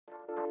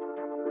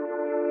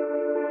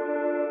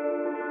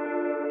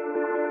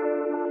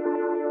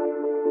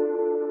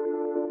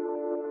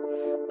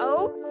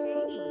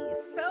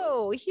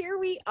here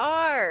we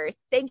are.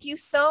 Thank you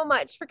so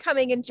much for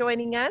coming and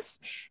joining us.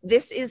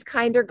 This is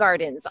Kinder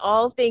Gardens,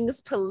 all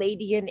things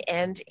Palladian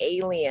and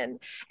alien.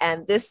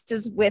 And this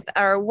is with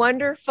our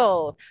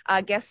wonderful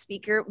guest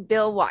speaker,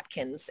 Bill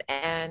Watkins.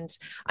 And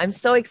I'm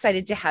so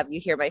excited to have you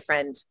here, my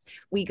friend.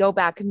 We go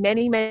back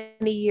many,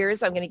 many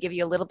years. I'm going to give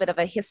you a little bit of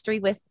a history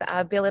with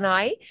Bill and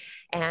I,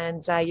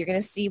 and you're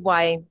going to see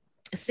why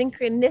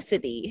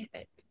synchronicity,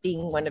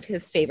 being one of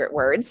his favorite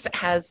words,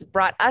 has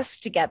brought us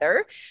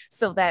together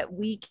so that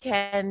we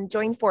can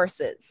join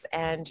forces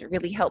and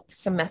really help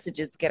some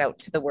messages get out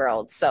to the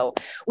world. So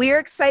we are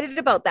excited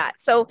about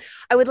that. So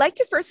I would like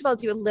to first of all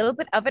do a little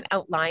bit of an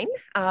outline.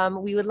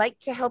 We would like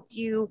to help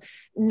you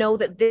know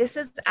that this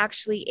is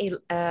actually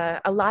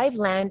a live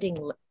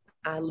landing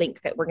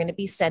link that we're going to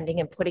be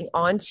sending and putting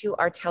onto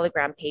our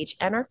Telegram page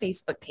and our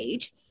Facebook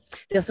page.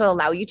 This will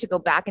allow you to go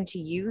back and to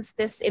use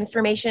this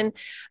information.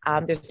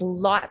 There's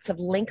lots of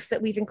links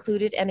that we've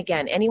included. And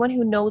again, anyone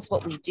who knows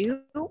what we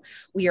do,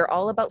 we are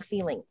all about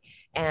feeling.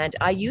 And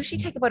I usually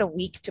take about a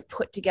week to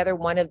put together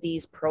one of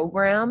these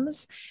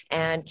programs.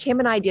 And Kim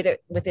and I did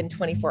it within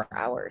 24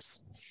 hours.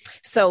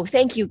 So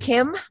thank you,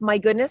 Kim. My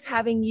goodness,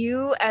 having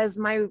you as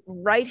my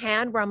right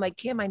hand where I'm like,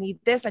 Kim, I need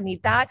this, I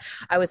need that.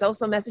 I was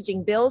also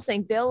messaging Bill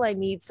saying, Bill, I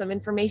need some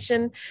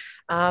information.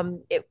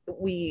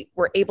 We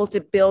were able to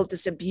build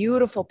just a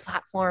beautiful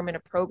platform and a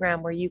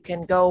program where you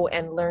can go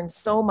and learn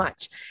so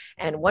much.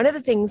 And one of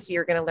the things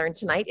you're going to learn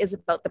tonight is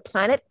about the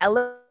planet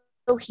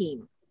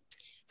Elohim.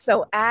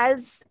 So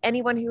as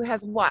anyone who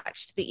has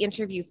watched the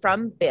interview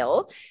from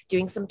Bill,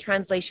 doing some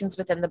translations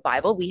within the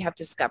Bible, we have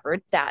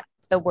discovered that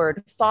the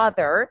word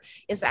father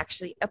is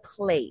actually a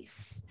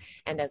place.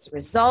 And as a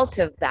result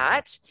of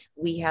that,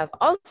 we have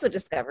also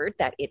discovered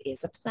that it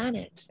is a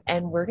planet.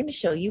 And we're going to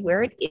show you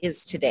where it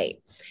is today.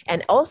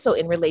 And also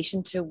in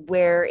relation to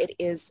where it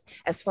is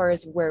as far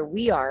as where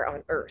we are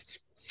on Earth.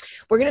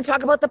 We're going to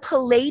talk about the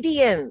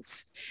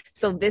Palladians.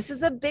 So this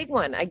is a big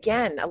one.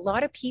 Again, a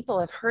lot of people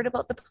have heard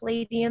about the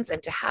Palladians,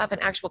 and to have an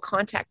actual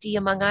contactee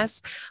among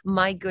us,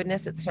 my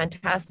goodness, it's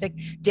fantastic.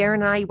 Darren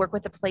and I work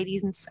with the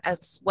Palladians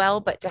as well,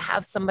 but to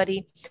have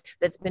somebody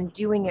that's been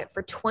doing it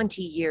for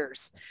 20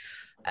 years,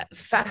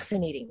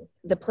 fascinating.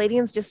 The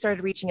Palladians just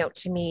started reaching out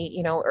to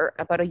me,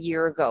 about a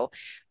year ago,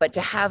 but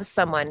to have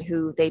someone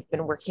who they've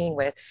been working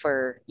with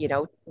for,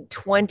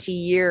 20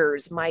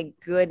 years, my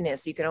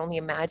goodness, you can only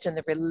imagine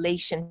the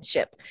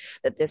relationship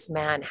that this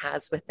man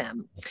has with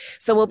them.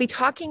 So we'll be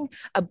talking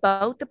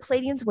about the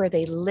Palladians, where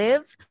they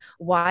live,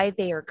 why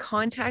they are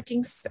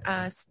contacting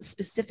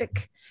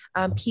specific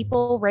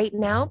people right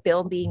now,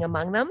 Bill being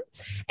among them,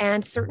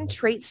 and certain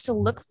traits to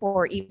look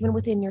for even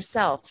within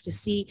yourself to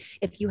see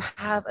if you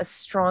have a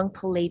strong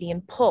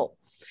Palladian pull.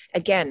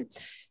 Again,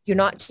 you're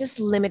not just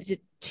limited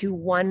to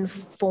one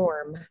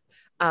form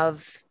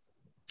of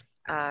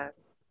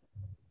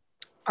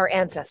our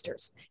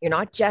ancestors. You're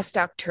not just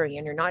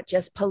Arcturian, you're not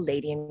just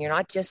Palladian, you're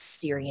not just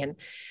Syrian,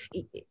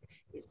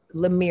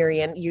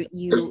 Lemurian.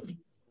 You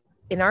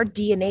in our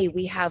DNA,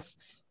 we have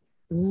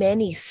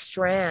many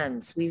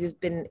strands. We've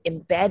been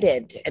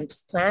embedded and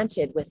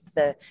planted with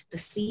the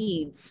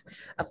seeds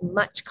of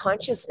much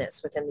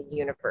consciousness within the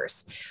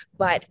universe.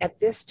 But at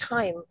this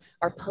time,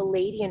 our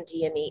Palladian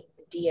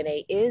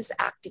DNA is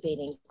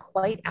activating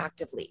quite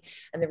actively.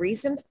 And the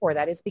reason for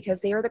that is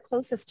because they are the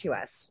closest to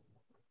us.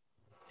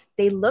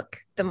 They look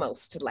the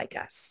most like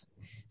us.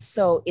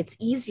 So it's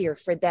easier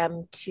for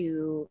them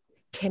to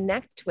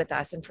connect with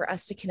us and for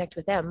us to connect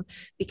with them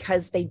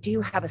because they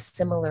do have a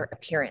similar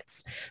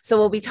appearance. So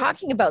we'll be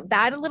talking about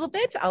that a little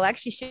bit. I'll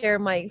actually share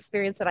my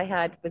experience that I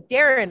had with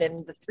Darren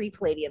and the 3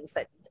 Palladians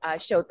that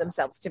showed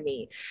themselves to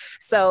me.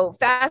 So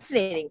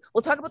fascinating.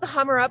 We'll talk about the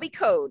Hammurabi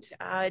Code.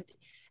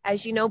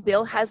 As you know,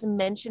 Bill has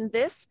mentioned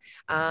this.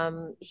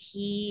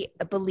 He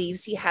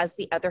believes he has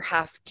the other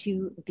half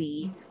to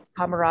the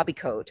Hammurabi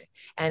Code.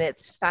 And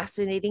it's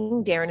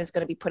fascinating. Darren is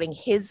going to be putting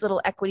his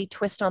little equity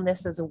twist on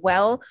this as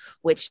well,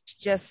 which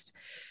just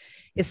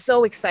is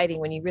so exciting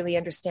when you really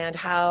understand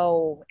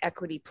how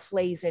equity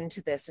plays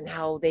into this and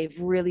how they've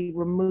really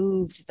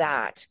removed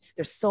that.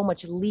 There's so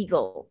much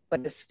legal,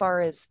 but as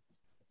far as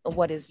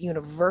what is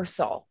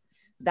universal,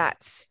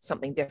 that's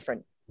something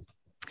different.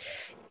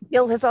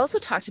 Bill has also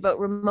talked about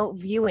remote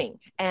viewing,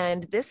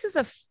 and this is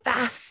a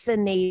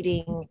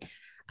fascinating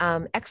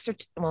not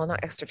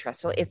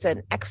extraterrestrial, it's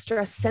an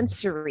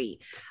extrasensory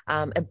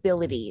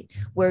ability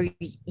where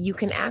you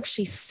can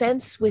actually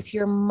sense with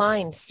your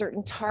mind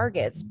certain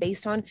targets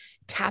based on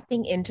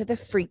tapping into the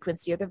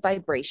frequency or the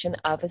vibration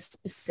of a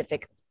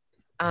specific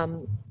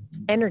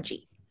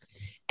energy.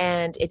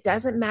 And it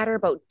doesn't matter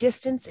about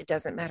distance, it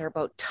doesn't matter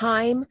about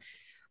time,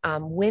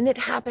 when it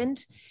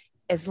happened.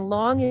 As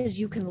long as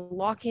you can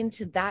lock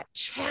into that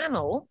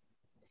channel,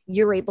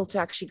 you're able to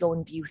actually go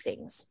and view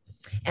things.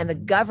 And the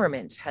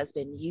government has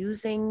been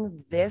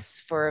using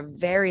this for a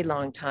very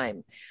long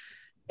time.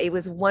 it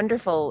was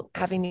wonderful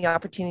having the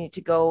opportunity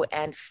to go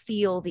and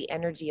feel the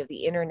energy of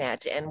the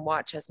internet and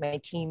watch as my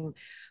team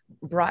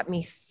brought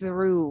me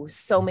through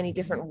so many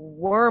different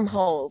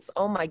wormholes.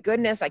 Oh my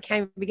goodness, I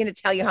can't begin to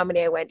tell you how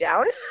many I went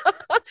down.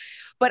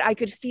 But I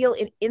could feel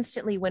it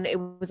instantly when it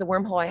was a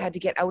wormhole I had to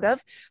get out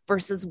of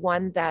versus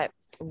one that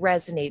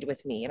resonated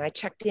with me. And I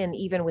checked in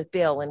even with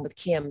Bill and with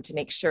Kim to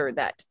make sure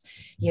that,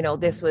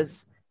 this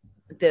was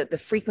the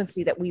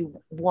frequency that we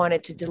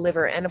wanted to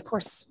deliver, and of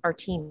course our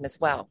team as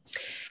well.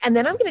 And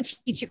then I'm going to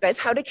teach you guys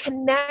how to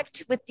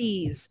connect with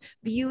these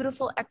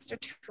beautiful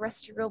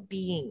extraterrestrial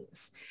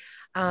beings.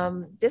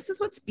 This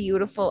is what's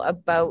beautiful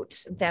about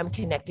them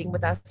connecting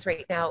with us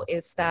right now,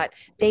 is that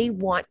they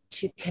want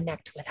to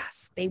connect with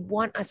us. They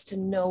want us to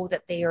know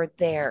that they are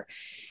there.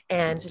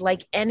 And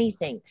like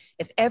anything,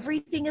 if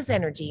everything is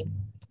energy,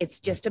 it's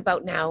just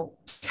about now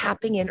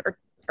tapping in or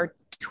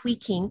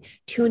tweaking,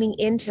 tuning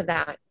into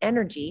that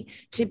energy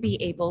to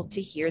be able to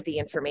hear the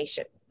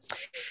information.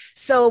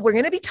 So we're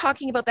going to be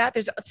talking about that.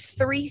 There's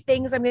 3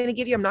 things I'm going to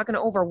give you. I'm not going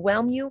to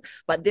overwhelm you,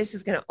 but this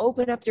is going to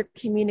open up your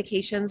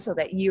communication so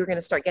that you're going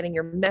to start getting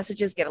your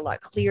messages get a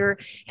lot clearer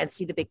and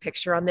see the big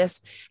picture on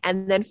this.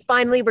 And then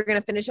finally, we're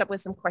going to finish up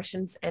with some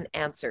questions and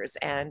answers.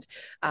 And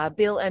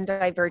Bill and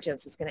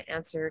Divergence is going to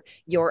answer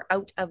your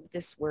out of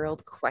this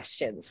world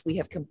questions. We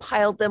have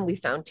compiled them. We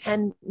found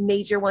 10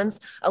 major ones.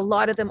 A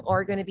lot of them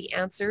are going to be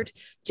answered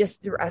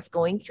just through us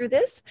going through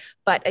this.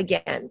 But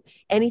again,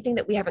 anything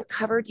that we haven't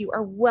covered, you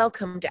are welcome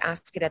to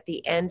ask it at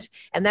the end.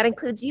 And that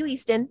includes you,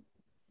 Easton.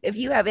 If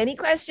you have any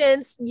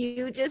questions,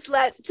 you just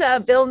let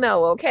Bill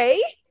know,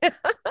 okay?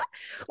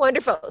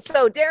 Wonderful.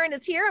 So Darren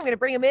is here. I'm going to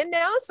bring him in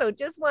now. So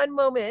just one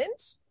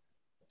moment.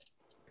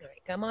 All right,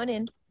 come on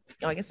in.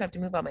 Oh, I guess I have to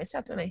move all my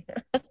stuff, don't I?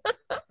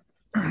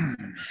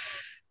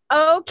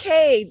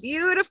 Okay,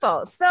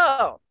 beautiful.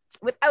 So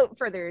without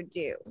further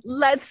ado,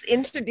 let's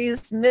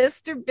introduce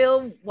Mr.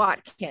 Bill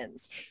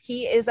Watkins.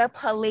 He is a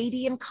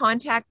Pleiadian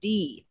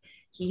contactee.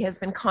 He has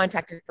been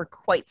contacted for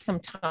quite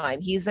some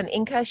time. He's an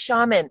Inca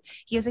shaman.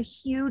 He has a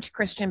huge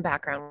Christian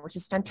background, which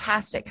is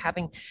fantastic,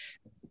 having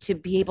to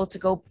be able to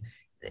go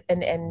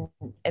and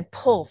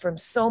pull from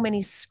so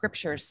many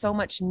scriptures, so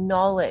much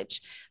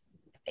knowledge.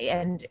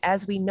 And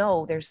as we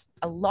know, there's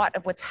a lot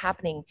of what's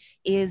happening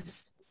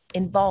is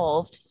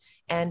involved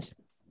and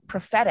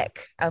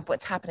prophetic of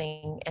what's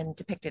happening and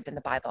depicted in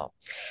the Bible.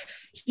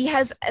 He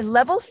has a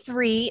level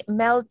 3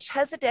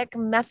 Melchizedek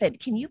method.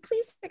 Can you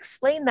please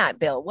explain that,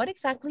 Bill? What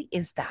exactly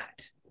is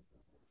that?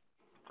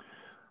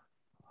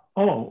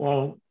 Oh,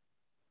 well,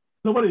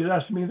 nobody's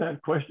asked me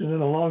that question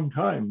in a long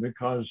time,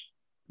 because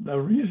the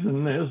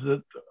reason is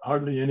that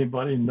hardly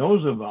anybody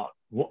knows about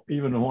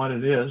even what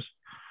it is.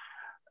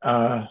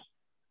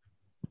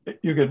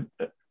 You could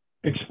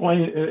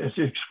explain, it's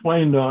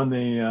explained on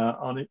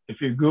the if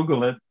you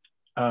Google it,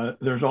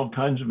 there's all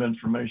kinds of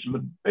information,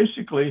 but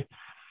basically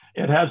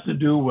it has to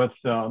do with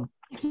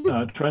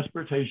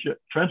transportation,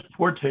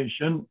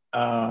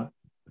 what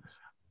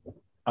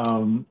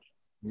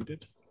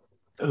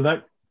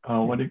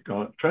do you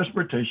call it?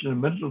 Transportation,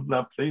 mental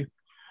telepathy,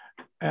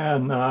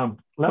 and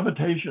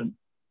levitation.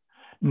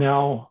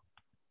 Now,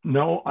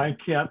 no, I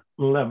can't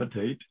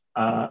levitate.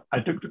 I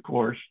took the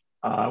course.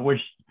 I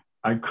wish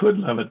I could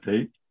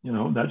levitate,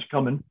 that's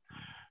coming.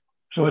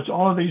 So it's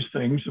all of these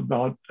things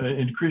about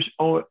increase.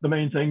 Oh, the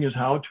main thing is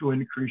how to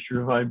increase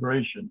your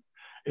vibration.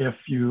 If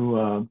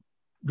you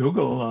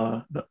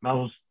Google the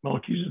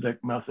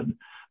Melchizedek method,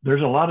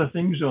 there's a lot of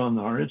things on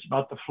there. It's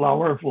about the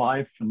flower of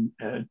life and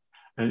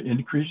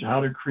increase, how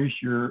to increase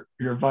your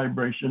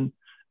vibration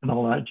and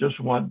all that.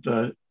 Just what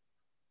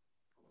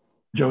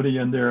Jody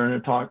in there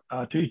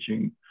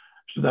teaching.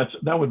 So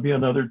that would be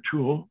another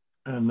tool.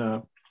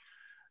 And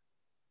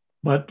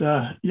but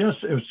yes,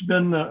 it's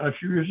been a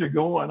few years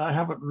ago, and I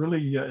haven't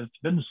really.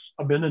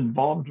 I've been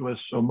involved with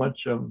so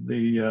much of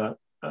the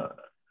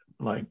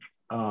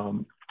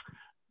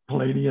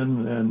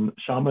Pleiadian and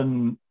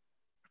shaman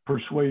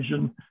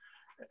persuasion,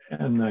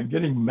 and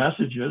getting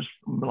messages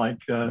from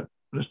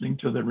listening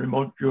to the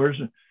remote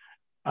viewers.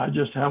 I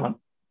just haven't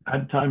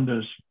had time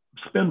to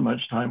spend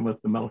much time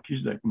with the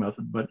Melchizedek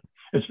method, but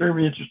it's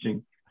very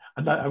interesting.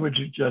 And I would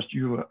suggest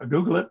you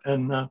Google it,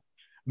 and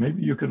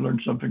maybe you could learn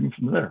something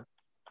from there.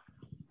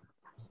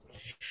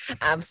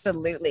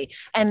 Absolutely.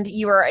 And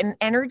you are an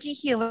energy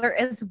healer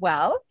as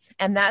well.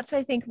 And that's,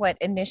 I think, what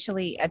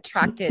initially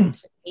attracted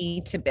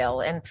me to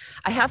Bill. And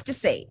I have to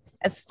say,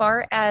 as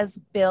far as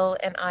Bill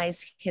and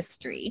I's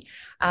history,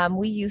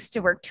 we used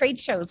to work trade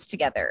shows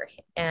together.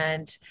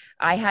 And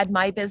I had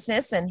my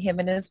business, and him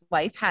and his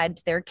wife had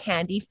their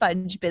candy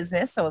fudge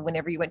business. So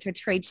whenever you went to a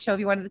trade show, if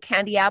you wanted a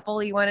candy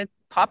apple, you wanted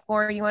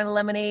popcorn, you wanted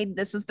lemonade,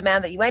 this was the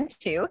man that you went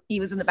to. He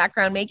was in the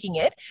background making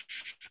it.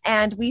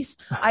 And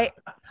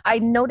I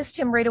noticed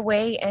him right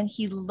away, and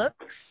he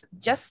looks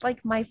just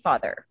like my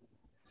father.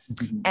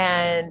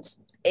 And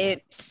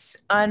it's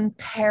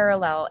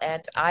unparalleled.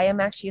 And I am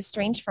actually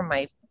estranged from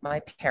my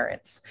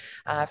parents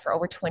for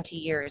over 20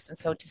 years. And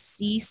so to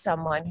see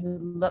someone who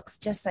looks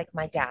just like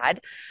my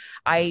dad,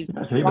 he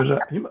was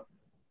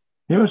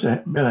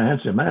been a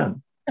handsome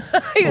man.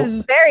 He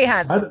was very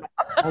handsome.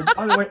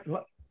 By the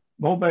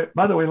way,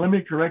 by the way, let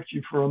me correct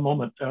you for a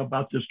moment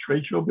about this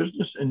trade show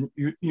business. And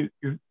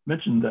you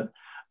mentioned that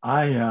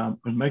I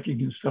was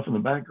making stuff in the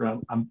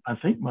background. I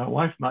think my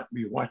wife might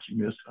be watching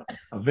this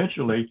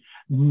eventually.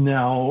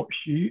 Now,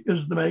 she is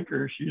the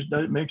maker. She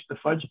makes the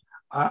fudge.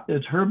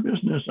 It's her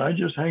business. I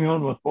just hang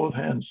on with both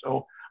hands.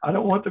 So I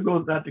don't want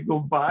that to go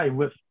by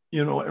with,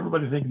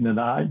 everybody thinking that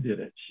I did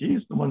it.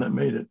 She's the one that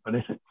made it. But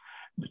okay,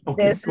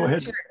 this go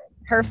ahead. True.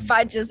 Her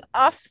fudge is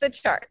off the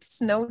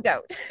charts, no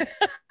doubt.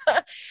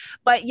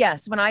 But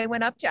yes, when I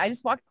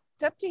just walked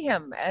up to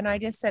him and I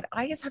just said,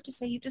 I just have to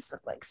say,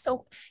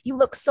 you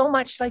look so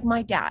much like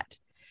my dad.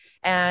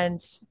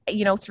 And,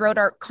 throughout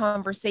our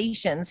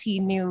conversations, he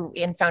knew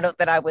and found out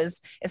that I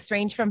was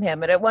estranged from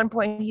him. And at one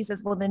point he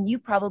says, well, then you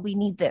probably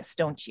need this,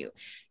 don't you?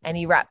 And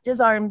he wrapped his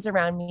arms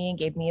around me and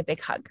gave me a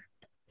big hug.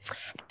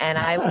 And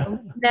I will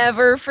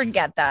never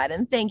forget that.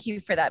 And thank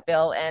you for that,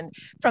 Bill. And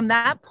from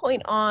that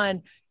point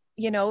on,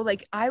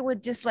 I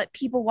would just let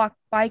people walk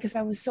by because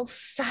I was so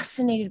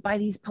fascinated by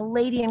these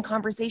Palladian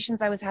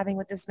conversations I was having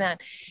with this man.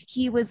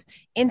 He was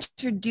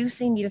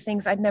introducing me to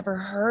things I'd never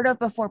heard of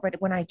before, but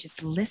when I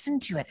just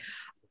listened to it,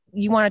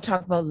 you want to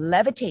talk about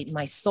levitate,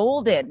 my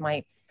soul did,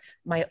 my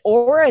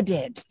aura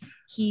did.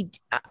 He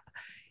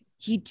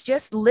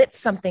just lit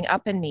something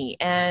up in me,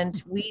 and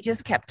we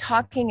just kept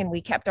talking and we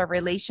kept our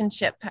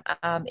relationship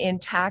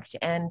intact.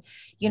 And,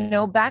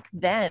 back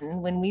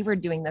then when we were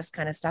doing this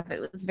kind of stuff,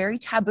 it was very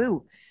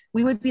taboo.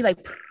 We would be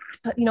like,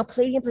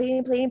 playing.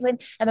 And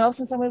then all of a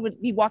sudden someone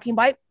would be walking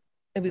by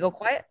and we go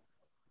quiet.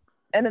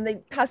 And then they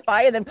pass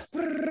by and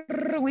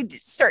then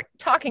we'd start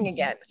talking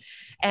again.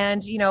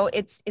 And,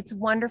 it's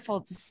wonderful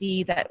to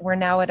see that we're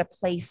now at a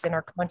place in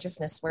our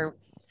consciousness where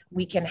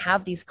we can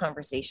have these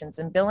conversations.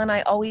 And Bill and I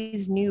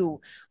always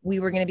knew we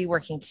were going to be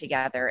working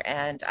together.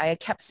 And I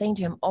kept saying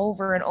to him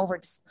over and over,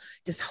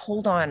 just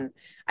hold on.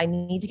 I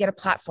need to get a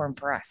platform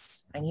for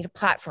us. I need a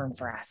platform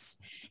for us.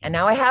 And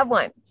now I have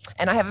one.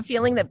 And I have a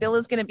feeling that Bill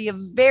is going to be a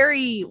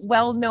very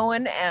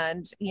well-known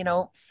and,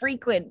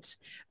 frequent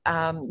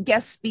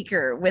guest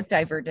speaker with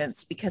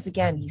Divergence, because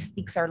again, he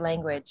speaks our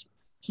language.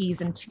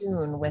 He's in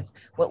tune with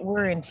what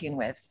we're in tune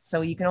with.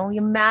 So you can only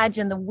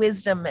imagine the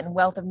wisdom and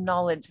wealth of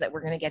knowledge that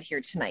we're going to get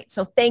here tonight.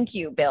 So thank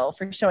you, Bill,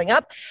 for showing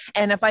up.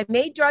 And if I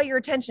may draw your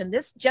attention,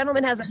 this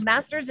gentleman has a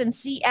master's in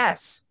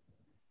CS.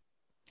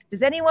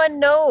 Does anyone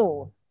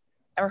know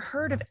or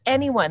heard of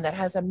anyone that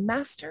has a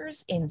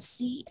master's in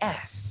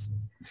CS?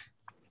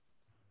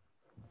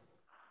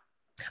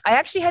 I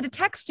actually had to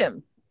text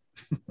him.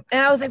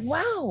 And I was like,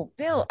 wow,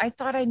 Bill, I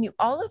thought I knew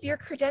all of your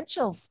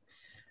credentials.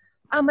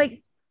 I'm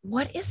like,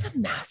 what is a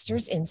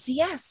master's in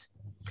CS?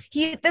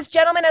 This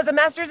gentleman has a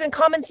master's in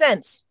common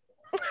sense.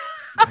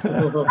 And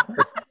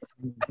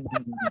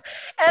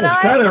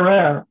it's kind of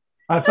rare.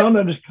 I found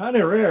that it's kind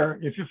of rare.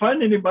 If you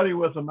find anybody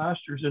with a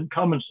master's in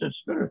common sense,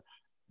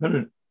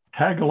 better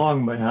tag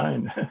along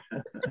behind.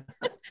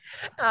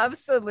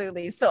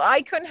 Absolutely. So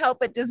I couldn't help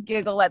but just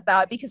giggle at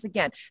that because,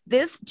 again,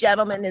 this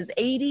gentleman is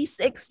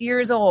 86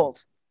 years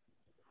old.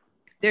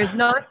 There's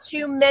not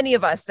too many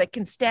of us that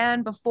can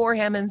stand before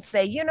him and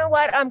say, you know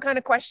what, I'm kind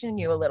of questioning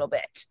you a little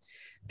bit,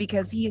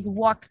 because he has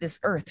walked this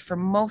earth for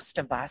most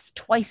of us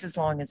twice as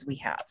long as we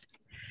have.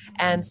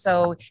 And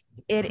so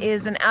it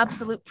is an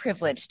absolute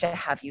privilege to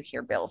have you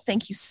here, Bill.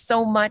 Thank you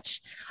so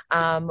much.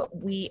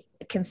 We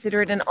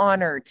consider it an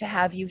honor to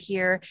have you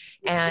here.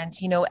 And,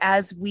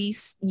 as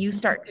you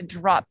start to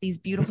drop these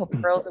beautiful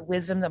pearls of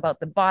wisdom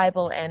about the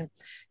Bible and,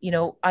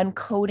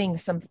 uncoding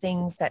some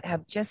things that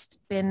have just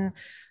been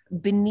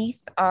beneath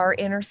our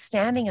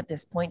understanding at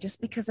this point, just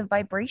because of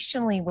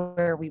vibrationally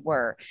where we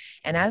were.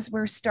 And as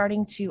we're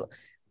starting to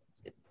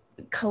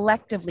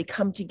collectively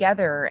come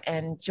together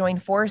and join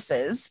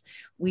forces,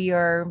 we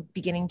are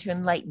beginning to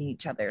enlighten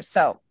each other.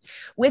 So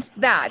with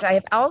that, I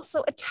have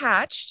also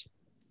attached,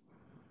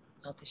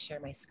 I'll just share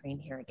my screen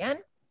here again.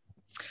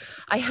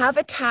 I have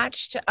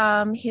attached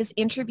his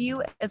interview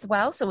as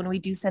well. So when we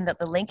do send out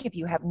the link, if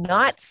you have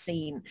not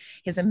seen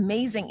his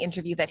amazing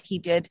interview that he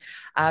did,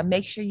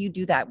 make sure you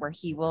do that, where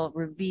he will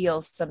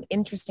reveal some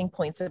interesting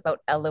points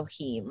about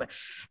Elohim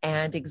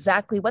and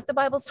exactly what the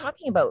Bible's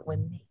talking about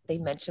when they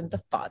mentioned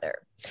the Father.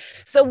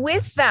 So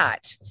with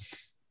that,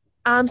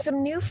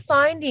 some new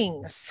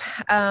findings,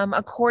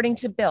 according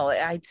to Bill.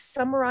 I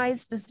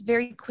summarized this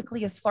very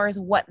quickly as far as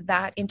what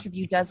that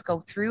interview does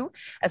go through,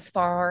 as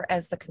far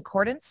as the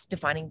concordance,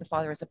 defining the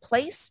Father as a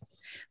place,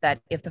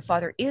 that if the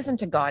Father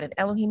isn't a God and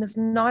Elohim is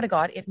not a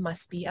God, it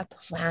must be a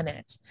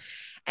planet.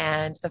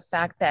 And the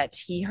fact that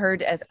he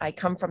heard, as I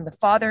come from the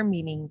Father,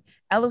 meaning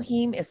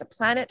Elohim is a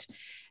planet,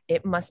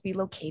 it must be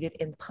located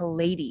in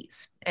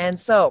Pleiades. And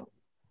so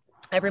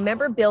I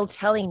remember Bill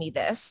telling me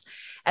this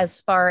as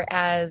far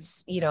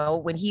as,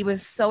 when he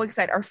was so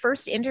excited. Our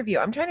first interview,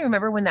 I'm trying to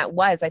remember when that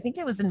was. I think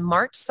it was in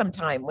March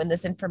sometime when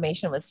this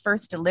information was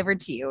first delivered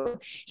to you.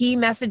 He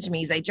messaged me,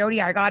 he's like,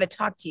 Jody, I got to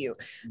talk to you.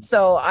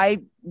 So I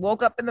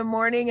woke up in the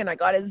morning and I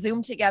got a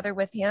Zoom together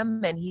with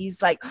him, and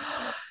he's like,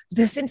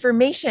 this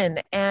information.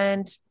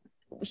 And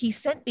he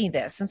sent me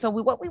this. And so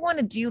what we want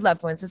to do,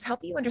 loved ones, is help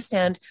you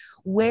understand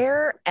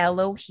where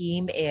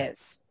Elohim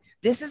is.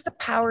 This is the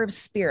power of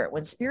spirit.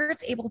 When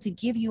spirit's able to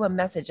give you a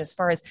message as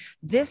far as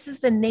this is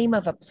the name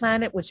of a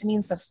planet, which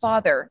means the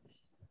Father,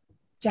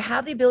 to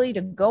have the ability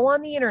to go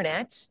on the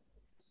internet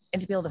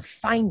and to be able to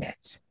find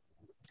it.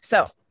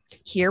 So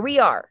here we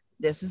are.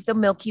 This is the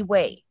Milky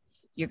Way.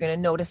 You're going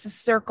to notice a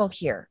circle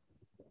here.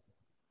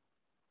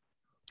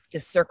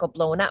 This circle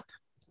blowing up.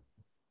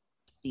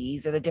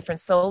 These are the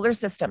different solar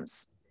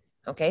systems.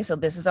 Okay, so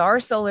this is our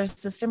solar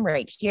system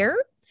right here.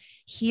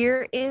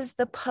 Here is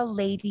the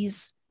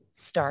Pleiades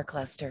star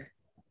cluster.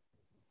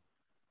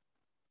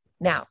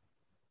 Now,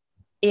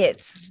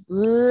 it's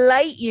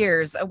light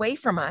years away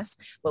from us,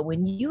 but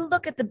when you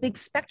look at the big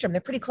spectrum,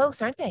 they're pretty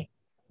close, aren't they?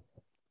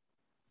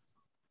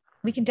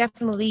 We can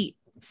definitely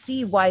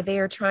see why they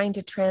are trying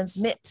to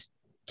transmit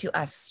to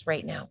us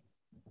right now.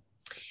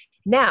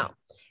 Now,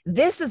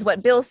 this is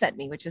what Bill sent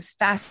me, which was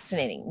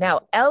fascinating.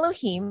 Now,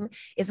 Elohim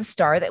is a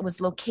star that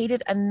was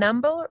located a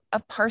number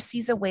of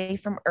parsecs away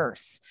from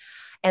Earth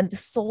and the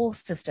Sol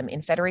system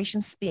in Federation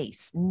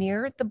space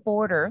near the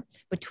border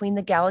between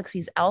the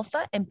galaxies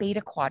Alpha and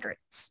Beta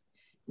quadrants.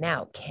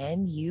 Now,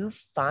 can you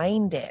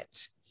find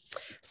it?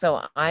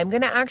 So I'm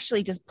going to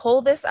actually just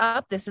pull this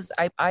up. This is,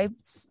 I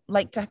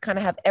like to kind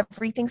of have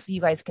everything so you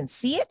guys can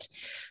see it.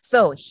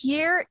 So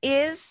here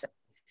is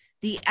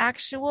the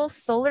actual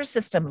solar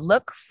system.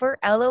 Look for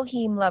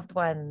Elohim, loved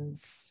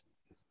ones.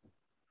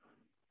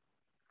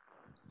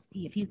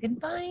 See if you can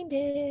find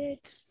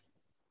it.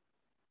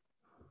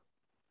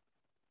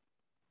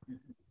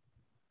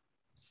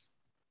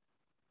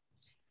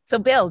 So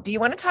Bill, do you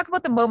want to talk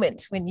about the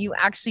moment when you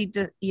actually,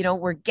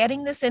 were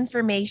getting this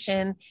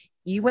information,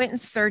 you went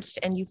and searched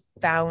and you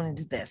found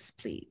this,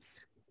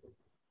 please?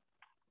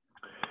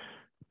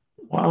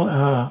 Well,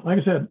 like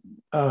I said,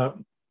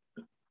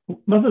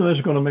 none of this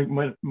is going to make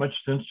much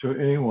sense to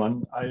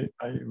anyone. I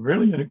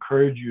really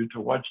encourage you to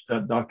watch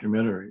that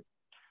documentary,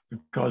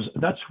 because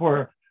that's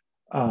where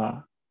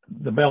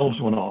the bells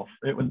went off.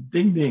 It went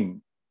ding,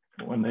 ding,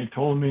 when they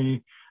told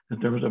me that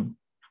there was a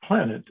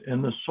planet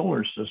in the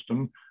solar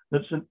system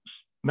that sent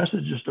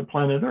messages to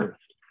planet Earth.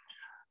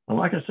 And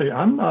like I say,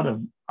 I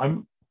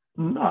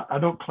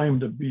don't claim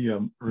to be a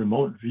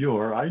remote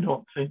viewer. I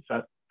don't think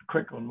that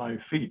quick on my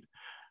feet.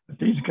 But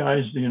these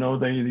guys, they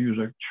use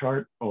a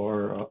chart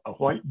or a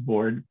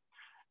whiteboard,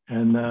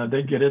 and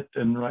they get it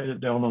and write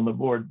it down on the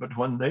board. But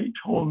when they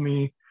told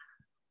me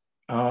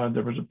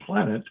there was a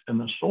planet in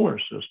the solar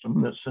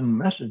system that sent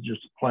messages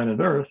to planet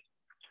Earth,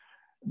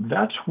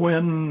 that's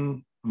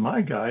when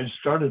my guys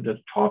started to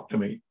talk to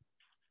me.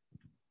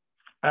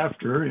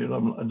 After,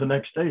 the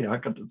next day, I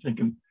got to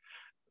thinking,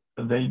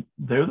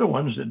 they're the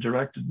ones that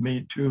directed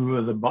me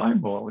to the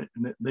Bible.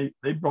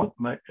 They brought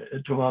to my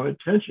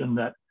attention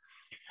that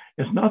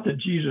it's not that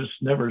Jesus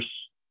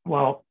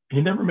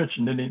he never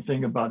mentioned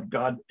anything about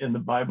God in the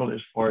Bible as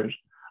far as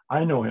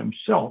I know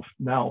himself.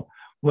 Now,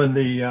 when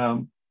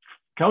the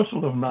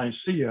Council of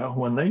Nicaea,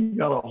 when they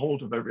got a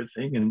hold of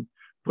everything and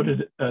put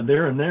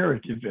their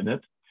narrative in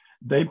it,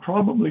 they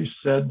probably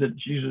said that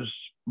Jesus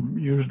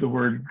used the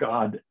word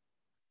God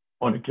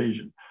on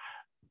occasion.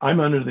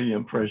 I'm under the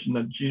impression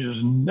that Jesus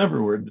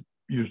never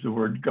used the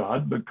word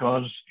God,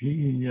 because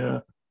he,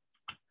 if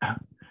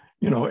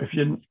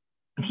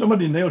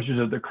somebody nails you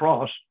to the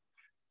cross,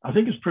 I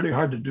think it's pretty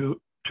hard to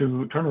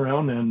turn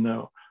around and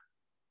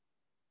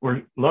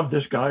love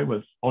this guy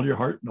with all your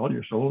heart and all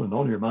your soul and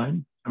all your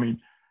mind.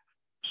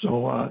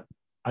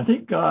 I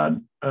think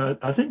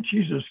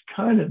Jesus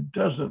kind of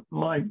doesn't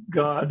like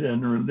God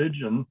and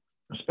religion,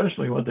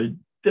 especially what they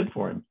did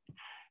for him.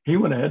 He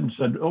went ahead and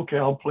said, okay,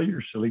 I'll play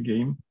your silly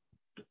game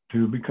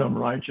to become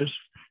righteous.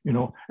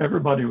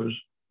 Everybody was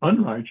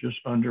unrighteous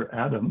under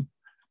Adam.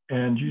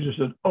 And Jesus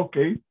said,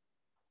 okay,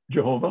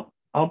 Jehovah,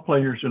 I'll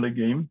play your silly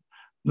game.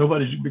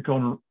 Nobody's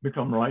become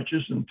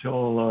righteous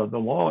until the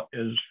law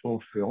is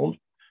fulfilled.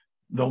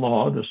 The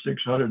law, the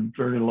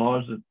 630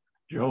 laws that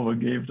Jehovah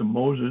gave to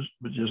Moses,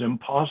 which is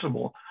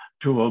impossible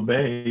to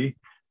obey,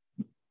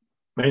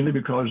 mainly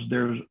because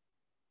there's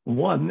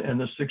one in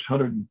the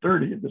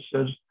 630 that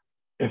says,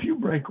 if you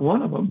break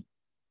one of them,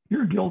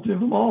 you're guilty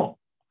of them all.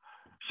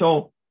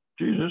 So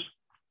Jesus,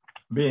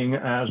 being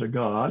as a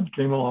God,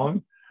 came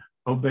along,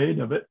 obeyed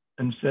of it,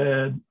 and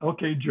said,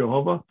 okay,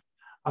 Jehovah,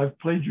 I've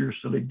played your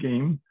silly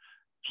game.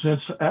 Since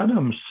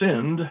Adam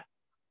sinned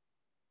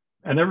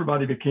and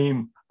everybody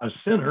became a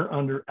sinner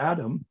under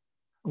Adam,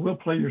 we'll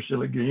play your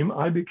silly game.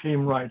 I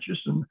became righteous,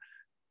 and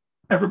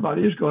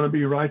everybody is going to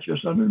be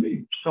righteous under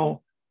me.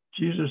 So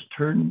Jesus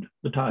turned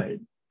the tide.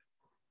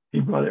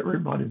 He brought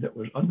everybody that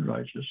was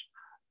unrighteous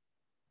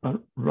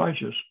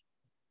righteous.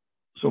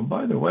 So,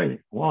 by the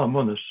way, while I'm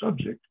on the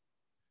subject,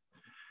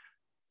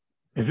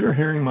 if you're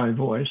hearing my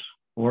voice,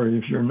 or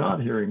if you're not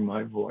hearing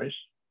my voice,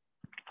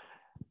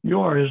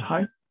 you are as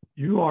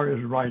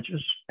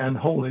righteous and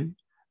holy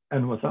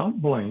and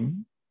without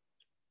blame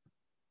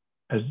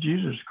as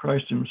Jesus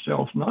Christ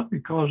himself, not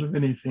because of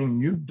anything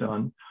you've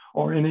done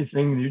or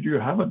anything that you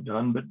haven't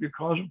done, but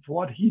because of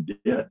what he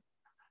did.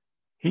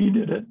 He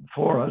did it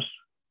for us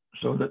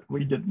so that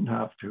we didn't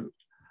have to.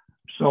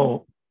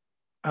 So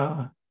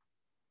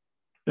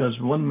as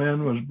one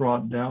man was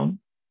brought down,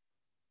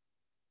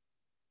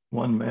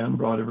 one man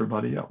brought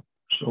everybody up.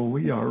 So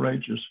we are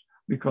righteous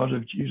because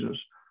of Jesus.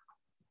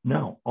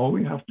 Now, all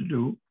we have to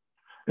do,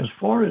 as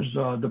far as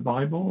the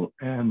Bible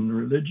and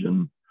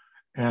religion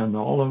and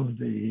all of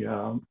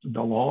the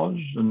laws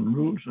and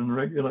rules and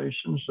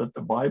regulations that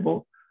the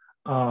Bible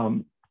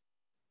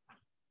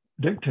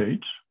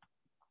dictates,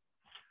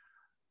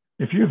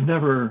 if you've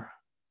never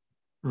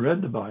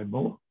read the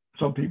Bible,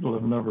 some people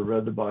have never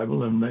read the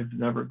Bible and they've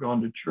never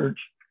gone to church.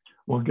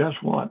 Well, guess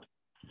what?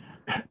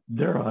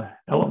 They're a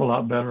hell of a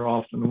lot better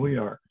off than we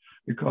are,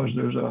 because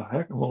there's a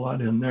heck of a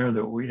lot in there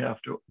that we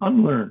have to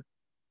unlearn.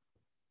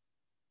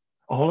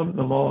 All of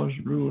the laws,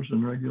 rules,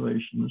 and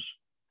regulations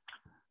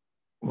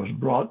was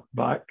brought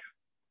back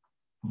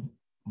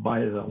by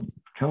the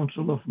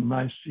Council of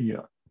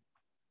Nicaea.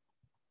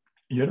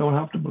 You don't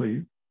have to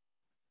believe.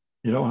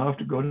 You don't have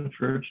to go to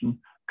church and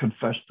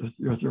confess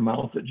with your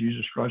mouth that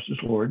Jesus Christ is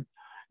Lord.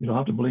 You don't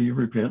have to believe,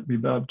 repent, be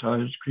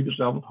baptized, keep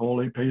yourself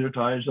holy, pay your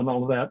tithes, and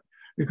all of that,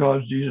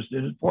 because Jesus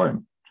did it for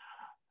him.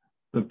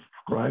 The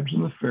scribes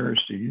and the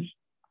Pharisees,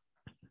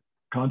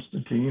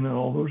 Constantine and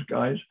all those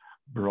guys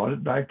brought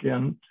it back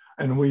in,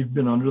 and we've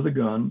been under the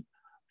gun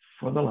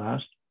for the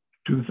last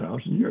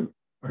 2,000 years,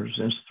 or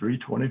since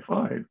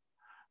 325.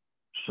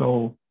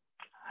 So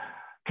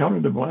count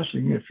it a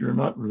blessing if you're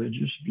not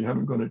religious, if you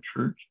haven't gone to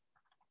church.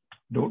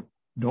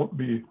 Don't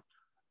be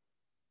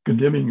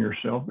condemning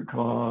yourself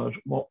because,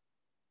 well,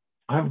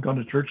 I haven't gone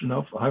to church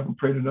enough, I haven't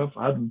prayed enough,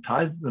 I haven't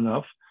tithed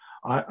enough,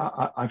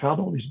 I've had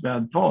all these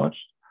bad thoughts.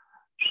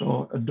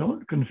 So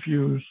don't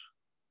confuse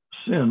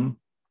sin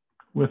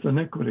with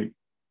iniquity.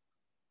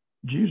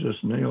 Jesus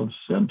nailed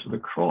sin to the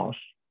cross,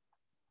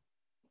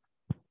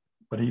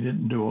 but he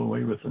didn't do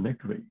away with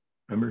iniquity.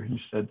 Remember, he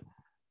said,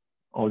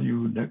 all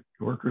you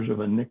workers of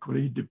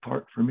iniquity,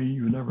 depart from me,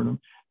 you never know.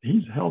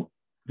 He's helped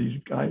these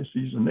guys,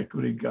 these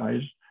iniquity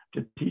guys,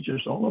 to teach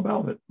us all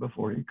about it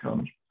before he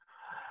comes.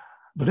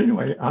 But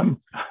anyway, I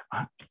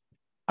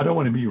don't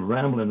want to be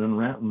rambling and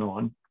ranting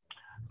on.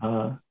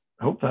 I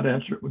hope that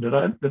answered. Did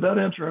that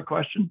answer a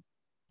question?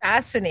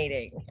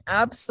 Fascinating.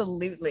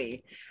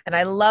 Absolutely. And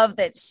I love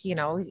that,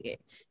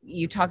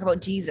 you talk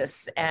about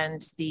Jesus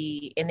and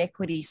the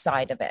iniquity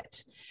side of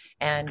it.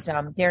 And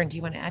Darren, do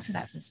you want to add to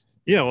that, please?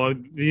 Yeah, well,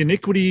 the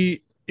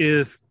iniquity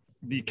is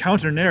the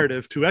counter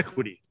narrative to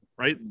equity,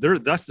 right?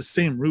 That's the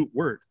same root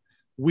word.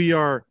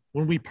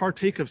 When we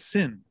partake of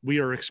sin, we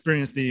are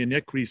experiencing the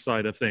iniquity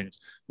side of things.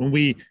 When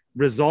we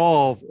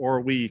resolve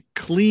or we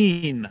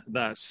clean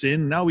that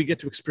sin, now we get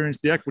to experience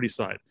the equity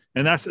side.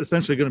 And that's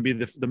essentially going to be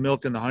the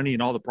milk and the honey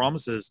and all the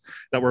promises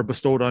that were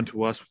bestowed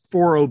onto us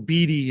for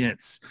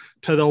obedience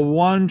to the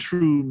one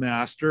true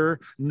master,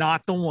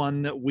 not the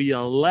one that we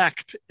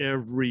elect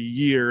every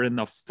year in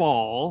the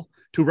fall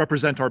to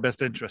represent our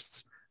best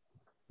interests.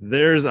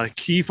 There's a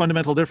key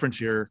fundamental difference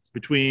here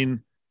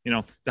between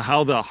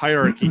how the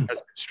hierarchy has been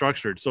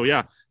structured. So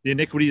yeah, the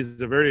iniquity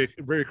is a very,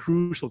 very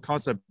crucial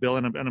concept, Bill,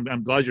 and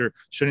I'm glad you're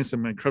shedding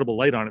some incredible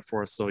light on it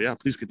for us. So yeah,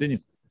 please continue.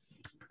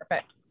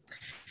 Perfect.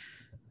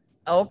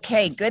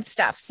 Okay, good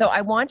stuff. So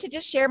I want to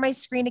just share my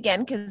screen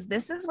again, because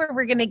this is where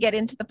we're going to get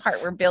into the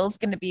part where Bill's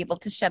going to be able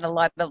to shed a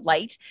lot of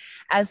light.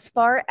 As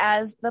far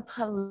as the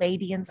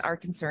Pleiadians are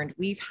concerned,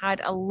 we've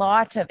had a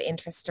lot of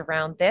interest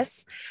around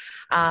this.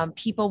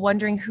 People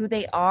wondering who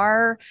they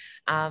are.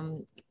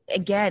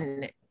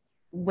 Again,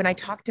 when I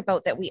talked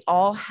about that, we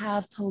all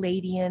have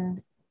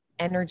Pleiadian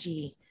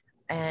energy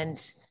and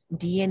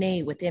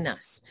DNA within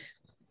us.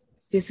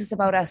 This is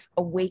about us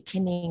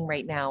awakening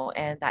right now,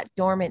 and that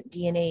dormant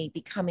DNA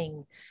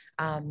becoming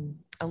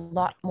a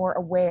lot more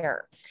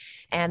aware.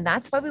 And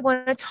that's why we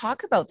want to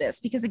talk about this,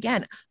 because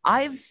again,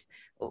 I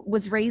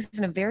was raised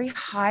in a very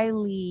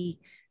highly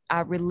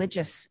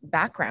religious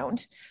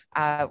background,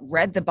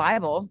 read the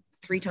Bible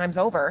 3 times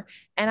over,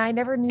 and I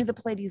never knew the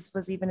Pleiades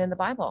was even in the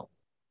Bible.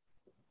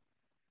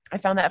 I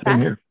found that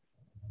fascinating.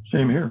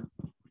 Same here.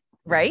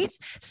 Right?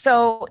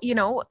 So,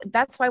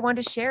 that's why I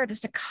wanted to share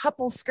just a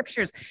couple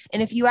scriptures.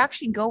 And if you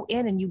actually go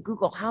in and you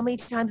Google how many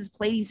times is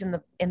Pleiades in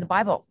the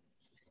Bible,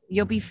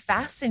 you'll be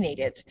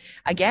fascinated.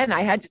 Again,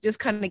 I had to just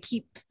kind of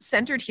keep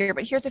centered here,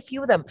 but here's a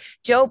few of them.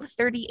 Job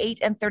 38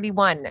 and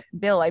 31.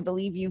 Bill, I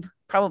believe you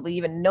probably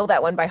even know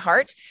that one by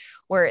heart,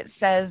 where it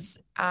says,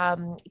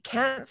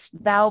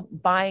 canst thou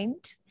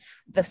bind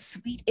the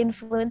sweet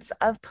influence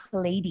of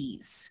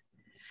Pleiades,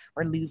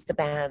 or lose the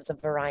bands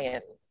of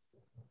Orion?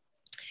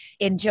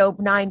 In Job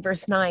 9,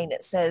 verse 9,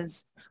 it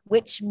says,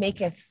 which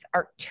maketh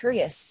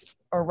Arcturus,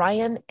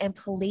 Orion, and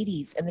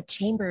Pleiades in the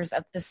chambers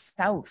of the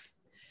south.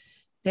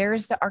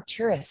 There's the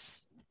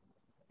Arcturus,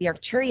 the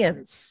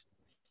Arcturians.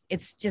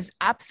 It's just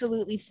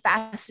absolutely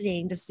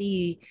fascinating to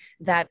see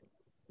that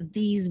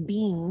these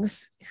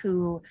beings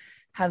who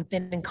have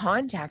been in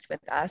contact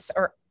with us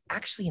are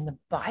actually in the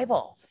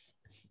Bible.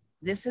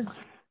 This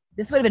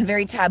would have been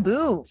very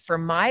taboo for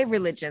my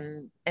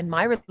religion and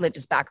my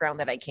religious background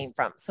that I came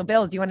from. So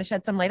Bill, do you want to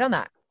shed some light on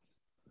that?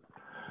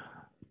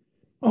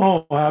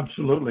 Oh,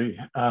 absolutely.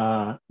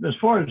 As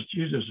far as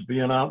Jesus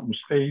being out in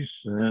space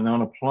and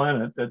on a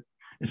planet, that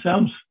it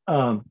sounds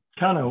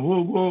kind of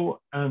woo-woo.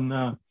 And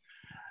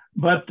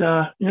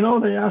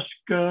they asked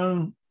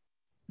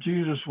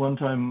Jesus one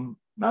time,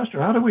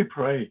 Master, how do we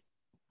pray?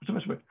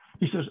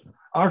 He says,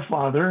 Our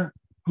Father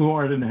who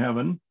art in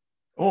heaven.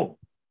 Oh,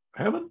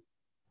 heaven?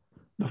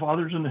 The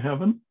Father's in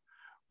heaven?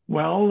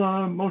 Well,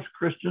 most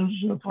Christians,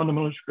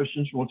 fundamentalist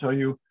Christians, will tell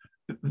you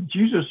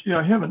Jesus,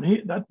 heaven.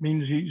 That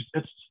means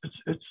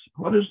it's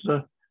what is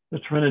the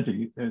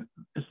Trinity?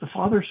 It's the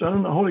Father, Son,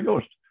 and the Holy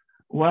Ghost.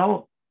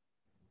 Well,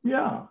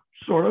 yeah,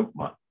 sort of.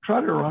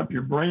 Try to wrap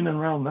your brain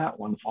around that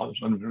one, Father,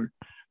 Son, and Holy Ghost.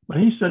 But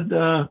he said,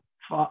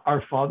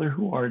 "Our Father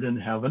who art in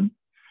heaven."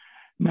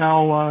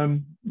 Now,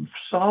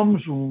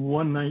 Psalms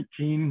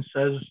 119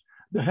 says,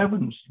 "The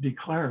heavens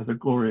declare the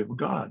glory of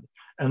God,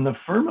 and the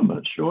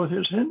firmament showeth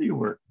His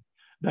handiwork."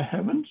 The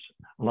heavens,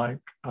 like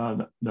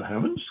the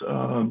heavens.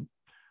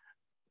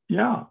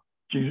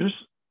 Jesus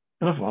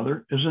and the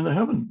Father is in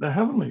the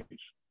heavenlies.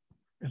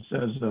 It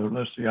says,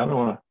 let's see, I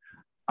don't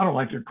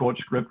like to quote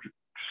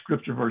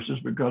scripture verses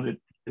because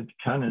it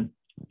kind of,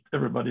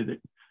 everybody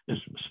that is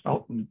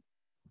spouting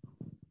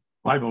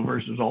Bible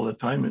verses all the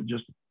time, it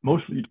just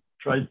mostly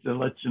tries to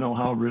let you know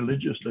how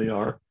religious they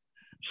are.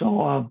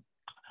 So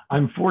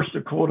I'm forced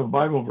to quote a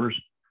Bible verse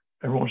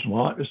every once in a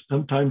while.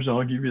 Sometimes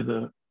I'll give you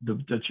the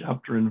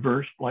chapter and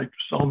verse, like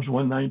Psalms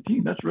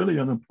 119. That's really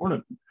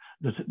unimportant.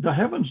 The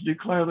heavens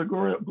declare the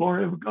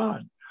glory of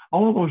God.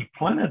 All of those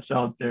planets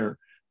out there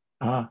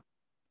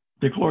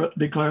declare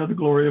the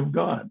glory of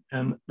God.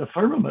 And the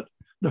firmament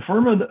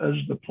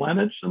is the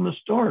planets and the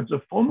stars.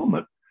 The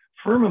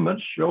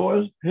firmament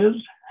shows His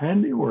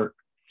handiwork.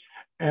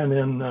 And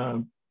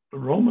in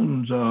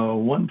Romans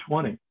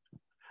 1:20,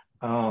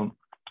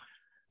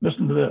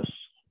 listen to this.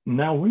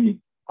 Now we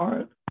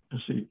are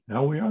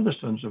the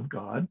sons of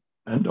God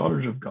and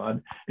daughters of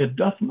God. It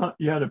doth not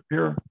yet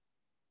appear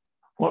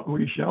what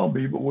we shall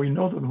be, but we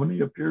know that when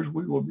He appears,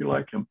 we will be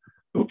like Him.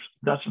 Oops,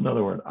 that's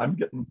another word.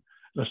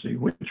 Let's see,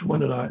 which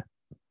one did I?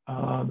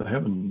 The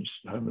heavens.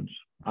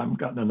 I'm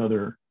gotten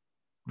another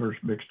verse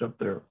mixed up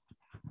there,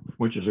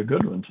 which is a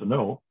good one to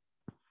know.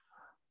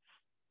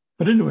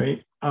 But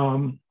anyway,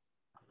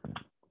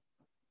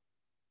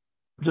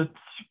 the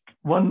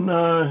one,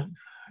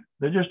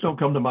 they just don't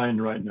come to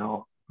mind right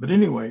now. But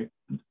anyway,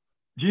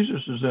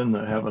 Jesus is in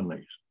the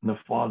heavenlies, and the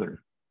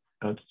Father.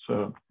 That's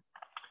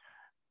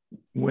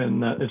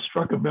when it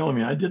struck a bell to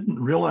me. I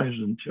didn't realize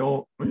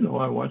until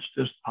I watched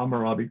this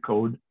Hammurabi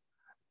Code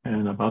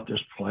and about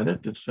this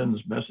planet that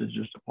sends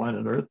messages to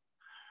planet Earth.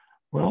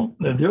 Well,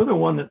 the other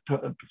one that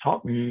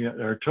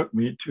took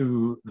me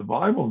to the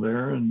Bible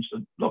there and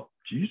said, look,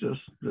 Jesus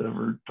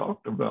never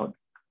talked about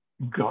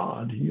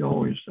God. He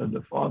always said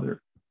the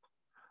Father.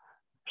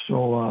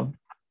 So,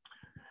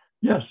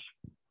 yes,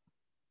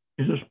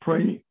 you just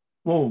pray.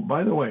 Whoa,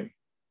 by the way,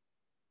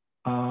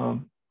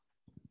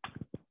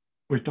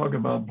 we talk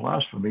about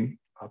blasphemy.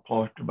 I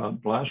talked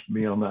about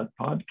blasphemy on that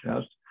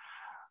podcast.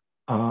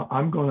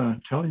 I'm going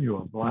to tell you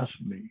a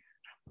blasphemy.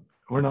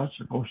 We're not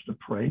supposed to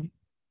pray.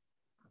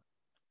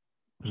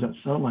 Does that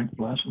sound like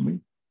blasphemy?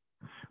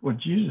 Well,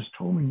 Jesus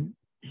told me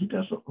He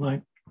doesn't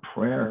like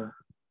prayer.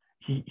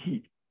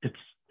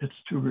 It's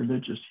too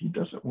religious. He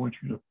doesn't want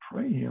you to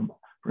pray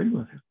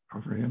with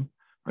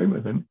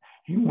Him.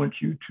 He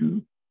wants you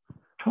to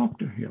talk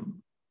to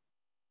Him.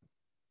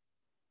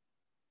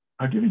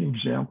 I'll give you an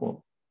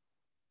example.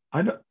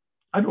 I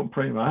don't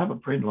pray. I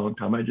haven't prayed in a long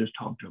time. I just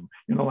talk to Him.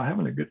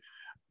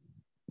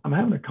 I'm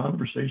having a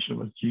conversation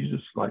with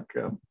Jesus like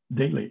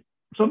daily,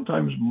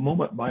 sometimes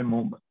moment by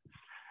moment.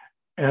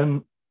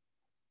 And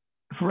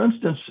for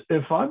instance,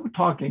 if I'm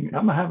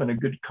having a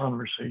good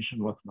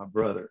conversation with my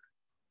brother.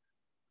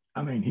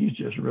 I mean, he's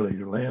just really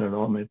laying it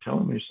on me,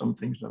 telling me some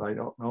things that I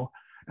don't know.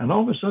 And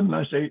all of a sudden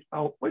I say,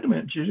 oh, wait a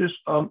minute, Jesus,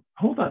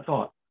 hold that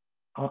thought.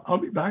 I'll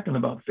be back in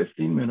about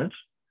 15 minutes.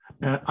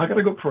 And I got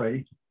to go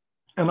pray,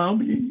 and I'll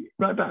be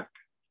right back.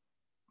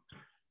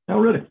 Now,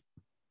 really,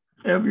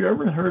 have you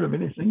ever heard of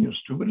anything as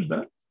stupid as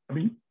that? I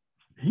mean,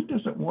 He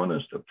doesn't want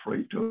us to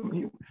pray to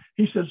Him.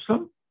 He said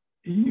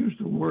he used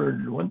the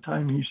word one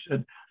time. He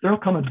said, there'll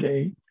come a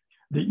day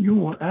that you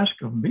won't ask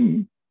of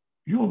me.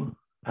 You'll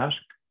ask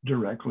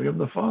directly of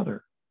the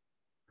Father.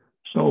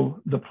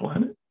 So the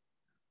planet,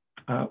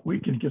 we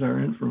can get our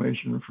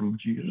information from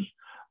Jesus,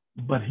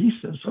 but He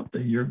says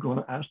something, you're going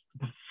to ask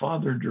the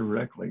Father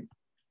directly.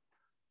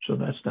 So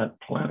that's that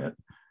planet.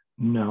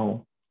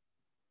 Now,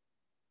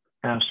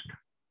 ask.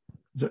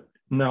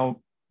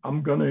 Now,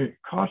 I'm going to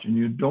caution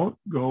you, don't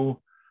go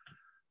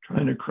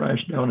trying to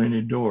crash down any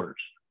doors.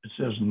 It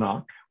says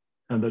knock,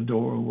 and the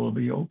door will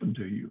be open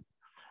to you.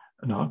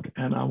 Knock,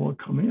 and I will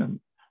come in.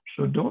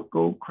 So don't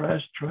go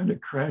trying to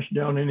crash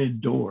down any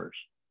doors.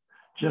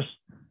 Just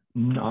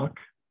knock,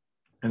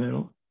 and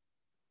it'll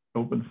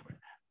open for you.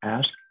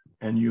 Ask,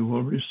 and you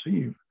will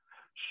receive.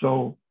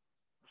 So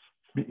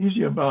be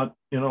easy about,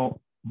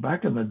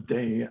 back in the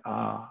day,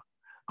 I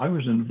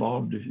was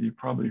involved, if you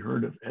probably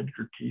heard of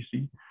Edgar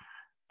Casey.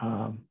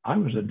 I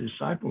was a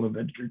disciple of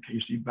Edgar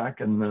Casey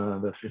back in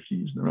the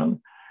 50s and around.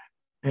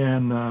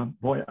 And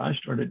boy, I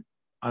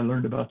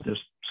learned about this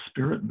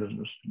spirit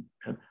business.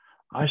 And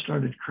I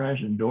started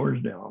crashing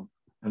doors down.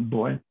 And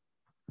boy,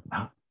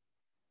 I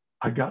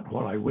got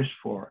what I wished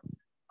for.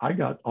 I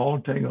got all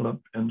tangled up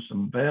in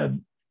some bad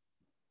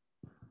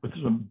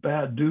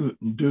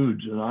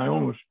dudes. And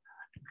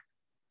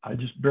I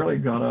just barely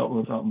got out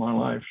without my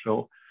life.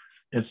 So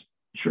it's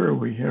sure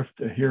we have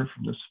to hear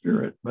from the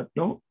spirit, but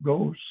don't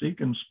go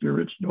seeking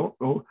spirits. Don't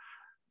go,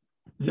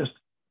 just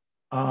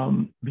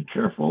be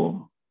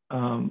careful.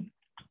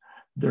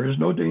 There is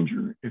no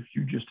danger if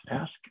you just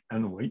ask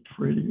and wait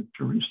for it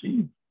to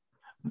receive.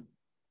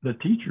 The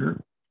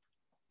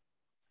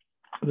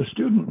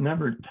student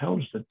never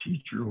tells the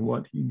teacher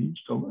what he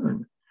needs to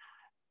learn.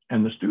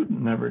 And the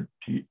student never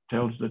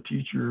tells the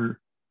teacher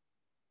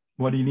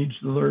what he needs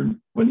to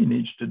learn when he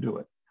needs to do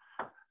it.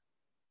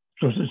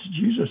 So since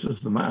Jesus is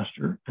the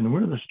master and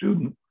we're the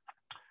student,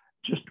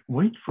 just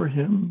wait for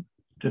him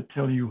to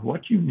tell you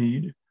what you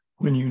need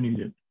when you need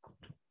it.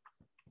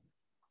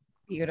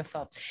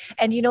 Beautiful.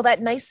 And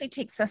that nicely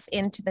takes us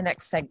into the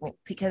next segment,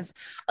 because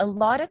a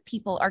lot of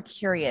people are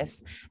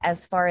curious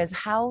as far as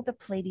how the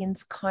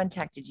Pleiadians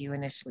contacted you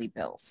initially,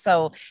 Bill.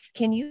 So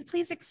can you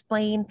please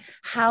explain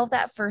how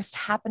that first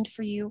happened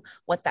for you,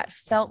 what that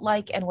felt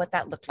like, and what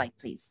that looked like,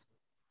 please?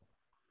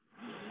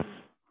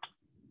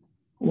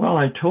 Well,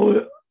 I told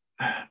you,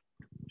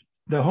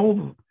 the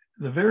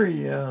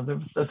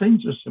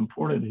thing that's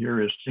important here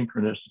is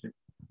synchronicity.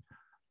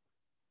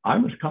 I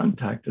was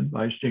contacted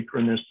by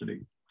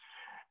synchronicity.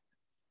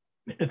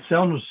 It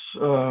sounds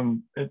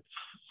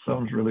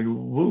really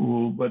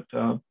woo-woo, but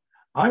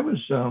I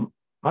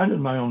did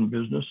my own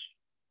business.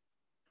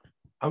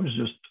 I was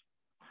just,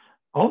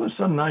 all of a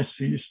sudden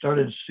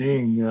started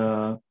seeing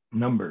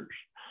numbers,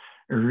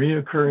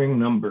 reoccurring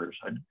numbers.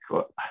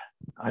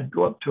 I'd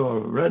go up to a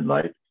red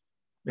light.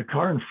 The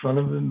car in front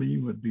of me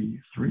would be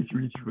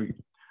 333.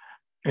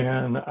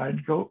 And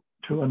I'd go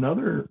to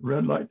another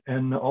red light,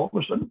 and all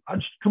of a sudden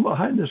I'd come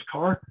behind this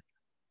car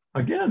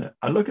again.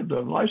 I look at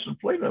the license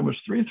plate, and it was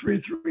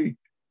 333.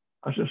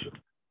 I'm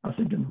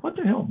thinking, what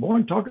the hell,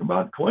 boy, talk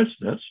about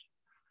coincidence.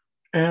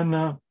 And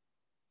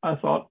I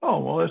thought, oh,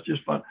 well, that's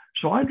just fun.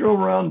 So I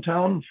drove around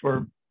town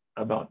for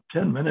about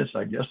 10 minutes,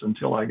 I guess,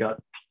 until I got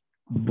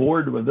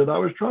bored with it. I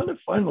was trying to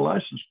find a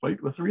license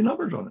plate with 3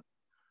 numbers on it.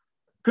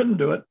 Couldn't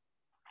do it.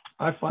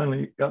 I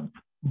finally got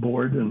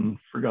bored and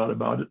forgot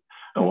about it.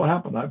 And what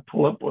happened? I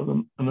pull up with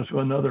them to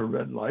another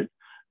red light.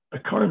 The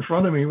car in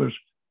front of me was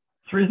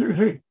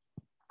 333.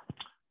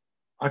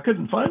 I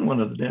couldn't find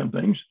one of the damn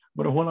things,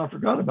 but when I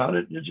forgot about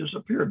it, it just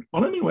appeared.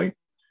 Well, anyway,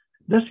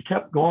 this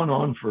kept going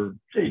on for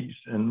days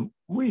and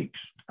weeks.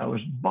 I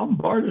was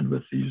bombarded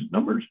with these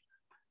numbers.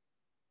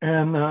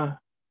 And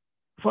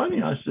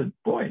finally, I said,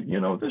 boy,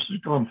 this has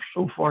gone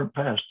so far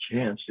past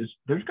chance.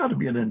 There's got to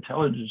be an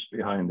intelligence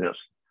behind this.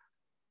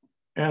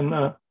 And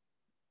I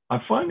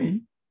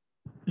finally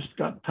just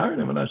got tired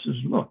of it. I says,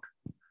 look,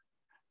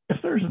 if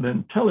there's an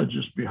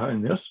intelligence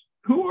behind this,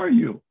 who are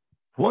you?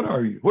 What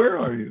are you? Where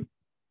are you?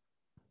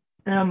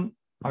 And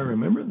I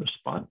remember the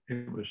spot.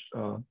 It was,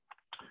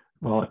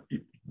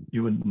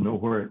 you wouldn't know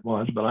where it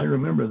was, but I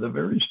remember the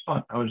very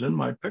spot. I was in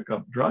my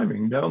pickup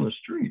driving down the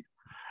street.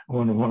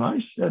 When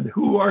I said,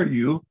 who are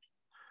you?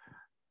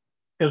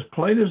 As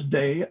plain as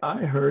day,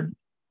 I heard,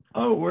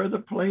 oh, we're the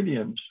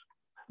Pleiadians.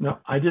 Now,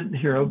 I didn't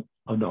hear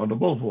an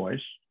audible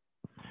voice.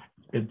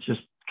 It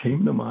just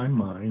came to my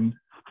mind,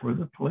 we're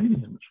the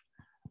Pleiadians.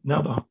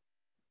 Now,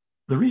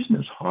 the reason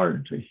it's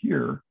hard to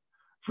hear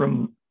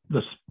from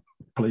the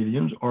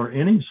Pleiadians or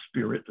any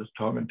spirit that's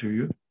talking to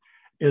you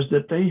is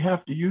that they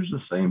have to use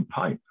the same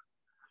pipe.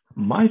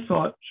 My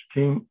thoughts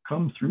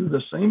come through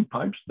the same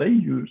pipes they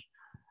use.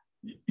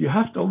 You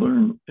have to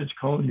learn, it's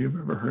called, you've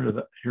ever heard of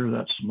that, hear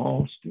that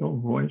small, still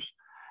voice?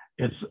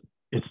 It's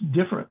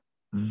different.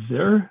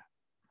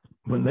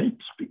 When they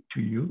speak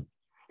to you,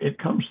 it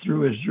comes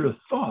through as your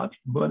thoughts,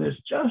 but it's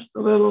just a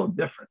little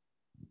different.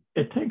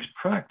 It takes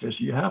practice.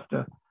 You have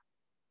to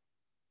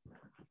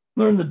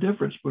learn the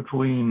difference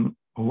between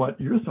what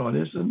your thought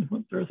is and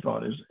what their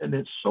thought is. And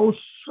it's so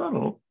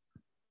subtle.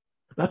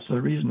 That's the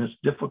reason it's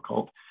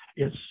difficult.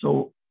 It's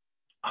so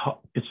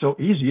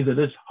easy that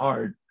it's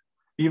hard.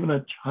 Even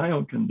a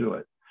child can do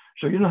it.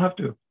 So you don't have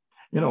to,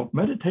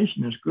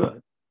 meditation is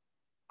good.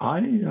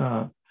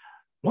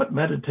 What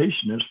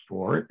meditation is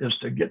for is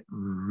to get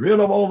rid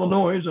of all the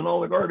noise and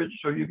all the garbage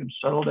so you can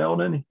settle down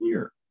and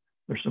hear.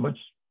 There's so much,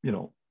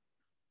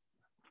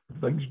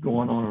 things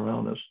going on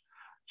around us.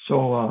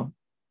 So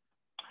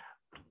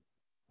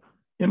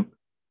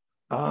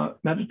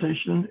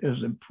meditation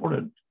is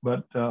important,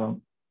 but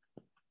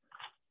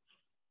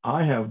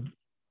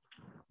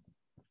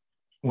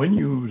when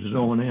you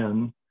zone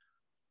in,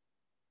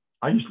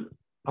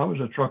 I was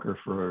a trucker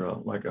for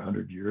like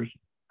 100 years.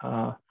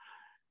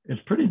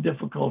 It's pretty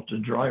difficult to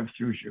drive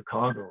through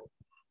Chicago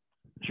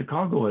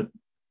at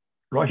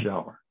rush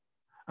hour.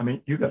 I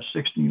mean, you got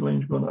 60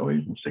 lanes going that way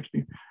and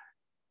 60.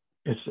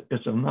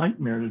 It's a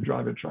nightmare to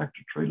drive a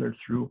tractor trailer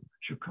through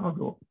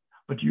Chicago.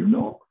 But you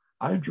know,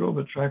 I drove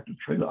a tractor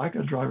trailer. I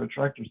could drive a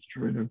tractor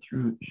trailer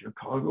through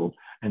Chicago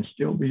and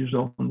still be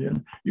zoned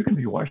in. You can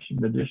be washing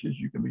the dishes.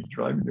 You can be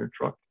driving your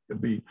truck. You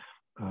can be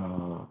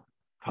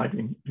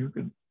piping. You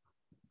could,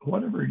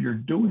 whatever you're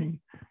doing,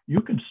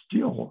 you can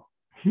still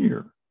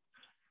hear.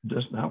 It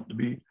doesn't have to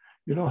be,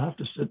 you don't have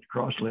to sit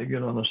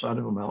cross-legged on the side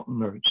of a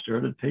mountain or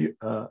stare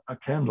at a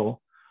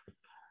candle.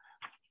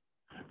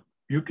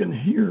 You can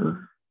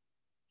hear.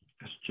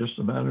 It's just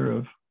a matter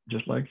of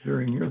just like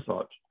hearing your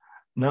thoughts.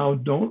 Now,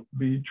 don't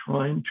be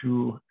trying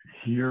to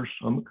hear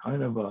some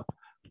kind of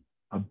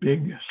a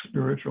big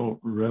spiritual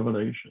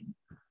revelation.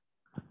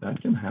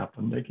 That can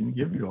happen. They can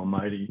give you a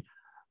mighty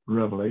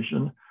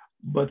revelation,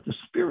 but the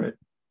spirit,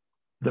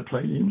 the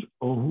Pleiadians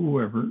or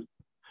whoever,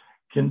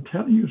 can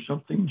tell you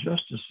something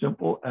just as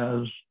simple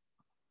as,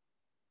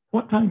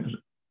 what time is it?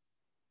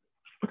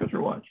 Look at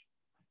your watch.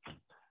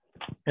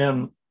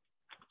 And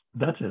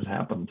that has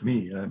happened to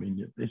me. I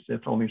mean, they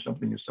told me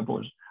something as simple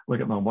as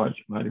look at my watch.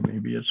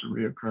 Maybe it's a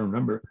recurring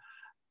number,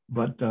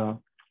 but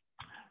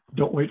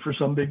don't wait for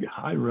some big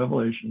high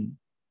revelation.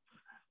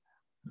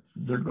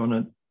 They're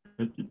gonna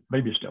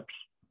baby steps.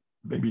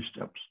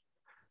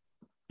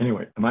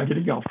 Anyway, am I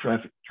getting off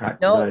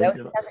track? No, that was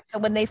fantastic. So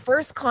when they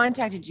first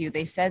contacted you,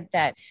 they said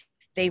that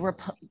they were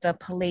the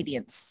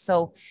Pleiadians.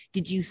 So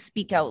did you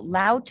speak out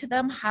loud to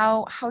them?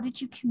 How did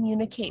you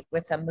communicate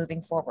with them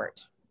moving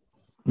forward?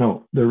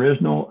 No, there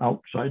is no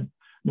outside,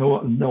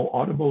 no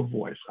audible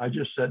voice. I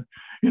just said,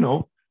 you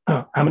know,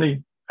 how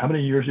many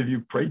years have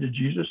you prayed to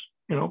Jesus?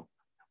 You know,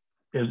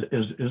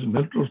 is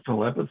mental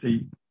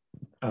telepathy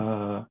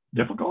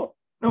difficult?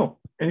 No.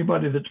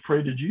 Anybody that's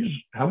prayed to Jesus,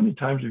 how many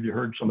times have you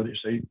heard somebody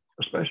say,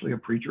 especially a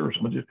preacher or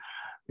somebody,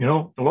 you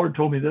know, the Lord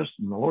told me this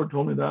and the Lord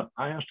told me that.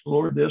 I asked the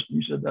Lord this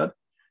and he said that.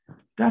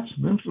 That's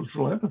mental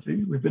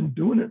telepathy. We've been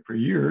doing it for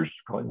years,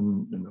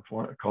 calling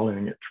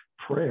it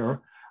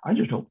prayer. I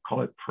just don't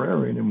call it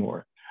prayer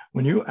anymore.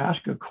 When you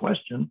ask a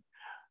question,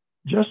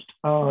 just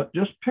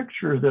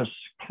picture this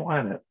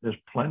planet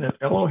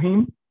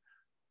Elohim.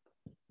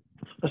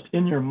 Just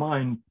in your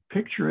mind,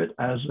 picture it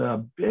as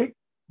a big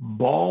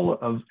ball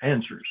of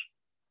answers.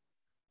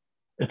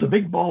 It's a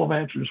big ball of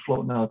answers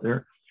floating out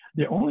there.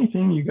 The only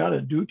thing you got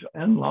to do to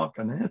unlock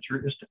an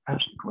answer is to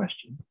ask a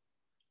question.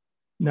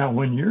 Now,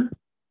 when you're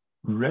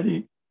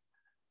ready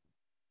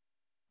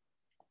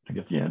to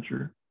get the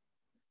answer,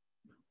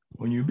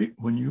 when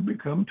you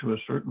become to a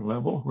certain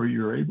level where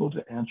you're able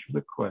to answer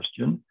the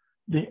question,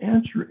 the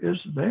answer is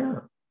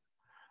there.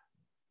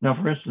 Now,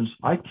 for instance,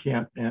 I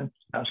can't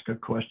ask a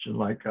question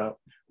like,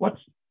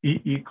 what's E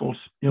equals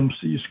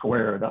MC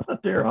squared? I'm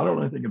not there. I don't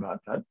know anything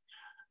about that.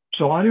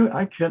 So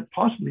I can't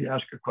possibly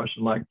ask a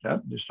question like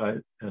that and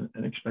decide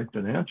and expect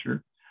an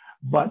answer.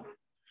 But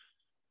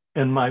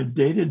in my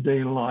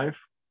day-to-day life,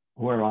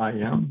 where I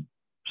am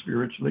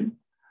spiritually,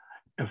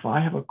 if I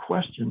have a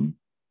question,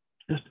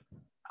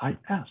 I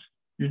ask.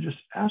 You just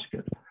ask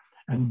it.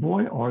 And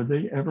boy, are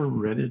they ever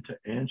ready to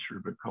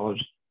answer,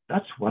 because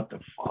that's what the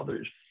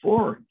Father is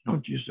for. You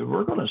know, Jesus said,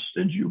 we're going to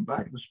send you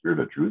back the Spirit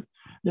of truth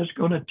that's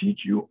going to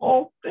teach you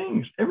all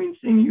things.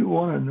 Everything you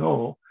want to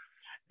know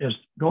is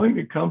going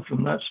to come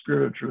from that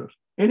Spirit of truth.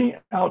 Any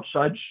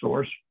outside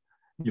source,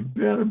 you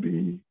better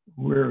be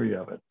wary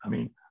of it. I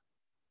mean,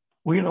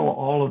 we know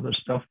all of the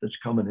stuff that's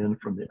coming in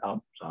from the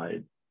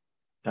outside.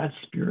 That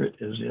Spirit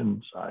is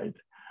inside.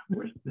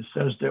 It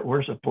says that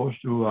we're supposed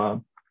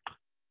to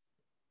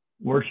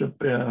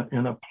worship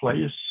in a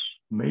place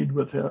made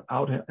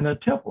without, in a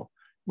temple.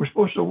 We're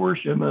supposed to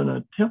worship in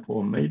a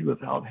temple made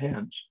without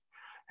hands.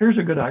 Here's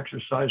a good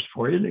exercise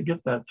for you to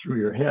get that through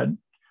your head.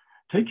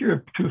 Take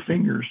your two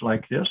fingers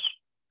like this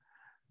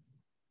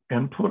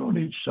and put on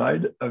each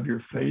side of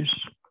your face,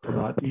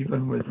 about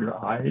even with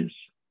your eyes.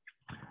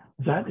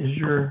 That is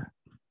your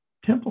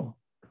temple.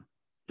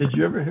 Did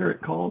you ever hear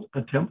it called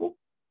a temple?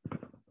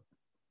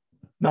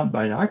 Not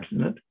by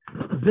accident.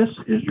 This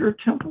is your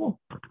temple.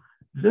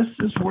 This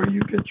is where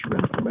you get your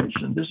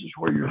information. This is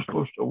where you're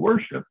supposed to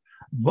worship,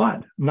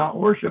 but not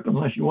worship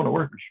unless you want to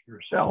worship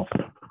yourself.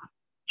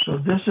 So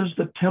this is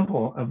the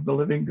temple of the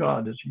living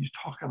God, as he's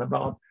talking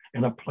about,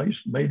 in a place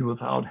made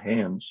without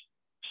hands.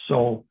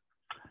 So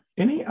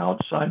any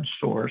outside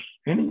source,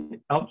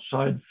 any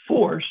outside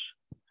force,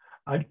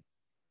 I'd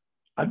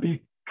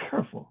be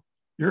careful.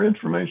 Your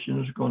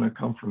information is going to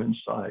come from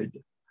inside.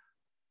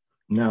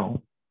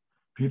 Now,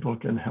 people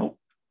can help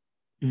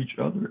each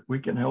other. We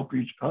can help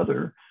each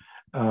other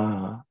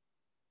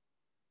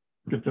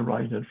get the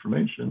right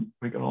information.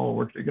 We can all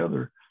work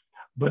together.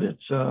 But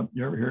it's,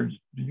 you ever hear,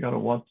 you got to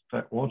walk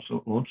that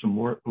lonesome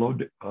road.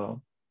 You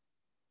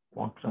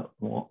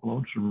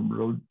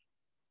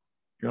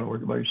got to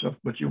work it by yourself.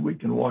 But we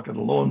can walk it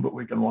alone, but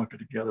we can walk it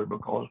together,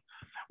 because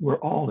we're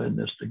all in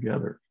this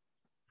together.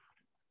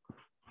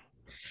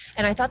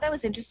 And I thought that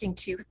was interesting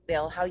too,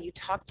 Bill, how you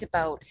talked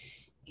about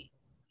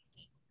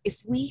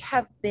if we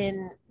have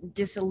been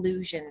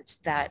disillusioned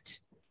that,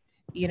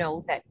 you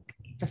know, that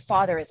the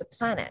Father is a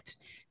planet,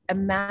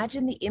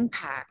 imagine the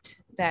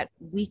impact that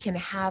we can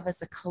have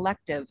as a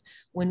collective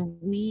when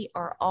we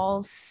are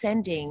all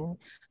sending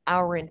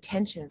our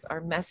intentions,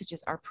 our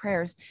messages, our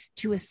prayers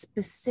to a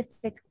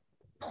specific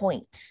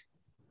point.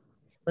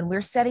 When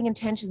we're setting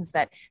intentions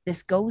that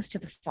this goes to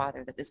the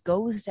Father, that this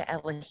goes to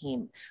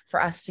Elohim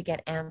for us to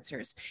get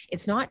answers,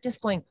 it's not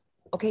just going,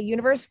 okay,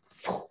 universe,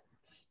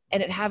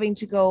 and it having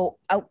to go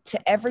out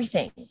to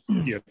everything.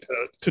 Yeah,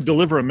 to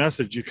deliver a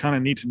message, you kind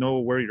of need to know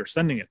where you're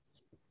sending it.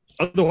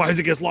 Otherwise,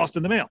 it gets lost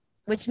in the mail.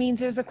 Which means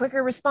there's a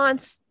quicker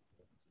response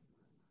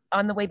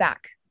on the way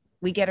back.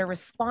 We get a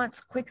response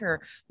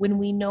quicker when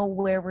we know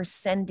where we're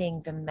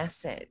sending the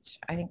message.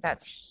 I think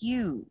that's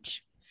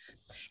huge.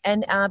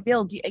 And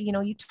Bill,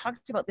 you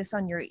talked about this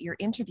on your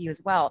interview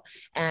as well.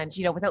 And,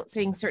 without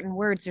saying certain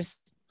words,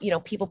 there's,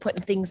 people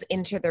putting things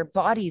into their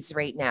bodies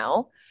right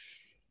now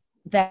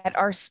that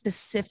are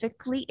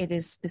specifically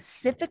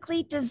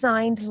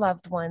designed,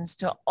 loved ones,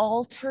 to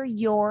alter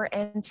your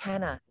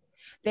antenna.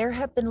 There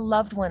have been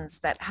loved ones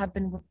that have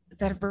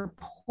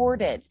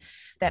reported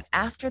that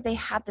after they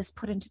had this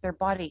put into their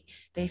body,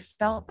 they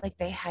felt like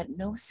they had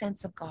no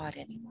sense of God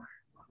anymore.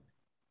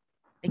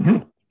 They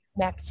couldn't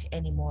connect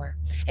anymore.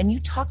 And you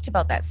talked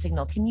about that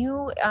signal. Can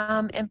you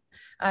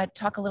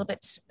talk a little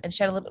bit and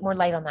shed a little bit more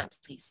light on that,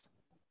 please?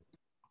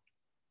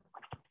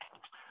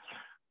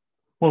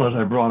 Well, as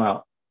I brought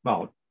out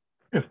about,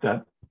 if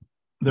that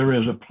there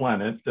is a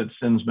planet that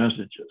sends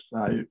messages,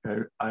 I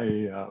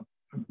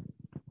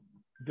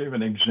gave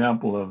an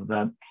example of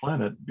that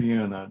planet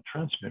being a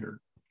transmitter.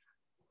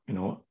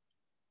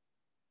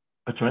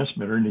 A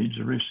transmitter needs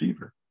a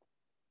receiver.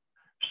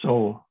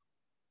 So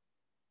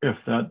if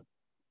that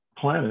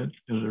planet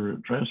is a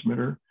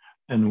transmitter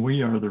and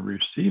we are the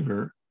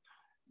receiver,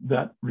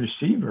 that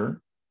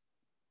receiver,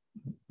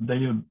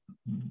 they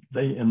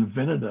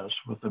invented us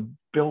with a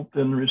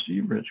built-in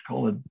receiver. It's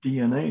called a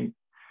DNA.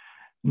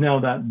 Now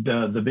that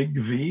the big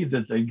V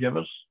that they give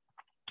us,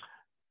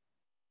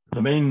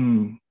 the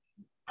main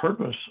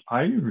purpose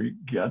I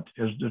get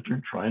is that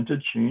they're trying to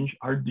change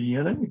our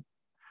DNA,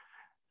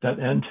 that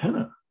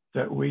antenna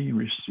that we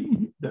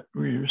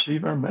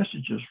receive our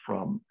messages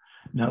from.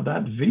 Now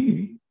that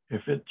V,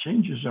 if it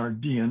changes our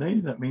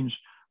DNA, that means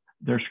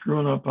they're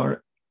screwing up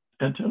our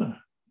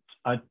antenna.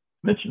 I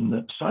mentioned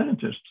that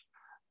scientists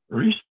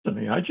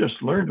recently, I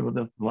just learned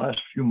within the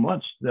last few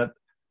months that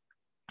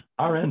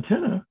our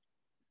antenna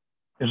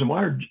is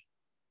wired,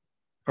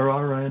 or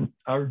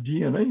our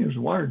DNA is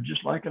wired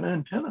just like an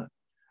antenna.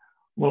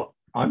 Well,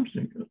 I'm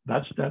thinking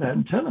that's that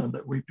antenna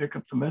that we pick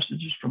up the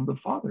messages from the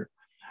Father.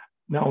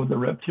 Now, the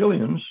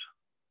reptilians,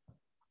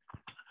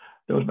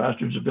 those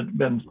bastards have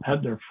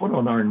had their foot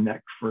on our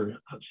neck for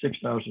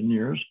 6,000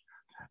 years.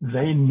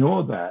 They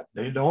know that.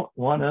 They don't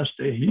want us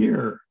to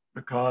hear,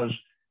 because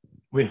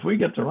if we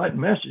get the right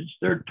message,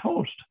 they're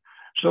toast.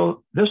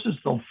 So this is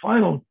the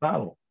final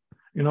battle.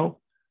 The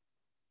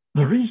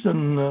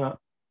reason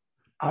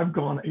I've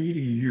gone 80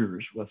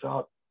 years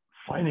without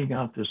finding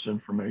out this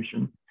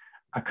information,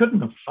 I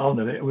couldn't have found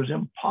it. It was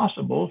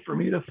impossible for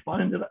me to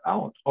find it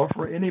out, or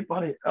for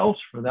anybody else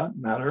for that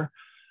matter.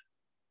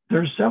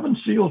 There's 7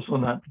 seals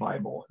on that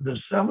Bible. The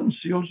 7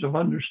 seals of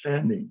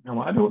understanding.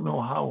 Now, I don't know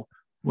how,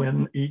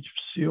 when each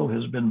seal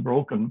has been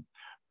broken,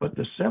 but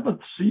the 7th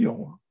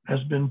seal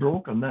has been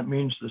broken. That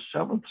means the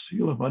 7th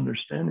seal of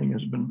understanding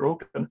has been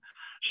broken.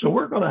 So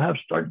we're going to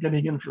start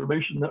getting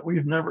information that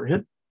we've never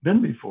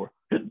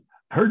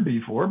heard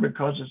before,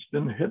 because it's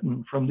been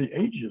hidden from the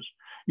ages.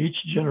 Each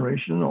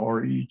generation,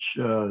 or each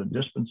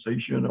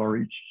dispensation, or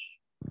each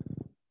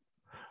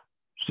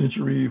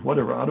century,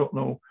 whatever. I don't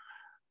know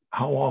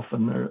how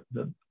often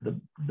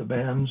the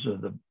bands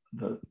of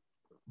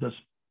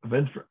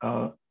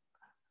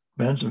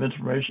bands of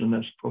information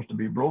that's supposed to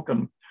be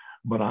broken,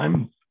 but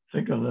I'm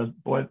thinking that,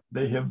 boy,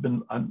 they have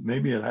been.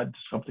 Maybe it had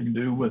something to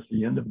do with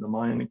the end of the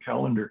Mayan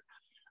calendar.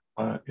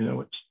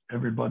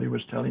 Everybody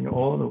was telling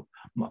you,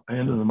 the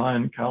end of the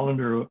Mayan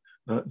calendar,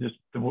 the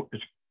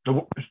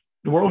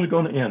world is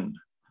going to end.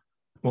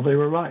 Well, they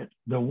were right.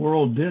 The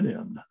world did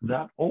end.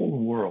 That old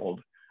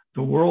world,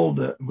 the world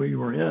that we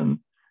were in,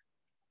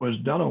 was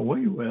done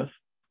away with,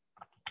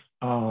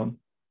 brought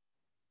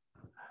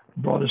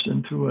us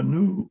into a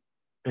new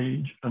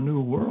age, a new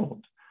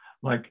world.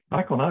 Like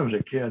back when I was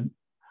a kid,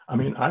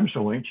 I'm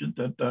so ancient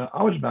that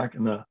I was back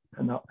in the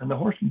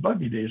horse and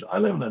buggy days. I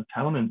live in a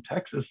town in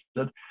Texas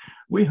that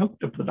we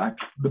hooked up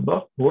the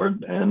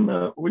buckboard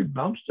and we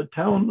bounced a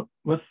town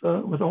with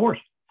a horse.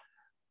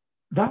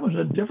 That was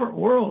a different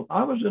world.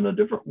 I was in a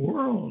different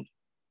world.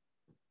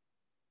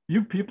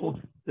 You people,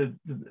 the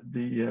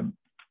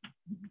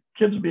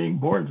kids being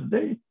born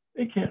today,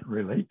 they can't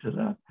relate to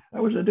that.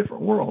 That was a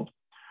different world.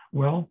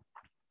 Well,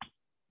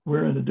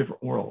 we're in a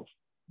different world.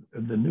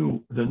 The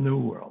new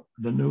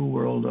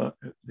world,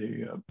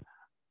 the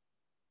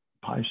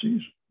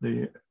Pisces,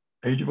 the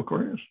age of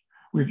Aquarius.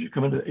 We've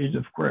come into the age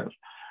of Aquarius.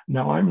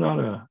 Now, I'm not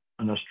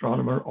an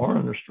astronomer or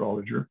an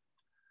astrologer,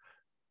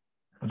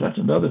 but that's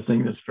another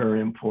thing that's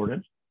very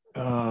important.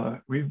 I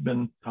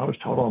was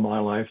taught all my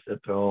life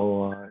that,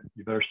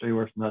 you better stay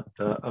away from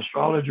that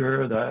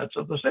astrologer. That's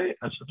the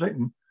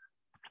Satan.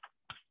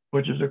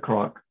 which is a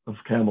crock of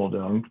camel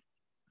dung.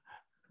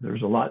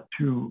 There's a lot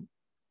to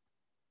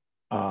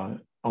all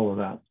of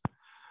that.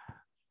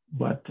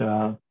 But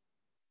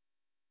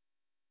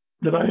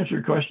did I answer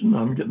your question?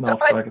 I'm getting off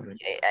track of things.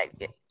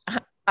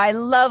 I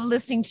love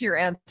listening to your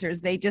answers.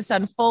 They just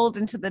unfold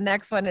into the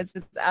next one. It's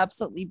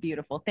absolutely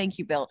beautiful. Thank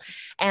you, Bill.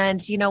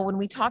 And, you know, when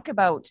we talk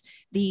about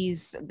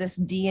this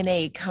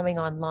DNA coming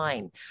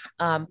online,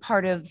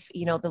 part of,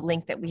 you know, the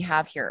link that we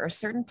have here are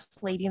certain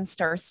Pleiadian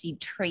starseed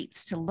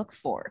traits to look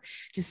for,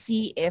 to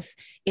see if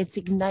it's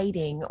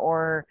igniting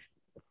or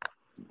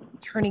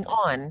turning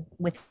on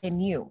within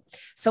you.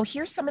 So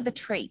here's some of the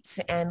traits,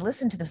 and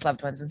listen to this,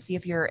 loved ones, and see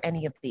if you're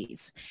any of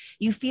these.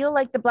 You feel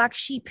like the black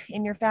sheep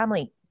in your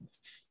family.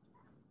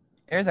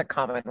 There's a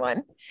common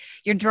one.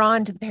 You're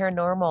drawn to the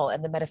paranormal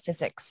and the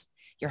metaphysics.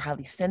 You're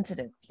highly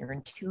sensitive, you're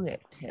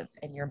intuitive,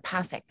 and you're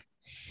empathic.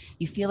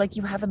 You feel like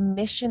you have a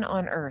mission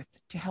on earth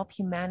to help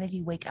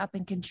humanity wake up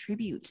and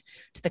contribute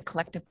to the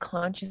collective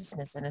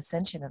consciousness and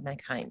ascension of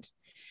mankind.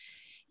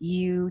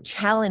 You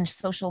challenge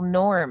social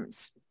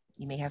norms.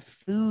 You may have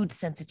food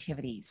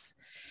sensitivities.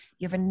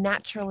 You have a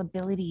natural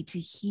ability to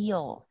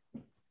heal.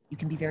 You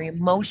can be very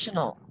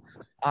emotional,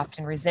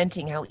 often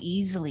resenting how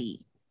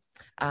easily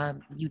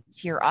you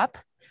tear up,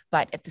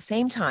 but at the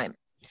same time,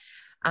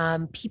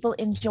 people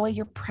enjoy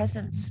your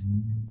presence.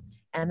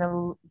 And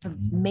the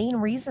main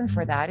reason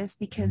for that is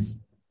because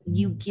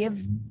you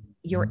give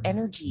your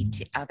energy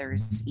to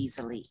others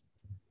easily,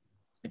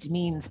 which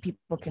means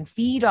people can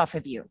feed off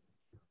of you.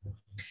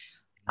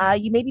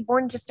 You may be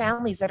born into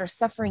families that are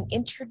suffering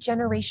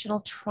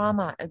intergenerational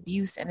trauma,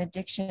 abuse, and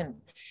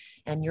addiction.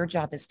 And your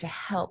job is to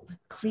help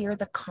clear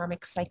the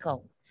karmic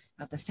cycle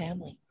of the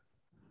family.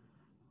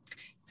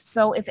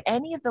 So if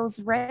any of those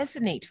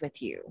resonate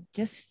with you,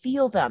 just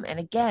feel them. And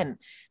again,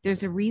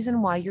 there's a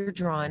reason why you're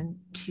drawn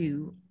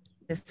to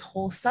this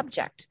whole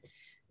subject.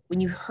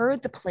 When you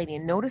heard the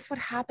Pleiadian, notice what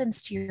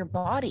happens to your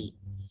body.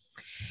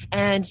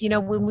 And, you know,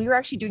 when we were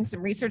actually doing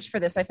some research for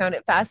this, I found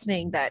it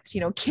fascinating that,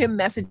 you know, Kim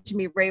messaged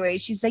me right away.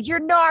 She's like, you're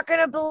not going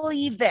to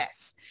believe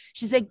this.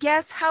 She said,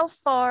 guess how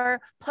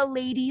far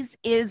Pleiades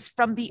is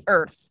from the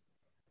Earth?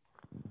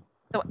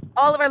 So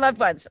all of our loved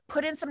ones,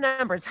 put in some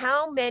numbers.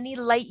 How many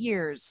light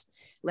years?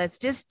 Let's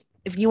just,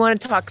 if you want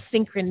to talk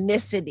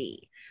synchronicity,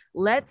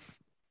 let's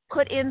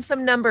put in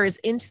some numbers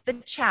into the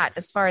chat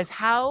as far as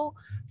how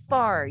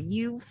far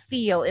you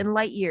feel in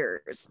light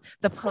years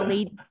the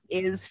Pleiades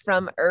is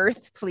from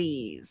Earth,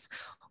 please.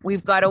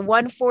 We've got a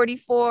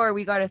 144,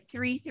 we got a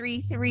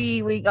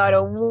 333, we got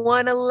a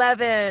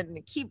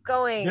 111. Keep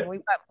going.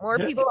 We've got more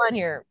people on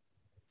here.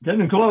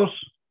 Getting close.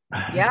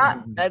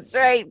 Yeah, that's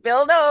right.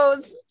 Bill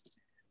knows.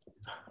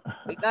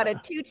 We got a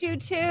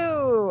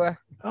 222.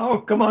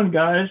 Oh, come on,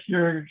 guys.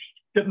 You're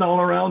getting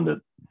all around it.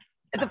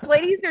 The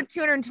Pleiades are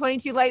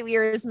 222 light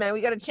years, man.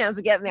 We got a chance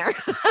of getting there.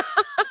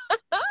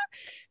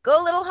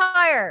 Go a little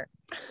higher.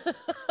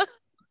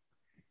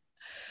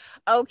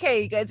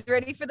 Okay, you guys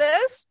ready for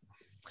this?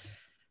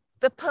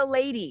 The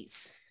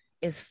Pleiades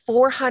is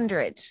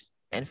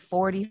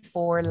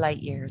 444 light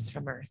years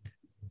from Earth.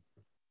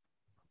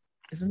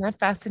 Isn't that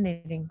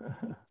fascinating?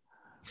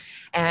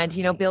 And,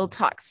 you know, Bill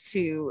talks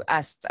to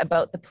us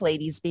about the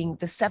Pleiades being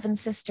the seven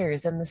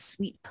sisters and the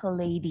sweet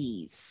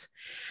Pleiades.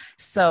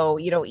 So,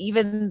 you know,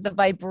 even the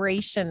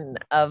vibration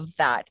of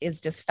that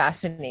is just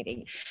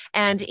fascinating.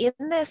 And in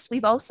this,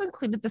 we've also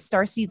included the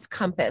Starseeds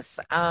Compass,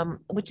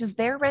 which is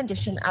their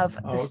rendition of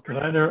the... Can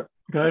I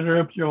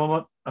interrupt you a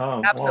moment?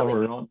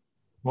 Absolutely.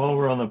 While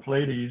we're on the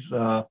Pleiades,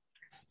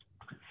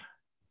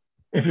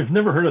 if you've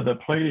never heard of the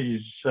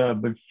Pleiades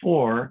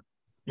before,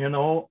 you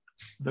know,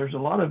 there's a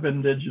lot of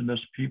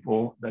indigenous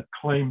people that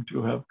claim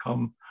to have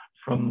come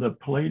from the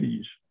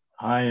Pleiades.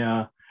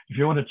 If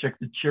you want to check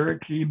the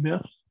Cherokee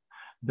myths,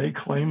 they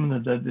claim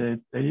that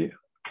they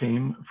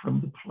came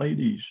from the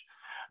Pleiades.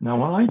 Now,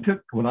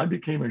 when I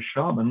became a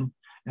shaman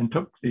and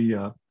took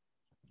the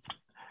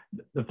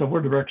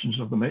 4 directions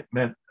of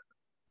the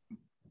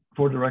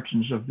 4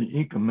 directions of the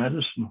Inca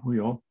medicine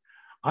wheel,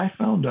 I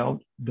found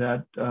out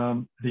that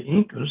the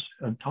Incas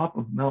on top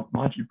of Mount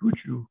Machu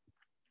Picchu,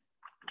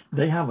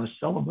 they have a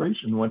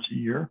celebration once a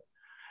year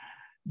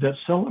that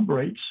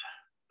celebrates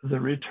the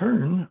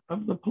return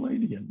of the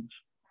Pleiadians,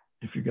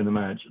 if you can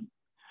imagine.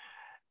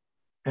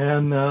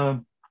 And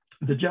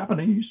the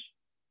Japanese,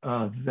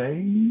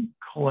 they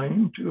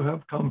claim to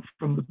have come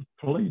from the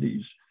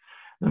Pleiades.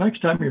 The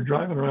next time you're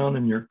driving around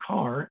in your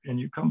car and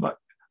you come up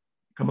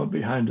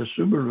behind a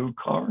Subaru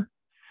car,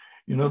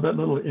 you know that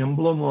little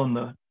emblem on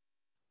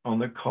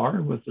the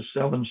car with the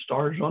 7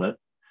 stars on it?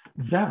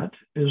 That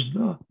is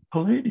the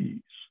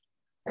Pleiades.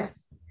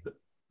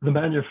 The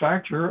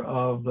manufacturer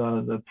of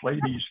the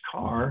Pleiades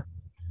car,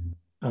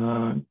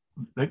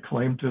 they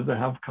claim to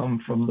have come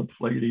from the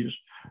Pleiades.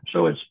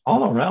 So it's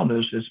all around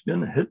us. It's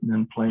been hidden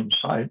in plain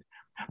sight.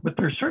 But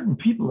there's certain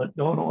people that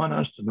don't want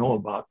us to know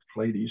about the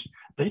Pleiades.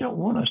 They don't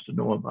want us to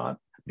know about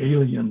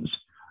aliens.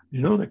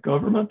 You know, the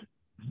government,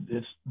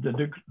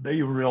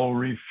 they will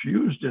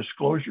refuse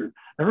disclosure.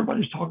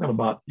 Everybody's talking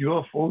about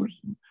UFOs,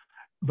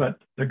 but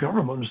the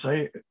government will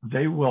say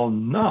they will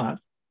not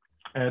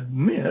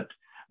admit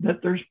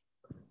that there's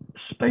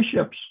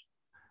spaceships.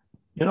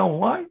 You know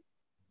why?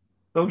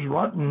 Those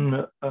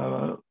rotten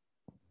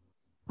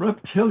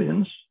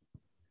reptilians,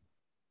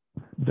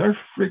 they're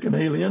freaking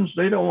aliens.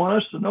 They don't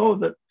want us to know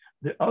that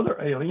the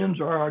other aliens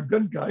are our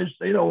good guys.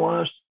 They don't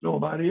want us to know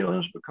about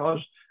aliens because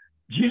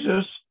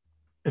Jesus,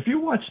 if you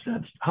watch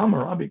that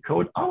Hammurabi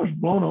Code, I was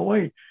blown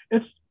away.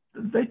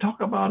 They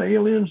talk about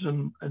aliens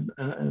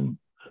and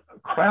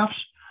crafts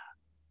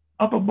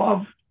up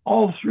above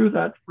all through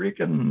that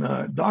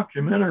freaking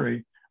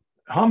documentary.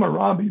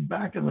 Hammurabi,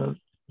 back in the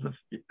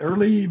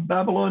early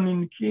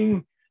Babylonian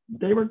king,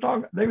 they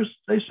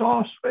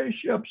saw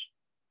spaceships.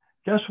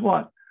 Guess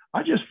what?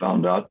 I just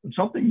found out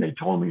something they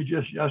told me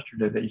just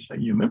yesterday. They say,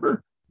 you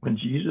remember when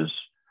Jesus,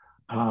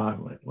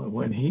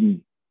 when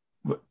he,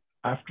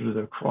 after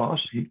the cross,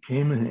 he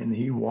came and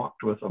he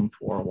walked with them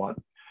for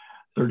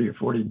 30 or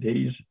 40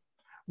 days.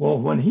 Well,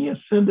 when he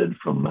ascended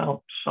from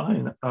Mount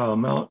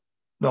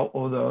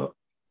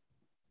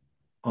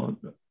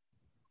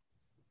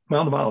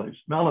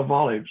of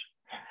Olives,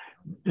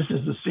 this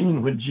is the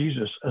scene when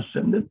Jesus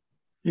ascended.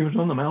 He was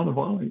on the Mount of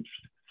Olives.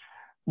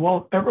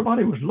 Well,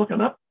 everybody was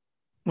looking up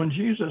when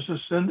Jesus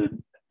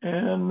ascended,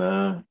 and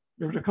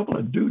there was a couple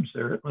of dudes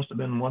there. It must have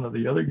been one of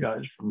the other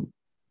guys from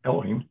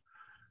Elohim.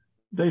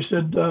 They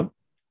said,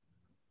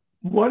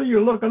 what are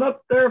you looking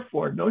up there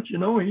for? Don't you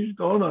know he's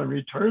going to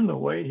return the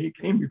way he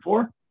came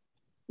before?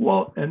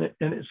 Well, and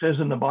it says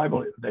in the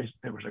Bible,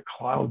 there was a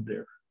cloud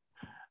there.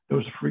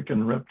 Those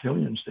freaking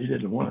reptilians, they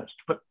didn't want us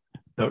to put,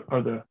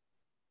 the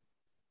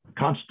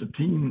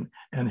Constantine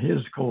and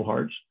his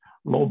cohorts,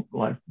 low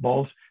life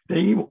balls,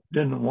 they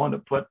didn't want to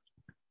put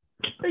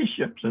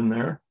spaceships in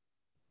there.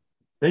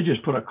 They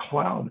just put a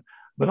cloud.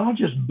 But I'll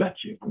just bet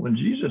you, when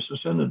Jesus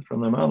ascended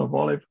from the Mount of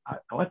Olives, I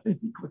think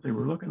what they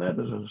were looking at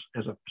is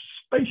a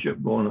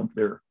spaceship going up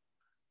there.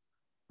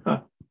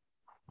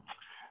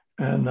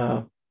 And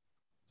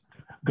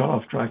got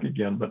off track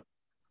again, but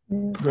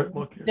great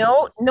look here.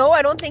 No,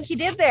 I don't think he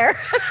did there.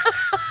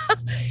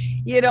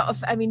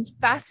 I mean,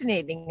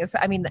 fascinating.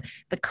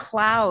 The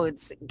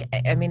clouds,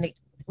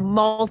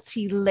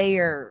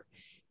 multi-layer,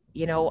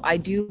 I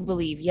do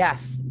believe,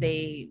 yes,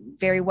 they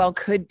very well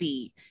could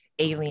be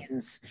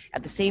aliens.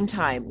 At the same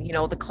time,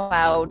 the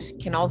cloud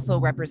can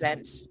also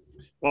represent,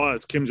 well,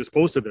 as Kim just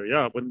posted there,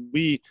 yeah, when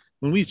we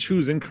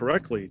choose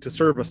incorrectly to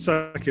serve a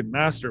second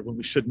master when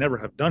we should never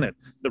have done it,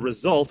 the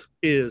result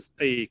is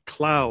a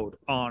cloud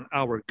on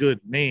our good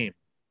name.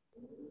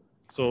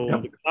 So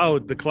yep.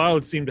 the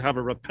clouds seem to have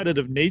a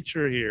repetitive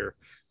nature here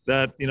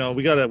that,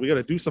 we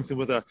gotta do something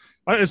with that.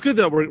 It's good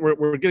that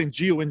we're getting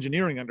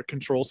geoengineering under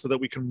control so that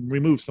we can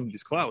remove some of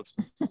these clouds.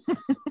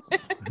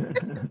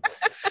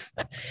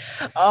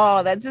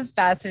 Oh, that's just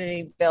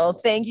fascinating, Bill.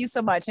 Thank you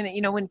so much.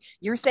 And when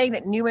you're saying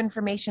that new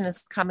information is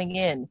coming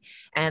in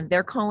and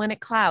they're calling it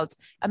clouds,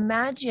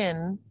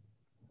 imagine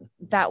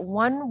that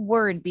one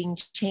word being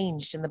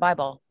changed in the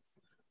Bible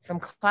from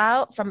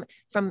cloud, from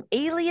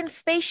alien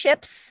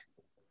spaceships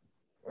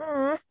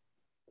to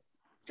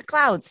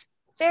clouds.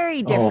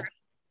 Very different.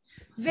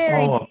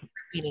 Very different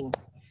meaning.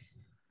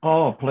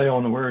 Oh, play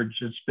on the words.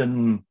 It's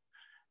been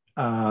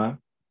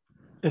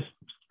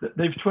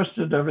they've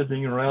twisted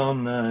everything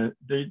around.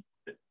 It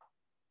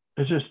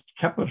just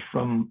kept us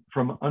from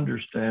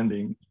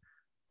understanding.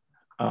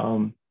 Play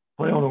on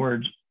the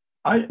words.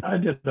 I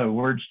did a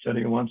word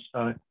study once.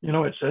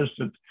 It says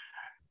that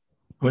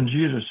when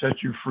Jesus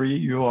set you free,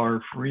 you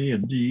are free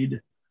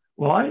indeed.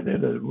 Well, I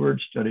did a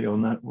word study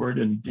on that word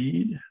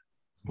indeed.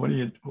 What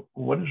is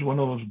one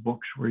of those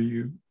books where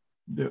you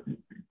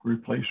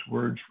replace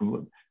words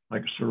from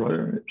like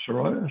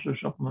Soroyas or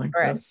something like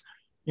that?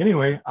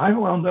 Anyway, I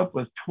wound up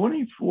with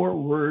 24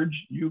 words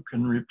you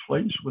can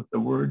replace with the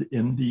word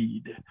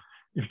indeed.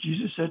 If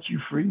Jesus sets you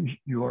free,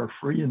 you are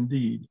free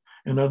indeed.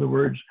 In other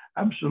words,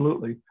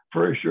 absolutely,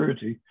 for a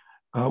surety,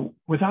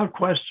 without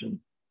question.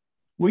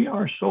 We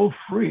are so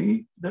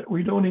free that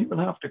we don't even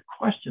have to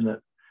question it.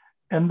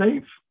 And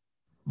they've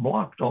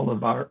blocked all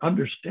of our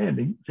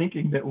understanding,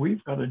 thinking that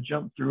we've got to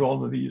jump through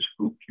all of these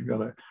hoops.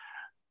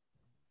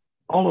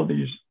 All of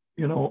these,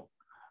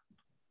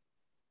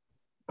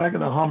 back in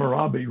the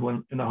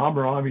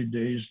Hammurabi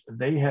days,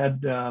 they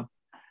had, the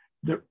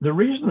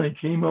reason they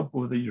came up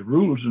with these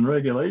rules and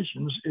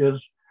regulations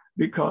is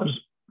because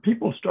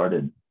people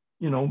started,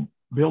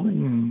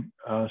 building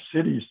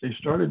cities. They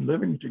started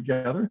living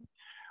together.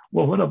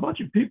 Well, when a bunch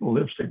of people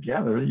live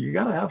together, you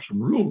got to have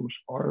some rules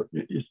or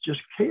it's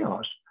just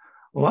chaos.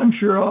 Well, I'm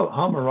sure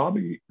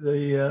Hammurabi,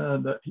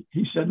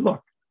 he said,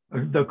 look,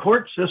 the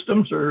court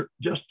systems are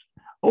just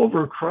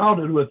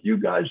overcrowded with you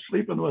guys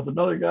sleeping with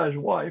another guy's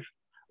wife.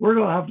 We're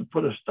going to have to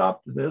put a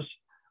stop to this.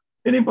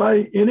 Any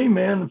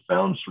man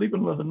found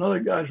sleeping with another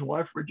guy's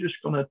wife, we're just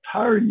going to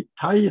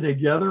tie you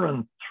together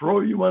and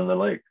throw you in the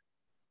lake.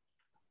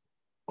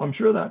 I'm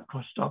sure that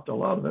stopped a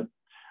lot of it.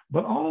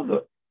 But all of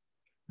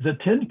the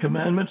 10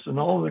 commandments and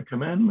all the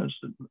commandments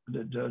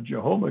that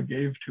Jehovah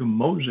gave to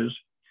Moses,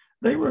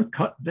 they were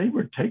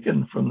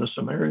taken from the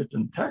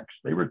Samaritan text.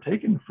 They were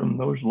taken from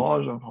those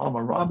laws of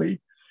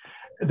Hammurabi.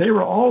 they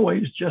were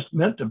always just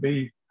meant to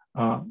be,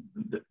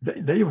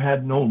 they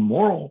had no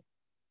moral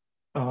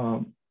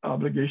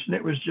obligation.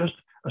 It was just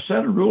a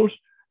set of rules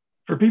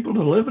for people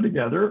to live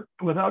together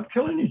without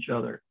killing each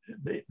other.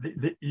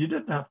 You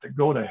didn't have to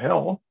go to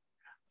hell.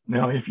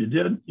 Now, if you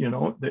did,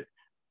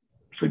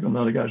 sleep with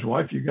another guy's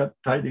wife, you got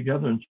tied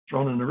together and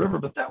thrown in the river,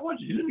 but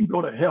you didn't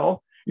go to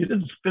hell. You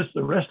didn't spend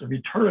the rest of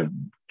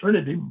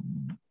eternity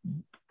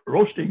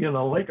roasting in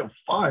a lake of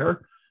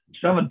fire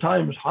 7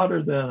 times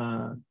hotter than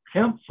a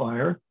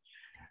campfire.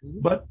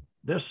 But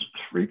this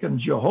freaking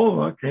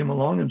Jehovah came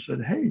along and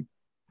said, hey,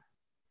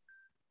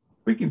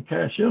 we can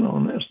cash in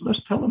on this.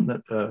 Let's tell them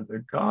that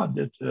the God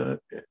that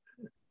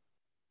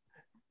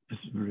this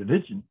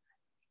religion,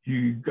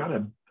 you got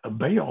to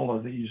obey all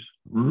of these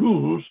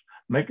rules,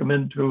 make them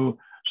into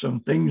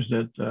some things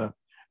that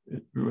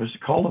let's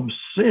call them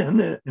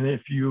sin. And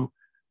if you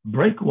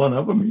break one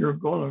of them, you're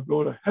going to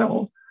go to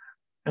hell.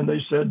 And they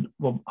said,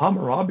 well,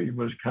 Hammurabi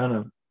was kind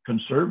of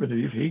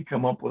conservative. He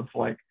come up with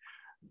like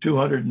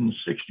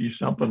 260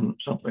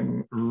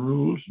 something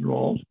rules and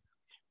laws.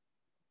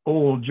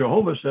 Old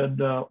Jehovah said,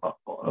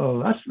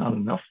 that's not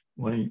enough.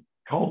 When he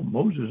called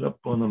Moses up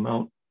on the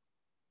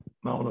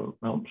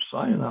Mount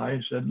Sinai,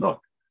 he said, look,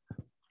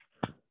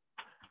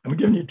 I'm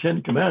giving you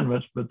 10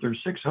 commandments, but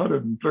there's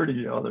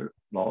 630 other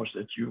laws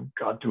that you've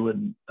got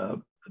to,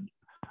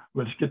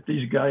 let's get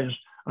these guys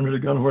under the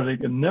gun where they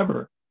can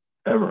never,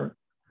 ever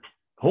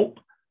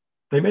hope.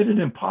 They made it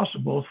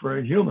impossible for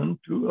a human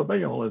to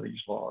obey all of these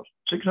laws,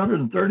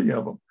 630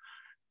 of them.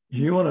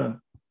 You want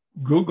to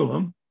Google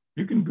them,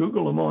 you can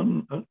Google them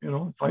on,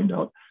 find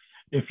out.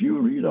 If you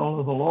read all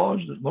of the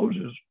laws that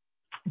Moses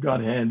got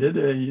handed,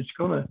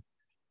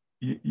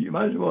 you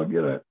might as well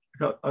get a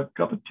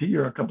cup of tea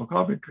or a cup of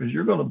coffee, because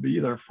you're going to be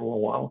there for a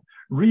while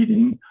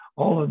reading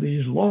all of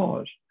these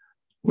laws,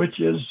 which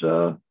is,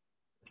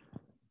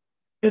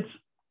 it's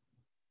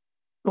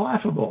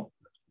laughable.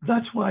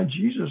 That's why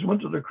Jesus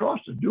went to the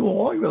cross, to do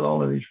away with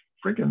all of these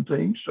freaking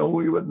things so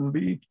we wouldn't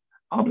be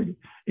obligated.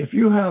 If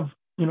you have,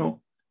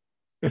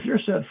 if you're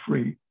set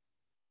free,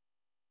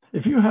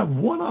 if you have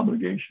one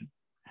obligation,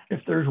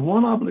 if there's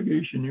one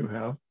obligation you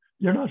have,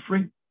 you're not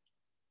free.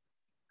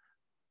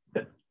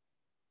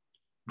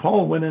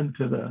 Paul went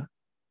into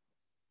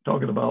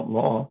talking about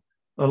law.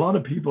 A lot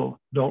of people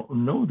don't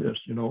know this,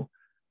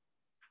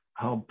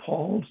 how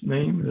Paul's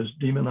name is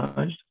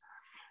demonized.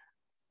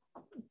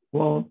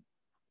 Well,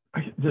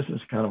 this is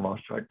kind of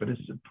off track, but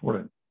it's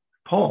important.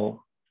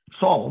 Saul,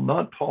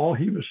 not Paul,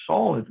 he was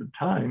Saul at the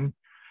time.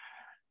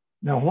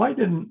 Now, why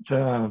didn't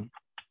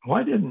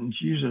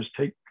Jesus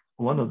take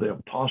one of the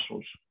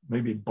apostles,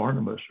 maybe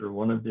Barnabas or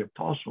one of the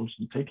apostles,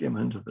 and take him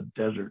into the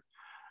desert?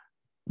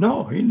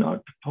 No, he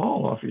knocked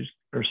Saul off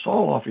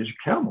his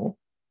camel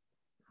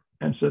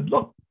and said,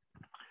 look,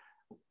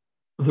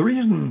 the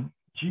reason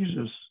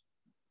Jesus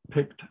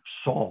picked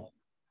Saul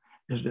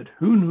is that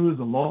who knew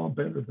the law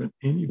better than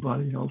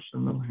anybody else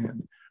in the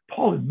land?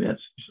 Paul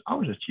admits, I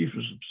was the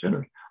chiefest of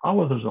sinners. I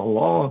was a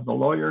law of the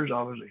lawyers.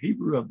 I was a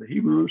Hebrew of the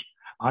Hebrews.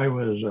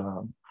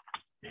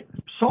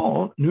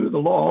 Saul knew the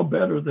law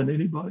better than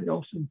anybody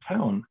else in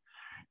town.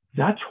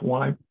 That's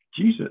why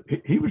Jesus,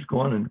 he was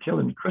going and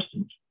killing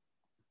Christians.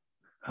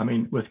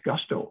 With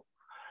gusto.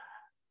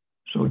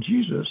 So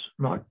Jesus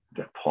knocked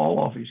Paul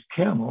off his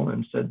camel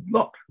and said,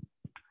 look,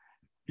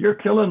 you're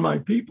killing my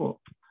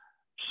people.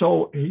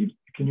 So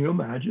can you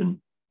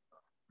imagine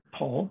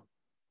Saul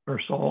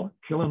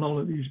killing all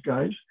of these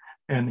guys?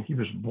 And he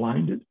was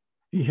blinded.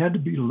 He had to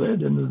be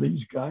led into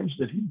these guys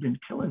that he'd been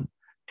killing.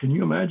 Can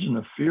you imagine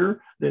the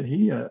fear that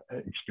he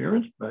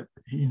experienced? But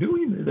he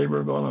knew they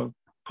were going to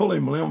pull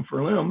him limb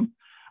for limb.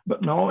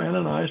 But no,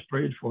 Ananias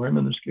prayed for him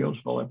and the scales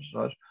fell off his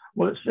eyes.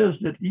 Well, it says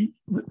that he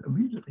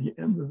immediately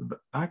entered the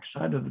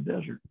backside of the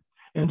desert,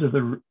 into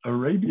the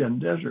Arabian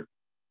desert.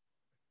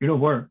 You know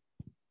where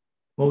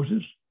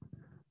Moses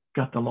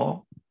got the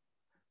law?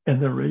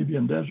 In the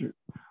Arabian desert.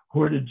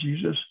 Where did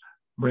Jesus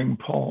bring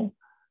Paul,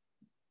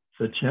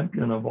 the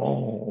champion of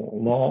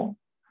all law?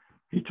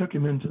 He took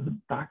him into the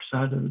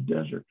backside of the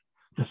desert,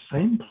 the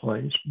same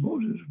place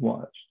Moses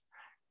was.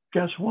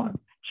 Guess what?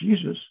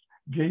 Jesus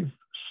gave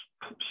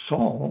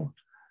Saul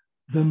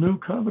the new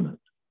covenant,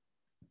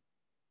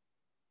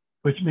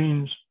 which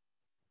means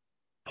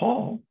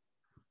Paul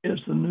is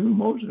the new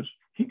Moses.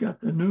 He got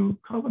the new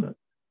covenant.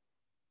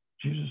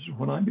 Jesus said,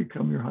 when I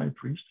become your high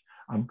priest,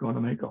 I'm going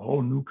to make a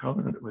whole new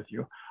covenant with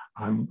you.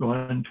 It's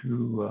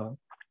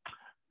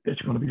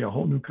going to be a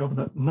whole new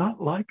covenant,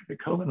 not like the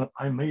covenant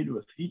I made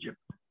with Egypt,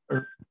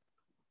 or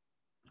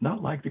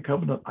not like the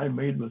covenant I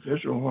made with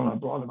Israel when I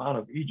brought them out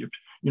of Egypt.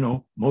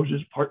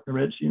 Moses parted the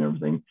Red Sea and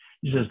everything.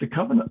 He says, the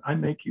covenant I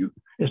make you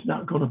is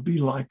not going to be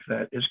like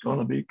that. It's going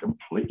to be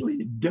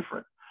completely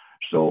different.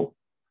 So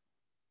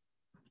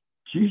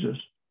Jesus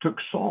took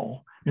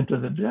Saul into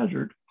the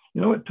desert.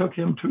 It took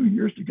him 2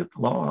 years to get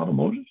the law out of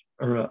Moses,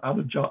 or out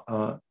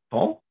of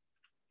Paul.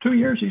 2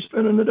 years he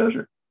spent in the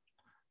desert.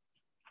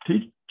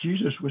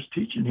 Jesus was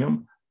teaching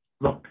him,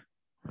 look,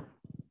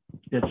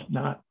 it's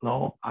not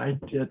law. I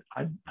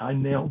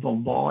nailed the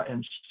law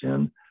and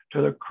sin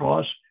to the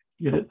cross,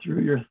 get it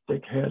through your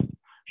thick head.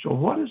 So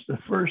what is the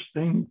first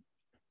thing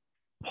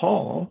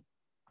Paul,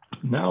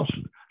 now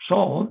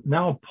Saul,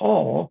 now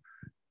Paul,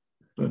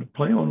 the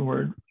play on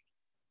word,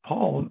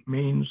 Paul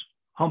means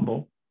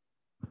humble.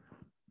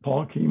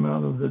 Paul came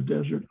out of the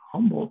desert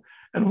humble.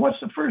 And what's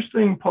the first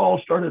thing Paul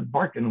started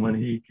barking when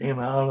he came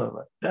out of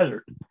the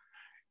desert?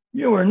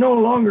 You are no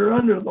longer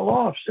under the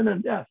law of sin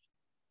and death.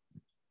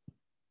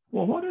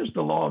 Well, what is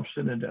the law of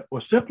sin and death?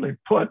 Well, simply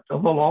put, the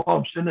law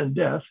of sin and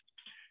death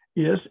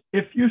is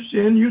if you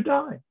sin, you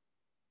die.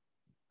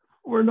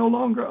 We're no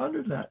longer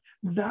under that.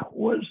 That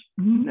was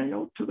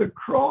nailed to the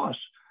cross.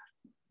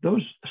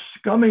 Those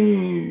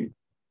scummy,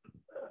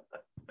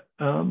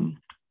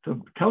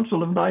 the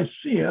Council of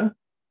Nicaea,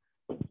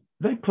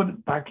 they put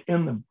it back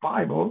in the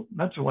Bible.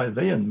 That's why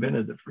they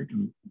invented the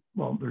freaking,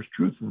 well, there's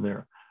truth in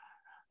there.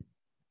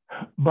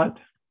 But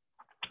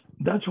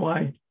that's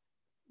why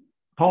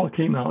Paul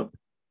came out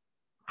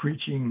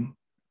preaching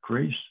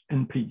grace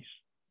and peace.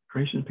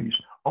 Grace and peace.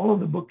 All of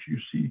the books you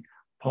see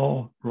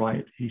Paul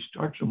write, he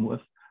starts them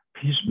with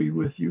peace be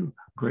with you,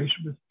 grace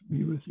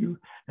be with you.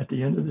 At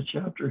the end of the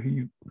chapter,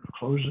 he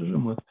closes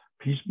them with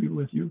peace be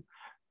with you,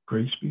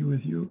 grace be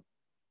with you.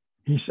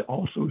 He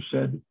also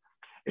said,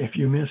 if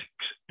you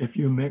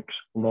mix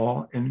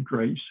law and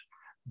grace,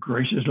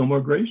 grace is no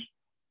more grace,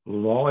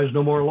 law is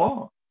no more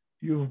law.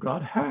 You've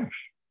got hash.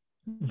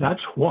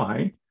 That's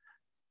why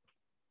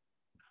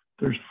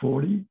there's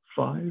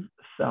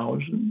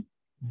 45,000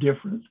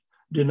 different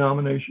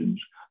denominations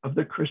of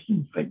the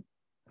Christian faith.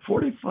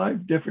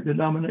 45 different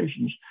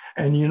denominations.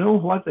 And you know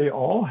what they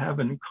all have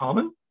in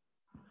common?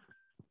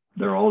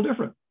 They're all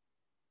different.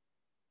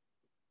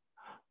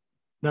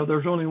 Now,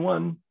 there's only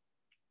one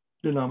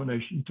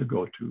denomination to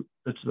go to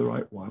that's the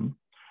right one,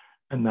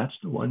 and that's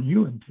the one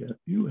you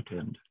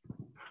attend.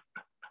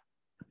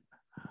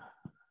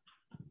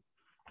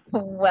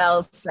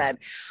 Well said.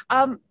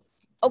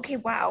 Okay,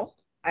 wow.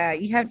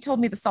 You haven't told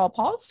me the Saul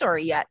Paul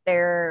story yet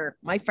there,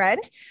 my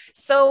friend.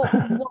 So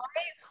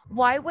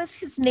why was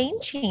his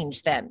name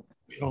changed then?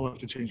 We all have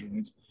to change our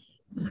names.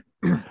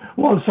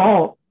 Well,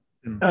 Saul,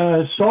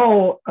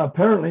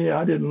 apparently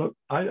I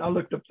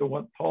looked up to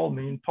what Paul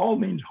means. Paul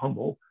means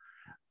humble.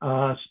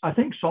 I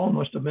think Saul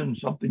must have been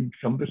some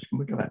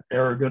kind of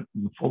arrogant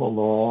and full of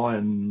law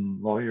and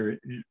lawyer.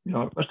 It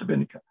must have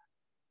been.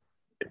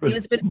 He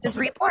was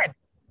reborn.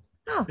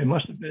 Oh. It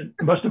must have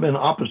been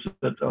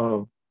opposite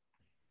of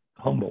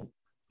humble.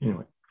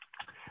 Anyway,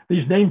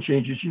 these name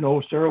changes.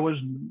 Sarah was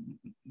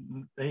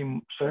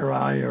named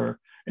Sarai,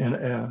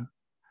 and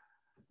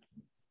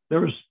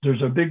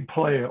there's a big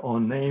play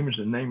on names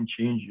and name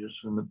changes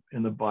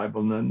in the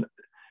Bible, and then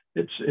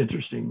it's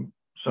interesting,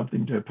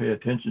 something to pay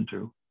attention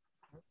to.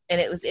 And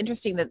it was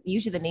interesting that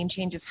usually the name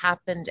changes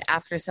happened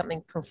after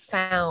something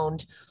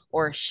profound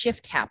or a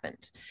shift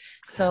happened.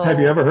 So have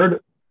you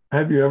ever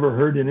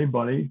heard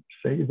anybody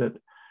say that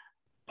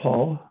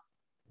Paul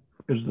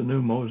is the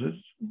new Moses?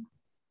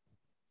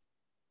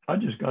 I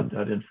just got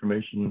that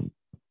information.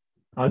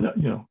 I've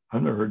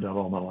never heard that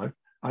all my life.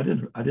 I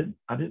didn't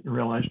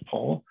realize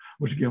Paul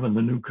was given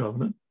the new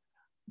covenant.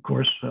 Of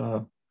course,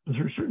 there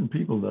are certain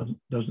people that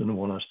doesn't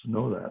want us to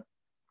know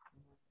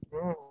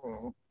that.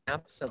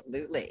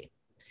 Absolutely.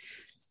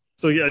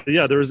 So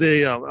yeah, there's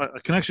a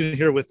connection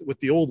here with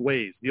the old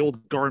ways, the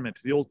old garment,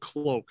 the old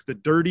cloak, the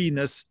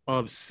dirtiness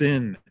of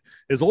sin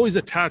is always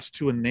attached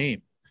to a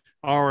name.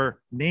 Our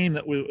name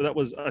that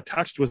was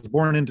attached to us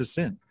born into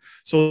sin.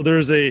 So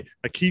there's a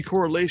key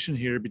correlation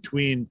here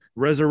between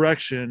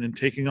resurrection and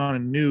taking on a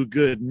new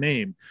good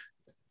name.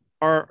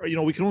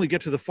 We can only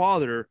get to the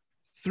Father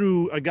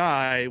through a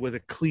guy with a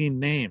clean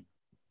name.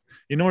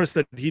 You notice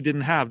that he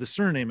didn't have the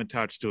surname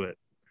attached to it.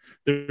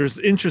 There's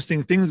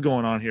interesting things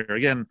going on here.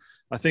 Again,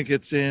 I think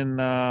it's in,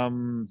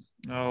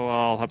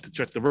 I'll have to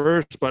check the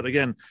verse, but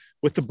again,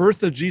 with the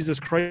birth of Jesus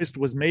Christ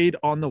was made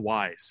on the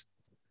wise.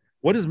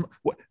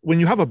 When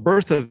you have a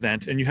birth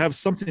event and you have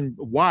something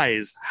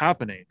wise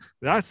happening,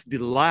 that's the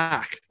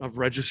lack of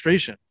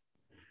registration,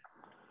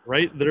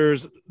 right?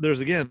 There's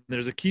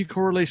a key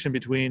correlation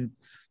between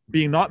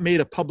being not made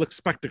a public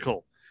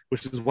spectacle,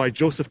 which is why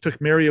Joseph took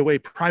Mary away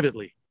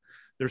privately.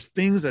 There's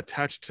things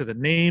attached to the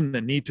name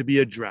that need to be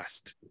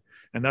addressed.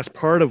 And that's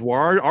part of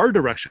our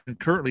direction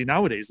currently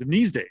nowadays, in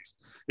these days,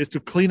 is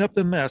to clean up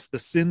the mess, the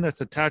sin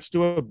that's attached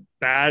to a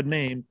bad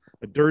name,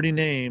 a dirty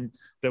name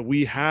that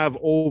we have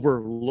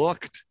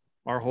overlooked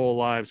our whole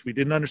lives. We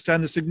didn't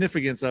understand the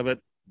significance of it,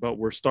 but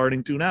we're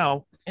starting to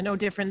now. And no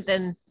different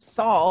than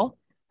Saul,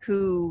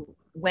 who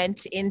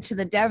went into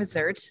the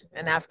desert,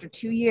 and after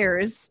 2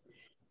 years,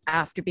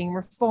 after being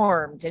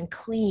reformed and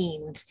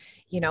cleaned,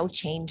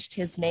 changed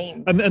his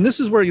name. And this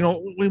is where,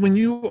 when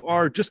you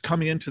are just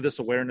coming into this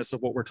awareness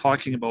of what we're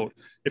talking about,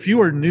 if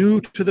you are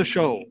new to the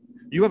show,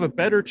 you have a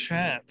better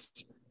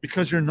chance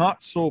because you're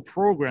not so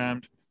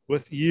programmed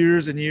with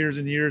years and years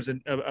and years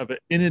of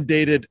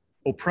inundated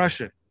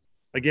oppression.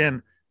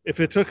 Again, if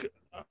it took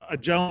a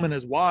gentleman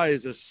as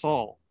wise as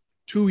Saul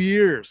 2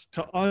 years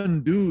to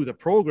undo the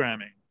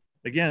programming,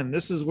 again,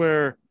 this is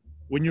where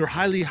when you're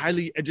highly,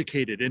 highly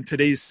educated in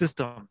today's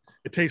system,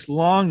 it takes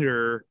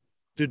longer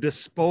to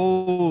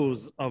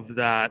dispose of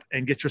that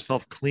and get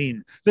yourself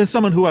clean than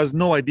someone who has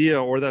no idea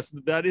or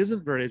that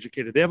isn't very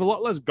educated. They have a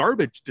lot less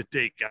garbage to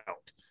take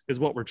out, is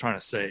what we're trying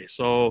to say.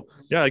 So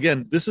yeah,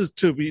 again, this is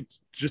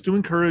just to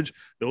encourage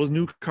those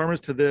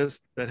newcomers to this,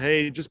 that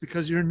hey, just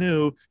because you're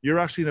new, you're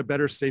actually in a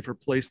better, safer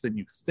place than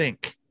you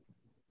think.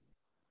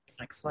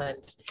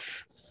 Excellent.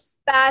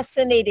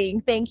 Fascinating.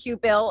 Thank you,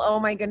 Bill. Oh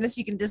my goodness,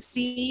 you can just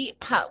see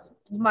how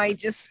my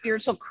just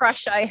spiritual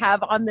crush I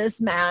have on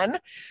this man,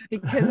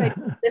 because I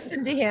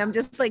listened to him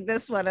just like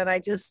this one, and I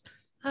just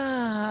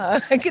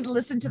I could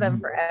listen to them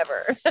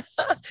forever.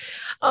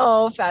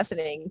 Oh,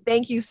 fascinating.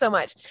 Thank you so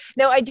much.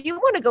 Now, I do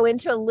want to go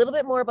into a little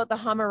bit more about the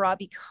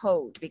Hammurabi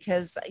Code,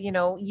 because, you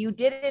know, you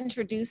did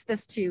introduce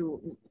this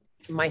to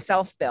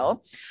myself,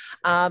 Bill,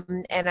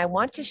 and I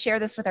want to share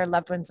this with our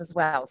loved ones as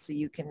well, so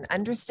you can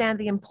understand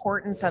the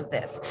importance of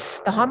this.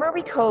 The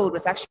Hammurabi Code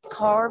was actually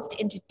carved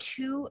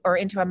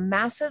into a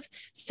massive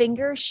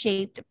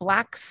finger-shaped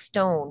black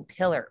stone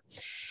pillar,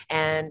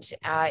 and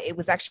it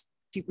was actually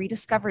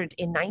rediscovered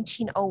in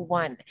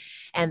 1901.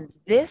 And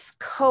this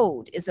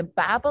code is a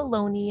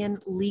Babylonian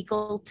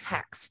legal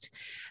text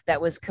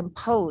that was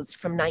composed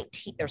from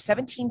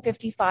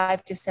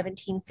 1755 to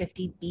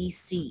 1750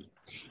 BC.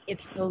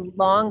 It's the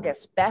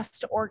longest,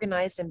 best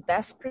organized, and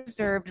best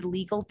preserved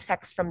legal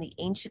text from the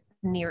ancient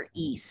Near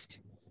East.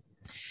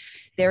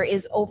 There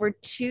is over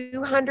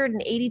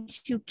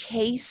 282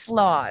 case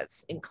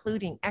laws,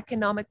 including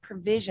economic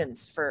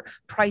provisions for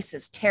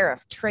prices,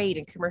 tariff, trade,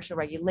 and commercial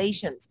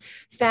regulations,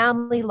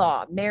 family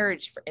law,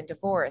 marriage and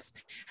divorce,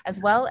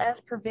 as well as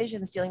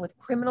provisions dealing with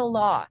criminal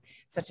law,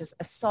 such as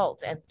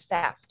assault and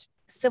theft,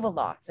 civil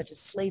law, such as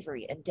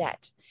slavery and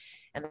debt.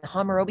 And the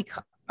Hammurabi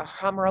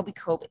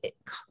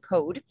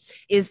Code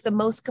is the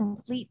most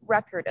complete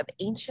record of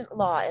ancient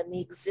law in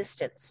the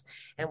existence,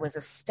 and was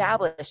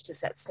established to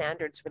set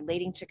standards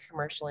relating to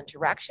commercial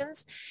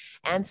interactions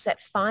and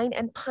set fine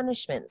and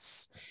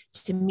punishments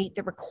to meet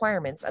the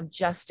requirements of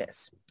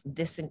justice.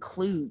 This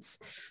includes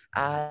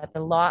the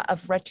law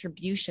of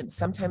retribution,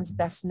 sometimes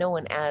best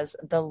known as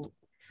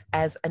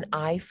an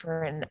eye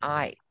for an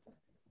eye.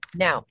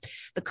 Now,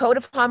 the Code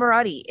of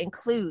Hammurabi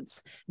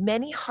includes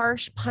many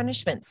harsh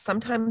punishments,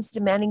 sometimes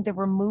demanding the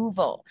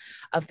removal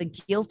of the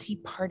guilty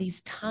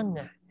party's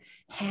tongue,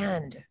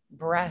 hand,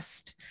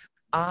 breast,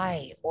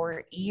 eye,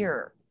 or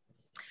ear.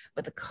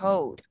 But the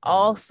code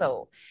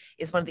also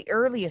is one of the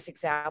earliest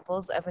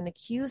examples of an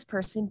accused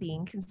person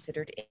being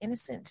considered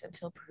innocent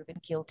until proven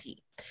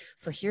guilty.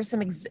 So here's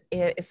some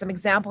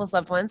examples,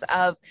 loved ones,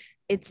 of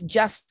its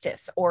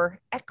justice or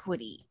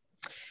equity.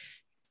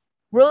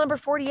 Rule number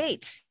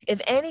 48,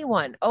 if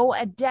anyone owe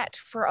a debt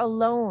for a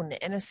loan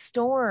in a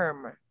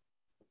storm,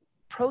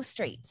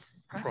 prostrates.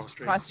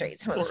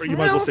 Or you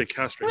might as well say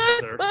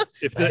castrates there.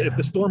 If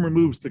the storm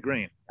removes the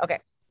grain. Okay.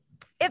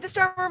 If the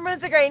storm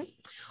removes the grain,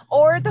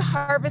 or the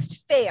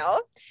harvest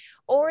fail,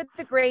 or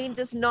the grain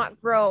does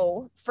not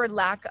grow for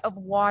lack of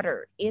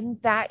water in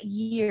that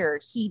year,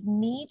 he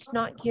need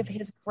not give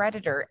his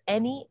creditor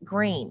any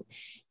grain.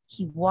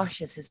 He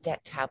washes his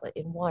debt tablet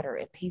in water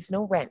and pays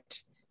no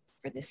rent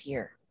for this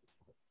year.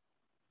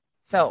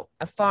 So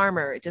a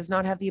farmer does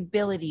not have the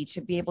ability to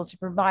be able to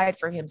provide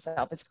for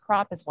himself. His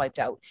crop is wiped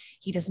out.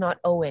 He does not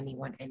owe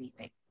anyone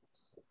anything.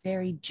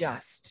 Very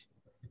just.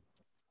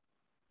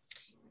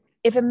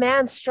 If a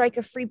man strike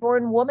a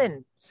freeborn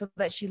woman so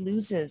that she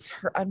loses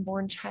her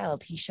unborn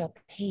child, he shall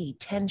pay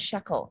 10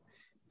 shekel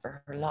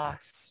for her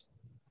loss.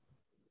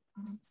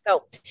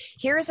 So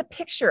here is a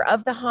picture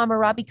of the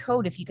Hammurabi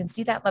Code, if you can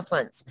see that, loved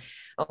ones.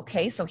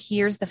 Okay, so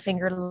here's the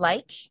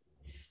finger-like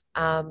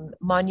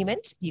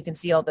monument. You can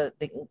see all the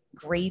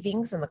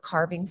engravings and the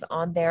carvings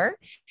on there.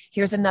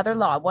 Here's another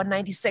law,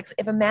 196.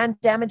 If a man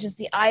damages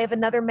the eye of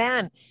another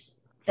man,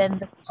 then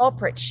the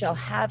culprit shall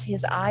have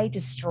his eye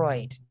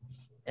destroyed.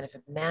 And if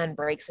a man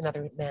breaks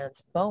another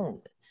man's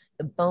bone,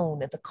 the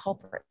bone of the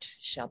culprit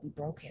shall be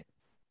broken.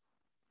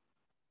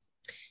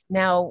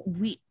 Now,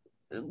 we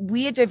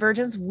at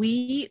Divergence,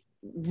 we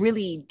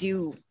really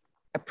do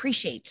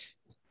appreciate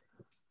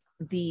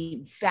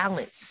the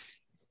balance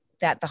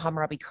that the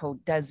Hammurabi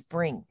Code does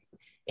bring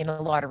in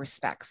a lot of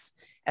respects,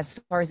 as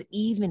far as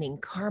evening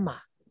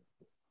karma.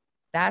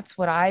 That's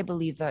what I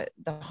believe the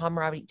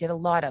Hammurabi did a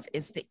lot of,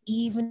 is the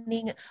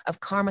evening of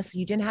karma, so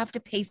you didn't have to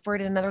pay for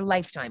it in another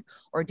lifetime,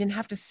 or didn't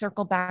have to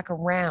circle back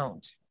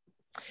around.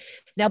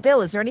 Now,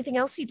 Bill, is there anything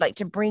else you'd like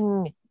to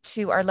bring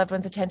to our loved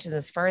ones' attention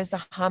as far as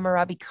the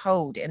Hammurabi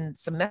Code and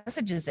some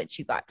messages that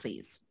you got,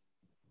 please?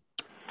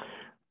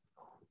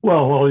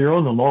 Well, while you're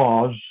on the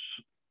laws,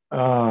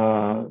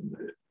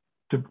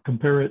 to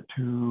compare it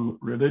to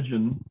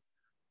religion,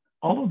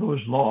 all of those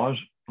laws,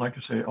 like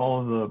I say,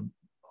 all the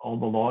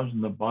laws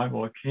in the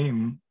Bible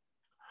came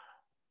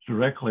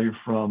directly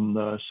from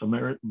the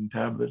Samaritan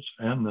tablets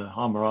and the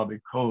Hammurabi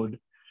Code.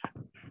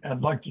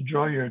 I'd like to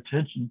draw your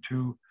attention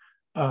to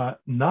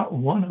not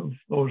one of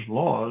those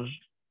laws,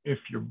 if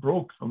you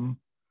broke them,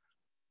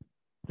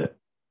 that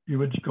you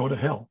would go to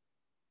hell.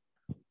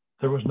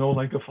 There was no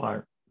lake of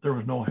fire. there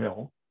was no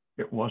hell.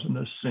 It wasn't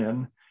a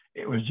sin.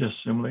 It was just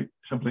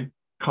simply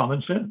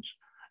common sense.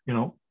 You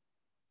know,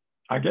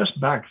 I guess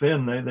back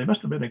then they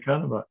must have been a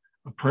kind of a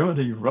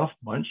primitive, rough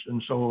bunch,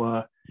 and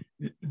so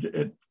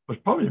it was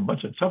probably a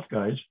bunch of tough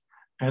guys,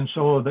 and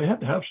so they had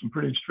to have some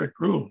pretty strict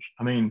rules.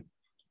 I mean,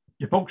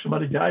 you poke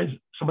somebody's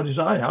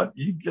eye out,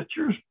 you get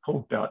yours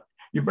poked out.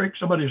 You break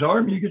somebody's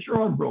arm, you get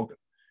your arm broken.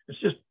 It's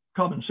just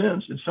common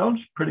sense. It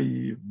sounds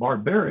pretty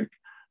barbaric,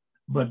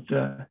 but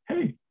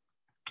hey,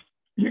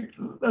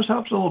 let's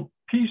have some little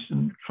peace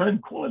and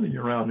tranquility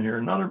around here.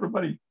 Not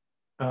everybody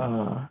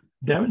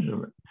damaged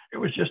them. It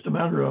was just a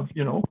matter of,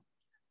 you know,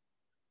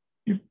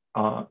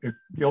 if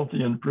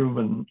guilty and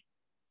proven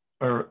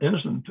or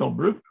innocent until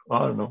proven. I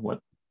don't know what,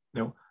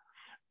 you know,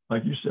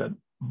 like you said,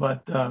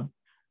 but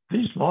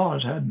these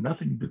laws had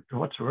nothing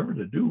whatsoever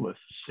to do with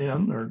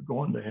sin or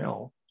going to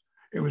hell.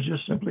 It was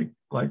just simply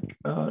like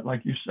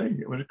you say,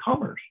 it was a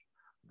commerce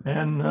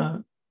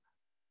and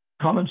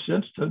common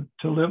sense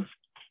to live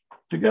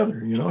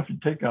together. You know, if you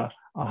take a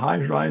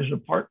high-rise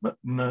apartment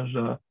and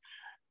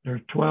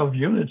there's 12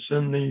 units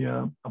in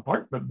the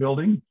apartment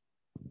building,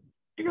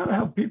 you got to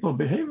have people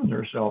behaving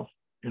themselves,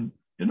 and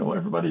you know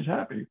everybody's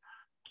happy.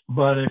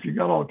 But if you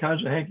got all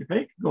kinds of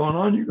hanky-panky going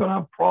on, you're going to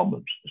have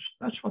problems.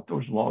 That's what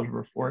those laws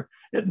were for.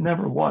 It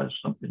never was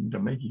something to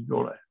make you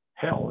go to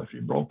hell if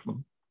you broke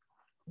them.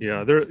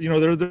 Yeah, they're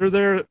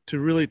there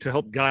to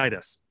help guide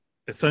us.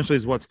 Essentially,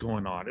 is what's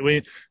going on.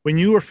 When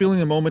you are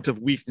feeling a moment of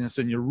weakness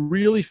and you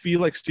really feel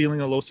like stealing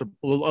a loaf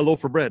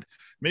of bread,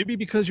 maybe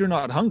because you're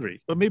not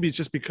hungry, but maybe it's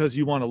just because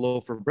you want a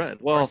loaf of bread.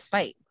 Well,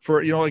 spite.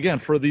 For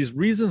for these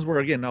reasons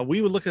where now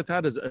we would look at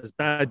that as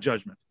bad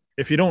judgment.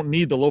 If you don't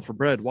need the loaf of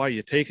bread, why are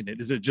you taking it?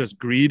 Is it just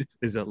greed?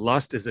 Is it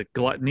lust? Is it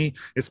gluttony?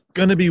 It's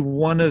going to be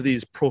one of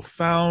these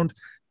profound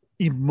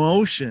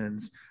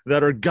emotions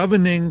that are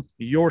governing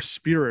your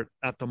spirit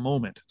at the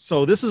moment.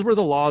 So this is where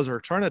the laws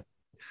are trying to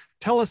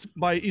tell us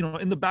by,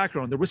 in the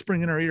background, they're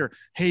whispering in our ear,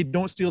 hey,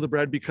 don't steal the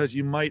bread because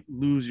you might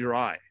lose your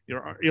eye.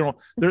 They're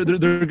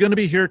going to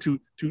be here to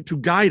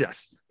guide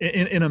us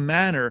in a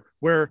manner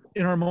where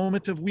in our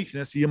moment of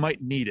weakness, you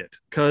might need it.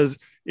 Because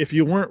if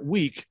you weren't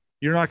weak,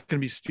 you're not going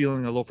to be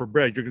stealing a loaf of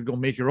bread. You're going to go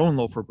make your own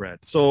loaf of bread.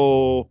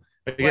 So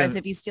again, whereas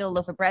if you steal a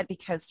loaf of bread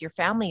because your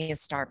family is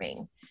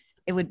starving,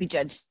 it would be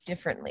judged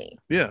differently.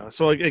 Yeah.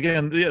 So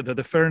again,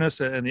 the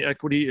fairness and the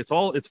equity, it's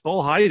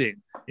all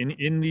hiding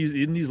in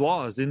these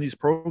laws, in these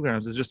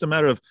programs. It's just a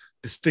matter of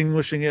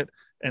distinguishing it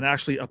and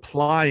actually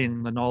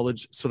applying the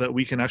knowledge so that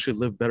we can actually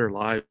live better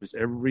lives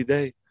every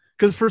day.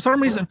 Because for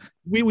some reason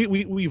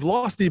we've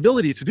lost the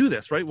ability to do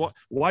this, right?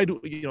 Why do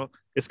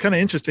it's kind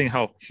of interesting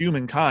how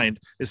humankind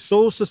is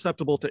so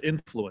susceptible to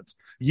influence,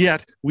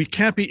 yet we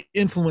can't be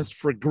influenced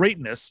for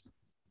greatness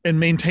and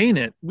maintain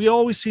it. We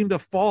always seem to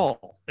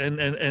fall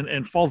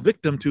and fall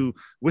victim to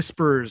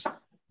whispers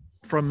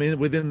from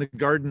within the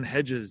garden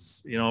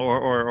hedges,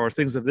 or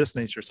things of this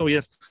nature. So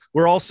yes,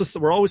 we're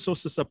always so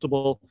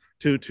susceptible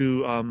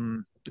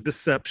to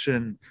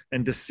deception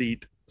and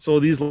deceit.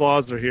 So these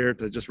laws are here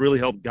to just really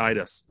help guide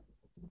us.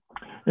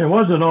 It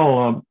wasn't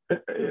all.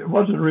 It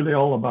wasn't really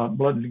all about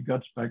blood and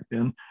guts back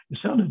then. It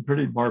sounded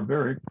pretty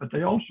barbaric, but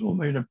they also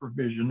made a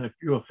provision if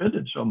you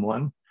offended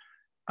someone.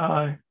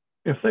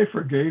 If they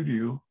forgave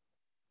you,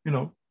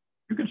 you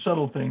could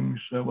settle things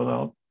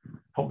without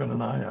poking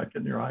an eye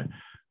in your eye.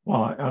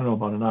 Well, I don't know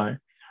about an eye,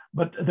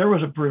 but there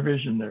was a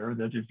provision there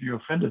that if you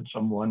offended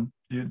someone,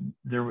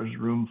 there was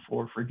room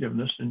for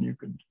forgiveness and you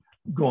could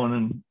go on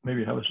and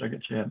maybe have a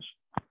second chance.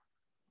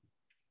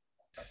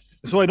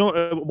 So I know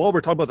while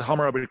we're talking about the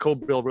Hammurabi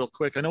Code bill real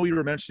quick, I know you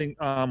were mentioning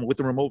with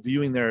the remote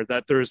viewing there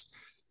that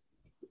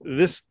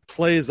this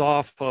plays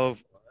off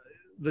of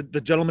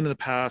the gentlemen in the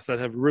past that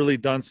have really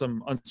done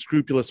some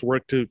unscrupulous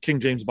work to King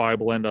James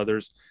Bible and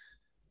others.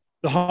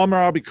 The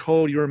Hammurabi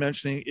Code you were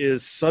mentioning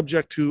is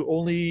subject to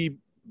only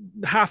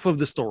half of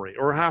the story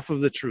or half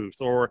of the truth,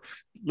 or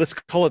let's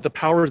call it the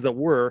powers that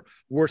were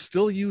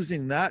still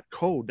using that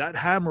code, that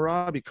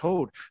Hammurabi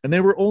Code, and they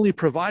were only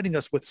providing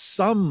us with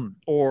some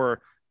or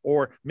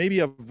maybe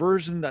a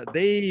version that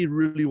they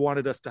really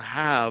wanted us to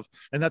have,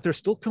 and that there's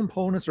still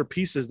components or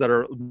pieces that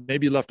are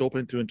maybe left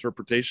open to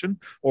interpretation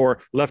or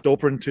left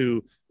open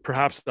to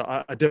perhaps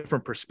a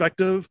different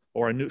perspective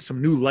or some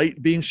new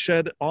light being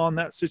shed on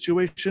that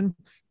situation.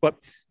 But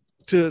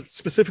to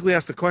specifically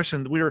ask the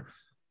question,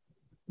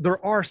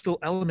 there are still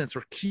elements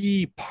or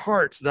key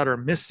parts that are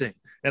missing.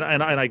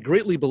 And I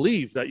greatly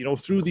believe that,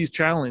 through these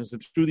challenges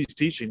and through these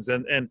teachings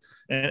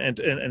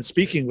and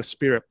speaking with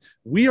Spirit,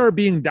 we are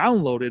being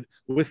downloaded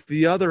with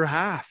the other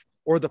half,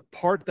 or the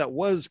part that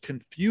was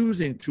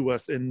confusing to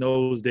us in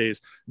those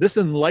days. This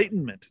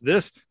enlightenment,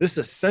 this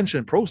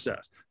ascension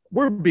process,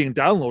 we're being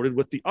downloaded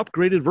with the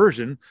upgraded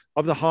version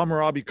of the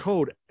Hammurabi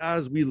Code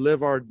as we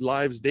live our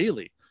lives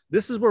daily.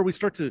 This is where we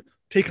start to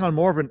take on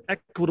more of an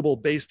equitable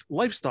based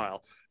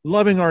lifestyle,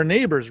 loving our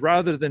neighbors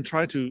rather than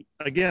trying to,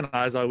 again,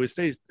 as I always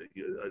say,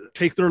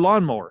 take their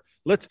lawnmower.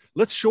 Let's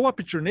show up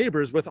at your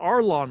neighbors with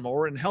our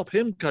lawnmower and help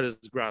him cut his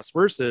grass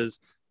versus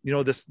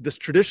this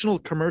traditional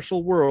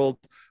commercial world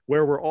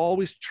where we're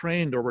always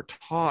trained or we're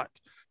taught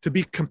to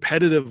be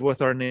competitive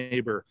with our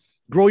neighbor,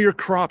 grow your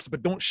crops,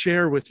 but don't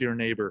share with your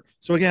neighbor.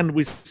 So again,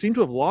 we seem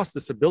to have lost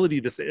this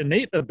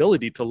innate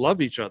ability to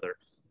love each other.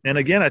 And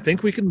again, I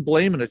think we can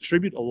blame and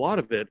attribute a lot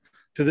of it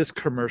to this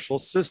commercial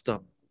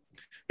system.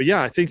 But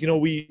yeah, I think,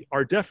 we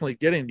are definitely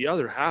getting the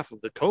other half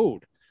of the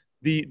code,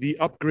 the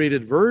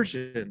upgraded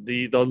version,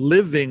 the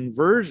living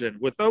version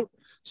without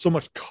so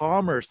much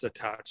commerce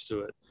attached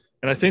to it.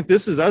 And I think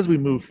this is, as we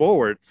move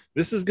forward,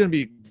 this is going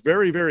to be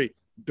very, very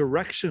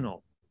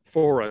directional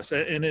for us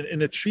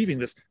in achieving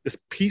this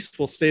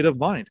peaceful state of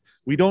mind.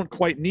 We don't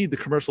quite need the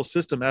commercial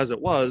system as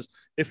it was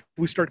if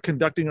we start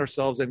conducting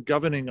ourselves and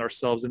governing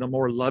ourselves in a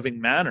more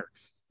loving manner.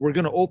 We're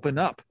going to open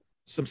up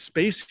some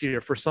space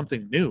here for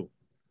something new.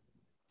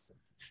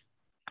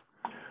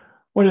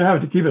 Well, you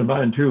have to keep in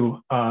mind too,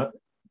 that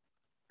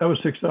was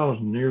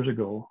 6,000 years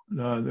ago.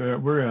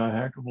 We're a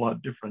heck of a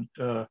lot different,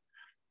 a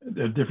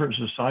different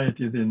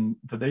society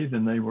today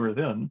than they were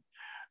then.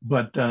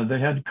 But they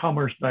had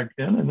commerce back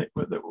then, and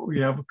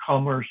we have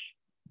commerce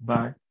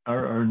back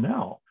or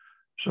now.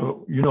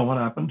 So what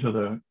happened to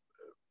the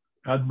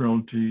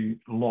Admiralty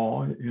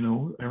law?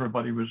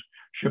 Everybody was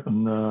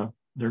shipping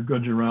their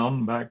goods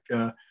around back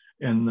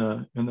when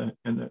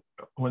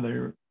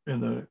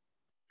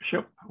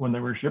they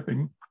were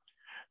shipping,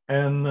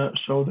 and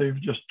so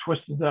they've just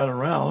twisted that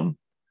around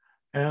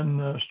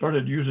and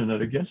started using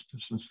it against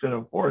us instead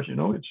of for us.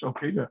 It's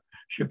okay to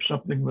ship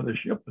something with a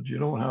ship, but you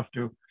don't have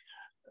to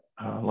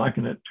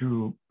liken it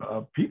to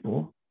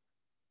people.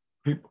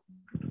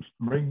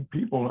 Bring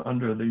people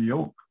under the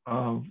yoke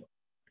of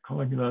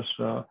calling us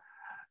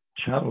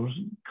chattels,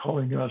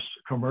 calling us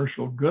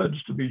commercial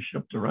goods to be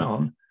shipped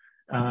around.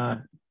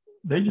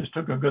 They just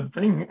took a good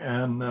thing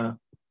and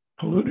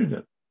polluted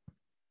it.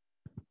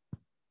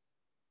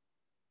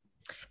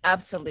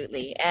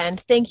 Absolutely. And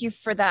thank you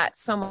for that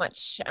so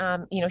much,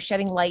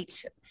 shedding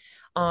light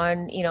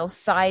on,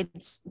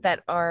 sides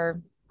that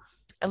are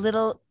a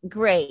little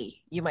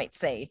gray, you might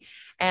say.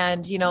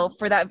 And,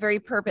 for that very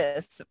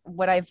purpose,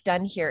 what I've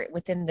done here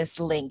within this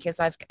link is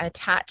I've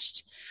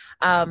attached,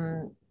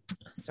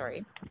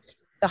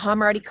 the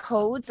Hammurabi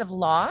codes of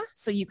law.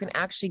 So you can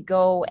actually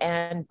go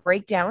and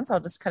break down. So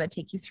I'll just kind of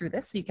take you through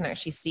this so you can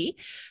actually see.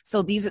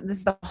 So this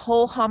is the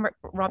whole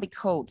Hammurabi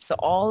code. So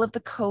all of the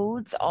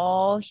codes,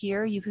 all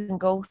here, you can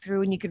go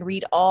through and you can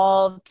read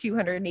all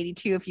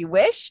 282 if you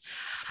wish.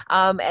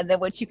 And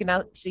then what you can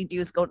actually do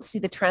is go to see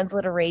the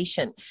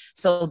transliteration.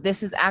 So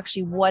this is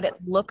actually what it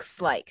looks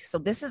like. So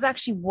this is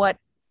actually what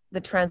the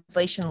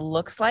translation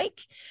looks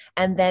like,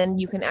 and then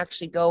you can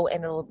actually go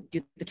and it'll do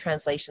the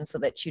translation so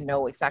that you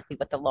know exactly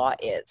what the law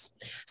is.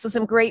 So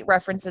some great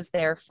references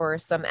there for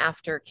some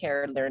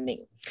aftercare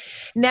learning.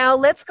 Now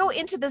let's go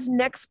into this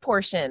next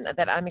portion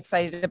that I'm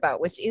excited about,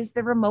 which is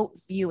the remote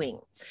viewing.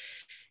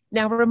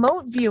 Now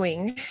remote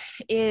viewing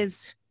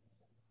is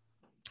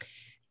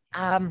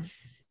and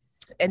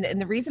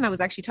the reason I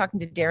was actually talking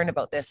to Darren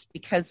about this,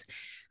 because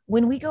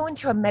when we go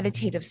into a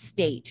meditative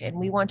state and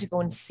we want to go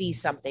and see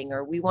something,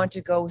 or we want to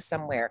go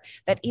somewhere,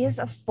 that is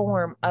a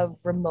form of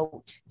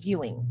remote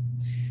viewing.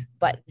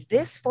 But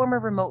this form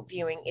of remote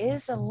viewing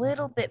is a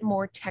little bit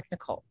more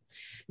technical.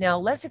 Now,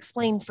 let's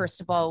explain, first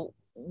of all,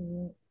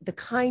 the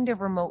kind of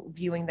remote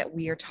viewing that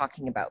we are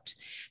talking about.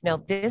 Now,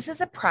 this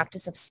is a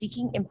practice of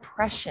seeking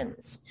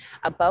impressions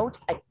about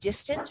a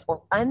distant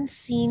or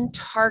unseen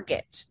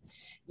target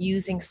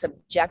using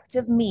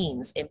subjective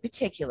means, in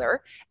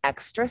particular,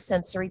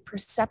 extrasensory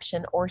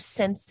perception or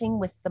sensing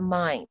with the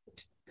mind.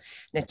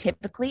 Now,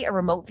 typically, a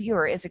remote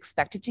viewer is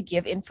expected to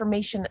give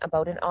information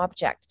about an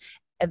object,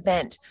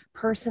 event,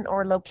 person,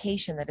 or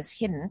location that is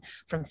hidden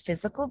from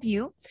physical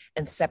view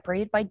and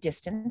separated by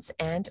distance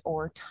and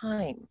or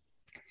time.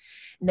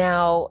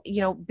 Now,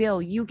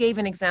 Bill, you gave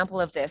an example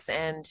of this,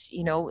 and,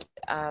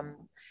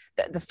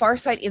 the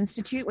Farsight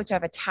Institute, which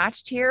I've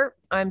attached here,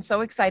 I'm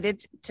so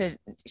excited to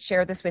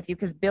share this with you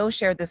because Bill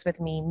shared this with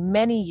me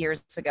many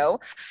years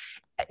ago.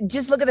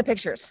 Just look at the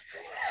pictures.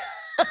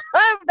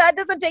 That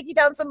doesn't take you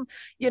down some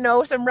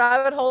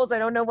rabbit holes. I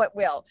don't know what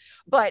will,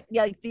 but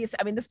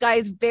this guy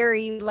is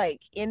very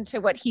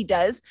into what he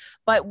does.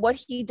 But what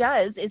he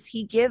does is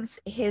he gives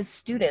his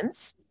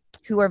students,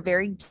 who are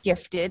very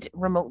gifted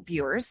remote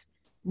viewers,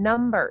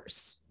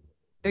 numbers.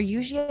 They're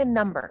usually a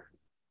number.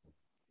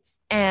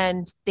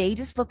 And they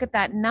just look at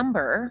that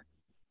number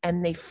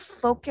and they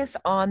focus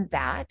on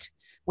that,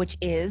 which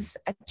is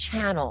a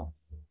channel.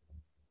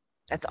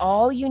 That's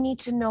all you need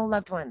to know,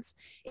 loved ones.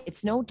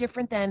 It's no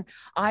different than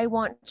I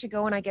want to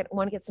go and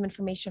want to get some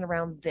information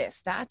around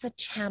this. That's a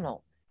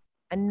channel.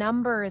 A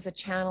number is a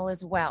channel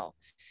as well.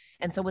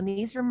 And so when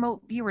these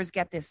remote viewers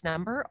get this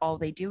number, all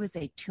they do is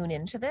they tune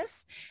into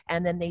this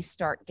and then they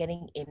start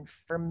getting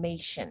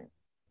information.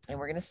 And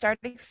we're going to start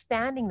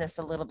expanding this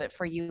a little bit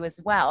for you as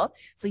well,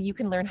 so you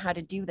can learn how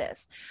to do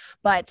this.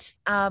 But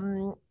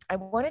I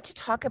wanted to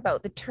talk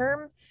about the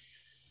term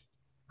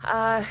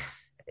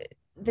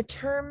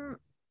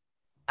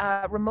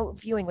remote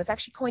viewing was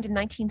actually coined in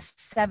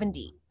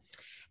 1970.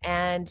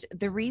 And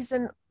the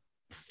reason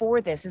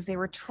for this is they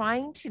were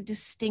trying to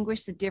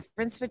distinguish the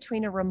difference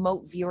between a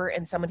remote viewer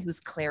and someone who's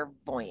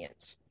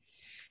clairvoyant.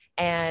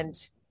 And,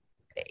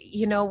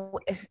 you know,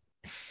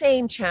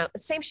 same shit,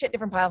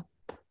 different pile.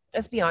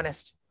 Let's be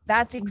honest.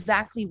 That's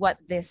exactly what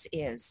this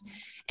is.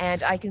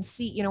 And I can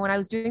see, you know, when I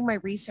was doing my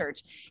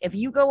research, if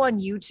you go on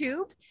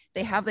YouTube,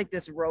 they have like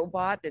this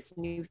robot, this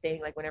new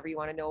thing, like whenever you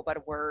want to know about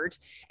a word,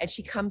 and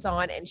she comes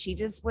on and she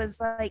just was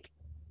like,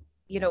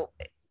 you know,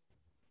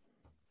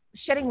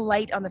 shedding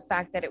light on the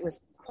fact that it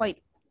was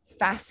quite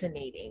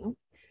fascinating.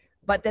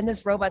 But then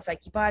this robot's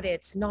like, but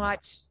it's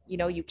not, you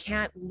know, you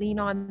can't lean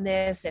on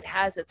this. It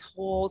has its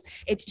holes.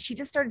 She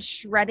just started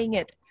shredding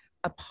it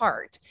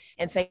apart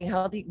and saying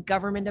how the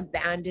government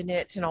abandoned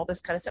it and all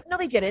this kind of stuff. No,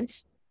 they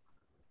didn't.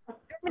 The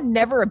government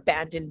never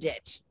abandoned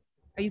it.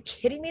 Are you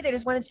kidding me? They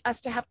just wanted us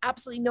to have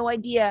absolutely no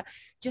idea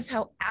just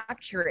how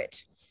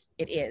accurate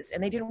it is.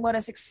 And they didn't want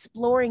us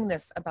exploring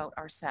this about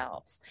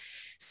ourselves.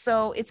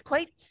 So it's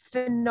quite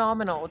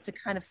phenomenal to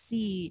kind of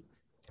see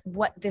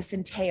what this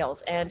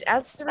entails. And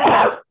as a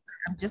result,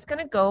 I'm just going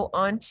to go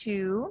on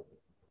to,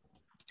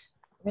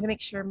 I'm going to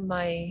make sure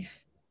my,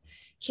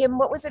 Kim,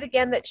 what was it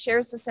again that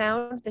shares the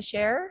sound, the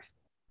share?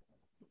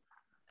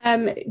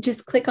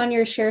 Just click on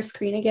your share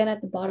screen again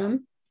at the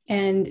bottom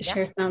and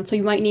share sound. So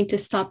you might need to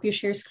stop your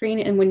share screen.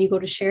 And when you go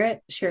to share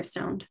it, share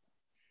sound.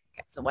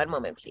 Okay, so one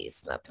moment,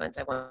 please, loved ones.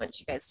 I want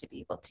you guys to be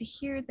able to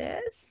hear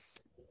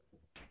this.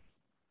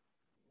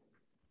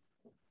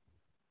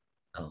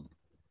 Oh,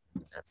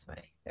 that's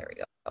why. There we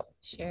go.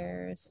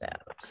 Share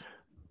sound.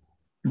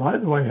 By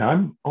the way,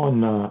 I'm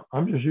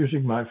just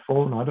using my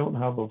phone. I don't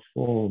have a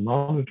full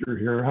monitor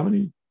here. How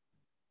many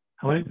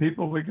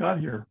people we got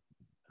here?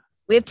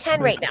 We have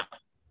 10 right now.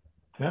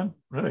 10?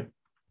 Really?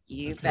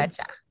 You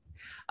betcha.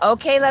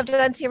 Okay, loved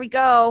ones, here we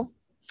go.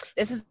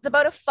 This is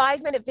about a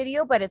 5-minute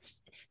video, but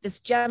this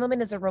gentleman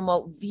is a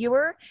remote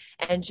viewer,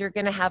 and you're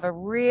going to have a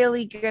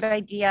really good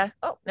idea.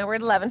 Oh, now we're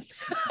at 11.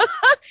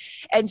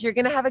 And you're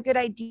going to have a good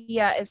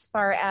idea as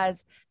far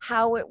as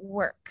how it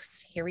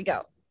works. Here we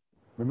go.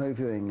 Remote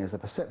viewing is a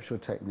perceptual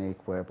technique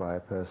whereby a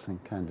person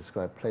can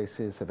describe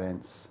places,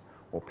 events,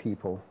 or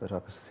people that are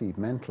perceived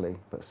mentally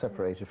but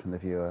separated from the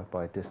viewer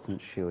by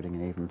distance, shielding,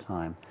 and even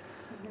time.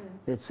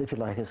 It's, if you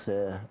like, it's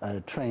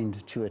a trained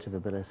intuitive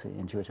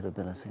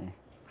ability.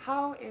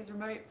 How is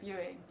remote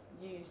viewing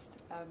used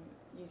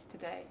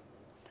today?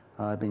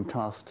 I've been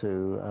tasked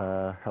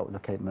to help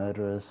locate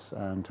murderers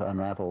and to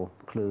unravel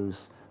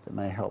clues that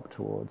may help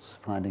towards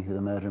finding who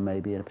the murderer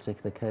may be in a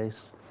particular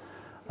case.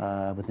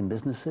 Within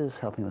businesses,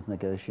 helping with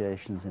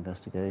negotiations,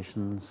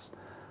 investigations,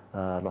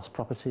 lost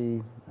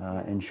property,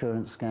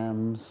 insurance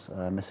scams,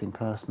 missing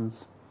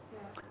persons.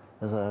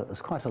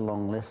 There's quite a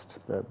long list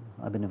that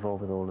I've been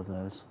involved with all of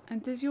those.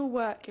 And does your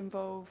work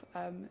involve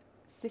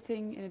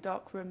sitting in a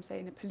dark room, say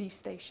in a police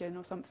station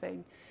or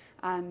something,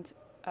 and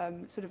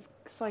sort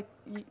of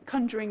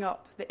conjuring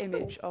up the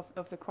image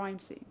of the crime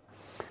scene?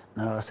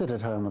 No, I sit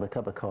at home with a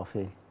cup of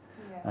coffee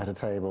at a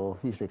table,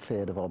 usually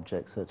cleared of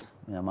objects that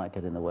might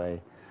get in the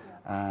way.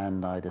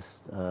 And I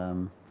just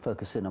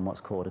focus in on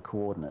what's called a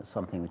coordinate,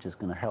 something which is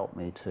going to help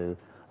me to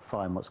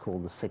find what's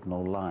called the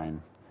signal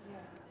line.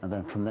 And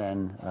then from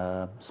then,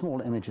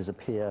 small images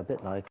appear, a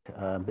bit like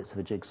bits of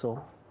a jigsaw.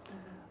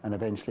 And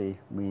eventually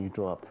we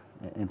draw up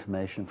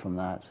information from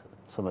that.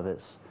 Some of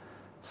it's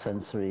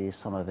sensory,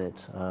 some of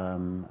it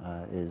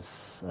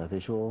is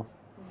visual,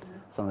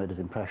 some of it is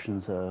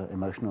impressions,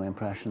 emotional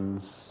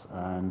impressions,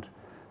 and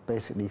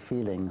basically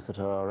feelings that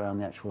are around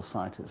the actual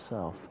site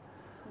itself.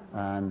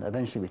 And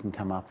eventually we can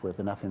come up with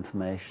enough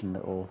information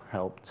that will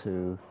help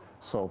to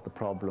solve the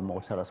problem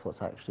or tell us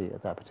what's actually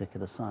at that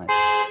particular site.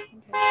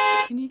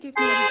 Okay. Can you give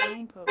me an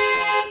example of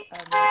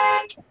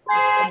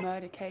a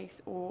murder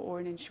case or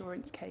an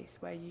insurance case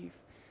where you've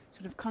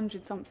sort of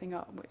conjured something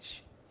up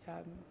which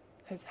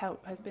has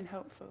been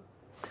helpful?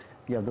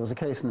 Yeah, there was a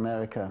case in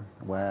America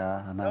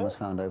where a man was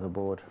found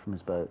overboard from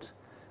his boat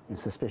in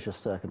suspicious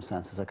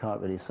circumstances. I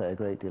can't really say a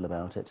great deal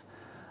about it.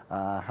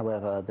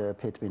 However, there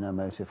appeared to be no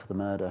motive for the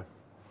murder.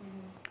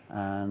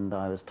 And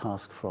I was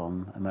tasked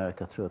from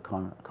America through a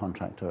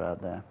contractor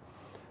out there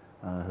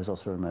who's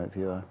also a remote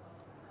viewer.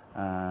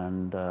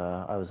 And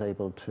I was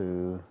able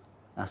to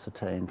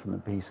ascertain from the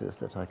pieces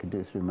that I could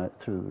do through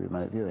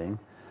remote viewing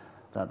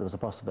that there was a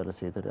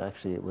possibility that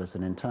actually it was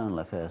an internal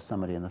affair.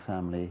 Somebody in the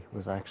family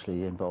was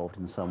actually involved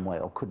in some way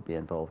or could be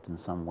involved in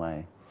some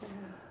way.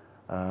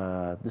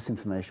 This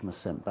information was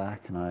sent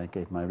back and I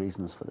gave my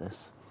reasons for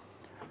this.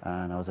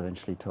 And I was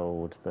eventually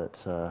told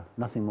that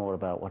nothing more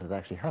about what had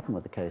actually happened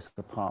with the case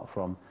apart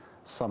from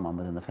someone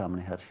within the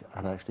family had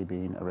actually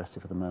been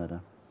arrested for the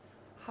murder.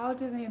 How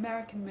do the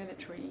American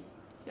military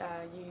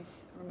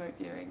use remote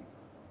viewing?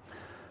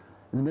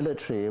 In the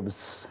military, it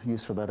was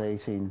used for about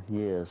 18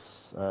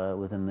 years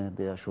within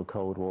the actual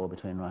Cold War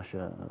between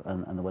Russia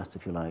and the West,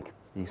 if you like,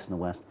 the East and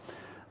the West.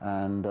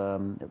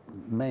 And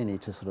mainly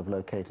to sort of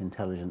locate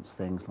intelligence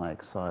things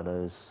like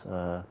silos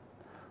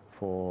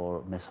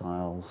for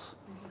missiles,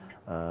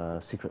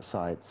 secret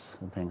sites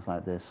and things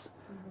like this.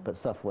 but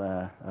stuff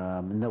where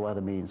no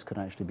other means could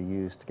actually be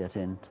used to get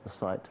into the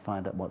site to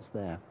find out what's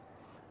there.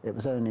 It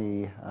was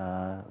only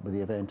with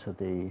the event of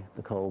the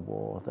Cold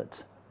War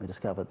that we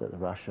discovered that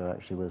Russia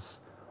actually was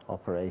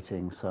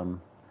operating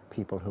some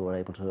people who were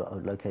able to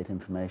locate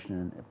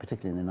information,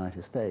 particularly in the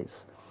United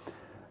States.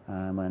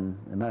 When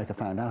America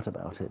found out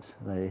about it,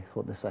 they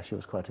thought this actually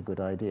was quite a good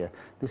idea.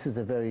 This is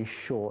a very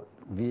short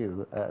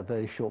view, a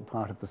very short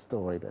part of the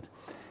story, but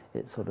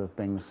it sort of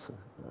brings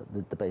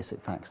the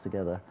basic facts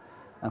together.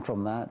 And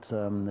from that,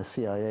 the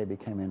CIA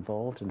became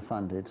involved and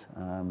funded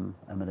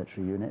a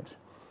military unit,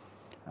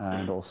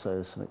 and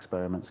also some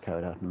experiments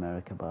carried out in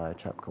America by a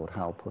chap called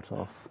Hal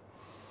Puthoff.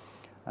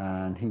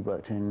 And he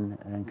worked in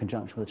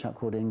conjunction with a chap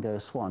called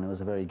Ingo Swann, who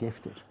was a very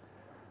gifted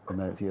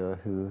remote viewer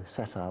who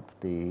set up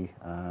the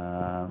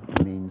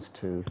means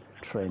to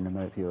train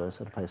remote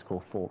viewers at a place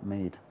called Fort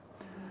Meade.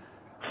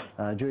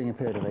 During a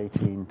period of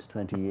 18 to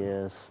 20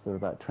 years, there were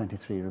about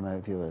 23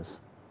 remote viewers.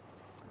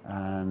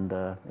 And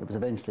it was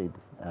eventually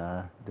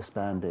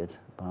disbanded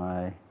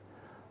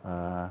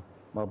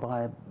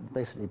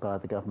basically by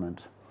the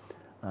government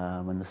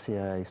when the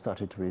CIA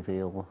started to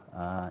reveal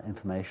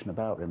information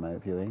about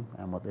remote viewing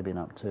and what they've been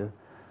up to,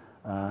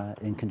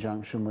 in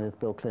conjunction with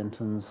Bill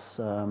Clinton's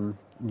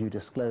new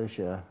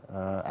disclosure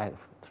act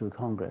through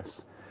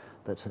Congress,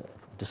 that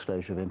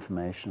disclosure of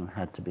information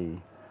had to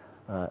be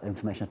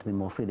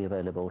more freely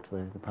available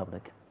to the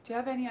public. Do you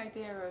have any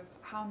idea of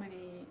how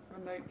many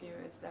remote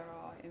viewers there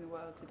are in the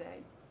world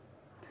today?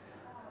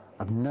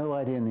 I've no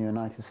idea in the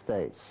United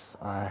States.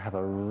 I have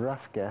a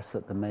rough guess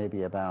that there may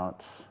be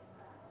about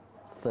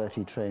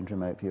 30 trained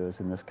remote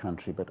viewers in this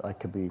country, but I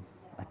could be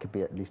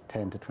at least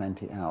 10 to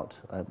 20 out.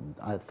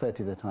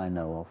 30 that I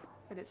know of.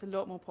 But it's a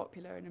lot more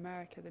popular in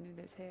America than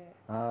it is here.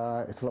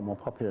 It's a lot more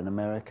popular in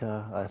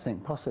America, I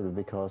think possibly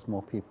because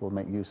more people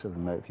make use of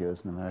remote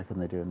viewers in America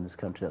than they do in this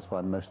country. That's why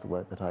most of the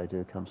work that I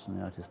do comes from the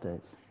United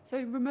States.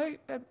 So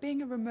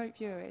being a remote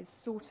viewer is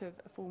sort of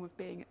a form of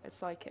being a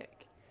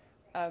psychic.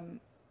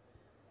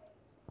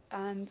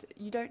 And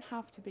you don't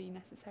have to be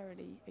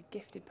necessarily a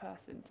gifted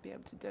person to be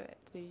able to do it,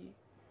 do you?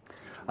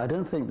 I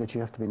don't think that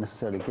you have to be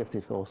necessarily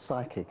gifted or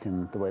psychic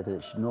in the way that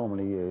it's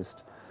normally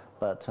used,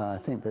 but I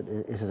think that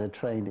it is a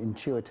trained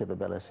intuitive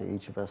ability.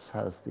 Each of us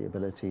has the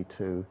ability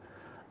to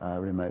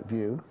remote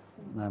view.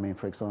 I mean,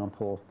 for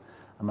example,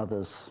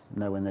 mothers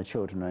know when their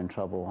children are in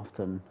trouble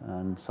often,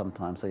 and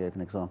sometimes I gave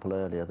an example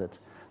earlier that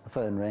the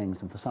phone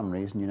rings and for some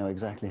reason you know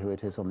exactly who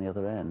it is on the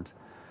other end.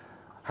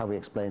 How we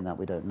explain that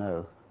we don't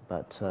know,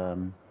 but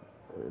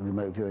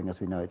remote viewing as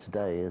we know it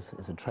today is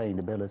a trained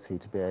ability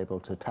to be able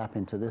to tap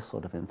into this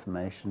sort of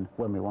information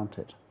when we want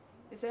it.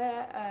 Is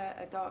there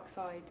a dark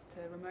side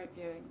to remote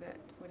viewing that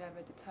would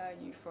ever deter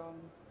you from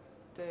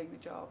doing the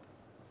job?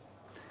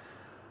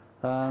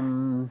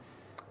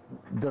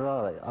 There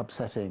are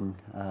upsetting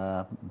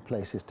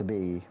places to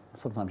be.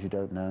 Sometimes you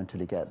don't know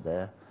until you get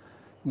there.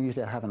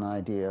 Usually I have an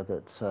idea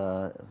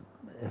that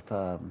if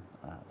a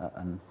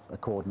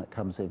coordinate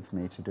comes in for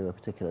me to do a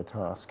particular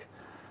task,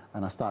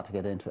 and I start to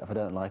get into it, if I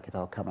don't like it,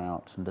 I'll come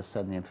out and just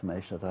send the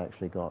information that I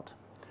actually got.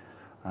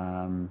 I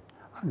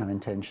have no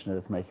intention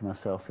of making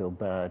myself feel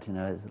bad. You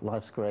know,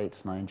 life's great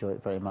and I enjoy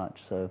it very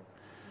much, so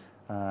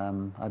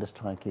I just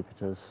try and keep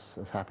it as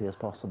happy as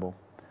possible.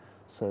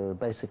 So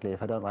basically,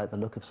 if I don't like the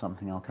look of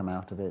something, I'll come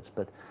out of it.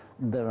 But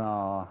there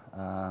are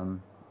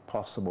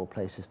possible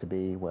places to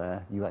be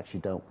where you actually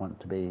don't want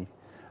to be.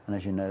 And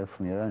as you know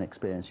from your own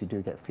experience, you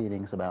do get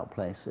feelings about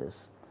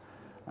places.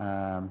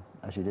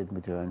 As you did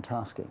with your own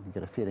tasking. You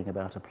get a feeling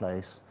about a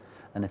place,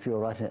 and if you're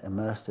right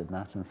immersed in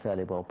that and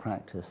fairly well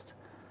practiced,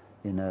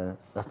 you know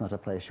that's not a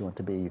place you want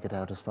to be. You get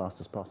out as fast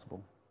as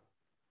possible.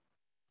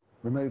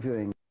 Remote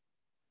viewing.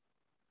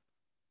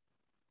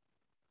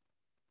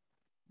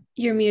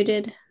 You're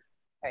muted.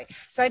 Right.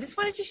 So I just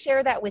wanted to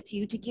share that with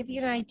you to give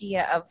you an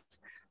idea of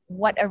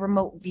what a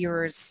remote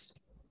viewer's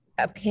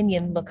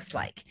opinion looks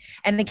like.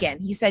 And again,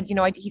 he said, you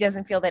know, he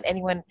doesn't feel that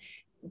anyone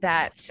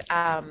that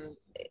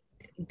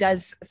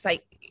does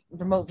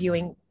remote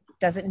viewing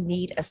doesn't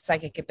need a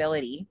psychic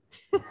ability.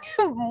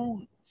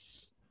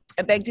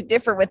 I beg to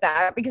differ with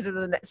that because of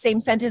the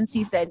same sentence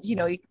he said, you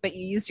know, but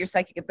you use your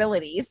psychic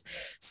abilities.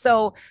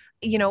 So,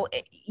 you know,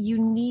 you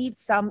need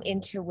some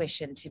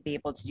intuition to be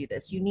able to do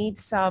this. You need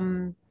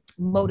some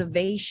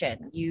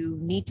motivation. You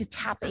need to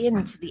tap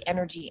into the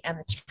energy and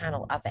the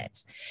channel of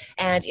it.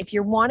 And if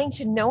you're wanting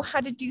to know how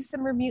to do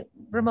some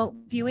remote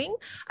viewing,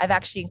 I've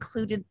actually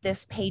included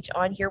this page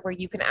on here where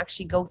you can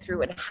actually go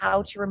through and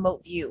how to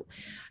remote view.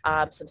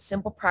 Some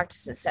simple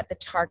practices: set the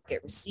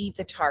target, receive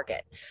the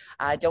target.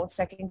 Don't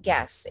second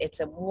guess.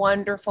 It's a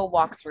wonderful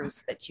walkthrough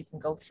so that you can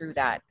go through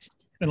that.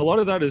 And a lot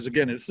of that is,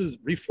 again, this is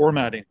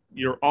reformatting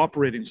your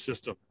operating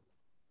system.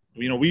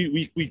 You know,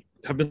 we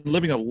have been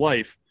living a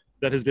life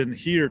that has been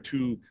here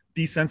to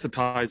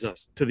desensitize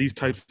us to these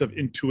types of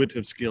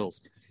intuitive skills,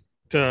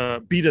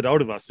 to beat it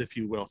out of us, if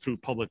you will, through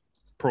public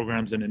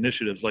programs and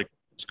initiatives like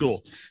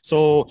school.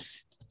 So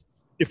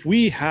if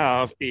we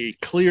have a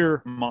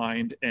clear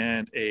mind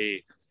and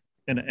a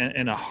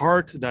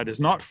heart that is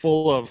not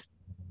full of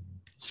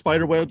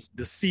spider webs,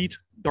 deceit,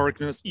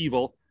 darkness,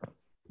 evil,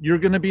 you're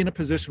going to be in a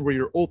position where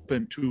you're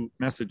open to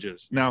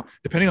messages. Now,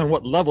 depending on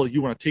what level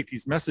you want to take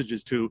these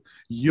messages to,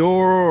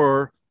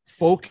 your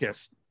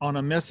focus on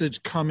a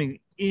message coming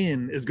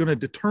in is going to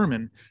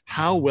determine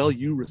how well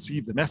you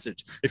receive the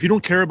message. If you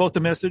don't care about the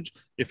message,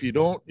 if you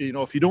don't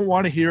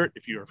want to hear it,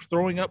 if you're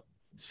throwing up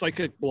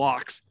psychic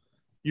blocks,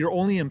 you're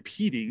only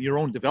impeding your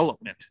own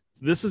development.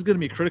 So this is going to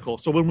be critical.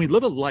 So when we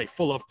live a life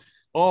full of,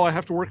 oh, I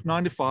have to work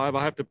 9 to 5,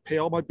 I have to pay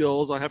all my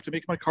bills, I have to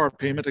make my car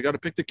payment, I got to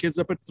pick the kids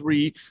up at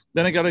 3,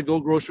 then I got to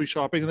go grocery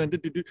shopping, and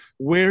then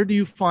where do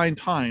you find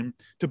time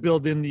to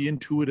build in the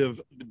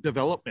intuitive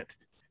development?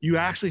 You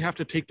actually have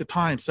to take the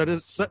time, set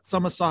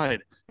some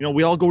aside.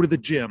 We all go to the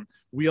gym,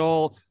 we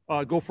all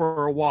go for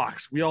our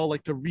walks, we all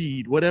like to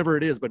read, whatever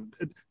it is, but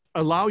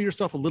allow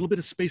yourself a little bit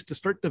of space to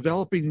start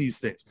developing these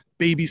things,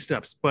 baby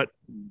steps, but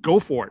go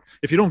for it.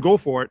 If you don't go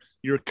for it,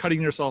 you're cutting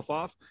yourself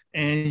off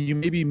and you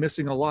may be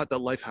missing a lot that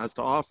life has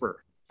to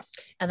offer.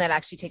 And that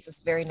actually takes us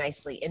very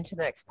nicely into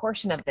the next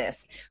portion of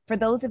this. For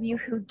those of you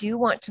who do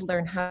want to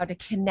learn how to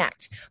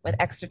connect with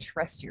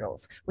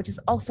extraterrestrials, which is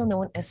also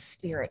known as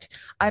spirit,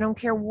 I don't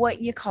care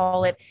what you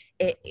call it,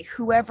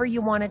 whoever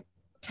you want to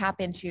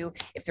tap into,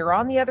 if they're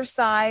on the other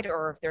side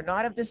or if they're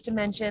not of this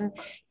dimension,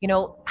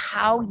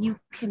 how you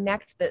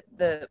connect,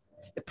 the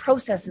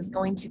process is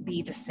going to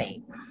be the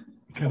same.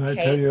 Can I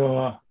tell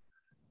you?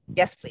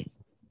 Yes,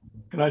 please.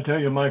 Can I tell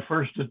you my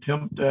first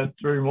attempt at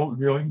remote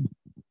viewing?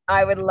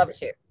 I would love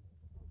to.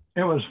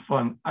 It was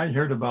fun. I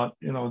heard about,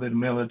 the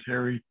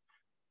military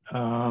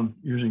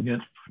using it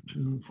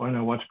to find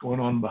out what's going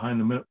on behind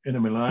the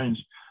enemy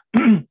lines.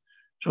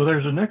 So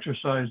there's an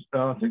exercise,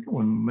 I think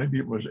maybe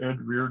it was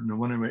Ed Reardon,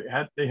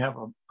 they have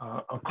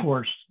a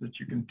course that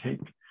you can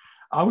take.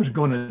 I was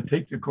going to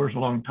take the course a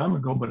long time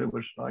ago, but it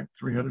was like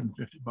 $350.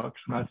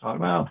 And I thought,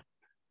 well,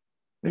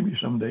 maybe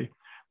someday.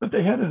 But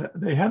they had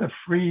a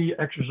free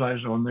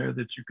exercise on there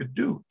that you could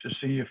do to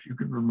see if you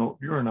could remote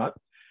view or not.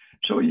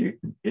 So you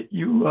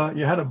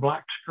had a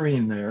black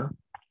screen there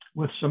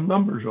with some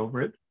numbers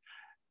over it.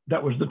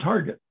 That was the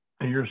target.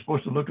 And you're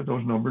supposed to look at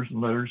those numbers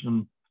and letters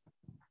and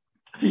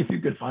see if you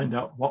could find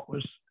out what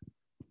was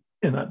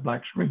in that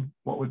black screen,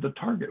 what the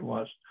target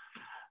was.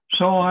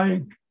 So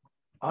I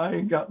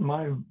got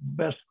my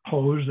best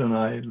pose and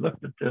I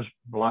looked at this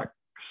black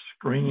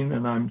screen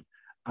and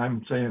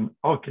I'm saying,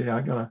 okay,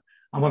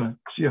 I want to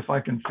see if I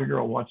can figure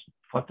out what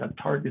that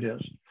target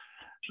is.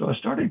 So I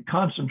started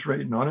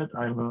concentrating on it.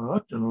 I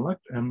looked and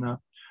looked, and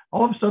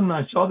all of a sudden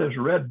I saw this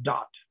red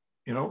dot.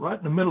 Right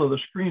in the middle of the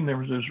screen there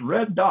was this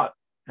red dot,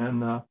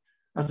 and I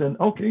said,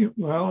 okay,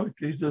 well,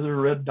 there's a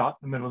red dot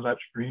in the middle of that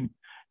screen.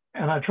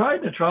 And I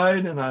tried,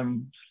 and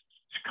I'm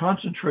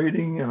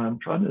concentrating, and I'm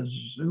trying to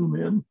zoom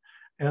in,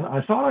 and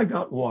I thought I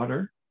got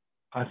water.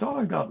 But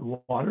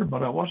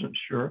I wasn't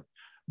sure.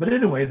 But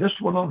anyway, this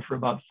went on for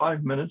about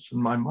 5 minutes,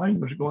 and my mind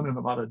was going in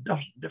about a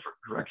dozen different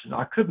directions.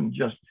 I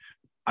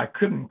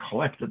couldn't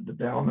collect it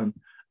down, and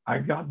I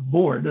got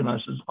bored, and I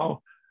said, oh,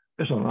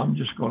 listen, I'm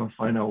just going to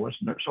find out what's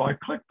in there. So I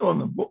clicked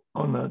on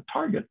the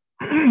target,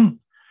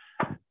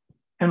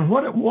 and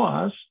what it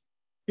was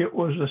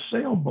a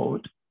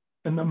sailboat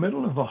in the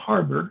middle of a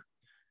harbor,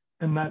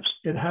 and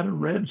it had a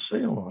red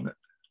sail on it.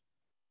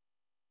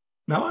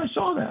 Now I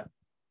saw that.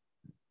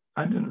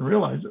 I didn't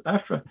realize it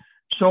after.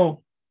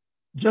 So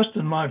just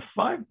in my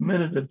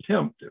 5-minute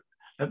attempt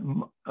at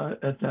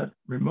that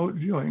remote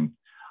viewing,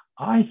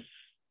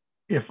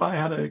 if I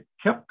had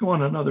kept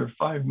going another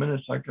 5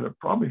 minutes, I could have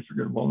probably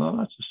figured, well, no,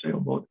 that's a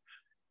sailboat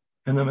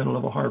in the middle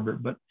of a harbor.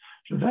 But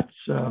so that's,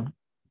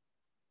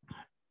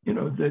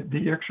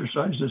 the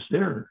exercise is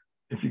there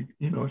if you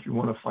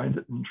want to find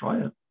it and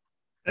try it.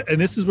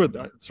 And this is where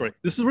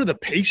the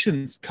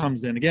patience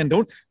comes in. Again,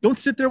 don't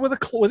sit there with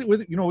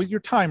your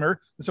timer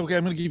and say, okay,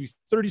 I'm going to give you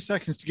 30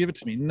 seconds to give it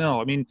to me.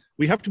 No, I mean,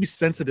 we have to be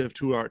sensitive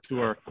to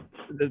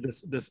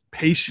this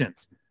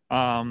patience.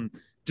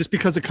 Just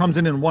because it comes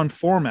in one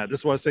format.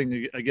 This is what I was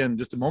saying again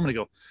just a moment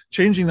ago.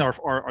 Changing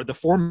the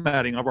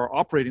formatting of our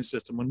operating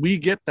system. When we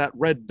get that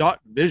red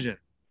dot vision,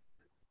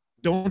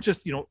 don't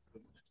just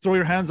throw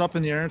your hands up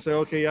in the air and say,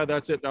 okay, yeah,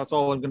 that's it. That's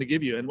all I'm going to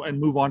give you, and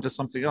move on to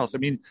something else. I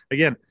mean,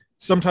 again,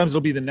 sometimes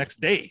it'll be the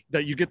next day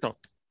that you get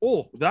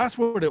that's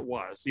what it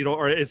was,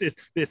 or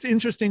it's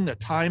interesting, the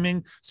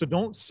timing. So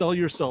don't sell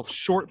yourself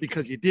short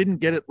because you didn't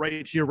get it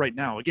right here, right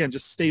now. Again,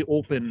 just stay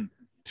open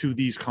to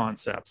these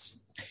concepts.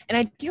 And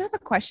I do have a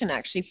question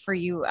actually for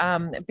you,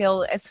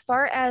 Bill, as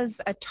far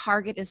as a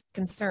target is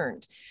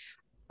concerned.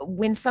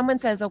 When someone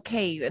says,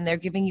 okay, and they're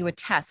giving you a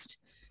test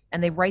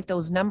and they write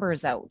those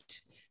numbers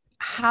out,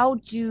 how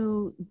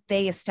do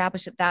they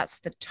establish that that's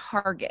the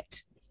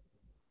target?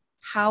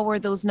 How are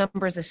those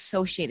numbers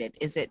associated?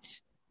 Is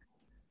it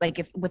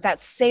like with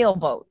that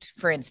sailboat,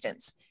 for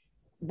instance,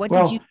 what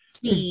did you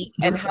see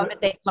and how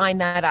did they line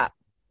that up?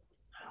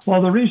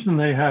 Well, the reason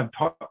they have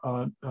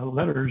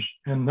letters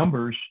and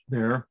numbers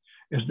there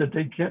is that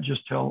they can't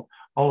just tell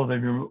all of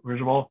them.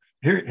 Well,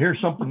 here's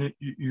something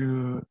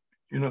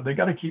that they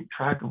got to keep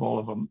track of all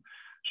of them.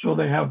 So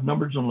they have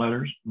numbers and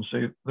letters and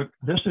say, look,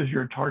 this is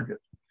your target.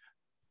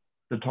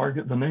 the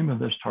target, the name of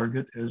this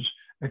target is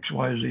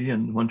XYZ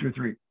and 1, 2,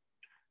 3.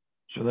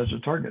 So that's a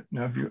target.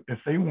 Now, if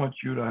they want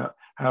you to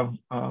have,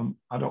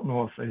 I don't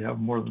know if they have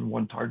more than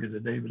one target a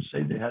day, but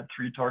say they had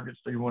 3 targets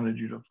they wanted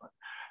you to find.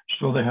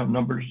 So they have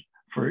numbers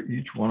for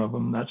each one of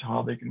them. That's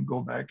how they can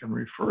go back and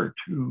refer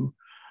to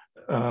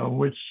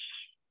which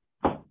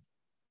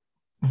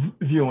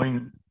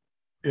viewing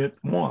it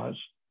was.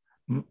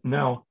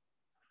 Now,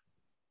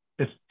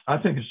 I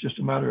think it's just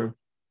a matter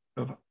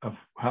of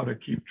how to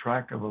keep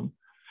track of them,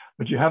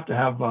 but you have to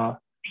have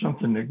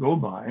something to go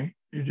by.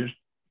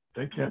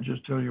 They can't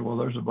just tell you, well,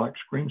 there's a black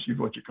screen, see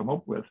what you come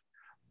up with.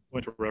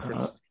 Point of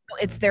reference.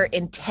 It's their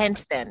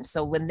intent then.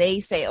 So when they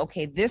say,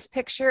 okay, this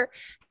picture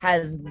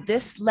has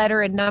this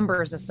letter and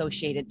numbers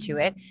associated to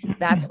it,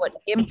 that's what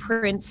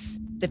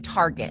imprints the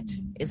target.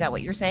 Is that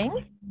what you're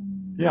saying?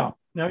 Yeah.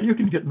 Now you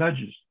can get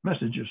messages.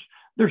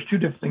 There's 2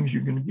 different things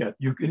you can get.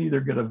 You can either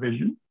get a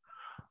vision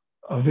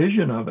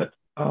of it,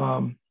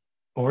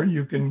 or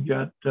you can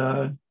get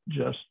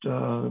just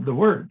the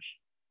words,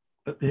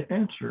 the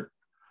answer.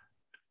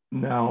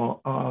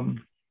 Now,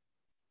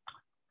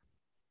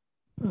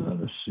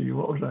 let's see,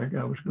 what was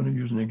I was going to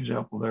use an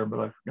example there, but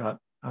I forgot.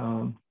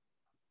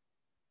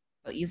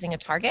 Using a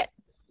target?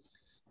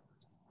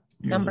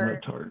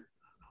 Numbers.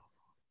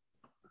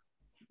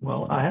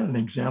 Well, I had an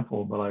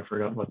example, but I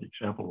forgot what the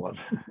example was.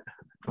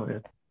 Go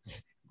ahead.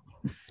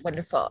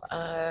 Wonderful.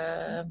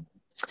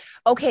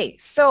 Okay,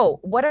 so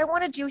what I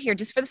want to do here,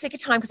 just for the sake of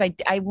time, because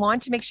I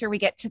want to make sure we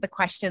get to the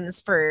questions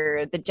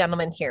for the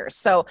gentleman here.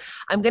 So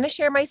I'm going to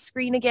share my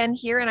screen again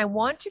here, and I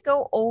want to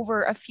go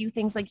over a few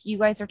things like you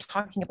guys are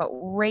talking about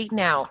right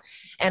now.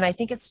 And I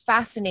think it's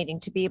fascinating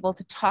to be able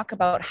to talk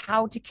about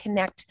how to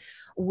connect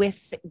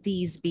with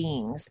these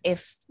beings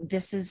if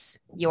this is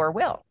your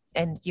will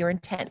and your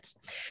intent.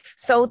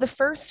 So the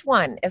first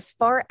one, as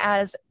far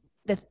as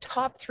the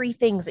top 3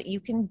 things that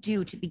you can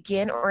do to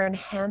begin or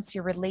enhance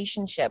your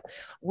relationship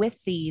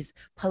with these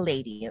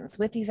Pleiadians,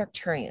 with these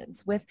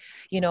Arcturians, with,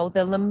 the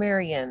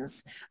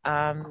Lemurians,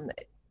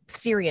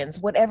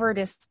 Syrians, whatever it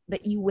is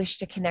that you wish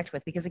to connect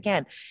with. Because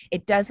again,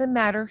 it doesn't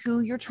matter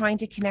who you're trying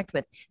to connect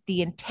with.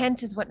 The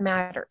intent is what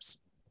matters.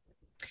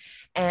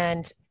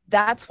 And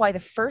that's why the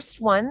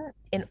first one,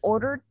 in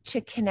order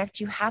to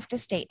connect, you have to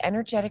stay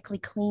energetically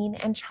clean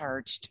and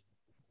charged.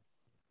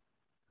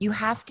 You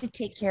have to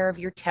take care of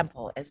your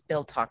temple, as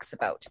Bill talks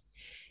about.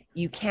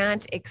 You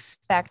can't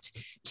expect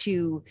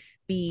to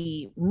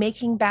be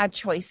making bad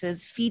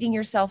choices, feeding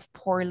yourself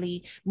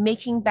poorly,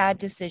 making bad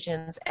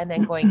decisions, and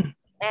then going,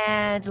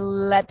 and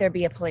let there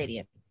be a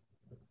Pleiadian.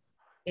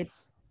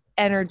 It's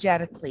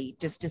energetically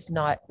just does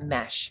not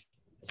mesh.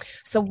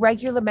 So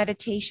regular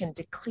meditation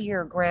to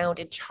clear, ground,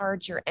 and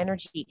charge your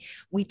energy.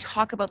 We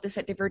talk about this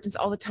at Divergence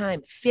all the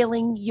time,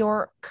 filling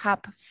your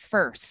cup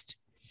first.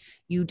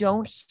 You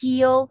don't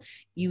heal.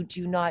 You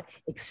do not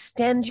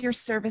extend your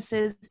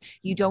services.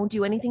 You don't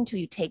do anything till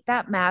you take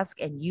that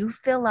mask and you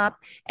fill up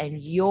and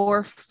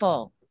you're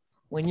full.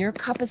 When your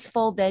cup is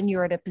full, then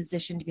you're at a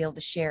position to be able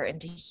to share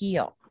and to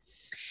heal.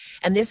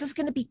 And this is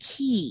going to be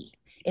key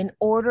in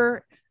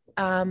order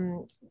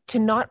to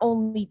not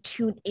only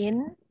tune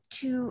in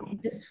to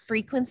this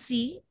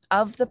frequency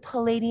of the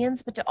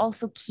Pleiadians, but to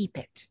also keep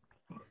it.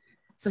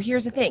 So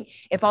here's the thing.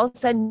 If all of a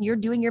sudden you're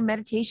doing your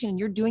meditation and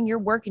you're doing your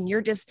work and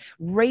you're just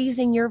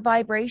raising your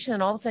vibration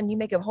and all of a sudden you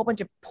make a whole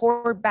bunch of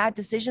poor, bad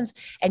decisions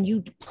and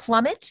you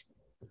plummet,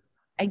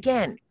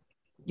 again,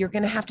 you're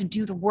going to have to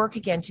do the work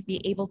again to be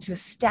able to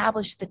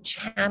establish the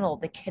channel,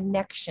 the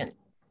connection.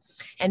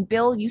 And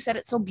Bill, you said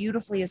it so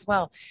beautifully as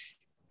well.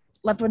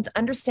 Loved ones,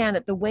 understand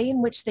that the way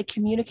in which they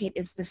communicate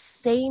is the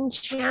same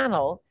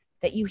channel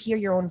that you hear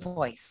your own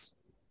voice.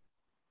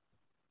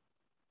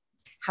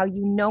 How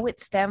you know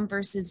it's them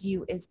versus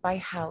you is by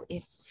how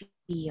it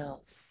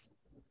feels.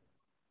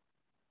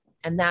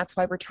 And that's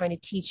why we're trying to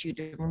teach you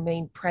to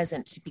remain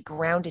present, to be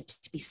grounded,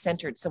 to be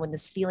centered. So when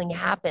this feeling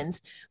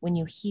happens, when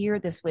you hear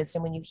this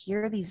wisdom, when you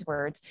hear these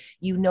words,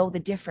 you know the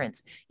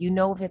difference. You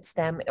know if it's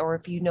them or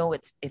if you know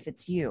if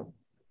it's you.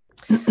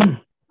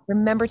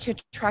 Remember, to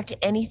attract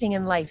anything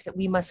in life, that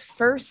we must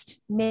first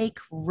make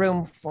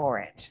room for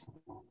it.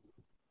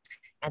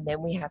 And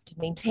then we have to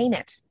maintain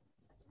it.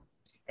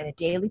 And a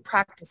daily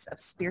practice of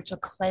spiritual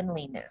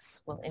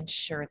cleanliness will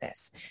ensure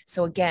this.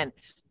 So again,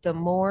 the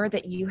more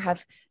that you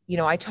have,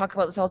 I talk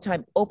about this all the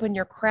time, open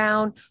your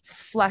crown,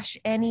 flush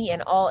any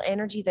and all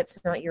energy that's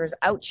not yours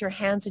out your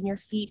hands and your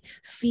feet,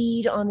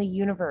 feed on the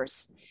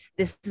universe.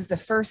 This is the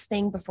first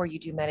thing before you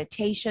do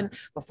meditation,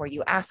 before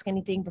you ask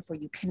anything, before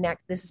you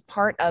connect. This is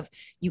part of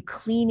you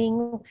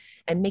cleaning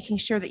and making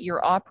sure that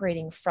you're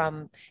operating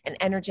from an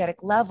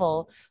energetic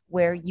level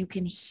where you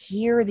can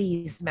hear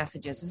these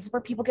messages. This is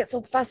where people get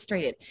so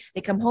frustrated.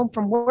 They come home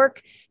from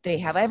work, they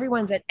have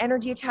everyone's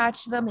energy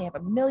attached to them, they have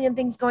a million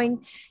things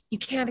going. You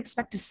can't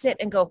expect to sit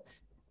and go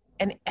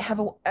and have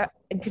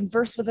and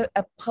converse with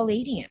a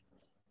Pleiadian.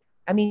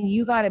 I mean,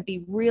 you got to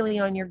be really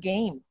on your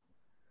game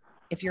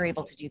if you're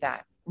able to do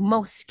that.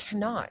 Most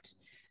cannot.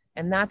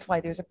 And that's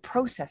why there's a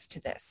process to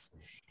this.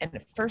 And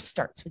it first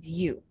starts with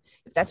you.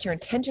 If that's your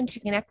intention to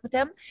connect with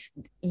them,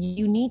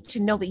 you need to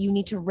know that you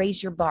need to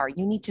raise your bar.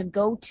 You need to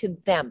go to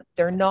them.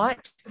 They're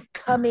not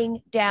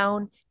coming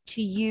down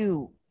to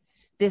you.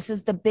 This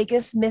is the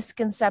biggest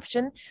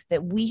misconception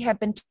that we have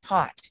been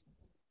taught.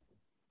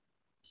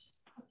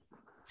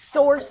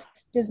 Source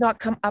does not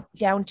come up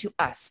down to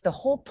us. The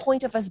whole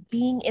point of us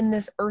being in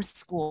this earth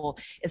school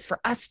is for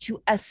us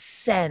to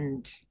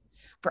ascend,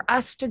 for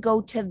us to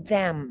go to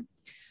them,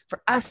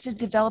 for us to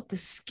develop the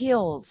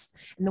skills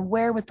and the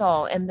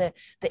wherewithal and the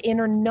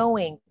inner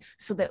knowing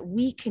so that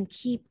we can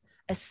keep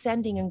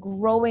ascending and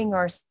growing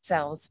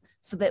ourselves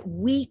so that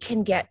we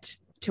can get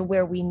to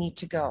where we need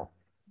to go,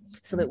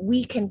 so that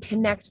we can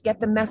connect, get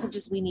the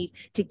messages we need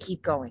to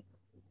keep going.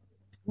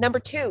 Number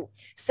 2,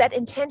 set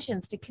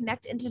intentions to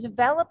connect and to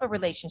develop a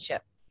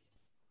relationship.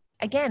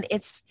 Again,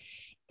 it's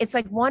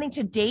like wanting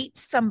to date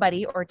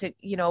somebody or to,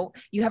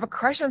 you have a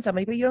crush on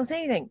somebody, but you don't say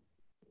anything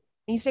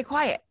and you stay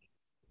quiet.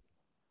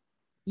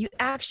 You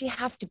actually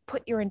have to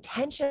put your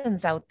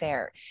intentions out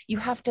there. You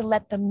have to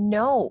let them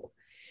know.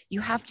 You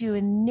have to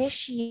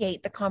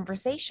initiate the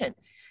conversation.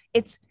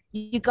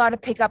 You got to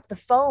pick up the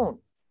phone.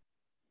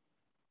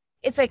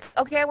 It's like,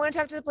 okay, I want to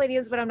talk to the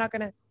Pleiadians, but I'm not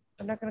going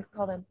to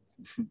call them.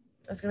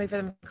 I was going to wait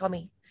for them to call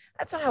me.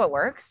 That's not how it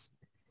works.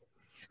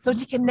 So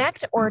to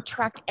connect or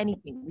attract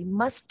anything, we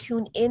must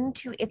tune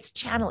into its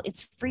channel,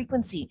 its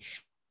frequency.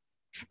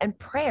 And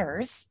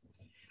prayers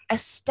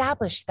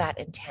establish that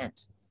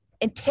intent.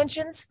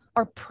 Intentions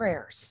are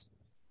prayers.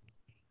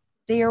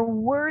 They are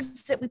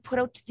words that we put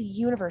out to the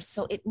universe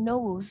so it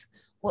knows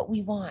what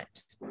we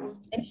want.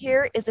 And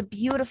here is a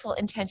beautiful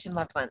intention,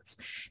 loved ones,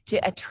 to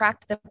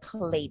attract the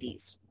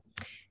Pleiades.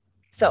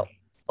 So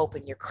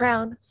open your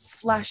crown,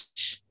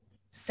 flush,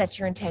 set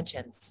your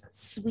intentions.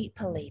 Sweet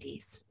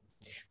Pleiades,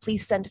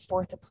 please send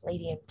forth a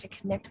Pleiadian to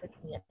connect with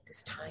me at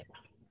this time.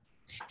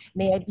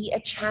 May I be a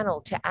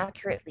channel to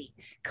accurately,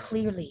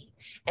 clearly,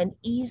 and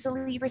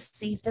easily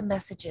receive the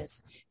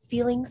messages,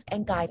 feelings,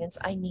 and guidance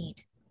I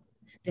need.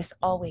 This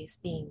always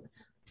being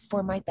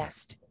for my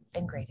best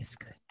and greatest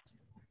good.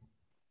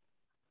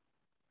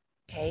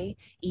 Okay,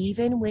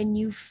 even when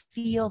you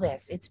feel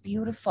this, it's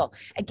beautiful.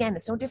 Again,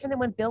 it's no different than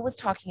when Bill was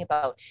talking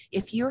about.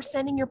 If you're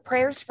sending your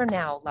prayers for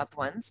now, loved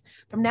ones,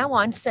 from now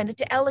on, send it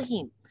to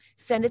Elohim.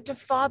 Send it to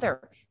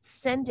Father.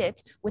 Send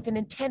it with an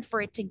intent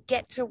for it to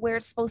get to where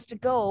it's supposed to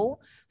go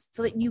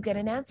so that you get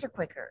an answer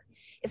quicker.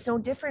 It's no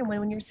different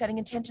when you're setting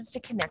intentions to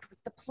connect with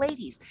the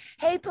Pleiades.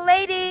 Hey,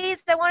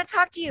 Pleiades, I want to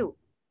talk to you.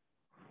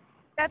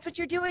 That's what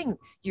you're doing.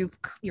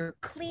 You're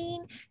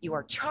clean. You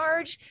are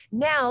charged.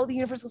 Now the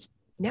universe goes,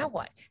 now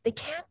what? They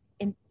can't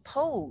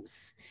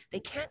impose. They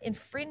can't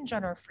infringe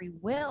on our free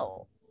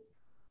will.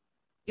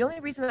 The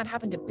only reason that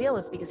happened to Bill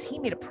is because he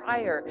made a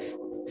prior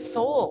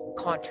soul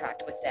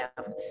contract with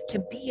them to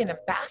be an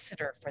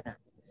ambassador for them,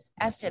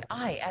 as did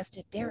I, as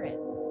did Darren.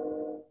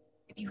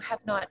 If you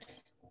have not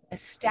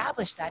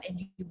established that and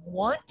you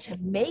want to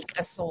make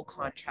a soul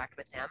contract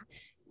with them,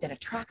 then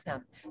attract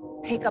them,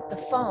 pick up the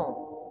phone.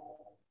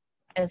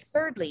 And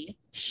thirdly,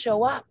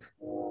 show up.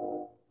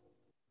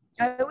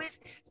 I always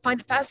find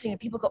it fascinating.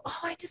 People go, oh,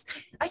 I just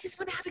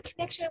want to have a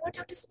connection. I want to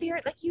talk to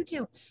spirit like you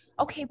do.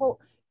 Okay, well,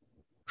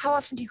 how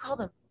often do you call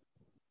them?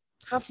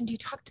 How often do you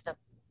talk to them?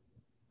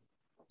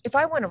 If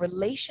I want a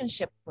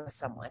relationship with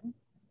someone,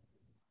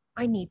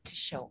 I need to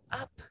show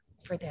up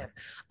for them.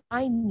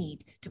 I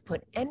need to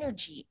put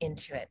energy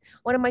into it.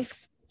 One of my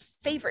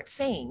favorite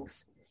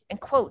sayings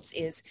and quotes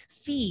is,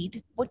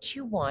 feed what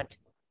you want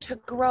to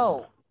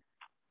grow.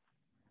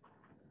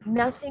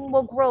 Nothing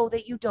will grow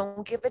that you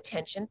don't give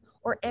attention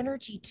or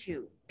energy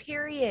to,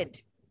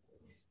 period.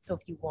 So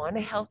if you want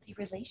a healthy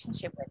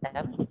relationship with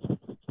them,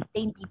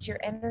 they need your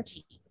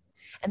energy.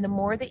 And the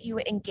more that you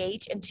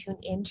engage and tune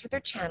into their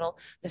channel,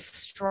 the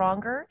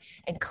stronger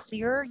and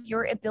clearer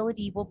your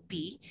ability will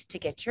be to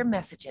get your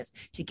messages,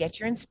 to get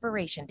your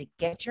inspiration, to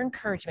get your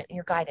encouragement and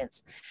your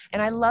guidance.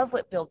 And I love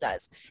what Bill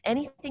does.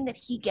 Anything that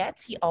he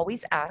gets, he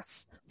always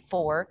asks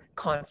for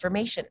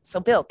confirmation. So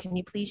Bill, can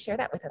you please share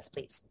that with us,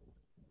 please?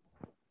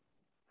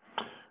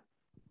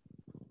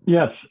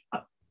 Yes.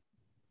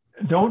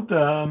 Don't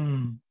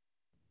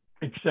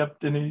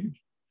accept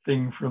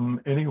anything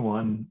from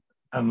anyone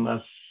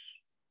unless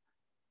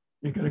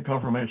you get a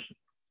confirmation.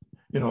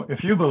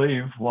 If you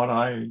believe what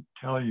I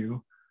tell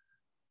you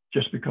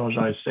just because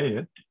I say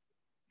it,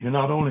 you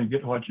not only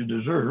get what you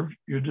deserve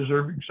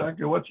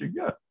exactly what you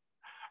get.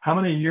 How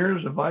many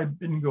years have I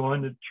been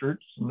going to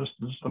church and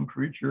listening to some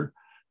preacher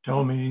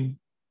tell me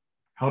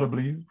how to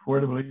believe, where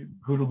to believe,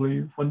 who to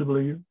believe, when to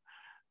believe?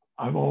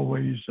 I've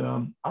always,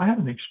 I had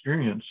an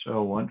experience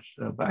once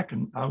back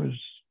in,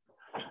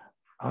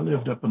 I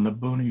lived up in the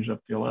boonies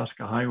up the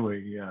Alaska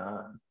Highway,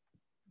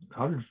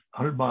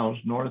 100 miles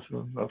north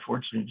of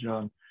Fort St.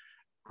 John,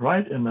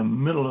 right in the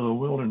middle of the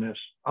wilderness.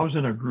 I was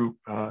in a group.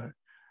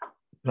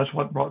 That's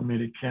what brought me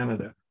to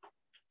Canada.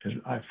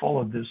 I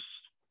followed this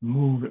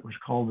move. It was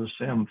called the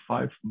Sam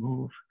Fife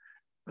move.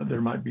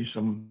 There might be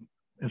some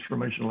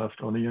information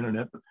left on the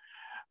internet, but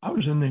I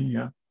was in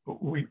the,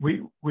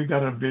 we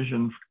got a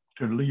vision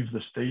to leave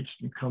the States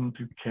and come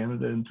to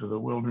Canada into the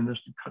wilderness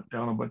to cut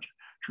down a bunch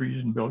of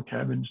trees and build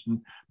cabins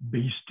and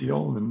be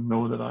still and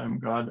know that I am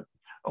God.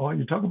 Oh,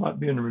 you talk about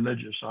being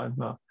religious. I've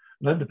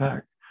led the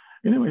pack.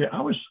 Anyway,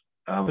 I was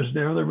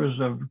there. There was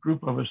a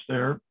group of us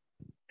there.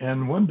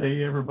 And one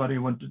day everybody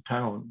went to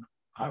town.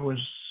 I was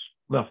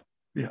left.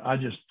 I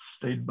just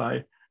stayed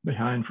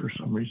behind for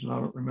some reason. I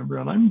don't remember.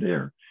 And I'm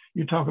there.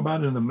 You talk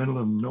about it in the middle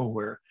of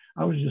nowhere.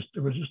 There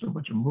was just a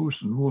bunch of moose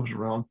and wolves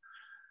around.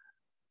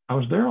 I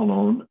was there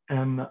alone,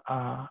 and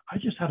I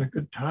just had a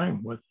good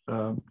time with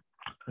the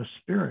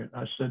Spirit.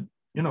 I said,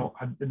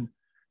 I've been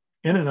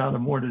in and out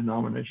of more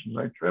denominations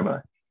like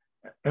Trevor.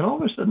 And all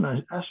of a sudden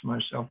I asked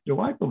myself, do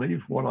I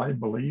believe what I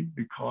believe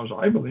because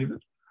I believe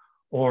it?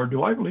 Or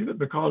do I believe it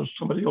because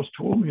somebody else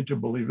told me to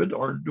believe it?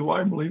 Or do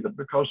I believe it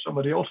because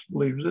somebody else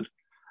believes it?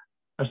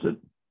 I said,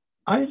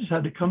 I just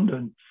had to come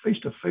to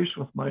face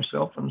with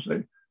myself and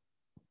say,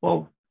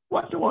 well,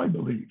 what do I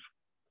believe?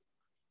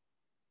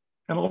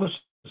 And all this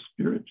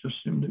Spirit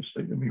just seemed to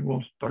say to me,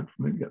 well, start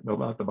from the beginning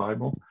about the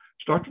Bible.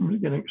 Start from the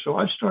beginning. So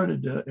I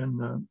started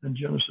in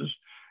Genesis.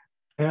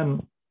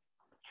 And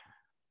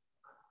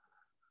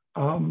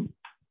I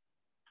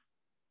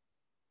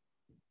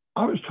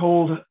was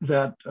told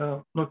that,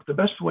 look, the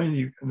best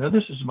way now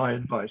this is my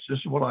advice. This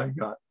is what I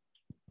got.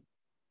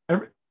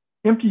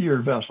 Empty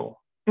your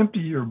vessel, empty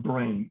your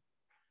brain.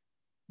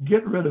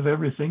 Get rid of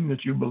everything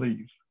that you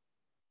believe.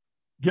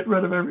 Get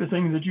rid of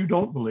everything that you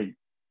don't believe.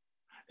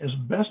 As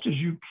best as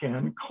you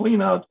can,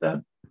 clean out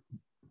that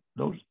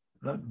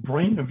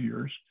brain of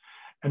yours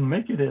and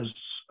make it as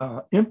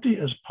empty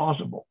as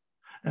possible.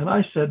 And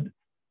I said,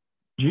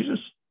 Jesus,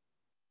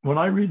 when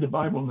I read the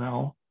Bible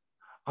now,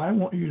 I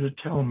want you to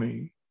tell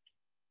me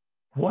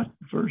what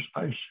verse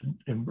I should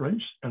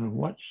embrace and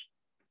what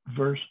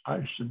verse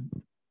I should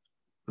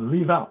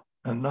leave out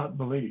and not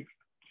believe.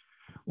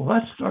 Well,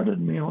 that started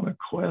me on a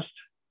quest.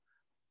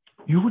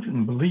 You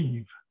wouldn't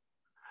believe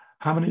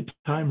how many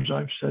times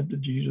I've said to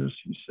Jesus,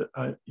 he said,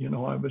 I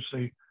would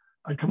say,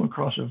 I'd come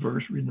across a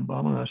verse reading the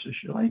Bible and I said,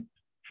 should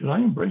I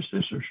embrace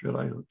this or should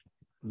I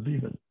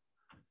leave it?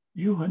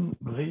 You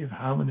wouldn't believe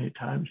how many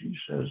times he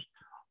says,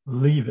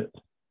 leave it.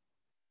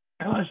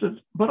 And I said,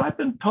 but I've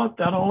been taught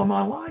that all of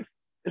my life.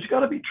 It's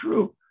got to be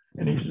true.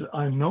 And he said,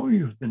 I know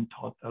you've been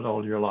taught that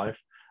all your life,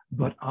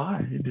 but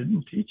I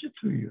didn't teach it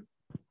to you.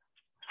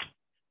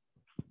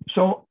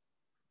 So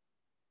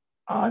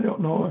I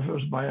don't know if it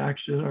was by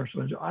accident or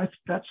something.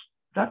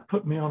 That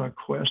put me on a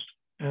quest,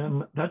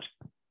 and that's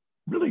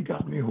really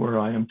got me where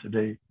I am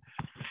today.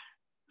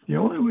 The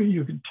only way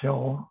you can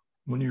tell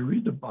when you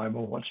read the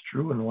Bible what's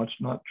true and what's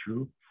not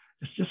true,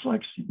 it's just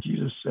like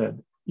Jesus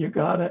said, you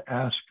got to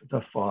ask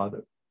the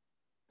Father.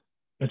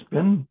 It's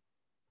been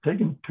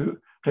taken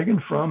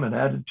from and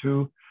added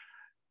to.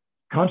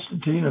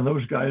 Constantine and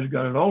those guys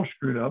got it all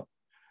screwed up,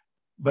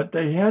 but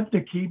they had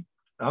to keep,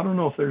 I don't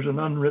know if there's an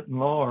unwritten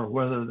law or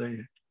whether they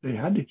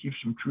had to keep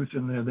some truth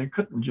in there. They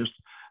couldn't just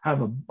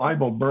have a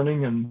Bible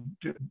burning and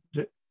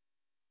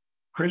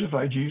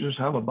crucify Jesus,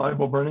 have a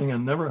Bible burning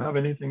and never have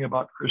anything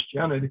about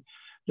Christianity.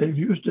 They've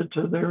used it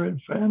to their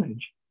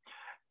advantage.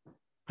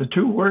 The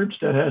two words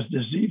that has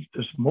deceived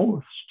us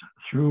most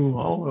through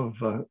all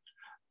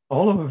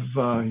of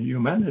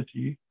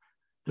humanity,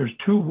 there's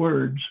two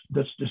words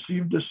that's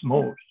deceived us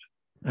most.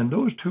 And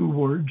those two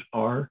words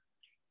are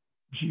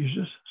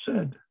Jesus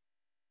said.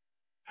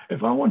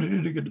 If I wanted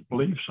you to get to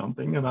believe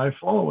something and I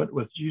follow it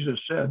with Jesus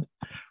said,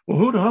 well,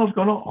 who the hell is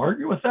going to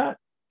argue with that?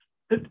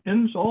 It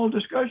ends all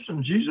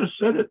discussion. Jesus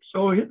said it,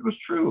 so it was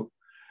true.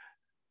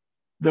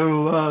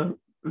 The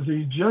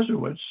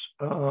Jesuits,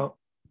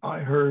 I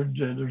heard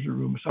there's a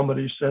room,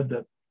 somebody said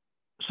that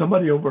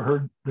somebody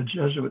overheard the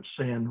Jesuits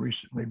saying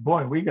recently,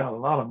 boy, we got a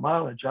lot of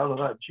mileage out of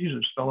that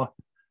Jesus fella.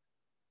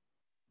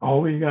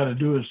 All we got to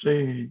do is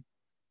say,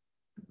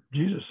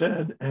 Jesus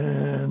said,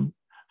 and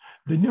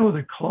then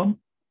the club,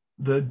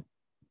 the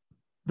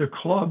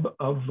club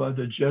of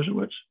the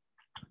Jesuits,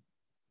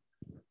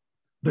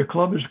 the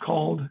club is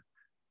called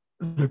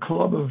the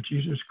Club of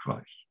Jesus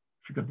Christ,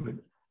 if you could believe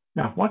it.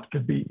 Now, what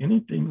could be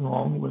anything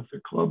wrong with the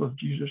Club of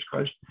Jesus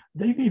Christ?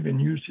 They've even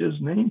used his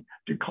name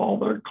to call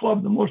their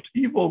club. The most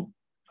evil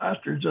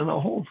bastards on the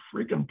whole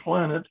freaking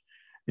planet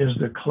is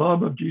the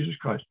Club of Jesus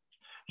Christ.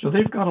 So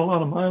they've got a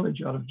lot of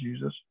mileage out of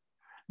Jesus.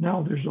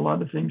 Now, there's a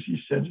lot of things he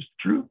said is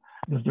true.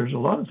 There's a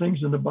lot of things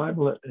in the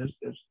Bible that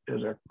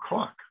is a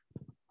crock.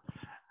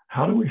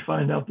 How do we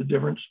find out the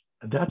difference?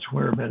 That's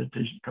where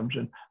meditation comes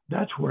in.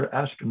 That's where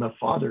asking the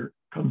Father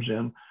comes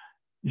in.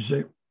 You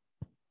say,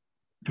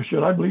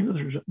 should I believe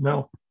it?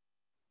 Now,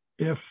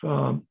 if,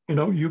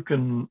 you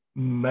can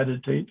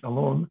meditate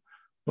alone,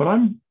 but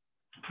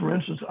for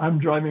instance, I'm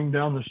driving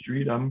down the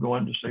street, I'm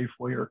going to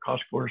Safeway or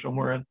Costco or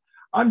somewhere, and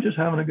I'm just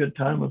having a good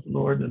time with the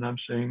Lord, and I'm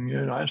saying,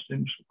 I asked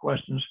him some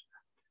questions,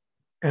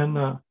 and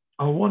I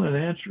want an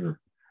answer,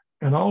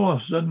 and all of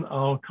a sudden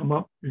I'll come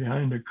up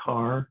behind a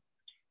car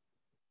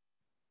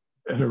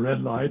at a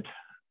red light,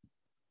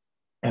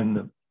 and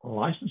the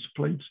license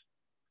plates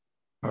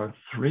are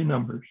 3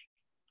 numbers.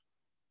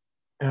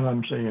 And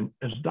I'm saying,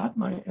 is that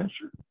my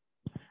answer?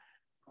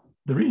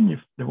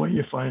 the way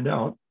you find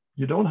out,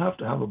 you don't have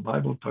to have a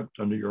Bible tucked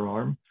under your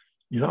arm.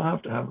 You don't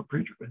have to have a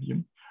preacher with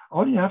you.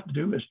 All you have to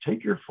do is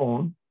take your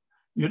phone.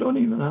 You don't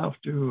even have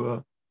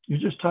to, you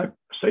just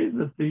say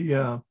that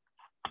the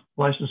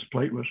license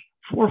plate was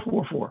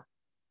 444.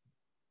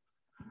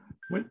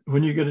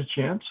 When you get a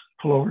chance,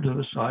 pull over to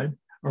the side,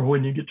 or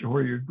when you get to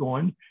where you're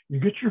going, you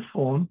get your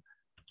phone.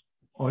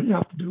 All you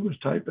have to do is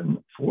type in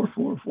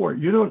 444.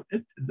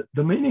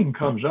 The meaning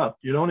comes up.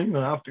 You don't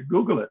even have to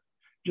Google it.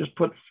 Just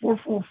put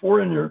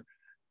 444 in your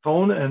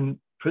phone and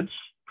print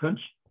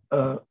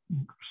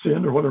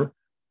send or whatever.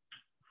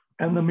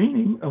 And the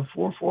meaning of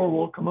 44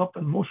 will come up,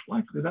 and most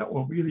likely that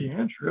will be the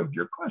answer of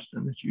your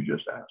question that you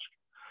just asked.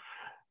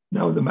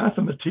 Now, the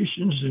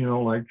mathematicians,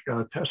 like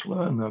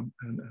Tesla and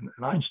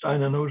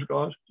Einstein and those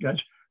guys,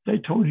 they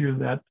told you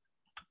that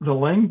the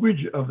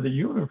language of the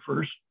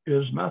universe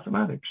is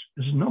mathematics,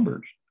 is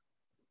numbers.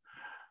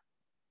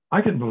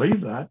 I can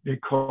believe that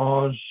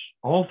because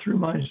all through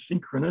my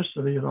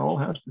synchronicity, it all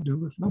has to do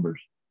with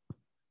numbers.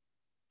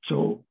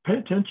 So pay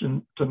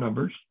attention to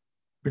numbers,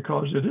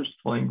 because it is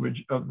the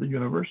language of the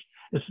universe.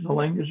 It's the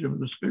language of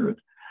the spirit.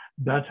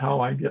 That's how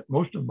I get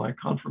most of my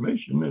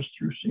confirmation, is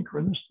through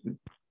synchronicity.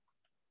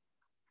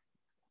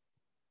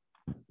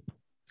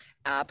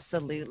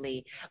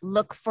 Absolutely.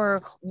 Look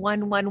for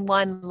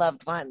 111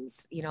 loved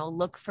ones,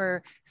 look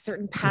for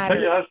certain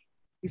patterns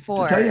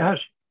before. To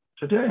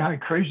tell you how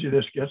crazy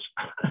this gets,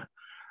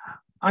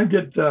 I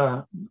get,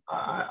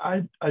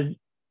 I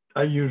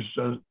use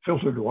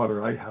filtered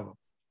water.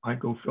 I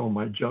go fill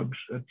my jugs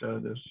at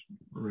this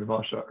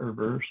reverse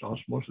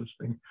osmosis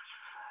thing.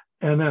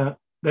 And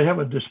they have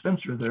a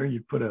dispenser there.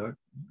 You put a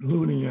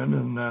loonie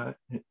in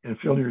and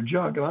fill your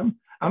jug. And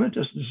I'm at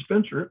this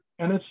dispenser,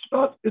 and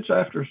it's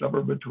after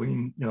supper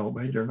between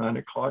 8 or 9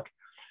 o'clock.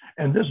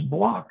 And this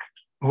block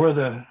where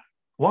the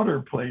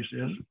water place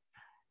is,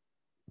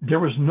 there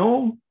was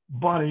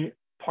nobody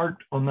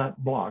parked on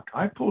that block.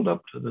 I pulled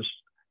up to this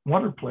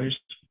water place,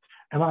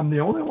 and I'm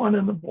the only one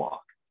in the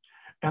block.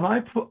 And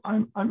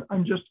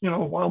I'm just,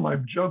 while my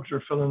jugs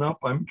are filling up,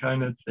 I'm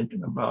kind of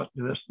thinking about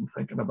this and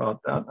thinking about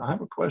that. I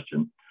have a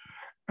question.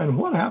 And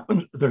what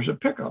happens? There's a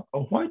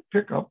white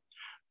pickup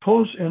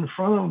pulls in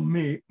front of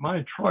me,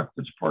 my truck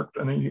that's parked,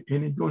 and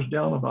he goes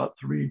down about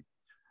 3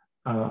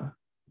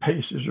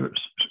 paces or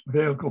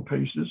vehicle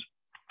paces.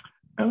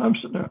 And I'm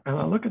sitting there and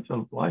I look at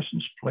the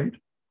license plate,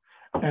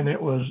 and it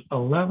was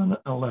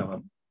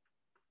 1111.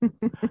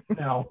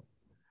 Now,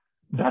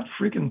 that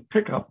freaking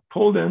pickup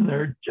pulled in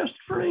there just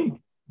for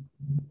me.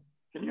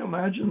 Can you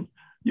imagine?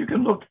 You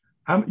can look,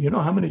 how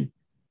many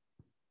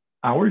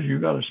hours you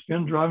got to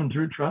spend driving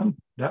through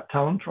that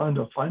town trying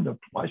to find a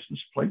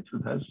license plate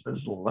that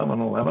says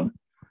 1111?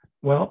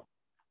 Well,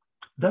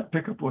 that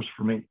pickup was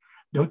for me.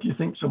 Don't you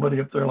think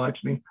somebody up there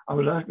likes me? I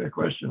was asking a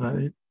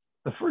question.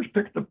 The first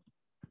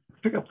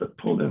pickup that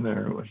pulled in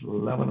there was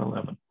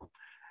 1111.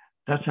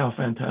 That's how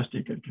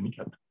fantastic it can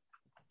get.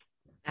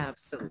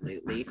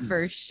 Absolutely,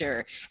 for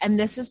sure. And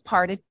this is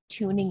part of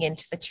tuning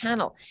into the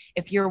channel.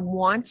 If you're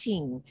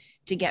wanting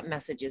to get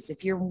messages,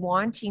 if you're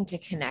wanting to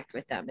connect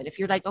with them, and if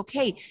you're like,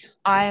 okay,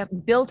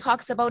 Bill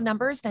talks about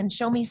numbers, then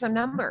show me some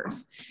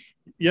numbers.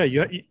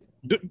 Yeah,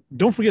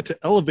 don't forget to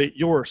elevate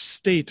your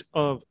state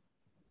of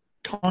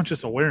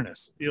conscious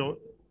awareness.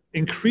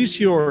 Increase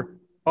your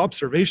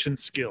observation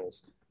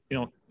skills.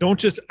 Don't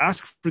just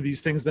ask for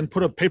these things, then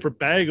put a paper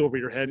bag over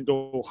your head and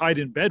go hide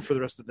in bed for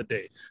the rest of the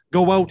day.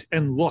 Go out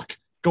and look.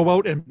 Go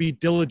out and be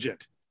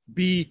diligent.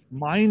 Be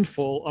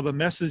mindful of a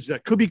message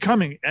that could be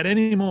coming at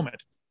any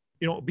moment.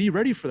 Be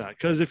ready for that,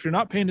 because if you're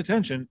not paying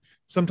attention,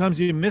 sometimes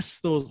you miss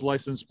those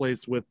license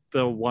plates with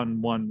the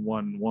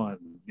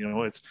 1111.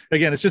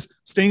 It's just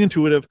staying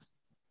intuitive,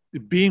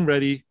 being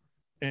ready,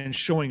 and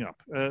showing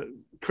up.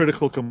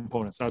 Critical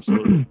components,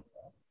 absolutely.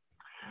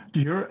 Do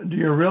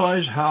you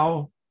realize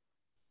how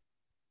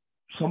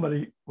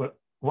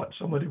what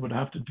somebody would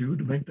have to do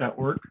to make that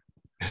work?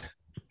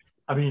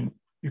 I mean,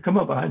 you come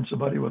up behind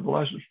somebody with a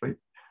license plate,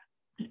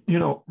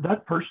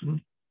 that person,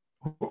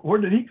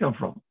 where did he come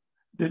from?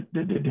 Did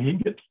he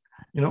get,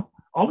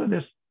 all of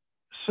this,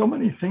 so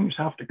many things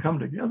have to come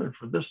together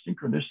for this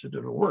synchronicity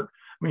to work.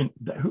 I mean,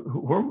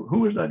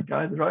 who is that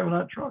guy driving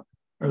that truck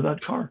or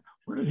that car?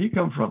 Where did he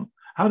come from?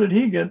 How did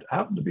he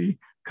happen to be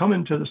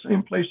coming to the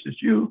same place as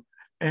you?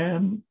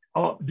 And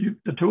the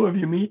two of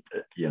you meet,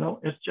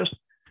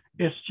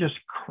 it's just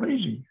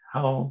crazy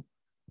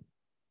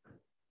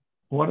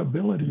what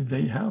ability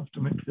they have to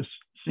make this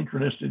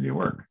synchronicity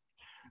work.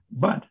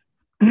 But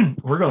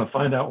we're going to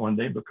find out one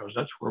day, because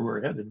that's where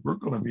we're headed. We're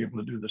going to be able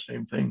to do the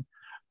same thing,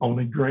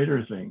 only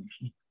greater things.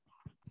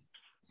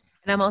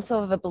 And I'm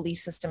also of a belief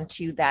system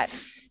too, that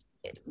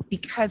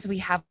because we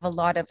have a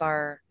lot of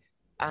our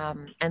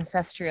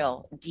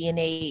ancestral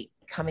DNA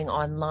coming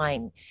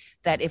online,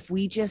 that if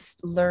we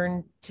just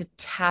learn to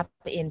tap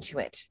into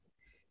it,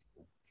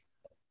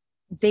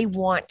 they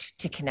want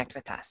to connect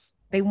with us.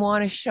 They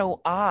want to show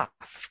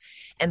off.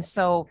 And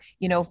so,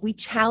 if we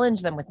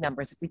challenge them with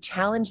numbers, if we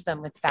challenge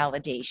them with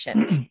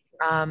validation,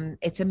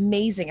 It's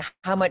amazing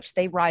how much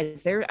they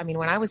rise there. I mean,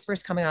 when I was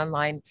first coming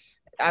online,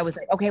 I was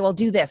like, okay, well,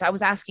 do this. I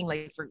was asking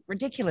like for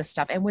ridiculous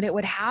stuff. And when it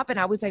would happen,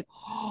 I was like,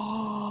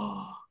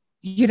 oh,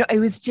 it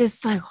was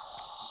just like,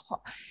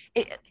 oh,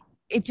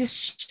 it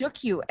just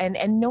shook you.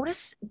 And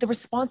notice the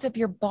response of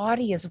your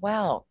body as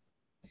well.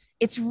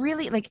 It's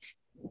really like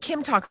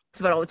Kim talks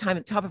about all the time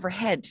at the top of her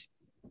head,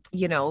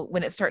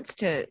 when it starts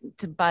to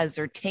buzz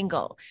or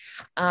tingle.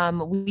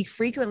 We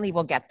frequently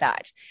will get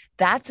that.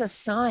 That's a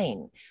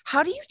sign.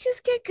 How do you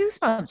just get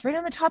goosebumps right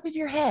on the top of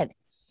your head?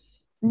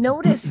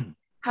 Notice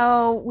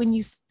how when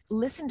you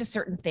listen to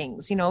certain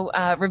things,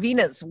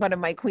 Ravina's one of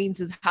my queens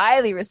who's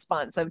highly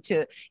responsive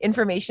to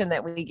information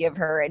that we give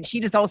her. And she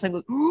just all of a sudden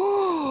goes,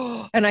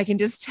 oh, and I can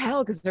just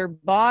tell because her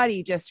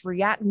body just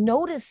react.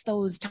 Notice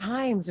those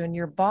times when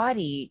your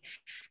body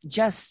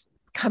just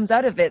comes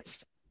out of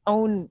its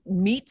own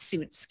meat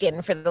suit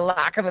skin, for the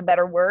lack of a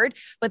better word.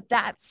 But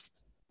that's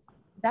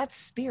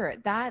spirit.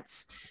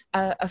 That's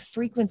a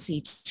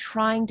frequency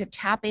trying to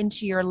tap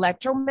into your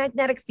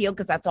electromagnetic field,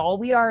 because that's all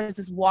we are,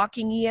 is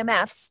walking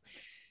EMFs.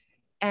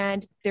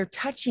 And they're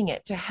touching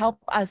it to help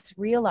us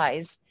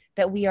realize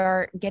that we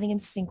are getting in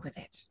sync with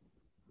it.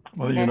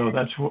 Well,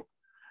 that's what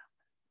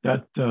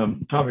that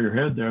top of your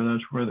head there,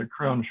 that's where the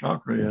crown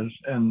chakra is.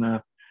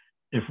 And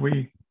if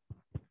we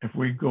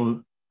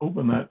go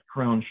open that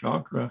crown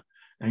chakra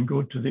and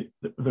go to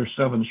there's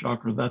 7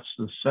 chakra, that's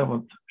the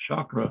 7th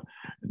chakra.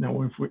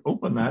 Now, if we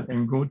open that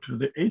and go to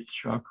the 8th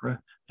chakra,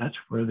 that's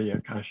where the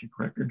Akashic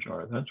records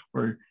are. That's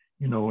where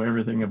you know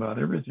everything about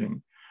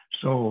everything.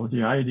 So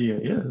the idea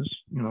is,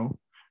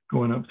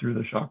 going up through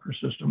the chakra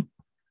system,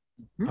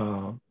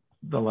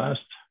 the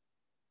last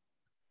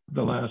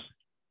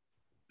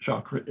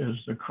chakra is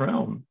the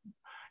crown.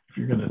 If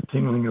you're going to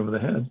tingling over the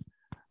head,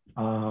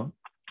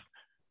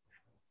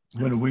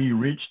 when we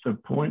reach the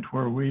point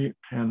where we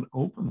can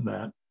open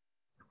that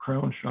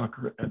crown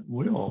chakra at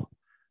will,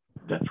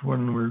 that's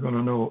when we're going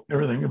to know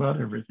everything about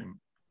everything.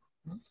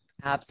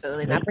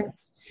 Absolutely. That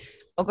brings,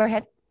 go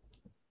ahead.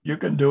 You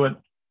can do it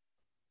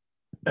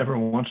every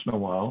once in a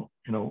while.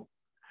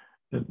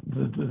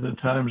 The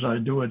times I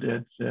do it,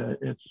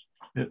 it's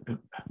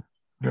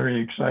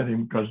very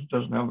exciting, because it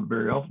doesn't happen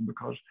very often,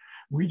 because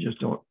we just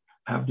don't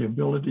have the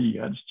ability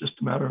yet. It's just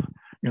a matter of,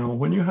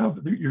 when you have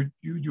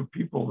you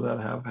people that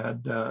have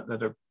had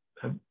that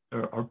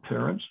are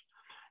parents,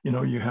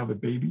 you have a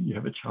baby, you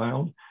have a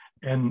child,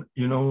 and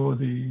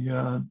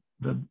the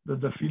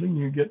feeling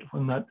you get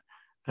when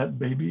that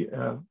baby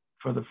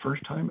for the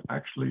first time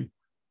actually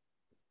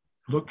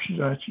looks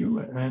at you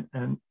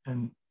and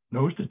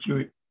knows that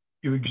you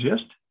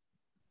exist.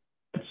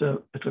 It's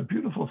a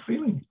beautiful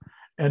feeling.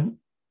 And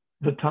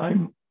the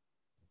time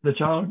the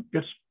child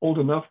gets old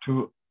enough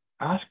to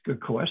ask a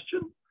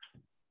question,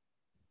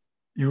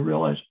 you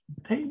realize,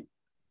 hey,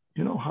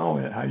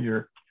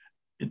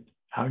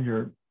 how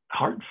your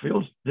heart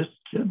feels. This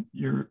kid,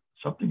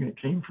 something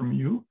that came from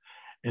you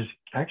has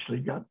actually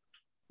got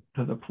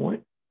to the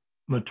point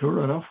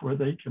mature enough where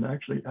they can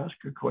actually ask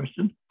a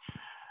question.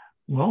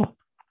 Well,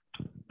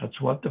 that's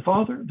what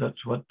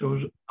that's what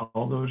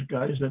all those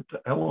guys at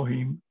the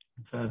Elohim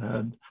that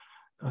had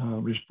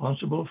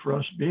responsible for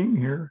us being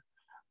here.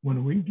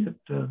 When we get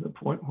to the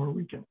point where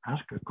we can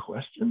ask a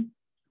question,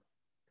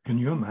 can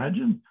you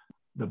imagine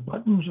the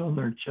buttons on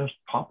their chest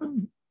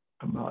popping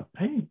about,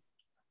 hey,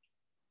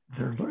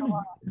 they're learning,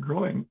 they're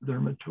growing, they're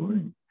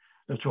maturing.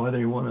 That's why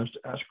they want us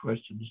to ask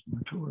questions and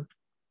mature.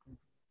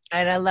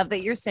 And I love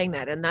that you're saying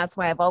that. And that's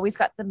why I've always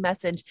got the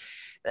message,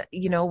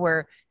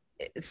 where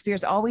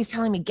Spirit's always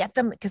telling me, get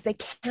them, because they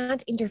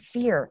can't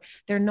interfere.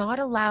 They're not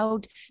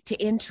allowed to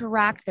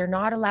interact. They're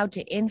not allowed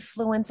to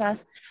influence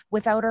us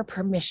without our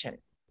permission.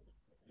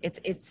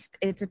 It's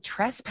a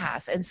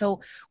trespass. And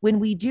so when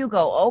we do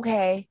go,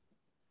 okay,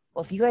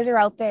 well, if you guys are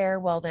out there,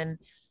 well then,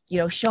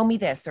 show me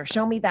this or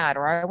show me that,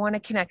 or I want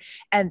to connect.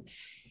 And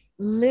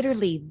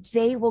literally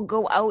they will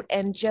go out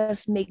and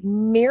just make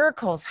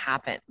miracles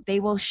happen. They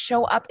will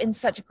show up in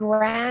such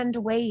grand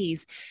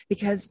ways,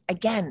 because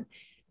again,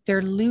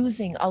 they're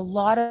losing a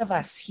lot of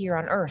us here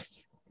on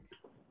earth.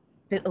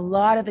 That a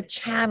lot of the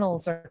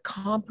channels are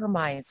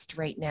compromised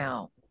right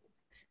now.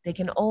 They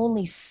can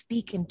only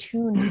speak and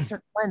tune to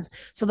certain ones.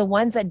 So the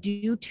ones that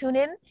do tune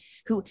in,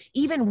 who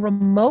even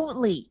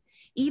remotely,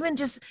 even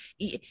just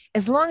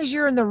as long as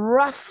you're in the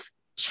rough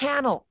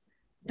channel,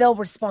 they'll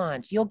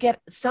respond. You'll get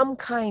some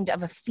kind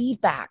of a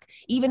feedback,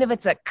 even if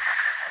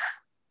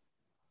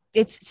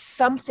it's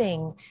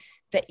something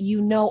that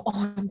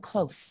oh, I'm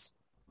close.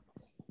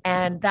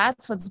 And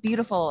that's what's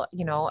beautiful,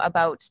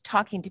 about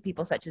talking to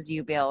people such as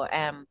you, Bill,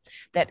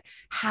 that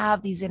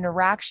have these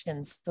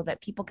interactions so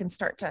that people can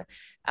start to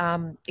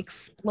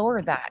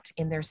explore that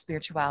in their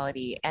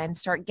spirituality and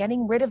start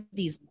getting rid of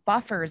these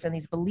buffers and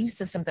these belief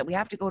systems that we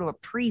have to go to a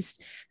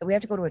priest, that we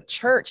have to go to a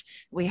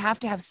church, we have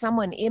to have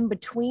someone in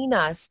between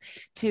us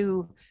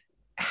to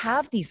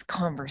have these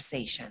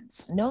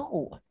conversations.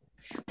 No,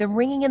 the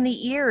ringing in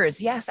the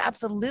ears. Yes,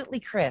 absolutely,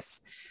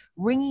 Chris.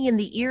 Ringing in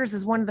the ears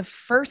is one of the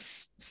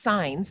first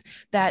signs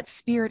that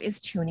spirit is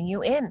tuning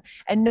you in.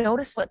 And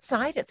notice what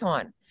side it's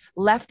on.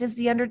 Left is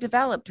the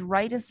underdeveloped,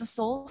 right is the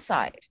soul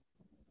side.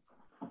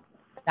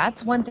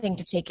 That's one thing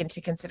to take into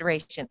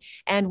consideration.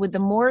 And with the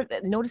more,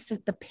 notice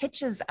that the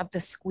pitches of the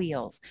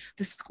squeals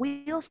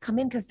come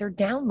in because they're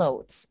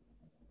downloads.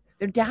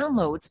 They're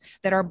downloads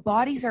that our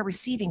bodies are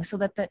receiving, so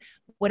that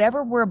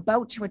whatever we're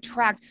about to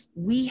attract,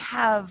 we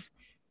have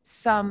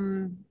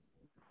some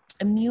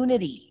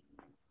immunity.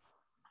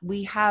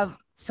 We have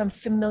some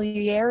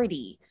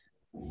familiarity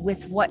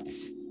with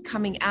what's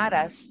coming at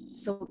us,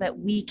 so that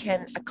we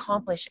can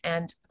accomplish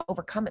and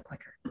overcome it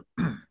quicker.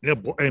 Yeah,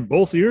 and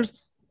both ears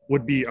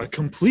would be a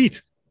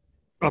complete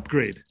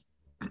upgrade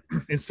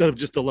instead of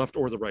just the left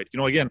or the right.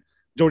 Again,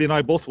 Jody and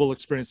I both will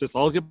experience this.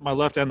 I'll get my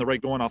left and the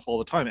right going off all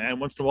the time. And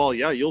once in a while,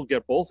 you'll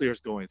get both ears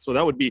going. So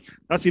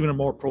that's even a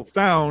more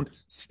profound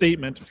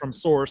statement from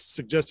source,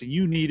 suggesting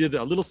you needed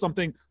a little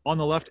something on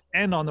the left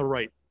and on the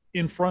right,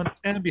 in front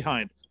and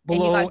behind,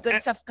 below, and you got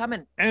good stuff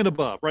coming, and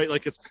above, right?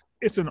 Like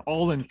it's an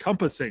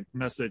all-encompassing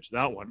message,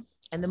 that one.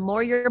 And the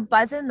more you're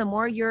buzzing, the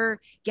more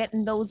you're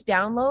getting those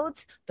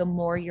downloads, the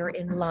more you're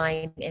in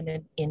line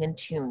and in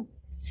tune.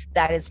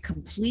 That is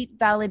complete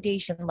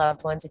validation,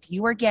 loved ones. If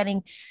you are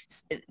getting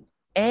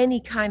any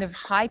kind of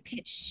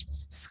high-pitched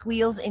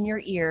squeals in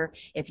your ear,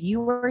 if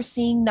you are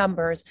seeing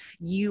numbers,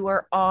 you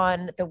are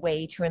on the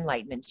way to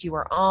enlightenment. You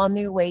are on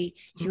the way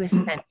to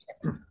ascension.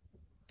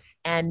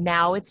 And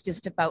now it's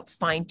just about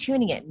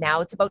fine-tuning it.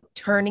 Now it's about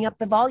turning up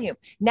the volume.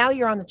 Now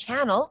you're on the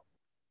channel.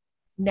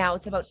 Now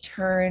it's about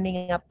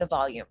turning up the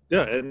volume.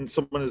 Yeah, and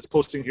someone is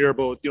posting here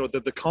about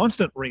the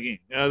constant ringing,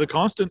 the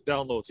constant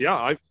downloads.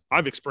 Yeah,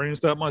 I've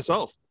experienced that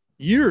myself.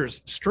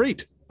 Years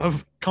straight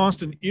of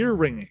constant ear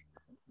ringing.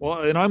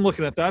 Well, and I'm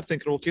looking at that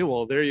thinking, okay,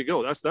 well, there you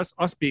go. That's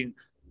us being,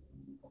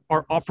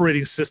 our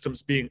operating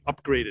systems being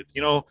upgraded.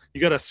 You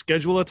got to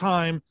schedule a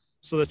time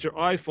so that your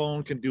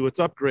iPhone can do its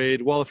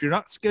upgrade. Well, if you're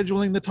not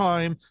scheduling the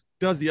time,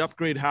 does the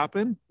upgrade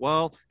happen?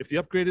 Well, if the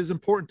upgrade is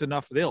important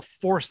enough, they'll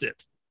force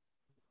it.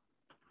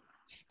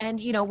 And,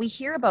 we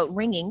hear about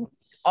ringing.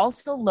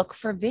 Also look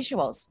for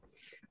visuals.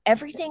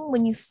 Everything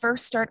when you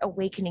first start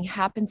awakening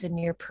happens in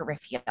your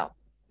peripheral.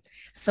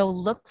 So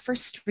look for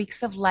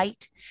streaks of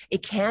light.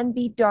 It can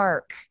be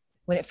dark.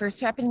 When it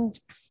first happened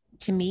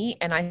to me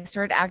and I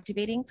started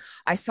activating,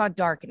 I saw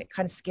dark and it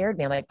kind of scared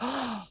me. I'm like,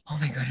 oh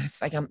my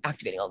goodness, like I'm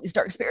activating all these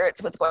dark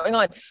spirits. What's going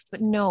on?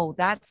 But no,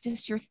 that's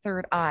just your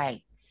third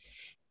eye.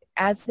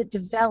 As it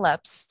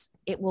develops,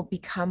 it will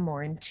become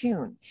more in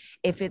tune.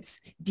 If it's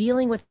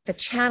dealing with the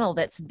channel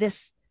that's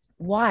this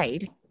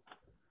wide,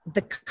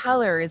 the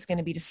color is going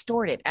to be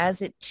distorted.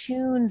 As it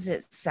tunes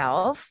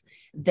itself,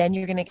 then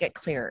you're going to get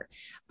clearer.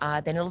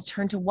 Then it'll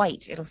turn to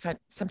white. It'll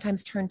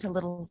sometimes turn to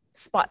little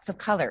spots of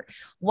color.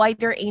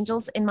 White are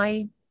angels, in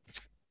my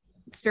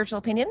spiritual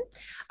opinion.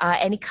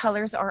 Any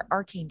colors are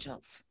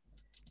archangels.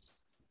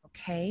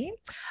 Okay.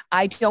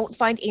 I don't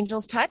find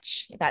angels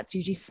touch. That's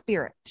usually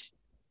spirit.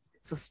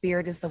 So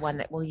spirit is the one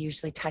that will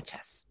usually touch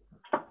us.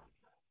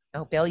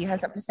 Oh, Bill, you have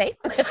something to say?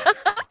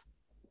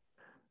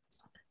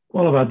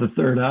 Well, about the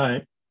third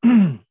eye,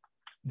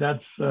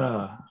 that's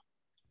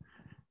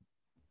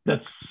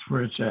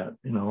where it's at,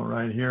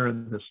 right here,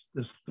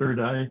 this third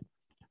eye.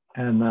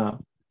 And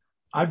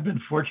I've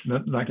been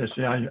fortunate, like I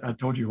say, I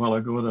told you a while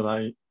ago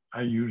that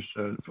I use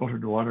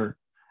filtered water.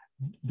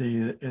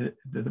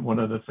 One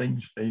of the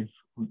things they've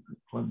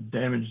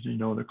damaged,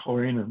 the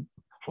chlorine and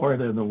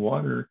fluoride in the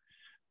water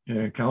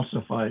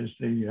calcifies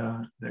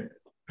the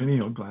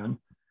pineal gland,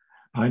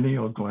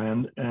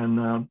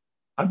 and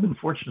I've been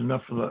fortunate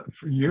enough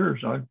for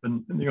years. I've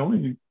been, and the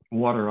only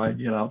water I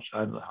get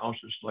outside of the house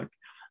is like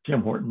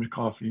Tim Hortons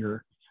coffee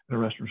or the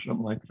rest or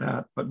something like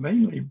that. But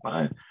mainly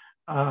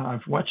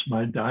I've watched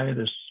my diet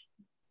as,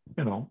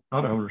 not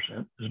 100%,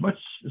 as much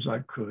as I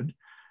could,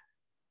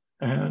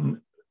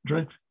 and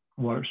drink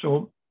water.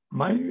 So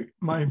my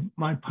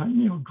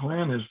pineal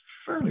gland is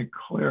fairly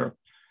clear,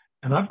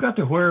 and I've got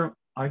to where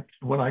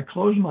when I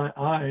close my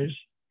eyes,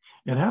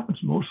 it happens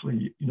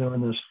mostly,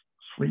 in this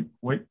sleep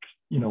wake,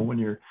 when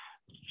you're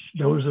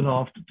dozing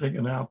off to take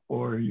a nap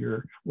or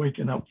you're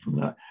waking up from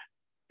that.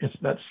 It's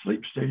that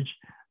sleep stage.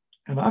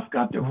 And I've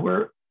got to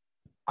where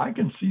I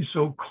can see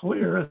so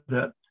clear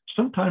that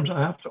sometimes I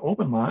have to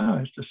open my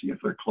eyes to see if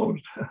they're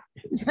closed.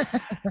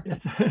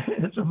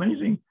 It's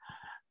amazing.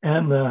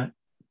 And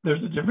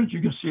there's a difference.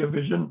 You can see a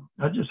vision.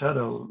 I just had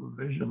a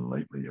vision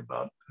lately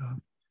about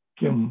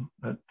Kim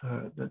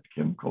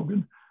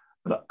Kogan,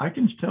 but I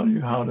can tell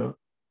you how to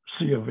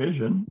see a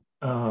vision.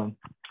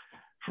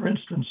 For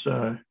instance,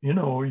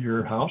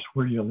 your house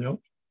where you live.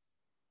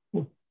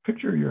 Well,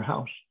 picture your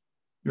house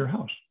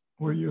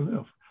where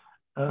you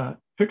live.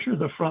 Picture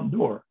the front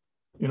door.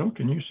 You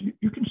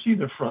can see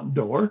the front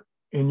door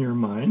in your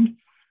mind.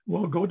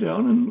 Well, go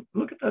down and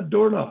look at that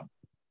doorknob.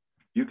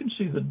 You can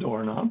see the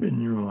doorknob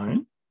in your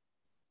mind.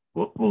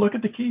 Well, look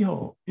at the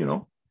keyhole.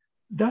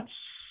 That's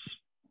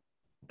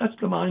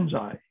the mind's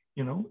eye.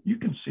 You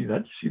can see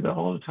that. You see that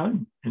all the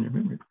time in your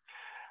memory.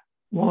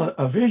 Well,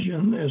 a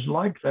vision is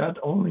like that,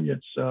 only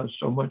it's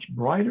so much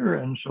brighter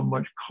and so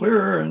much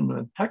clearer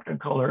and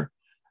technicolor.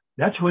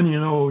 That's when you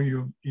know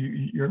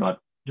you're not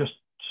just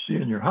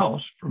seeing your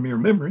house from your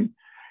memory,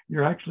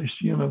 you're actually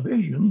seeing a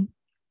vision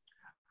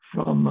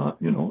from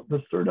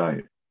the third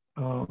eye.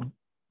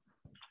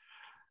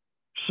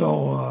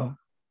 So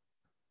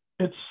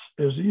it's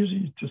as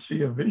easy to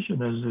see a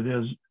vision as it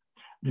is.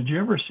 Did you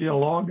ever see a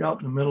log out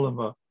in the middle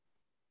of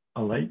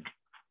a lake,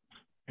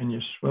 and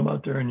you swim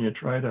out there and you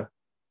try to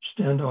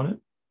stand on it?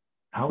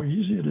 How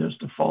easy it is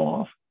to fall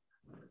off.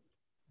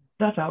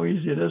 That's how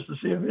easy it is to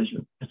see a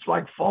vision. It's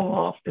like falling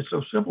off. It's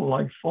so simple,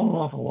 like falling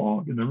off a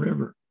log in the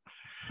river.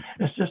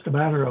 It's just a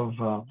matter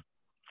of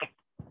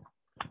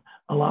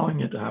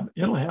allowing it to happen.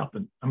 It'll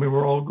happen. I mean,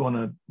 we're all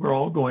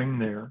going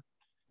there.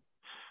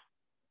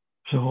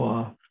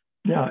 So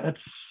yeah,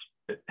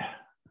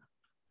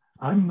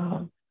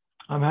 I'm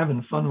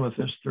having fun with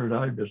this third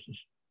eye business.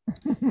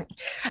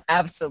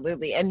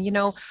 Absolutely. And,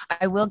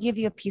 I will give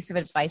you a piece of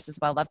advice as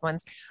well, loved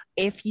ones.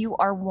 If you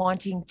are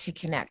wanting to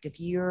connect,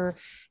 if your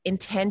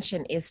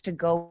intention is to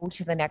go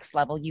to the next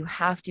level, you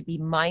have to be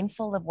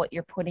mindful of what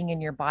you're putting in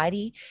your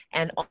body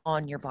and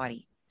on your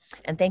body.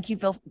 And thank you,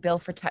 Bill,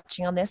 for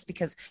touching on this,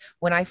 because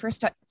when I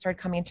first started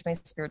coming into my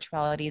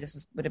spirituality,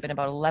 would have been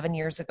about 11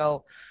 years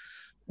ago.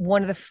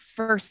 One of the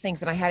first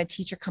things, and I had a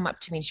teacher come up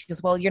to me and she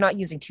goes, "Well, you're not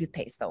using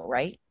toothpaste though,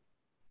 right?"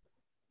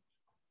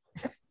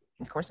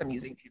 Of course I'm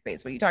using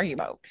toothpaste. What are you talking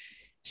about?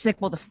 She's like,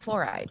 "Well, the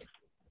fluoride."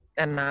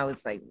 And I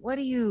was like, "What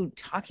are you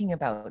talking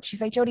about?"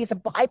 She's like, "Jody, it's a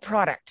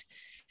byproduct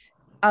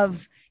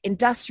of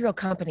industrial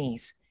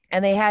companies.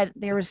 And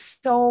there was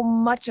so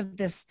much of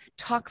this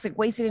toxic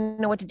waste. They didn't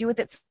know what to do with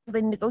it. So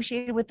they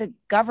negotiated with the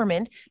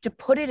government to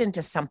put it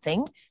into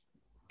something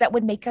that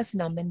would make us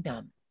numb and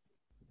dumb."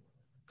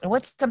 And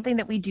what's something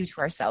that we do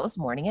to ourselves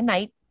morning and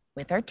night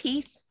with our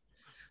teeth?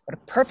 What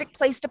a perfect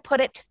place to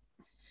put it.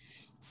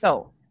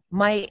 So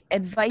my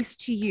advice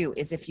to you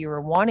is, if you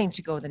are wanting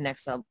to go to the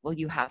next level,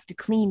 you have to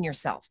clean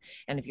yourself.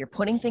 And if you're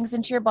putting things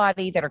into your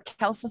body that are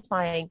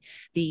calcifying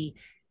the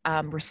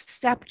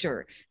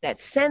receptor that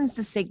sends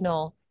the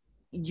signal,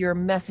 your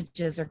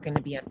messages are going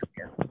to be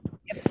unclear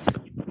if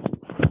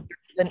you're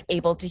even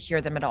able to hear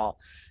them at all.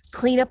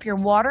 Clean up your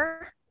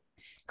water.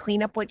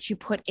 Clean up what you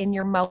put in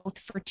your mouth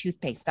for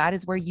toothpaste. That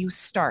is where you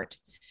start.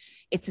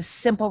 It's a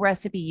simple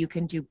recipe. You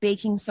can do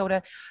baking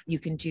soda. You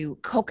can do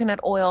coconut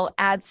oil,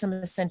 add some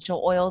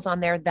essential oils on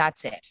there.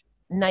 That's it.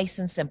 Nice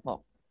and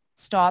simple.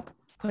 Stop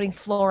putting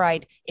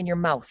fluoride in your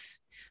mouth.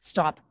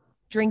 Stop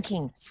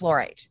drinking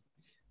fluoride.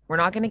 We're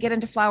not going to get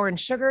into flour and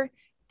sugar.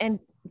 And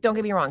don't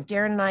get me wrong,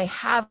 Darren and I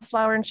have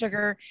flour and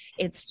sugar.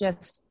 It's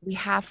just, we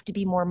have to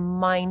be more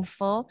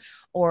mindful,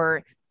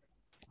 or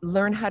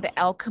learn how to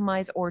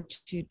alchemize or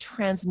to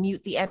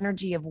transmute the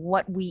energy of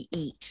what we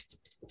eat.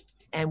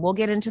 And we'll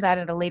get into that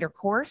at a later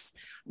course.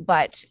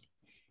 But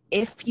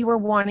if you are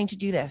wanting to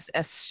do this,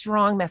 a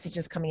strong message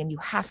is coming in. You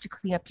have to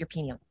clean up your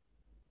pineal.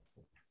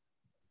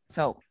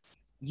 So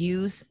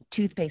use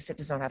toothpaste that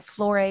does not have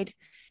fluoride,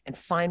 and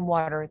find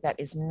water that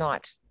is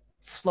not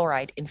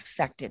fluoride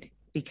infected,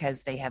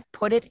 because they have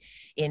put it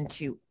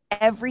into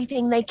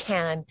everything they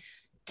can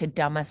to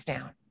dumb us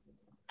down.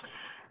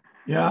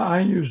 Yeah,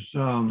 I use...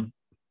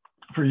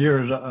 for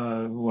years,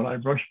 when I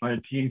brush my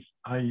teeth,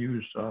 I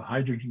use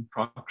hydrogen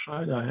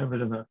peroxide. I have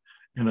it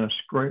in a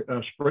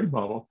spray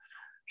bottle.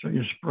 So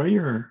you spray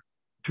your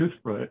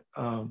toothbrush.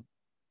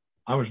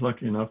 I was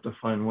lucky enough to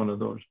find one of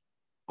those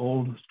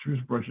old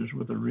toothbrushes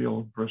with the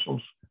real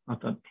bristles,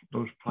 not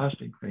those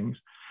plastic things.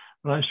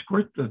 But I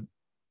squirt the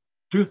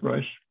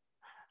toothbrush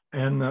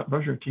and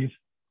brush your teeth.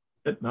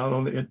 It not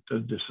only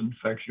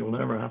disinfects, you'll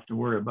never have to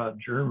worry about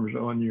germs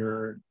on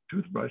your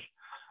toothbrush,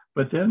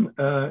 but then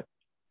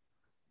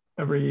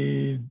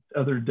every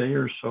other day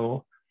or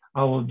so,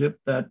 I will dip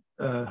that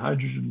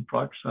hydrogen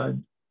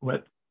peroxide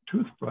wet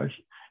toothbrush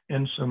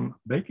in some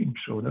baking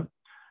soda,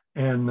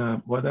 and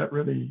that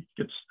really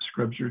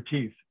scrubs your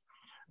teeth.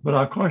 But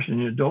I'll caution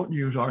you, don't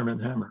use Arm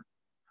 & Hammer.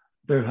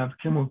 They have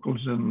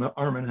chemicals in the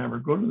Arm & Hammer.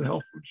 Go to the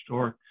health food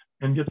store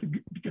and get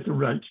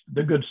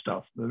the good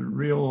stuff, the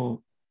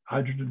real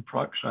hydrogen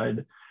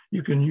peroxide.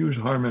 You can use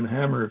Arm &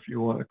 Hammer if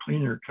you want to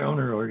clean your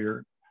counter or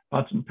your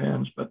pots and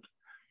pans, but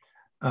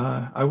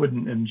I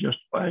wouldn't ingest.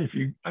 I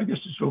guess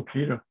it's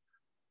okay to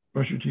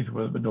brush your teeth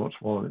with it, but don't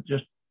swallow it.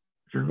 Just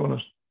if you're going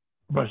to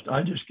brush,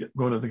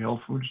 go to the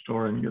health food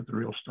store and get the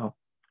real stuff.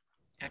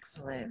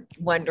 Excellent.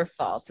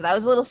 Wonderful. So that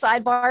was a little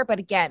sidebar, but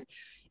again,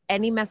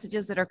 any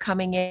messages that are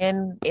coming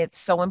in, it's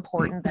so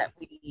important that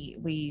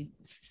we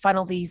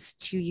funnel these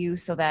to you,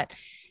 so that,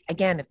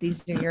 again, if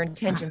these are your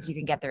intentions, you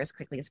can get there as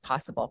quickly as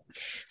possible.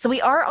 So we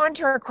are on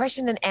to our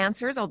question and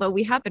answers, although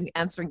we have been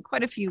answering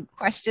quite a few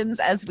questions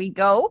as we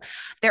go.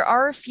 There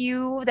are a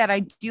few that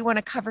I do want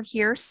to cover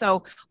here.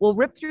 So we'll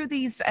rip through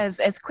these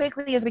as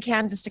quickly as we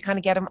can, just to kind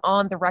of get them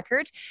on the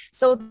record.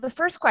 So the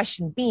first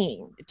question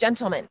being,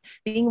 gentlemen,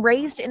 being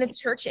raised in a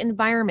church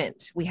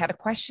environment, we had a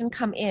question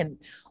come in.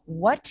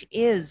 What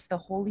is the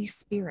Holy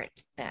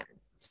Spirit then?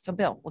 So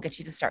Bill, we'll get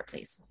you to start,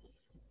 please.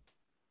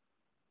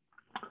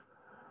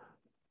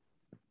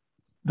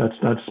 That's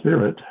that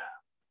Spirit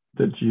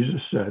that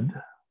Jesus said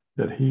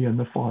that he and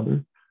the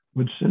Father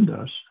would send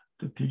us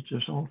to teach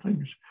us all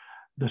things.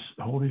 This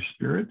Holy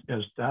Spirit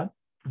is that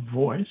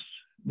voice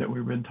that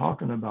we've been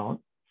talking about,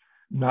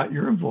 not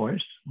your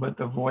voice, but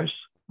the voice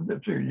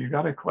that you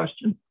got a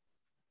question.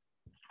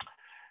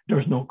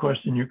 There's no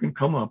question you can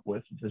come up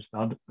with.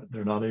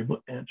 They're not able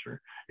to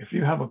answer. If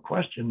you have a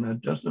question,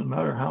 that doesn't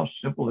matter how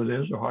simple it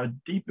is or how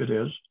deep it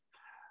is,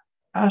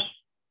 ask.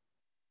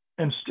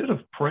 Instead of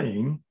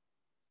praying,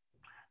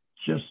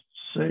 just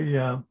say,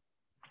 I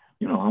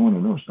want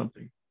to know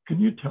something. Can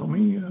you tell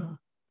me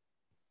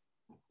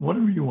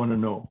whatever you want to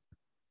know?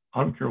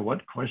 I don't care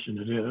what question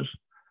it is.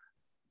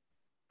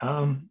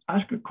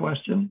 Ask a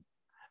question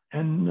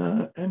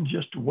and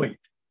just wait.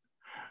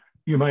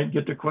 You might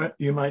get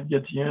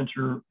the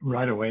answer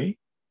right away.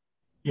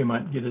 You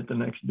might get it the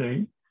next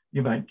day.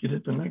 You might get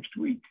it the next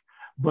week.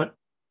 But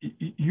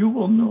you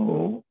will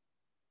know.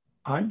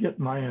 I get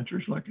my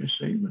answers, like I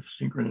say, with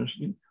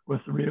synchronicity,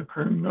 with the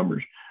reoccurring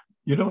numbers.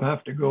 You don't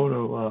have to go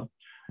to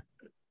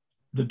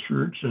the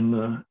church and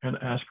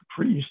ask a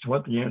priest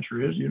what the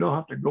answer is. You don't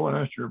have to go and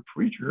ask your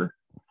preacher.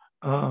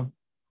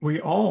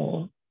 We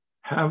all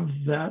have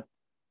that.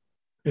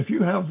 If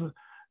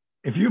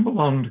you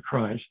belong to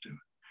Christ,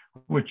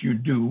 which you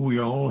do, we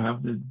all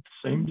have the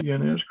same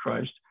DNA as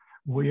Christ.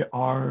 We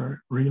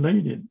are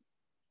related.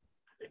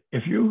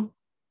 If you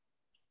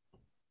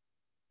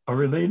are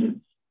related,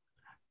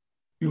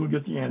 you will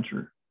get the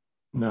answer.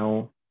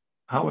 Now,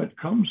 how it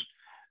comes,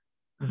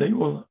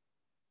 the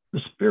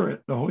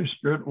Holy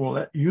Spirit will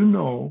let you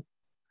know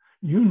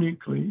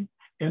uniquely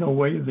in a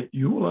way that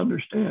you will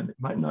understand. It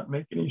might not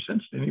make any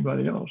sense to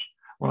anybody else.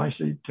 When I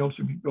tell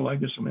some people I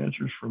get some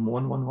answers from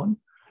 111,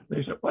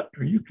 they say, "What?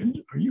 Are you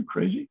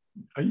crazy?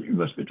 You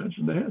must be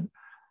touching the head."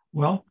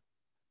 Well,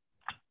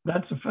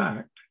 that's a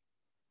fact.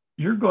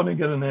 You're going to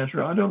get an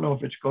answer. I don't know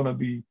if it's going to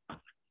be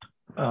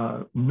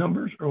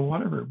numbers or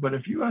whatever, but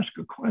if you ask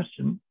a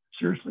question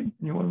seriously and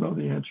you want to know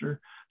the answer,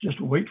 just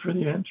wait for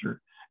the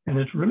answer. And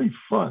it's really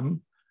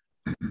fun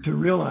to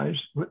realize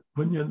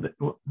when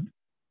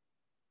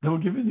they'll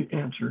give you the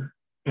answer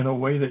in a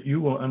way that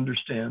you will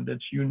understand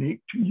that's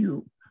unique to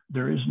you.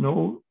 There is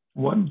no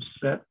one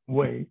set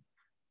way.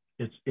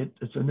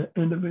 It's an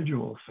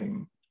individual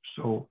thing.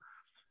 So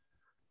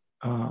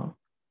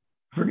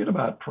forget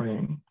about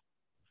praying.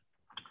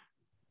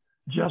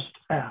 Just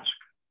ask.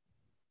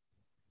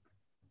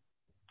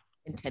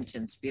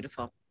 Intentions,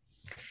 beautiful.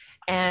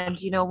 And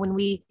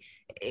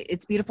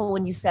it's beautiful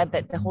when you said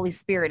that the Holy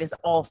Spirit is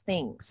all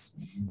things.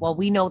 Well,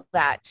 we know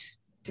that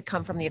to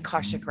come from the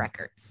Akashic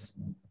records.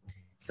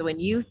 So when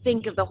you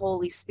think of the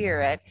Holy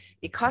Spirit,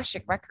 the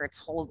Akashic records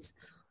holds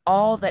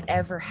all that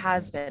ever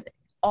has been,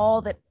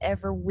 all that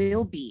ever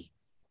will be,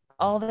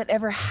 all that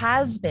ever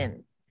has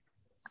been.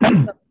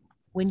 So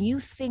when you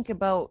think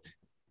about,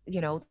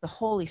 the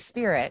Holy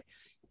Spirit,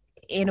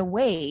 in a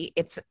way,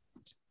 it's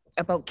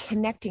about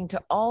connecting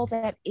to all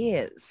that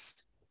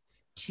is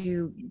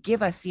to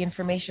give us the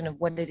information of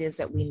what it is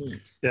that we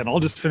need. Yeah, and I'll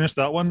just finish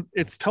that one.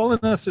 It's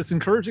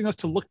encouraging us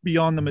to look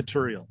beyond the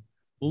material.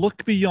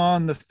 Look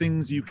beyond the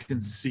things you can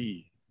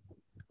see.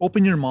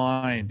 Open your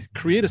mind.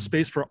 Create a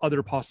space for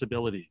other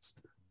possibilities.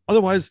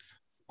 Otherwise,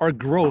 our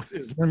growth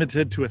is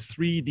limited to a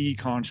 3D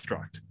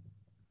construct.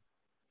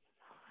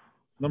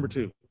 Number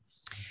 2.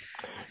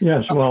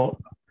 Yes, well,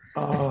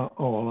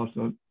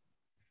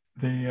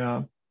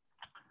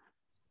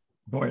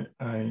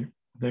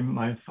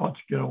 my thoughts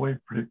get away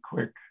pretty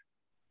quick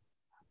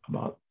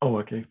about,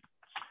 okay,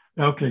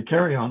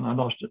 carry on. I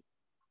lost it.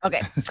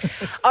 Okay.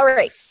 All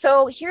right.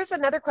 So here's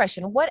another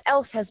question. What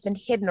else has been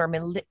hidden or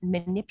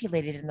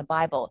manipulated in the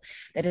Bible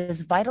that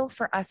is vital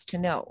for us to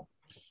know?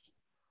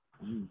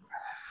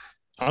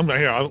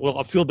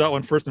 I'll field that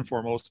one first and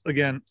foremost.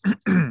 Again,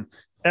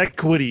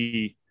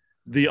 equity,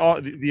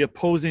 the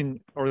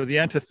opposing or the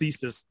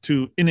antithesis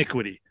to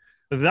iniquity.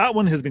 That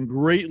one has been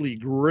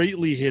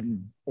greatly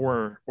hidden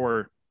or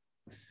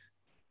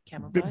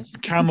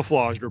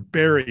camouflaged or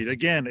buried.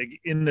 Again,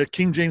 in the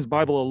King James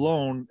Bible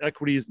alone,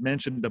 equity is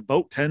mentioned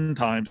about 10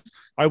 times.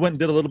 I went and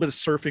did a little bit of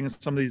surfing in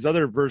some of these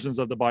other versions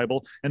of the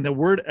Bible, and the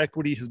word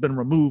equity has been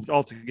removed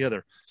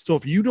altogether. So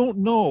if you don't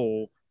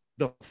know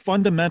the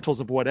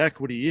fundamentals of what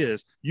equity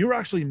is, you're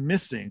actually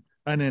missing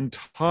an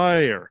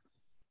entire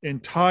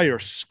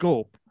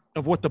scope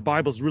of what the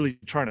Bible's really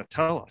trying to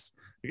tell us.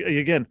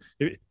 Again,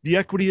 the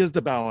equity is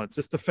the balance,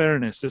 it's the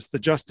fairness, it's the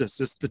justice,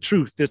 it's the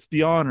truth, it's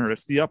the honor,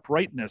 it's the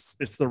uprightness,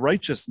 it's the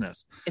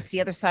righteousness. It's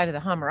the other side of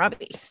the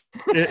Hammurabi.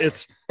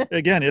 it's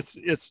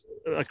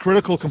a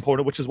critical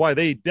component, which is why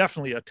they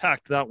definitely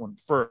attacked that one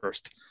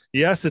first.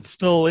 Yes, it's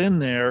still in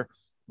there,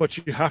 but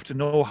you have to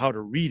know how to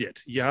read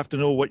it. You have to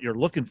know what you're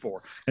looking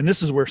for. And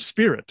this is where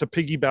spirit, to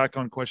piggyback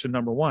on question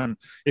number 1,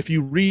 if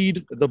you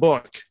read the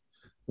book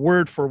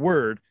word for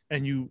word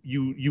and you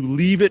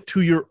leave it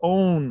to your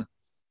own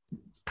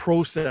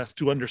process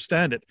to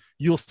understand it,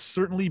 you'll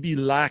certainly be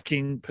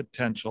lacking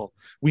potential.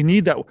 We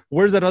need that.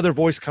 Where's that other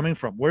voice coming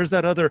from? Where's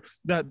that other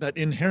that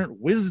inherent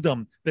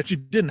wisdom that you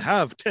didn't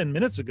have 10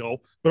 minutes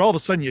ago, but all of a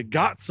sudden you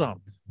got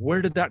some?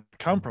 where did that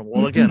come from?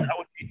 Well, again,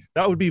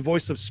 that would be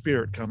voice of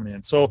spirit coming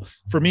in. So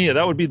for me,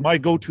 that would be my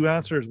go-to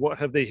answer is what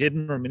have they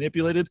hidden or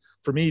manipulated?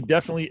 For me,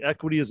 definitely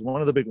equity is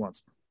one of the big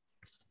ones.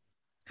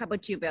 How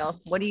about you, Bill?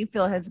 What do you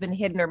feel has been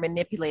hidden or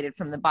manipulated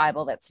from the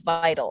Bible that's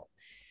vital?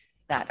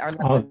 That are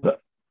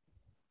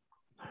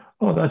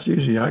that's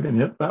easy. I can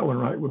hit that one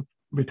right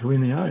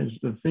between the eyes.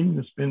 The thing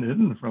that's been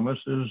hidden from us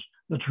is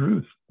the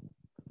truth.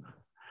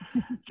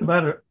 It's a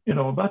matter,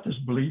 about this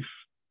belief.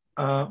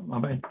 I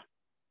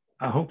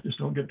hope this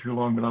don't get too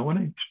long, but I want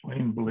to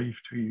explain belief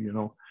to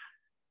you.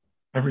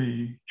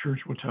 Every church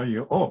will tell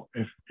you, oh,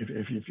 if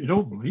you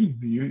don't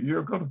believe,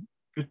 you've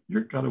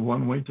got a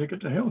one-way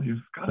ticket to hell.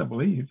 You've got to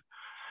believe.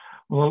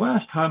 Well, the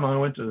last time I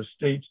went to the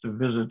States to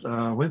visit,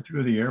 I went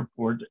through the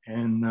airport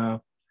and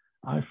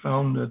I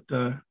found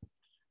that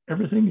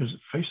everything is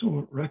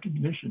facial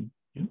recognition.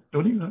 You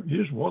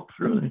just walk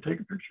through and they take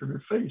a picture of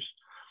your face.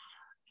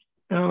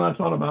 And I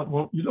thought about,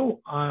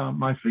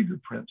 my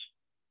fingerprints.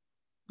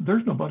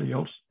 There's nobody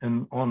else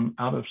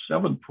out of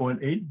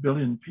 7.8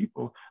 billion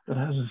people that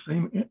has the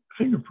same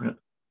fingerprint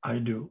I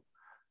do.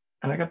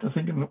 And I got to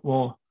thinking,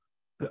 well,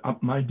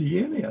 my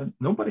DNA,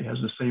 nobody has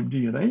the same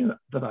DNA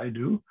that I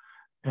do.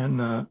 And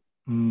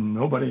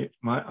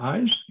my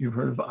eyes, you've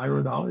heard of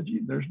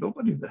iridology. There's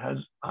nobody that has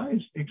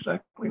eyes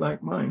exactly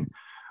like mine.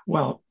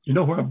 Well, you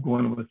know where I'm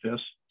going with this.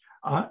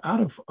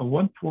 Out of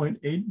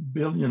 1.8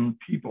 billion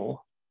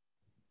people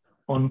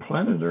on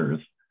planet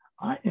Earth,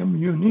 I am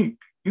unique.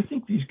 You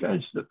think these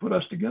guys that put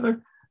us together,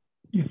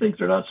 you think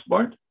they're not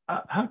smart?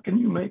 How can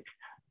you make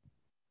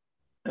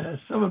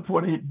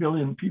 7.8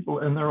 billion people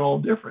and they're all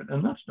different?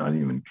 And that's not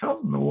even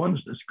counting the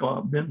ones that's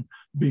been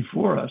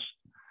before us.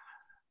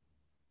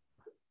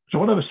 So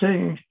what I was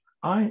saying,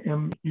 I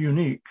am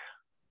unique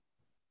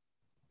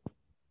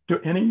to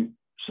any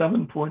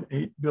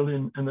 7.8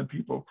 billion and the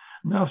people.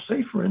 Now,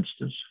 say, for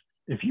instance,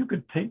 if you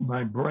could take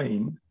my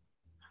brain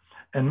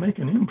and make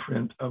an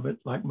imprint of it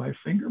like my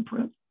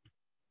fingerprint,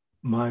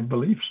 my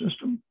belief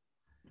system,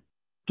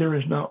 there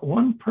is not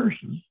one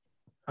person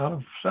out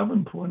of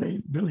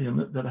 7.8 billion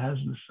that has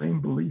the same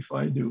belief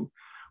I do.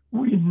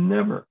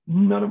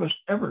 None of us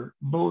ever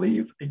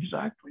believe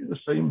exactly the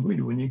same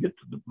way. When you get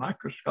to the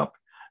microscope,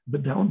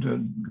 but down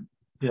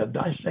to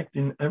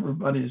dissecting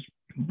everybody's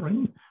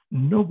brain,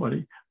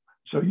 nobody.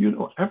 So you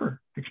don't ever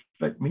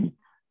expect me.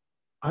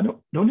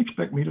 Don't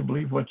expect me to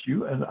believe what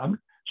you and I'm.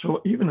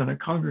 So even in a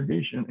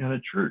congregation in a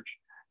church,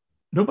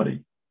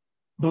 nobody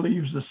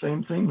believes the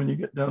same thing when you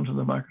get down to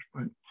the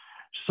microscope.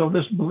 So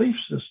this belief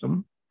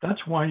system,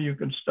 that's why you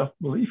can stuff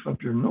belief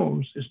up your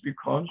nose, is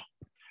because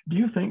do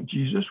you think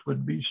Jesus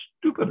would be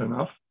stupid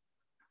enough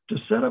to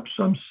set up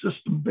some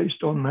system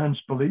based on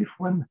man's belief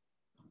when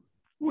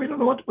we don't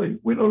know what to believe?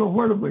 We don't know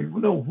where to believe.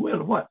 We don't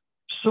know what.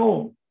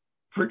 So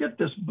forget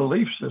this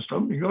belief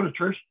system. You go to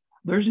church,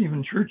 there's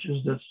even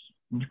churches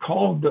that's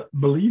called the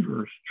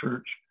Believers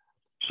Church.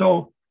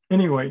 So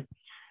anyway,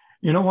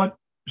 you know what?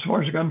 As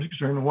far as I'm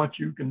concerned, what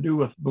you can do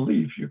with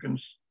belief, you can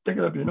stick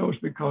it up your nose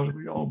because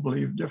we all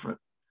believe different.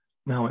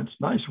 Now, it's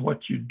nice what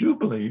you do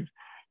believe.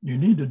 You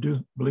need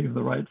to believe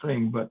the right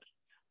thing, but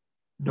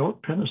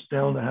don't pin us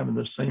down to having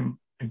the same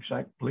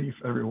exact belief,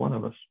 every one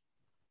of us.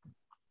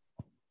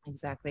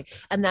 Exactly.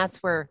 And that's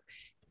where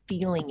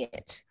feeling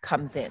it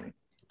comes in.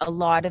 A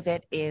lot of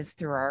it is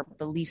through our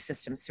belief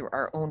systems, through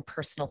our own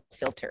personal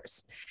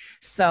filters.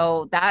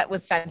 So that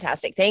was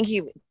fantastic. Thank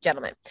you,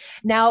 gentlemen.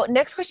 Now,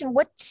 next question.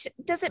 What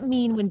does it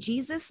mean when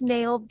Jesus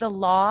nailed the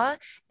law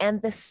and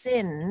the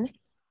sin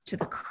to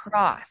the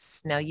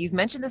cross? Now, you've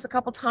mentioned this a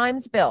couple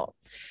times, Bill.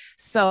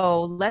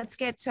 So let's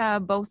get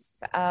both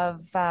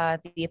of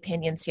the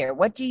opinions here.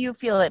 What do you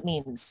feel it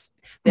means,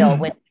 Bill,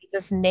 when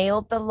Jesus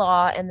nailed the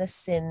law and the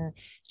sin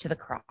to the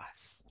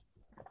cross?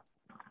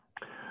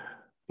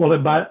 Well,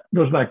 it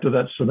goes back to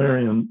the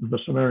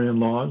Sumerian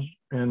laws.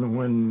 And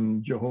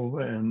when Jehovah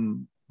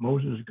and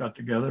Moses got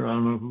together, I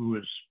don't know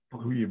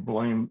who you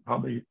blame,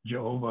 probably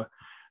Jehovah.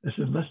 They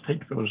said, let's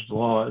take those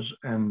laws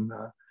and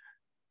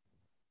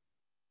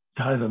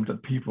tie them to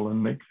people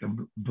and make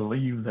them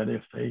believe that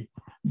if they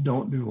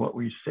don't do what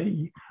we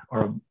say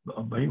or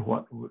obey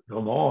what the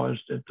law is,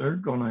 that they're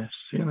going to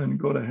sin and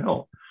go to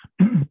hell.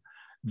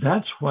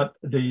 That's what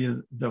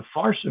the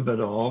farce of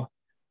it all.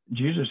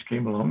 Jesus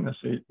came along and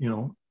said,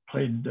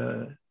 played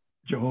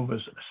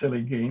Jehovah's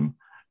silly game,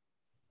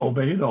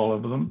 obeyed all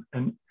of them.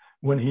 And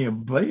when he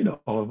obeyed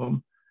all of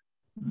them,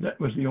 that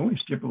was the only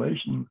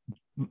stipulation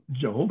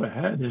Jehovah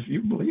had, is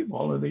you believe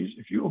all of these,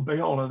 if you obey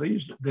all of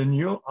these, then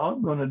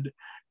I'm going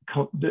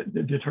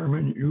to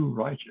determine you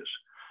righteous.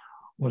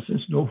 Well,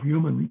 since no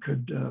human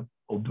could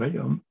obey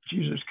him,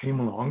 Jesus came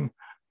along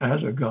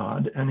as a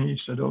God, and he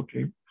said,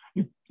 okay,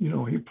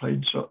 he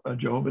played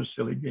Jehovah's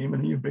silly game,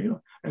 and he obeyed him,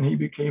 and he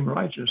became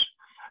righteous.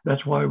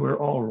 That's why we're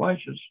all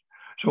righteous.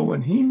 So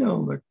when he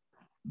nailed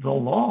the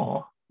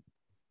law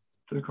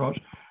to the cross,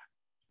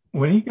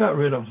 when he got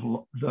rid of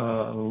the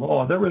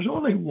law, there was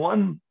only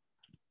one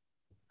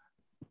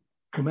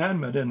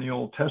commandment in the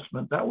Old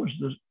Testament. That was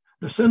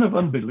the sin of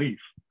unbelief,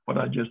 what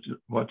I just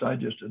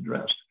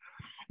addressed.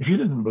 if you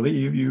didn't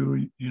believe,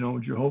 you know,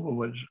 Jehovah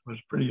was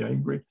pretty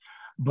angry.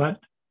 But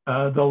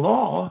the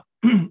law,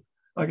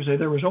 like I say,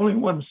 there was only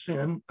one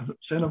sin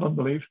of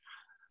unbelief.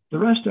 The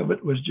rest of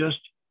it was just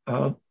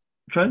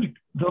transgression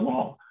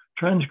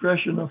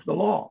of the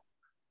law.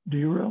 Do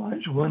you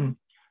realize when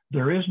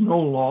there is no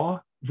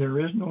law, there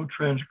is no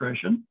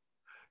transgression?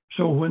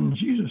 So when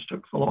Jesus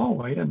took the law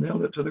away and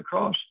nailed it to the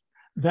cross,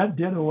 that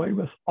did away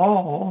with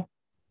all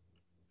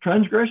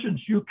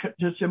transgressions.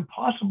 It's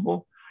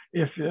impossible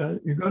if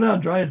you go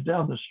drive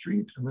down the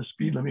street and the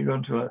speed limit, you go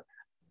into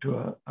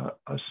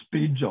a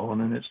speed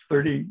zone and it's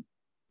 30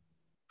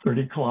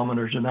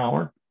 kilometers an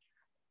hour.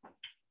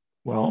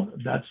 Well,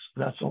 that's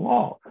a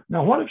law.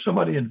 Now, what if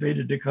somebody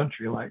invaded the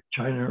country like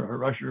China or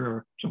Russia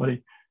or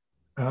somebody,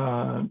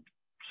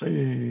 say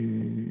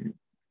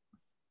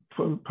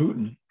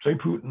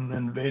Putin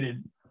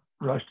invaded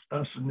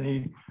us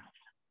in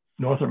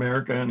North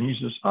America, and he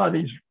says,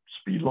 these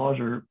speed laws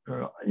are,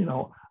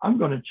 I'm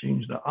going to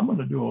change that. I'm going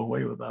to do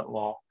away with that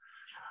law.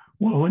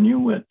 Well, when you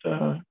went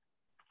in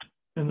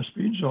the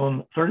speed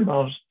zone 30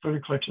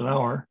 clicks an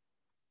hour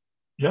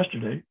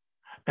yesterday,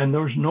 and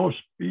there's no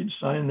speed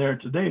sign there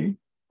today,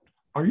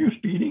 are you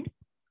speeding?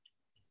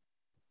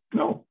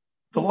 No,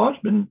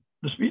 the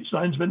speed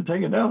sign's been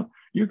taken down.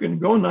 You can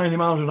go 90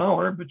 miles an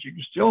hour, but you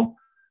can still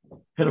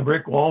hit a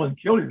brick wall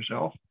and kill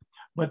yourself.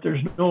 But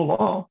there's no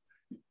law.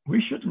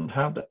 We shouldn't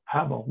have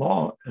a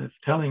law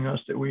telling us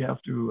that we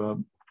have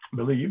to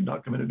believe,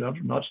 not commit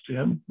adultery, not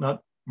sin,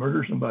 not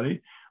murder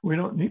somebody. We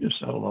don't need a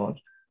set of laws.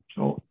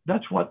 So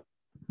that's what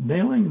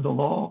nailing the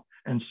law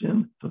and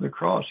sin to the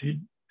cross,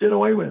 he did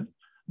away with.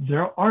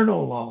 There are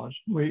no laws.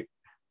 Like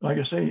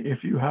I say,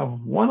 if you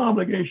have one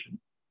obligation,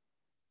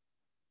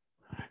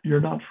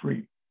 you're not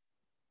free.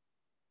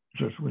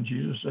 Just when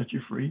Jesus set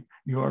you free,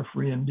 you are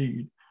free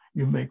indeed.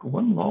 You make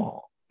one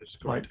law.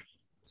 Right.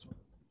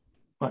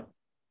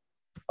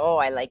 Oh,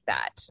 I like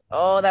that.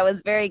 Oh, that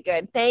was very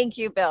good. Thank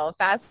you, Bill.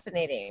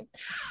 Fascinating.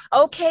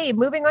 Okay,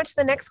 moving on to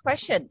the next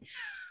question.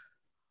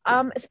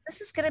 So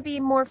this is going to be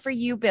more for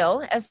you,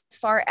 Bill, as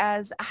far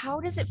as how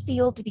does it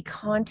feel to be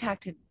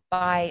contacted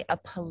by a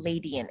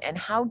Pleiadian, and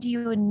how do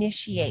you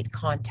initiate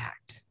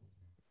contact?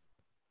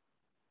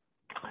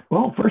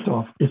 Well, first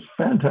off, it's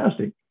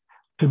fantastic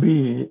to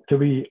be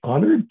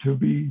honored, to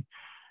be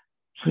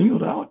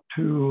singled out,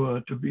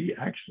 to be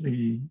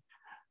actually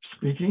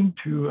speaking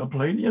to a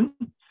Pleiadian.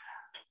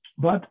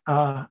 But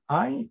I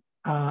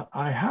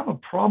have a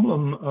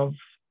problem of,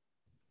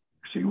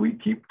 we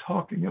keep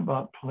talking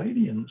about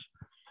Pleiadians.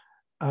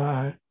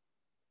 I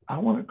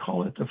want to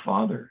call it the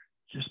Father,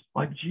 just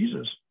like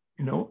Jesus.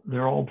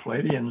 They're all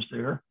Pleiadians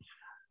there,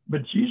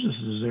 but Jesus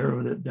is there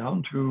with it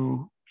down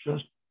to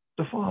just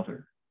the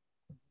Father,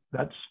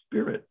 that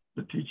Spirit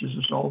that teaches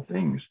us all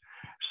things.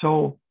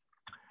 So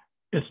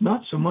it's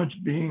not so much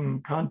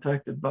being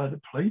contacted by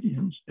the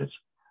Pleiadians, it's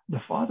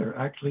the Father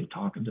actually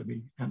talking to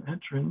me and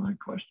answering my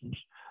questions.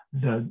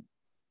 The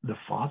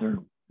Father,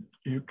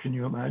 can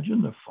you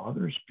imagine the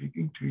Father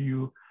speaking to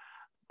you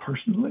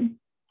personally?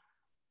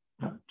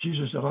 Now,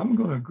 Jesus said, I'm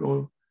going to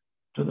go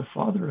to the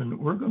Father and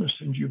we're going to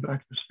send you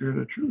back the Spirit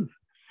of truth.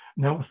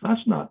 Now, if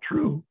that's not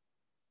true,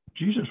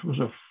 Jesus was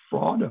a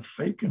fraud, a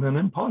fake, and an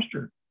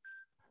imposter.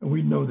 And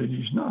we know that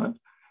he's not.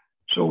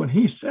 So when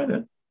he said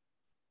it,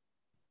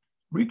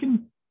 we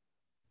can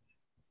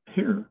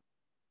hear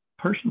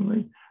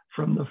personally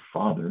from the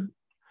Father,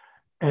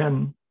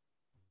 and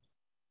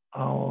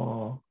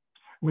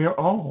we are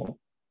all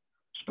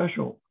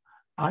special.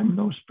 I'm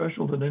no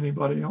special than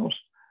anybody else.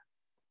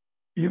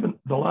 Even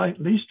the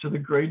least to the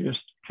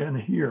greatest can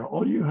hear.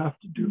 All you have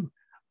to do,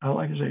 I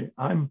like to say,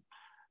 I'm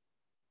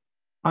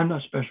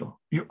not special.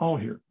 You all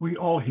hear. We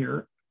all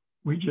hear.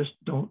 We just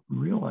don't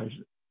realize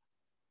it.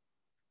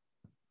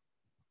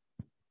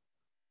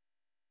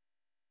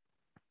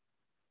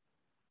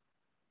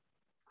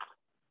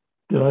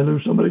 Did I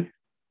lose somebody?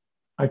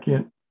 I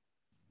can't.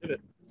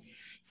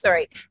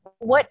 Sorry.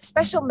 What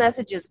special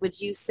messages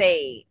would you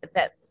say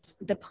that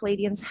the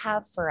Pleiadians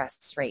have for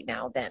us right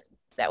now then?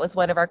 That was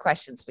one of our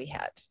questions we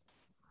had.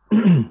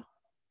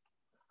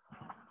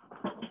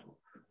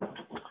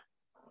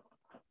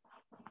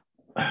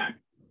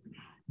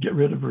 Get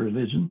rid of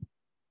religion.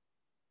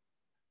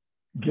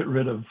 Get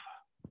rid of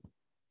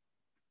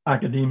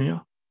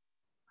academia.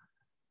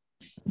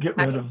 Get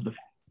rid of the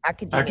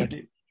academia.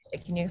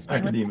 Can you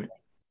explain academia?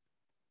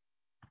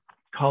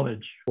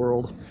 College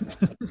world.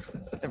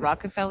 The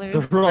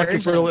Rockefellers. The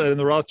Rockefeller and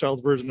the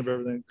Rothschilds version of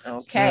everything.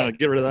 Okay. Yeah,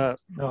 get rid of that.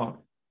 No.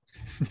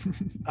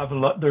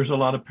 There's a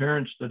lot of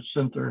parents that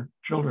sent their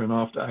children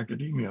off to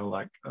academia,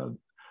 like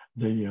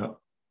the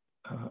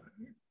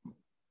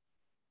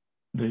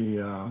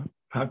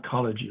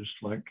colleges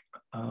like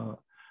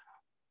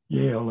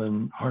Yale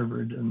and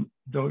Harvard and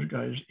those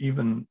guys,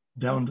 even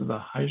down to the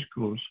high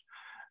schools.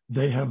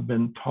 They have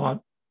been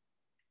taught,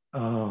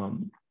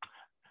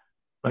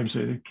 like I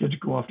say, the kids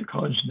go off to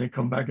college and they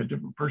come back a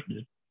different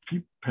person.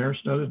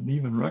 Parents doesn't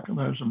even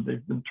recognize them.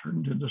 They've been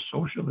turned into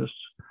socialists.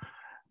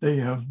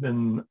 Their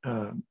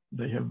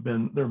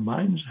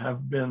minds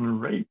have been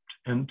raped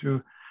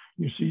into,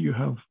 You see, you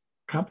have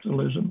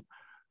capitalism,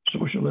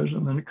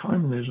 socialism, and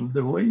communism.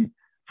 The way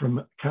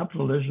from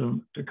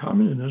capitalism to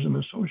communism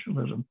is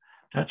socialism.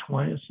 That's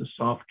why it's a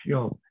soft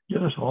kill.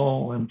 Get us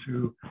all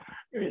into,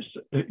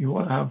 you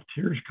want to have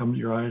tears come to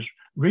your eyes.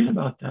 Read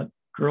about that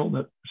girl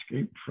that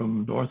escaped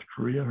from North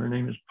Korea. Her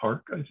name is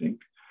Park, I think.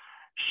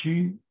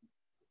 She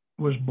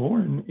was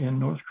born in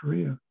North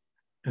Korea.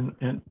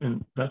 And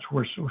that's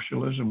where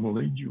socialism will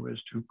lead you,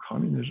 is to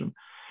communism.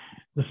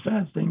 The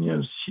sad thing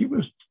is,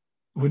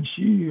 when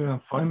she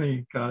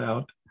finally got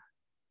out,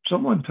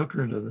 someone took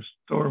her to the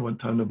store one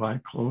time to buy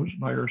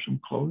her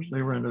some clothes.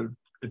 They were in a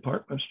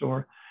department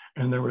store,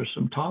 and there were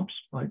some tops,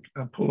 like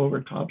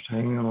pullover tops,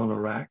 hanging on a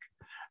rack.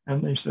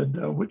 And they said,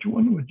 which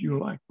one would you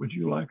like? Would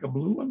you like a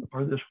blue one,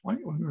 or this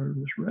white one, or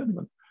this red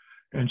one?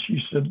 And she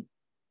said,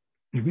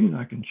 you mean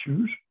I can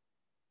choose?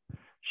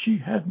 She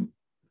hadn't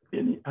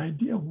any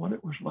idea what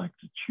it was like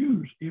to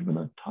choose even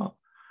a top.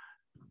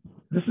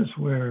 This is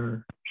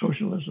where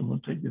socialism will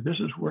take you. This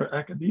is where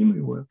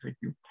academia will take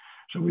you.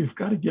 So we've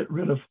got to get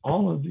rid of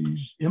all of these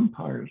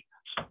empires,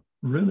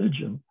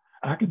 religion,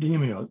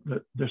 academia,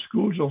 the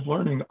schools of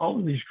learning, all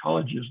of these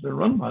colleges. They're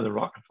run by the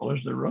Rockefellers,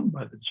 they're run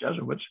by the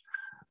Jesuits,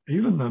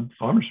 even the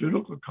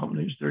pharmaceutical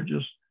companies. They're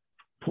just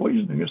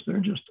poisoning us. They're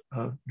just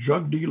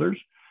drug dealers.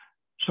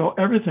 So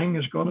everything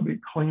is going to be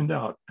cleaned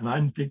out. And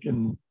I'm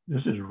thinking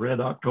this is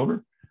Red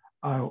October.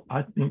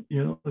 I think,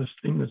 this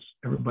thing that's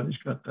everybody's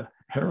got the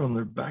hair on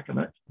their back and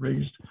that's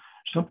raised,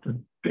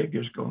 something big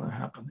is going to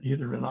happen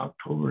either in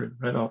October or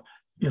Red October.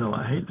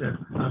 I hate that.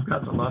 I've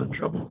got a lot of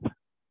trouble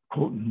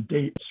quoting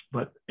dates,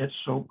 but it's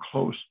so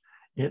close.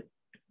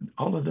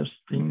 All of these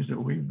things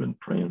that we've been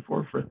praying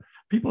for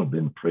people have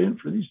been praying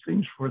for these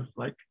things for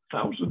like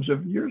thousands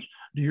of years.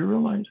 Do you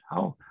realize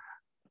how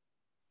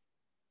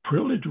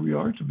privileged we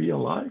are to be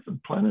alive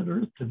on planet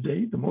Earth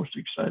today, the most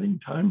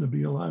exciting time to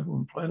be alive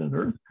on planet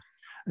Earth?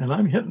 And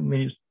I'm hitting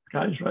these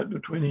guys right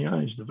between the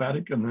eyes, the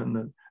Vatican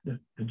and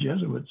the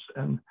Jesuits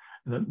and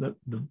the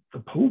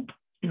Pope.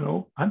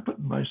 I'm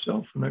putting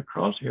myself in the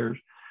crosshairs.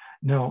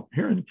 Now,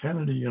 here in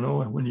Canada,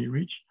 when you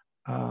reach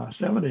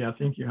 70, I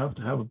think you have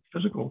to have a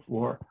physical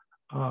for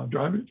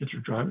get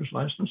your driver's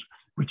license,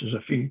 which is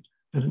a fee.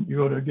 Then you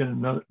go to get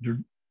another,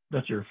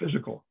 that's your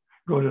physical.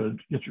 Go to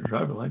get your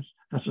driver's license,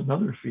 that's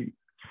another fee.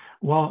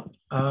 Well,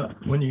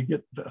 when you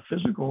get the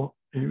physical,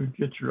 you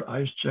get your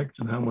eyes checked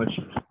and how much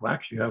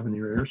wax you have in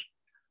your ears.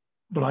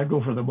 But I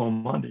go for the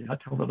Beaumonde. I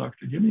tell the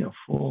doctor, give me a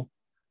full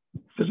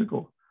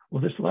physical.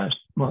 Well, this last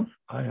month,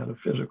 I had a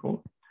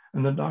physical,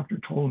 and the doctor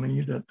told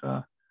me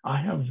that I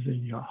have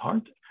the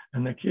heart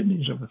and the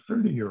kidneys of a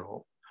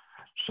 30-year-old.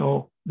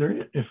 So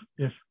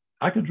if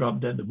I could drop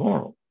dead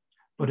tomorrow,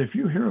 but if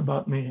you hear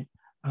about me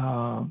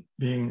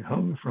being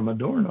hung from a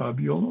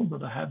doorknob, you'll know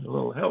that I had a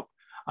little help.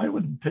 I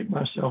wouldn't take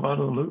myself out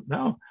of the loop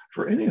now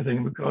for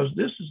anything, because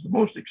this is the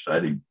most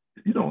exciting,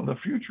 in the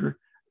future.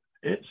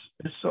 It's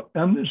so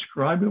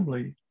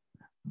indescribably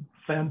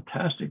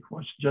fantastic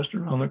what's just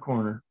around the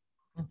corner.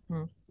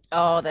 Mm-hmm.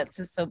 Oh, that's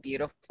just so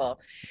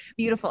beautiful.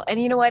 Beautiful.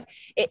 And you know what?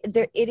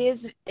 It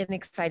is an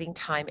exciting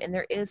time, and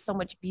there is so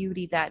much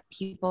beauty that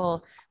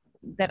people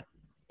that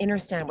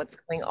understand what's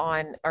going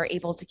on are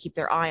able to keep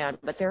their eye on,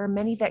 but there are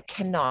many that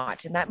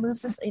cannot. And that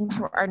moves us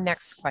into our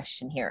next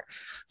question here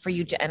for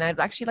you. And I'd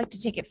actually like to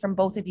take it from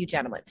both of you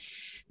gentlemen,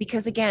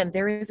 because again,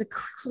 there is a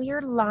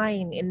clear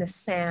line in the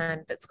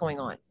sand that's going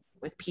on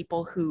with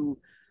people who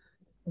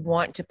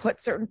want to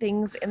put certain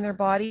things in their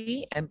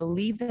body and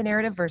believe the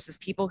narrative versus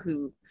people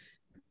who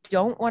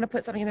don't want to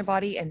put something in their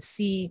body and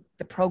see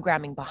the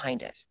programming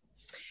behind it.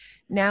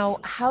 Now,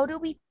 how do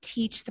we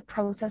teach the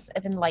process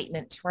of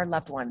enlightenment to our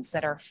loved ones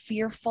that are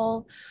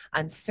fearful,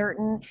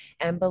 uncertain,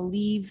 and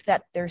believe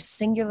that their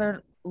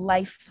singular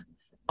life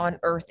on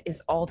earth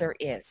is all there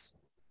is?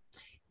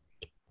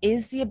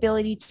 Is the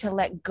ability to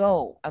let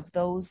go of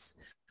those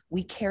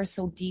we care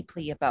so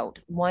deeply about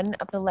one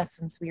of the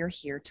lessons we are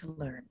here to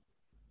learn?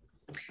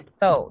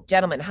 So,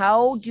 gentlemen,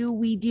 how do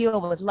we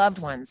deal with loved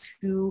ones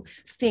who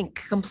think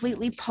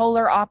completely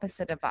polar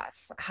opposite of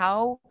us?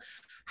 How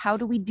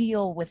do we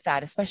deal with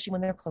that, especially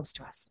when they're close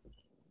to us?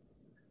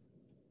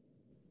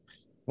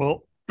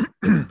 Well,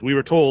 we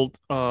were told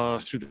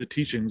through the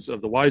teachings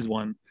of the Wise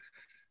One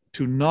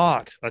to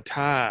not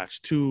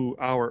attach to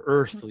our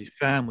earthly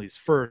families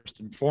first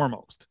and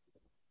foremost.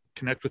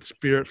 Connect with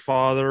Spirit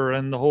Father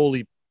and the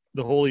holy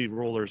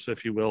rulers,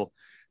 if you will.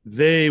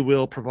 They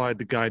will provide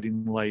the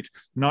guiding light.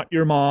 Not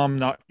your mom,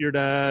 not your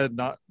dad,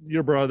 not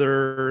your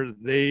brother.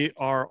 They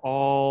are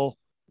all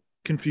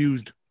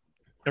confused.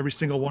 Every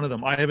single one of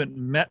them. I haven't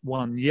met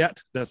one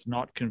yet that's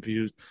not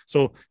confused.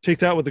 So take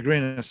that with a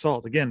grain of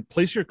salt. Again,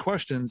 place your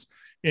questions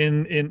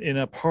in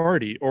a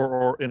party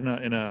or in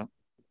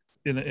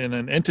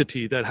an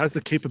entity that has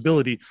the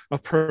capability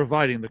of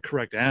providing the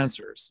correct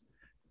answers.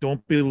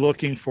 Don't be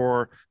looking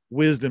for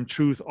wisdom,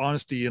 truth,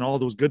 honesty, and all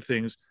those good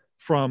things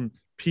from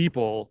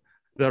people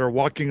that are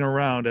walking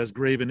around as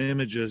graven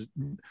images,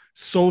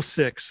 so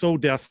sick, so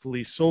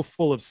deathly, so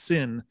full of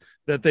sin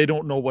that they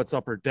don't know what's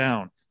up or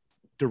down.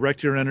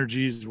 direct your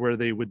energies where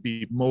they would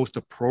be most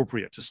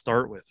appropriate to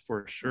start with,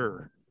 for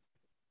sure.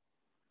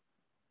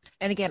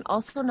 And again,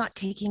 also not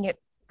taking it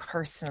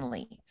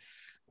personally.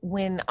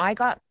 When I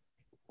got,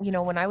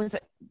 when I was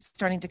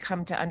starting to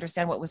come to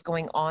understand what was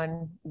going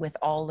on with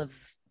all of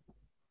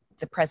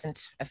the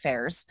present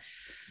affairs,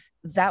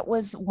 that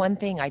was one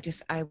thing. I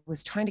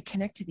was trying to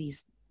connect to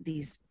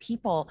these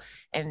people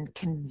and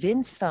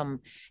convince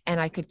them.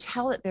 And I could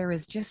tell that there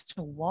is just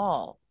a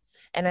wall.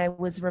 And I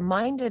was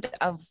reminded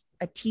of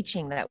a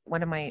teaching that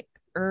one of my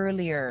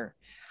earlier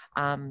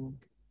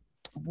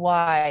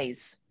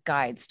wise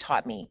guides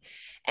taught me.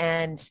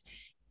 And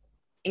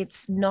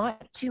it's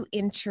not to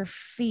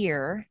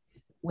interfere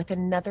with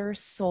another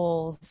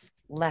soul's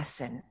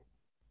lesson.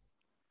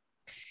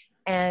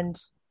 And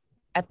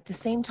at the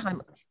same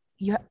time,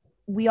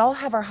 we all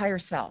have our higher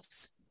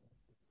selves.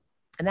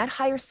 And that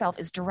higher self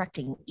is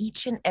directing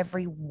each and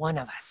every one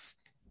of us.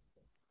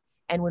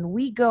 And when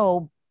we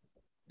go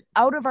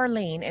out of our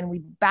lane and we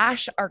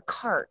bash our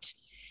cart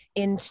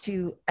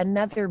into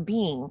another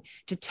being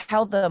to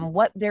tell them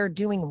what they're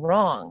doing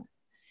wrong,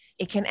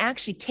 it can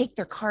actually take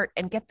their cart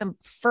and get them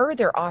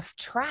further off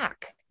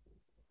track.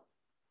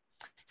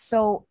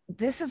 So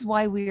this is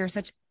why we are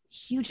such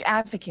huge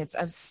advocates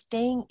of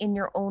staying in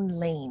your own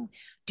lane,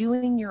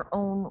 doing your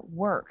own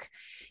work,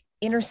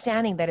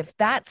 understanding that if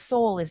that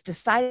soul is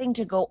deciding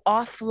to go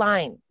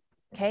offline,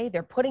 okay,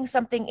 they're putting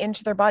something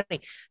into their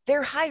body,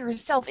 their higher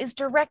self is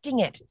directing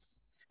it.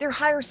 Their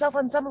higher self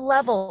on some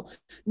level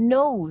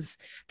knows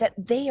that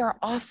they are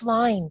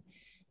offline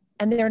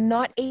and they're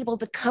not able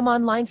to come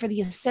online for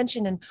the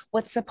ascension and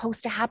what's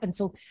supposed to happen.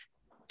 So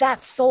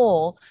that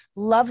soul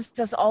loves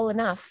us all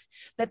enough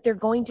that they're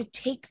going to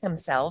take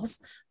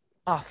themselves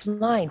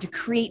offline to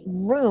create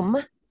room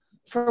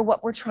for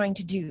what we're trying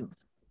to do.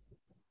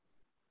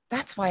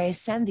 That's why I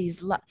send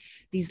these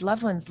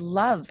loved ones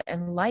love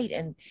and light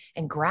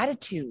and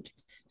gratitude.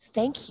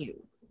 Thank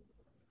you.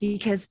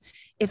 Because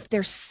if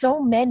there's so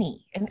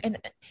many, and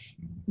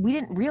we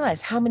didn't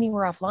realize how many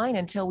were offline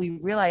until we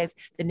realized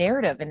the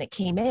narrative and it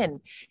came in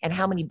and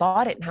how many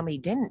bought it and how many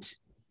didn't.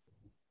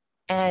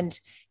 And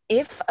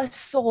if a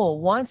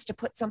soul wants to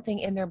put something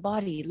in their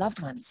body,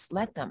 loved ones,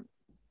 let them.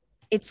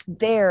 It's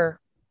their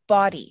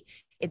body.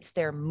 It's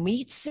their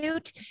meat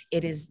suit.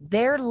 It is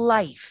their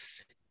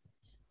life.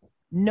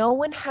 No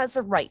one has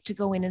a right to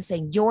go in and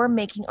say, you're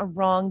making a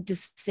wrong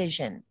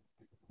decision.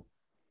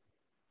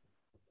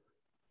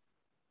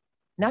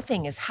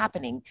 Nothing is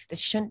happening that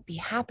shouldn't be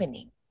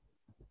happening.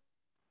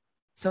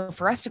 So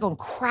for us to go and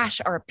crash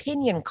our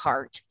opinion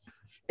cart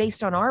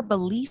based on our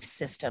belief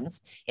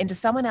systems into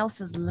someone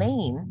else's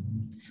lane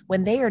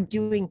when they are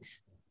doing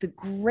the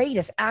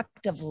greatest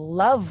act of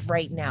love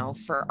right now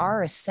for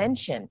our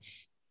ascension,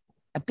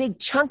 a big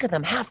chunk of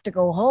them have to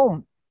go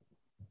home.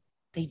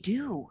 They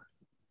do.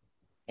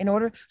 In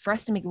order for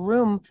us to make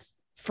room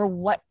for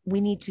what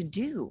we need to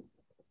do.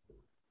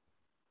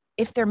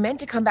 If they're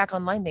meant to come back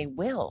online, they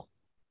will.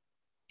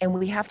 And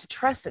we have to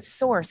trust that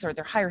source or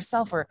their higher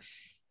self, or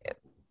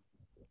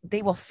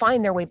they will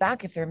find their way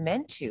back if they're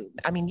meant to.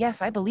 I mean,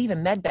 yes, I believe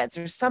in med beds.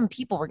 There's some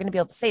people we're going to be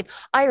able to save.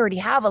 I already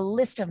have a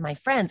list of my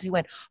friends who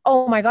went,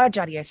 oh my God,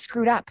 Jody, I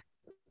screwed up.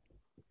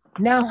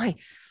 Now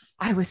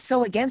I was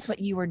so against what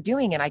you were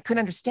doing and I couldn't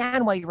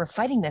understand why you were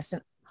fighting this.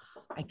 And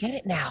I get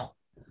it now.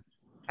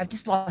 I've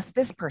just lost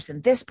this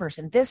person, this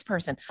person, this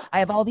person. I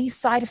have all these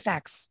side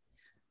effects.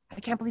 I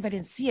can't believe I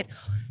didn't see it.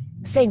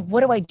 Saying, what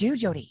do I do,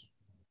 Jody?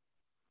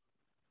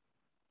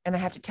 And I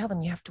have to tell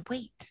them, you have to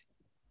wait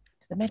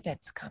till the med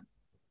beds come.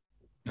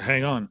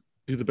 Hang on.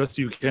 Do the best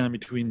you can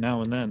between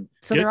now and then.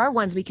 So there are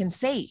ones we can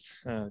save.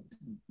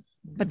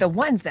 But the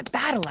ones that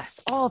battle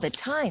us all the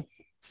time,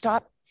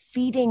 stop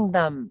feeding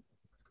them.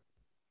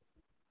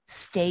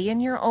 Stay in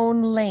your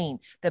own lane.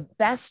 The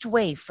best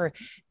way for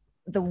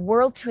the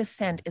world to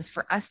ascend is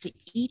for us to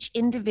each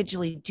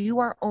individually do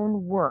our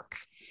own work.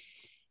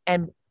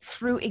 And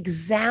through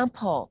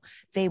example,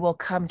 they will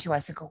come to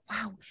us and go,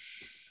 wow,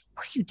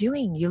 what are you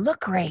doing? You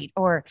look great.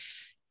 Or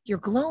you're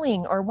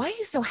glowing. Or why are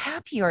you so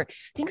happy? Or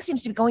things seem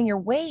to be going your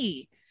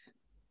way.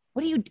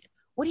 What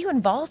are you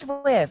involved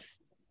with?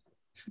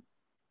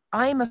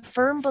 I'm a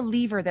firm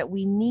believer that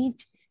we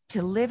need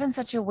to live in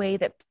such a way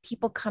that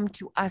people come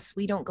to us.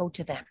 We don't go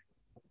to them.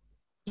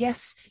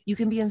 Yes, you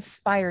can be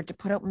inspired to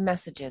put out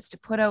messages, to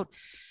put out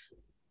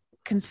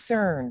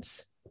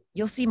concerns.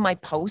 You'll see my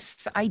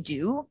posts. I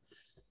do.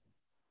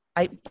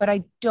 But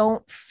I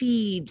don't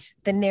feed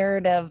the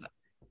narrative.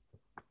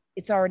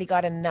 It's already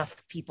got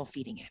enough people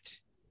feeding it.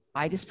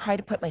 I just try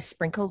to put my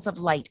sprinkles of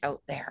light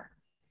out there.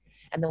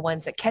 And the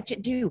ones that catch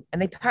it do.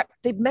 And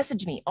they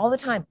message me all the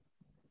time.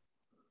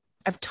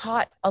 I've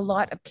taught a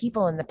lot of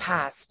people in the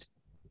past.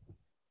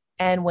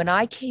 And when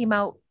I came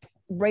out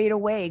right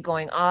away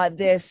going,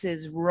 this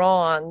is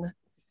wrong,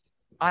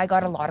 I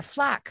got a lot of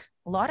flack.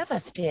 A lot of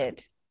us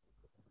did.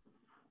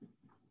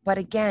 But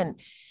again,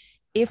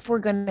 if we're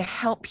going to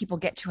help people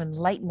get to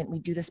enlightenment, we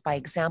do this by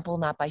example,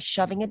 not by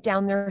shoving it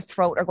down their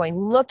throat or going,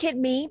 look at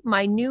me,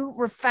 my new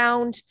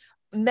refound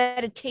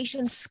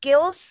meditation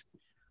skills.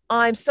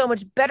 I'm so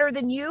much better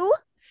than you.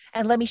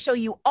 and let me show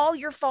you all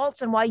your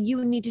faults and why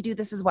you need to do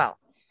this as well.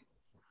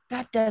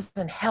 That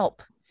doesn't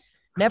help.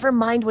 Never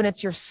mind when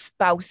it's your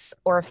spouse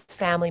or a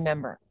family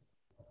member.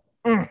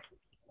 You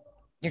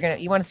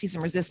want to see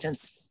some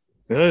resistance.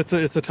 Yeah,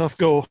 it's a tough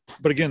go.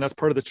 But again, that's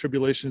part of the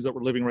tribulations that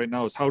we're living right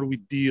now, is how do we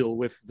deal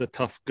with the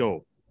tough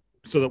go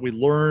so that we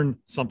learn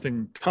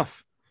something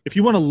tough. If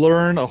you want to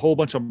learn a whole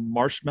bunch of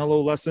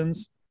marshmallow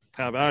lessons,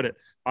 have at it.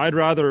 I'd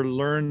rather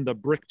learn the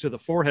brick to the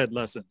forehead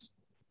lessons.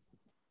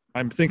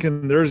 I'm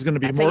thinking there's going to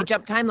be That's more. How you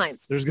jump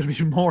timelines. There's going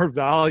to be more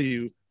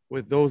value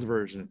with those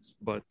versions.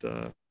 But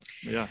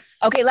yeah.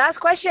 Okay, last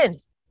question.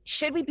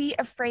 Should we be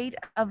afraid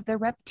of the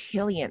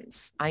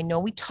reptilians? I know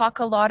we talk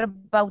a lot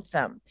about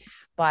them,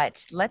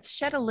 but let's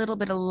shed a little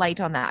bit of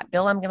light on that.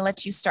 Bill, I'm going to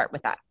let you start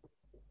with that.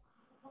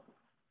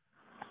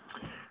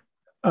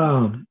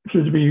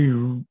 Should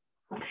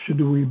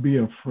we be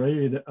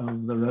afraid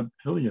of the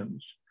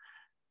reptilians?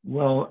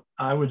 Well,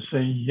 I would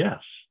say yes,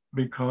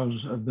 because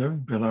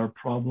they've been our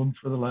problem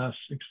for the last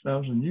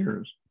 6,000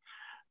 years.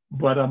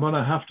 But I'm going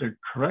to have to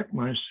correct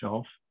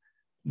myself.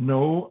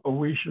 No,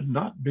 we should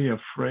not be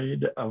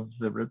afraid of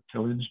the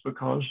reptilians,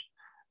 because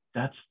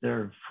that's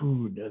their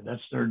food,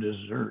 that's their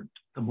dessert.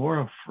 The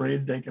more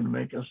afraid they can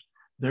make us,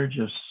 they're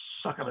just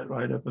sucking it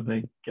right up, and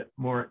they get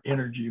more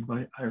energy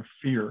by our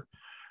fear.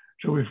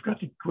 So we've got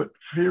to quit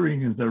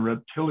fearing the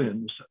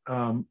reptilians.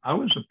 I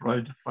was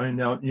surprised to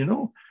find out,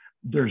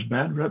 there's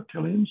bad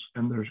reptilians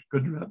and there's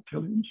good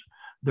reptilians.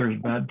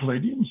 There's bad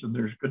Pleiadians and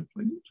there's good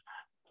Pleiadians.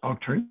 I'll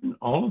turn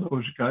all of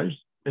those guys.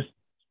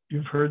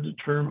 You've heard the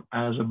term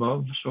as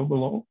above, so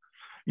below.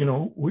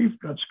 We've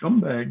got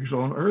scumbags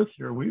on earth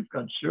here. We've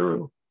got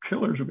serial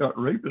killers. We've got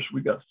rapists.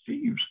 We've got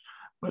thieves.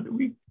 But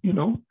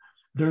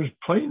there's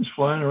planes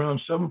flying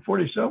around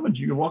 747s.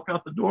 You can walk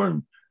out the door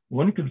and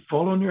one could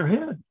fall on your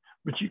head.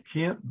 But you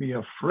can't be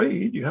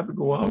afraid. You have to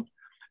go out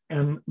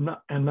and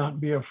not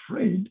be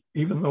afraid,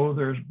 even though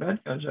there's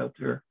bad guys out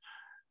there.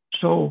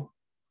 So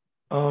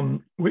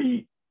don't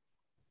be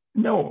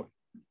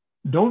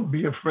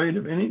afraid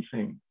of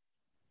anything.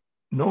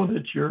 Know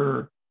that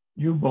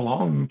you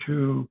belong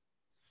to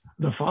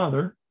the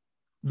Father,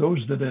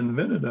 those that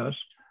invented us,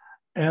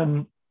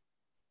 and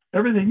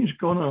everything is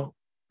going to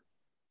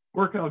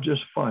work out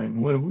just fine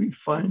when we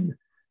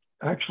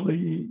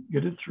actually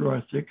get it through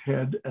our thick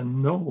head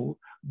and know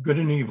good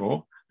and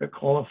evil that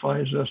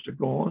qualifies us to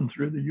go on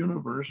through the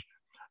universe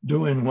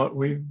doing what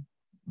we've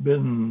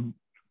been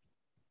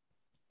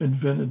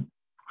invented,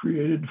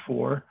 created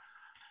for.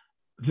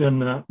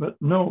 But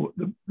no,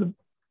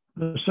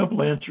 the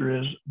simple answer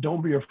is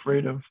don't be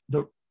afraid of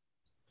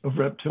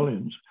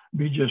reptilians.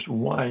 Be just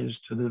wise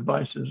to the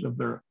devices of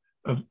their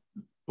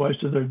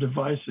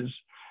devices.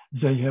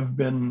 They have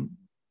been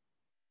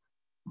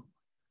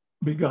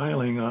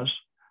beguiling us.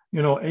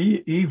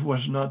 Eve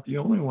was not the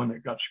only one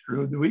that got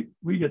screwed.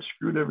 We get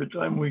screwed every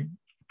time we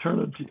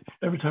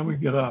every time we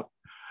get up.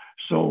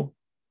 So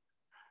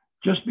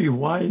just be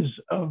wise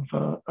of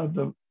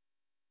the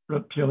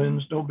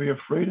reptilians. Don't be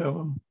afraid of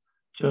them.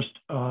 Just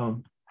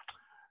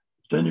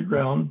stand your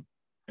ground.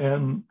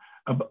 And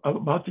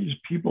about these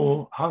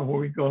people, how are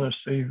we going to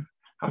save?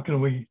 How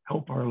can we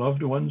help our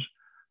loved ones?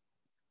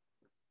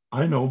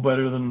 I know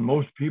better than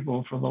most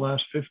people for the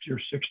last 50 or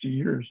 60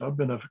 years. I've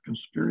been a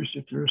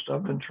conspiracy theorist.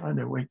 I've been trying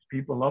to wake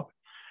people up.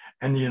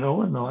 And, in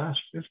the last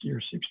 50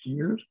 or 60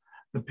 years,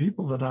 the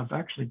people that I've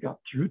actually got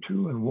through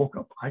to and woke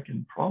up, I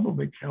can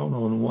probably count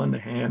on one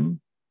hand.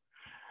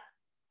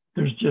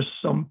 There's just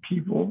some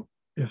people,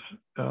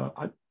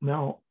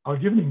 now I'll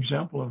give an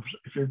example of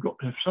if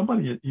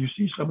you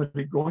see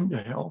somebody going to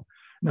hell.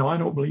 Now, I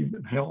don't believe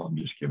in hell. I'm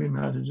just giving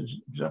that as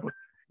an example.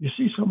 You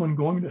see someone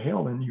going to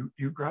hell and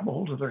you grab a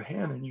hold of their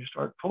hand and you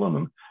start pulling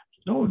them.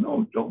 No,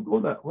 don't go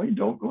that way.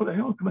 Don't go to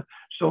hell. Come on.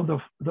 So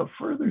the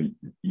further,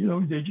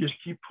 they just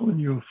keep pulling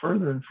you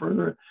further and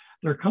further.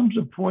 There comes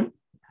a point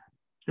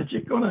that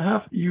you're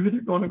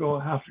either going to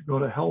have to go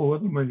to hell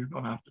with them, or you're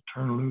going to have to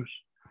turn loose.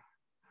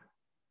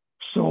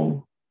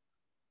 So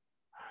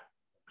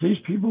these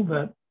people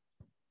that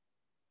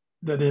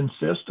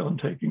insist on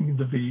taking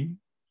the V,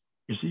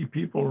 you see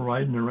people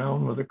riding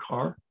around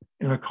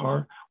in a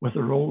car with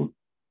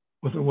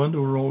a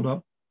window rolled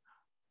up,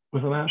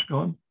 with a mask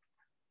on.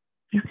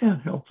 You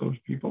can't help those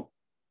people.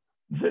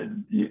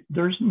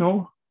 There's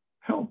no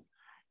help.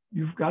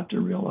 You've got to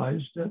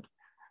realize that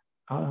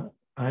I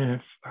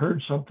have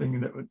heard something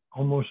that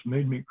almost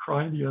made me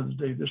cry the other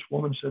day. This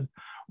woman said,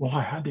 well,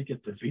 I had to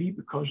get the V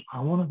because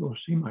I want to go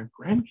see my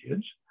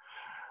grandkids.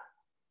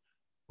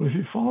 Well, if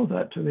you follow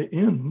that to the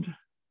end,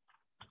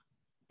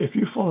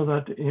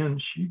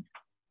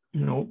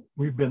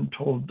 we've been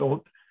told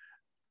don't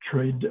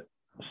trade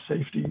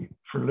safety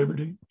for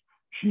liberty.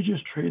 She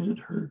just traded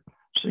her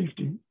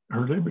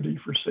liberty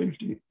for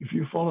safety. If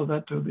you follow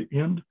that to the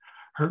end,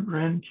 her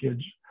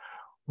grandkids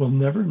will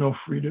never know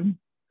freedom.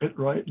 It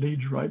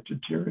leads right to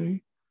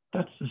tyranny.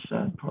 That's the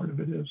sad part of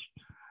it is.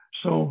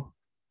 So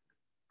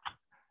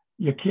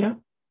you can't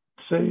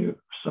say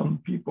some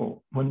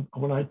people, when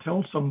I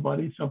tell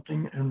somebody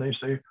something and they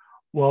say,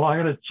 well, I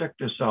got to check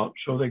this out.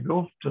 So they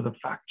go to the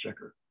fact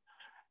checker.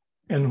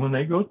 And when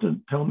they go to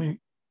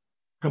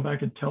come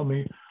back and tell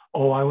me,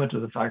 oh, I went to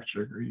the fact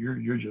checker,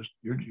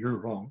 you're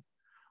wrong.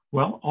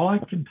 Well, all I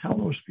can tell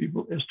those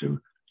people is to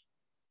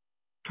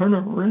turn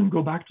over and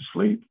go back to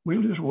sleep.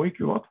 We'll just wake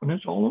you up when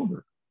it's all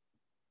over.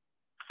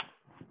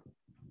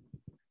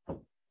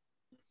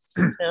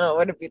 Oh,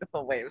 what a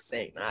beautiful way of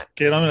saying that.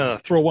 Okay, and I'm going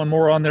to throw one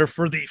more on there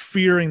for the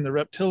fearing the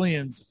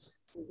reptilians.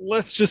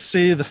 Let's just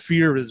say the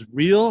fear is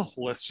real.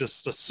 Let's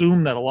just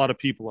assume that a lot of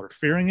people are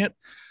fearing it.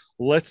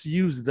 Let's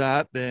use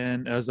that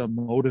then as a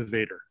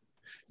motivator.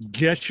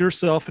 Get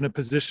yourself in a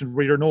position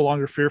where you're no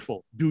longer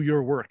fearful. Do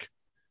your work.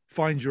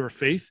 Find your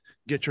faith.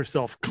 Get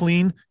yourself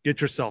clean.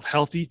 Get yourself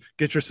healthy.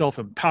 Get yourself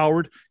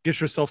empowered.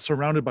 Get yourself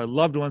surrounded by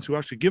loved ones who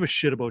actually give a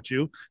shit about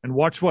you, and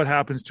watch what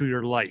happens to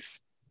your life.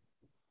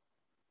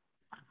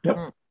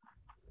 Yep.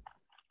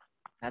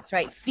 That's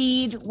right.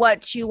 Feed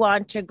what you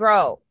want to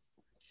grow.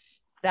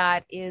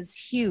 That is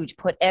huge.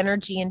 Put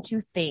energy into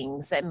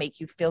things that make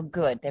you feel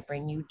good, that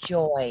bring you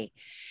joy.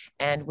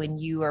 And when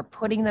you are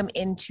putting them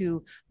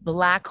into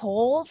black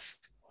holes,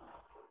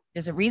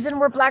 there's a reason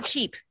we're black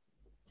sheep,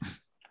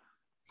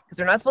 because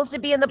they're not supposed to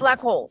be in the black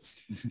holes.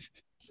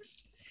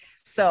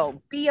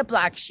 So be a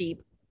black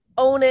sheep,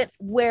 own it,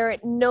 wear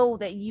it, know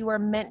that you are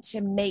meant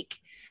to make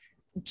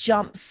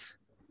jumps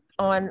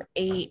on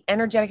a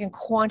energetic and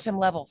quantum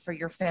level for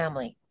your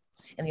family.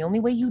 And the only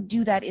way you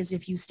do that is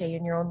if you stay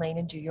in your own lane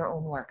and do your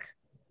own work.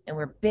 And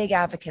we're big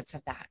advocates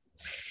of that.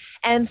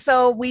 And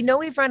so we know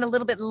we've run a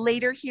little bit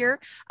later here.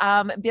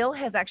 Bill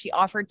has actually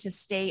offered to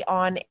stay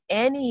on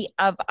any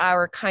of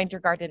our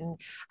kindergarten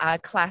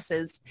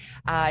classes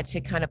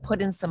to kind of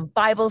put in some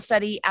Bible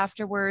study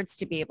afterwards,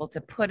 to be able to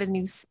put a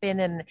new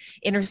spin and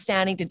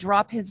understanding, to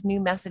drop his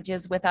new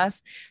messages with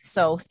us.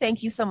 So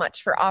thank you so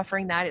much for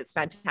offering that. It's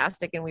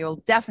fantastic. And we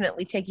will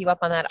definitely take you up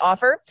on that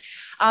offer.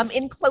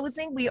 In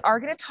closing, we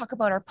are going to talk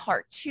about our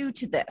part 2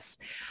 to this.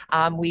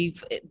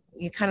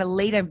 You kind of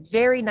laid a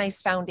very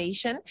nice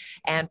foundation,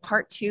 and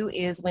part 2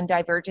 is when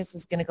Divergence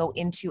is going to go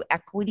into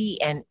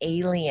equity and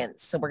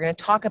aliens. So we're going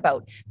to talk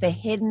about the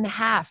hidden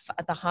half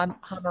of the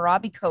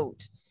Hammurabi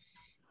Code.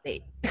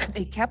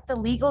 They kept the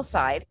legal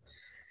side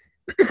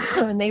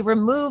and they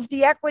removed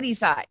the equity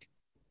side.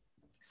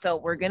 So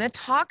we're going to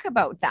talk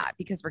about that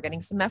because we're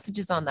getting some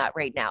messages on that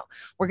right now.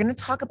 We're going to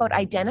talk about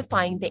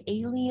identifying the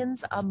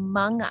aliens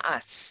among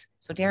us.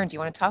 So Darren, do you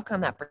want to talk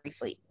on that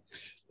briefly?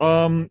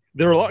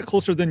 They're a lot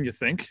closer than you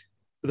think.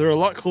 They're a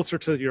lot closer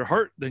to your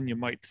heart than you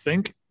might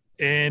think.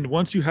 And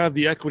once you have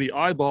the equity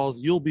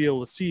eyeballs, you'll be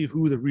able to see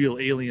who the real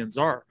aliens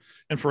are.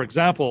 And for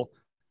example,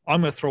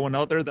 I'm going to throw one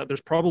out there that there's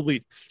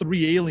probably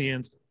 3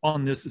 aliens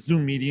on this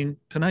Zoom meeting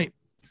tonight.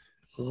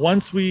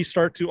 Once we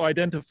start to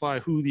identify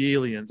who the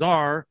aliens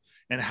are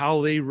and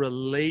how they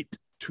relate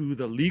to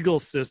the legal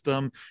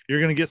system, you're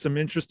going to get some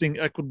interesting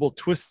equitable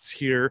twists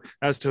here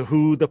as to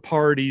who the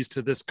parties to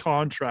this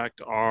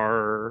contract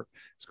are.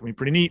 It's going to be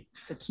pretty neat.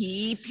 So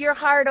keep your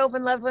heart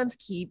open, loved ones.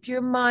 Keep your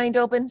mind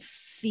open.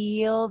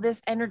 Feel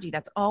this energy.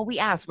 That's all we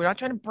ask. We're not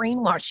trying to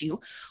brainwash you.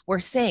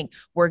 We're saying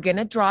we're going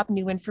to drop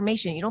new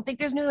information. You don't think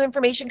there's new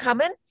information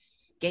coming?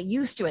 Get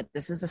used to it.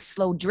 This is a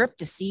slow drip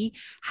to see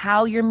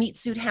how your meat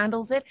suit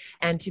handles it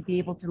and to be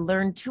able to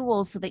learn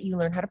tools so that you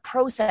learn how to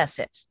process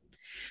it.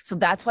 So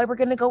that's why we're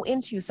going to go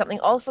into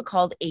something also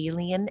called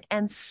alien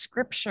and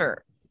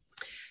scripture.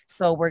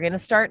 So we're going to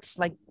start,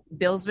 like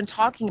Bill's been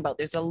talking about,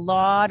 there's a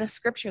lot of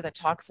scripture that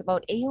talks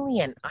about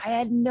alien. I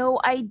had no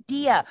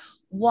idea.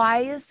 Why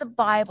is the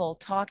Bible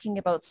talking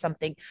about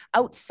something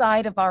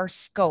outside of our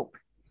scope?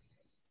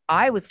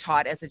 I was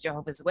taught as a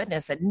Jehovah's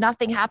Witness that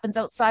nothing happens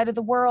outside of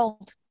the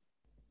world.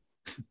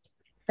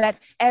 That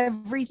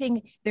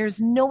everything, there's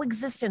no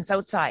existence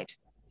outside.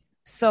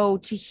 So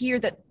to hear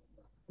that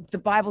the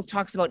Bible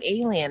talks about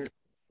alien,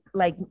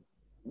 like,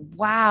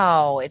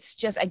 wow, it's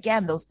just,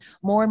 again, those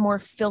more and more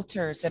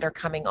filters that are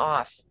coming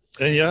off.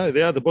 And yeah,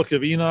 the book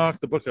of Enoch,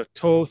 the book of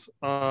Toth,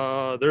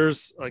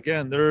 there's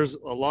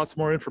lots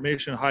more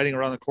information hiding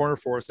around the corner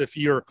for us if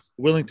you're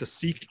willing to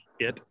seek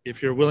it,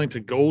 if you're willing to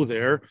go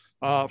there.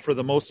 For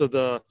the most of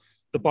the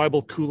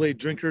Bible Kool-Aid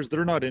drinkers,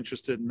 they're not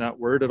interested in that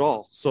word at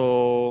all.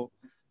 So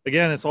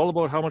again, it's all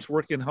about how much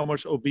work and how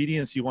much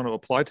obedience you want to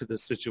apply to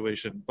this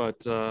situation.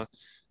 But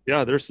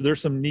yeah,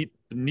 there's some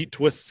neat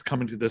twists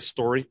coming to this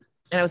story.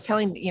 And I was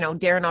telling,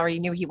 Darren already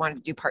knew he wanted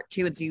to do part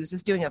 2. And so he was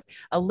just doing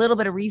a little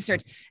bit of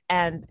research.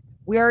 And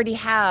we already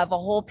have a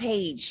whole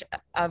page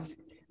of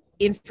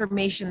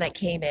information that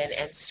came in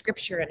and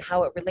scripture and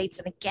how it relates.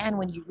 And again,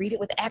 when you read it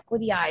with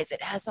equity eyes,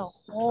 it has a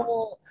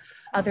whole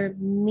other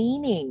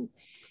meaning.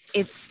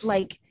 It's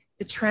like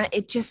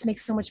it just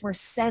makes so much more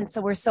sense.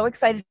 So we're so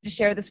excited to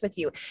share this with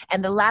you.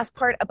 And the last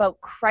part about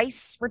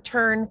Christ's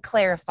return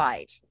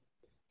clarified.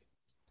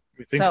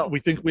 We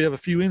think we have a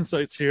few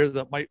insights here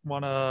that might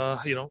want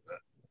to,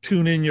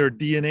 tune in your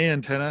DNA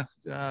antenna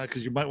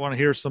because you might want to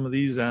hear some of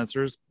these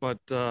answers. But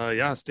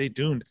yeah, stay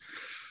tuned.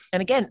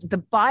 And again, the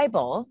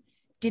Bible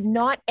did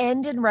not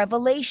end in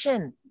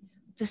Revelation.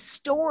 The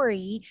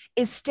story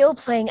is still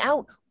playing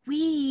out.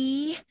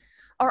 We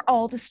are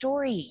all the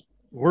story.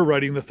 We're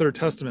writing the Third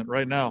Testament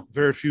right now.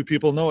 Very few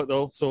people know it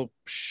though. So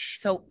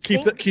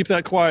keep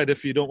that quiet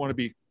if you don't want to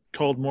be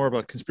called more of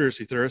a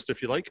conspiracy theorist,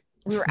 if you like.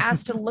 We were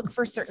asked to look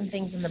for certain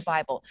things in the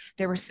Bible.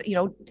 There was,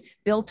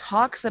 Bill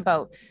talks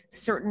about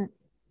certain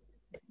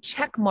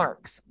check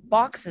marks,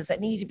 boxes that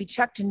need to be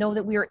checked to know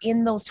that we are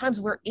in those times.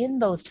 We're in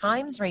those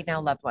times right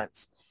now, loved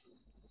ones.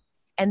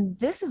 And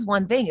this is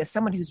one thing, as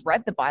someone who's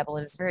read the Bible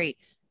and is very,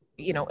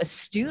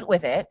 astute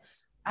with it,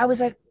 I was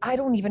like, I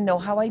don't even know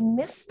how I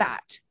missed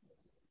that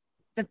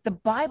the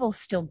Bible's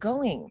still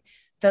going.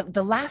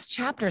 The last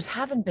chapters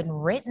haven't been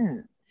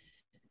written.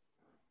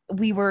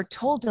 We were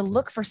told to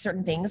look for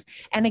certain things.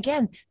 And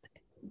again,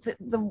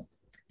 the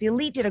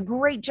elite did a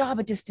great job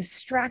of just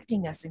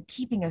distracting us and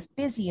keeping us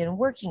busy and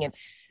working. And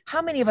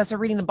how many of us are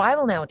reading the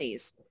Bible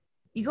nowadays?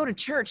 You go to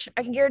church,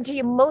 I can guarantee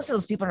you most of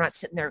those people are not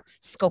sitting there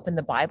scoping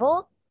the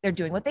Bible. They're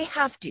doing what they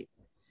have to.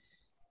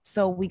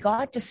 So we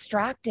got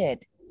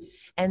distracted.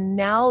 And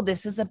now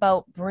this is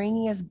about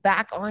bringing us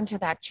back onto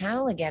that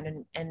channel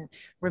again and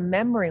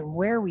remembering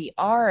where we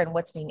are and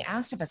what's being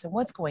asked of us and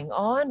what's going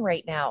on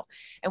right now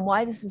and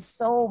why this is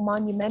so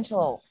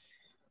monumental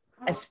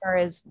as far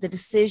as the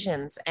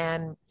decisions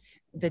and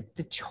the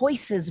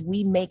choices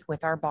we make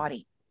with our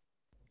body.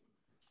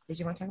 Did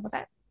you want to talk about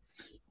that?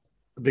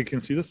 They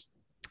can see this?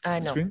 No.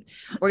 Screen?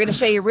 We're going to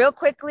show you real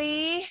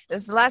quickly.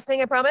 This is the last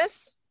thing, I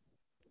promise.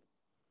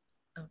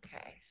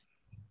 Okay.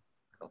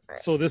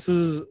 So this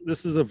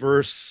is a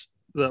verse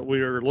that we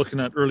were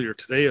looking at earlier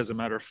today, as a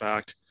matter of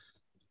fact,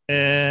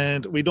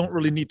 and we don't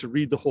really need to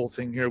read the whole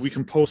thing here. We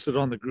can post it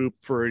on the group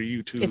for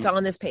you to. It's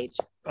on this page.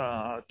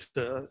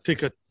 To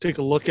take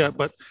a look at,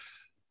 but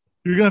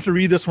you're gonna have to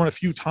read this one a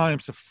few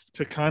times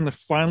to kind of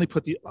finally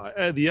put the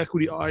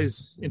equity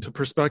eyes into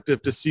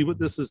perspective to see what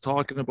this is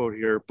talking about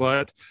here.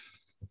 But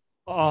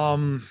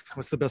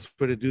what's the best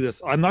way to do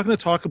this? I'm not going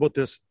to talk about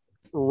this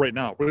right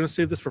now. We're going to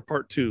save this for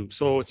part 2.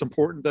 So it's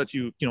important that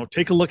you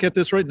take a look at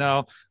this right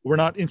now. We're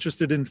not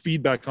interested in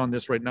feedback on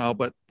this right now,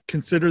 but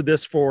consider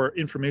this for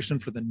information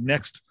for the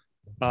next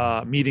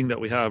meeting that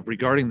we have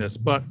regarding this.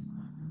 But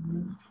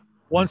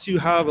once you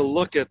have a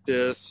look at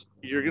this,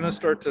 you're going to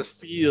start to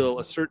feel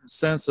a certain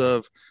sense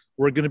of,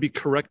 we're going to be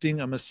correcting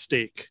a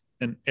mistake,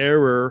 an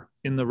error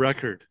in the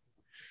record.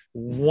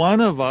 One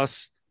of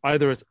us,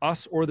 either it's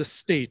us or the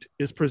state,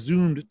 is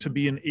presumed to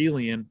be an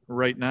alien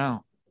right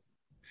now.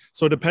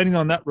 So depending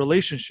on that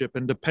relationship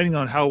and depending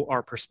on how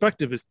our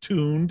perspective is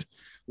tuned,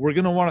 we're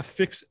going to want to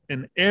fix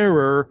an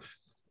error.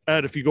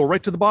 And if you go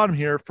right to the bottom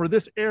here, for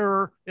this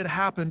error, it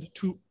happened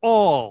to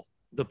all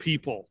the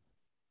people.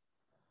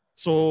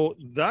 So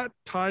that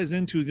ties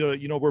into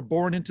we're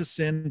born into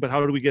sin, but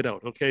how do we get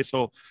out? Okay,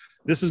 so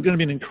this is going to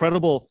be an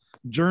incredible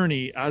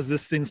journey as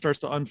this thing starts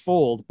to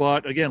unfold.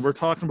 But again, we're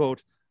talking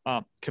about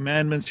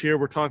commandments here.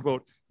 We're talking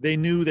about they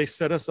knew they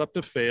set us up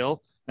to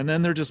fail. And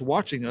then they're just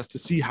watching us to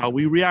see how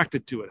we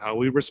reacted to it, how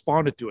we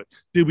responded to it.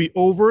 Did we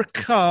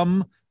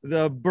overcome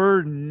the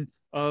burden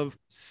of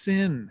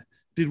sin?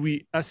 Did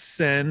we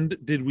ascend?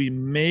 Did we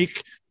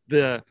make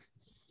the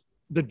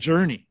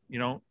journey?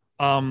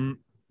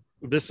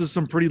 This is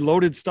some pretty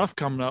loaded stuff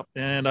coming up.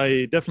 And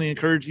I definitely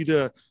encourage you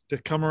to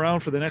come around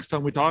for the next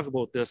time we talk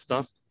about this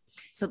stuff.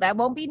 So that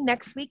won't be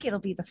next week. It'll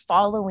be the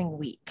following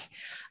week.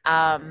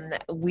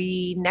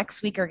 We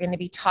next week are going to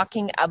be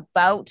talking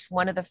about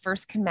one of the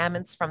first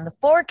commandments from the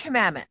 4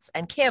 commandments.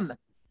 And Kim,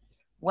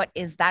 what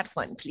is that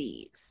one,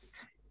 please?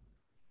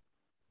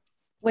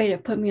 Way to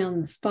put me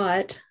on the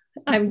spot.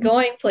 I'm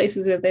going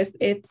places with this.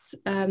 It's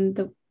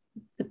the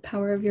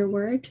power of your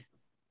word.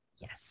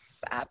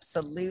 Yes,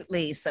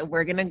 absolutely. So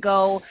we're going to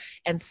go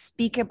and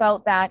speak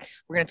about that.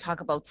 We're going to talk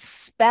about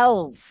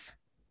spells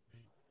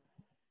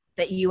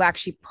that you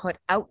actually put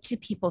out to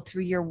people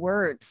through your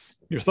words.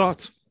 Your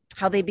thoughts.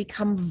 How they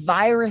become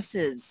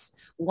viruses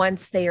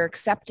once they are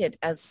accepted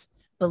as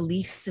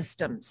belief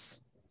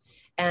systems.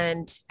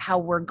 And how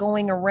we're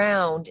going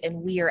around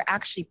and we are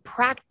actually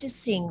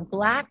practicing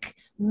black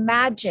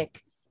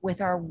magic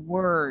with our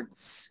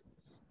words.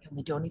 And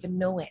we don't even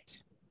know it.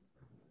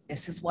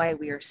 This is why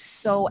we are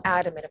so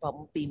adamant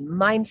about being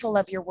mindful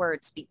of your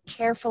words. Be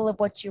careful of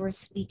what you are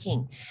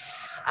speaking.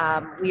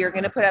 We are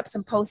going to put up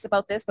some posts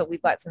about this, but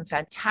we've got some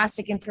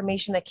fantastic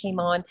information that came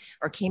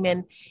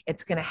in.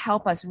 It's going to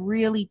help us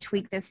really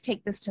tweak this,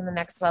 take this to the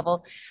next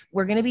level.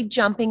 We're going to be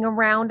jumping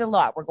around a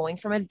lot. We're going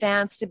from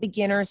advanced to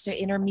beginners to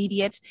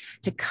intermediate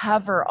to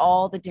cover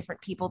all the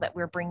different people that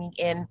we're bringing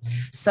in.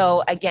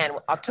 So again,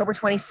 October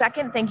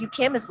 22nd, thank you,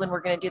 Kim, is when we're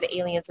going to do the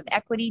Aliens of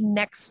Equity.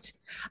 Next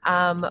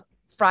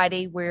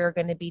Friday, we're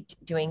going to be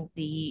doing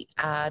the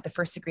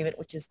first agreement,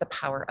 which is the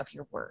power of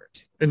your word.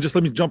 And just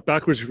let me jump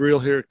backwards real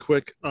here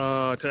quick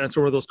to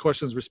answer one of those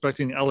questions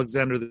respecting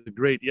Alexander the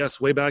Great.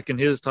 Yes, way back in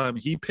his time,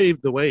 he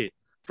paved the way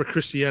for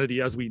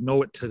Christianity as we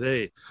know it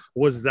today.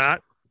 Was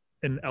that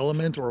an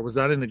element, or was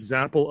that an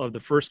example of the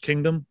first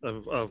kingdom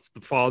of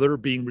the Father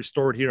being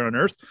restored here on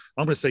earth?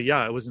 I'm going to say,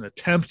 yeah, it was an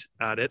attempt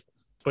at it,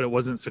 but it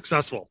wasn't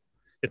successful.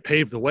 It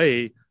paved the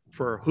way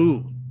for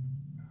who?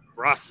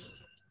 For us.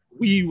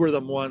 We were the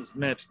ones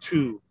meant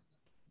to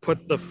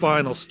put the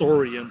final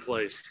story in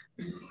place.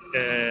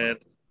 And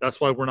that's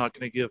why we're not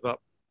going to give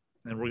up.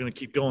 And we're going to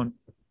keep going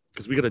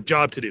because we got a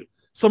job to do.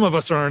 Some of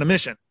us are on a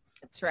mission.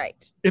 That's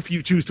right. If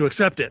you choose to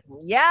accept it.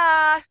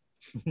 Yeah.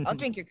 I'll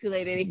drink your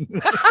Kool-Aid, baby.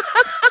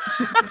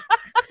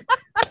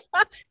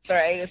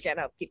 Sorry, I just can't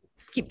help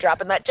keep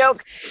dropping that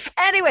joke.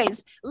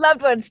 Anyways,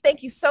 loved ones,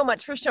 thank you so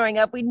much for showing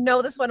up. We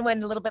know this one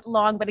went a little bit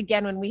long, but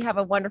again, when we have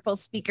a wonderful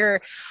speaker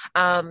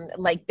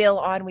like Bill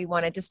on, we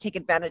want to just take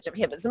advantage of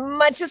him as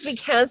much as we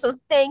can. So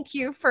thank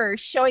you for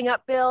showing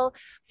up, Bill,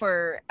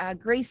 for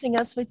gracing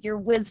us with your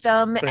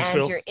wisdom. Thanks, and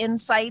Bill. Your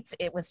insights.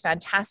 It was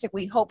fantastic.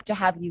 We hope to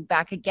have you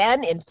back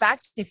again. In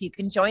fact, if you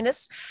can join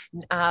us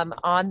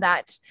on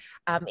that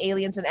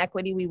Aliens and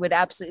Equity, we would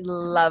absolutely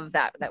love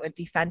that. That would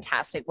be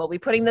fantastic. We'll be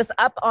putting this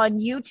up on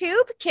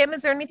YouTube. Kim,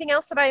 is there anything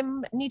else that I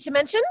need to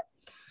mention?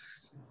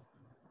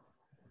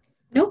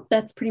 Nope,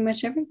 that's pretty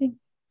much everything.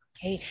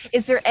 Okay.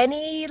 Is there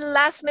any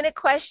last minute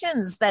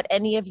questions that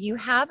any of you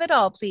have at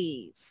all,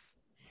 please?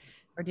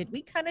 Or did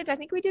we I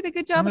think we did a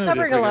good job of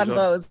covering a lot of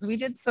those.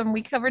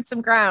 We covered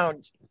some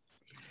ground.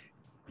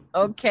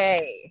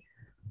 Okay.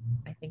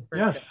 I think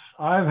we're good.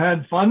 I've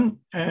had fun,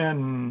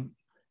 and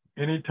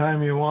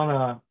anytime you want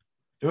to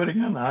do it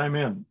again, I'm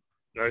in.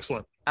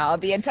 Excellent. I'll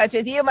be in touch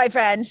with you, my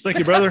friend. Thank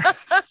you, brother.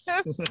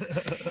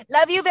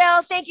 Love you,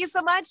 Bill. Thank you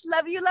so much.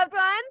 Love you, loved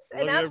ones.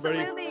 Love and you,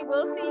 absolutely, everybody.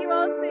 we'll see you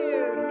all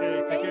soon.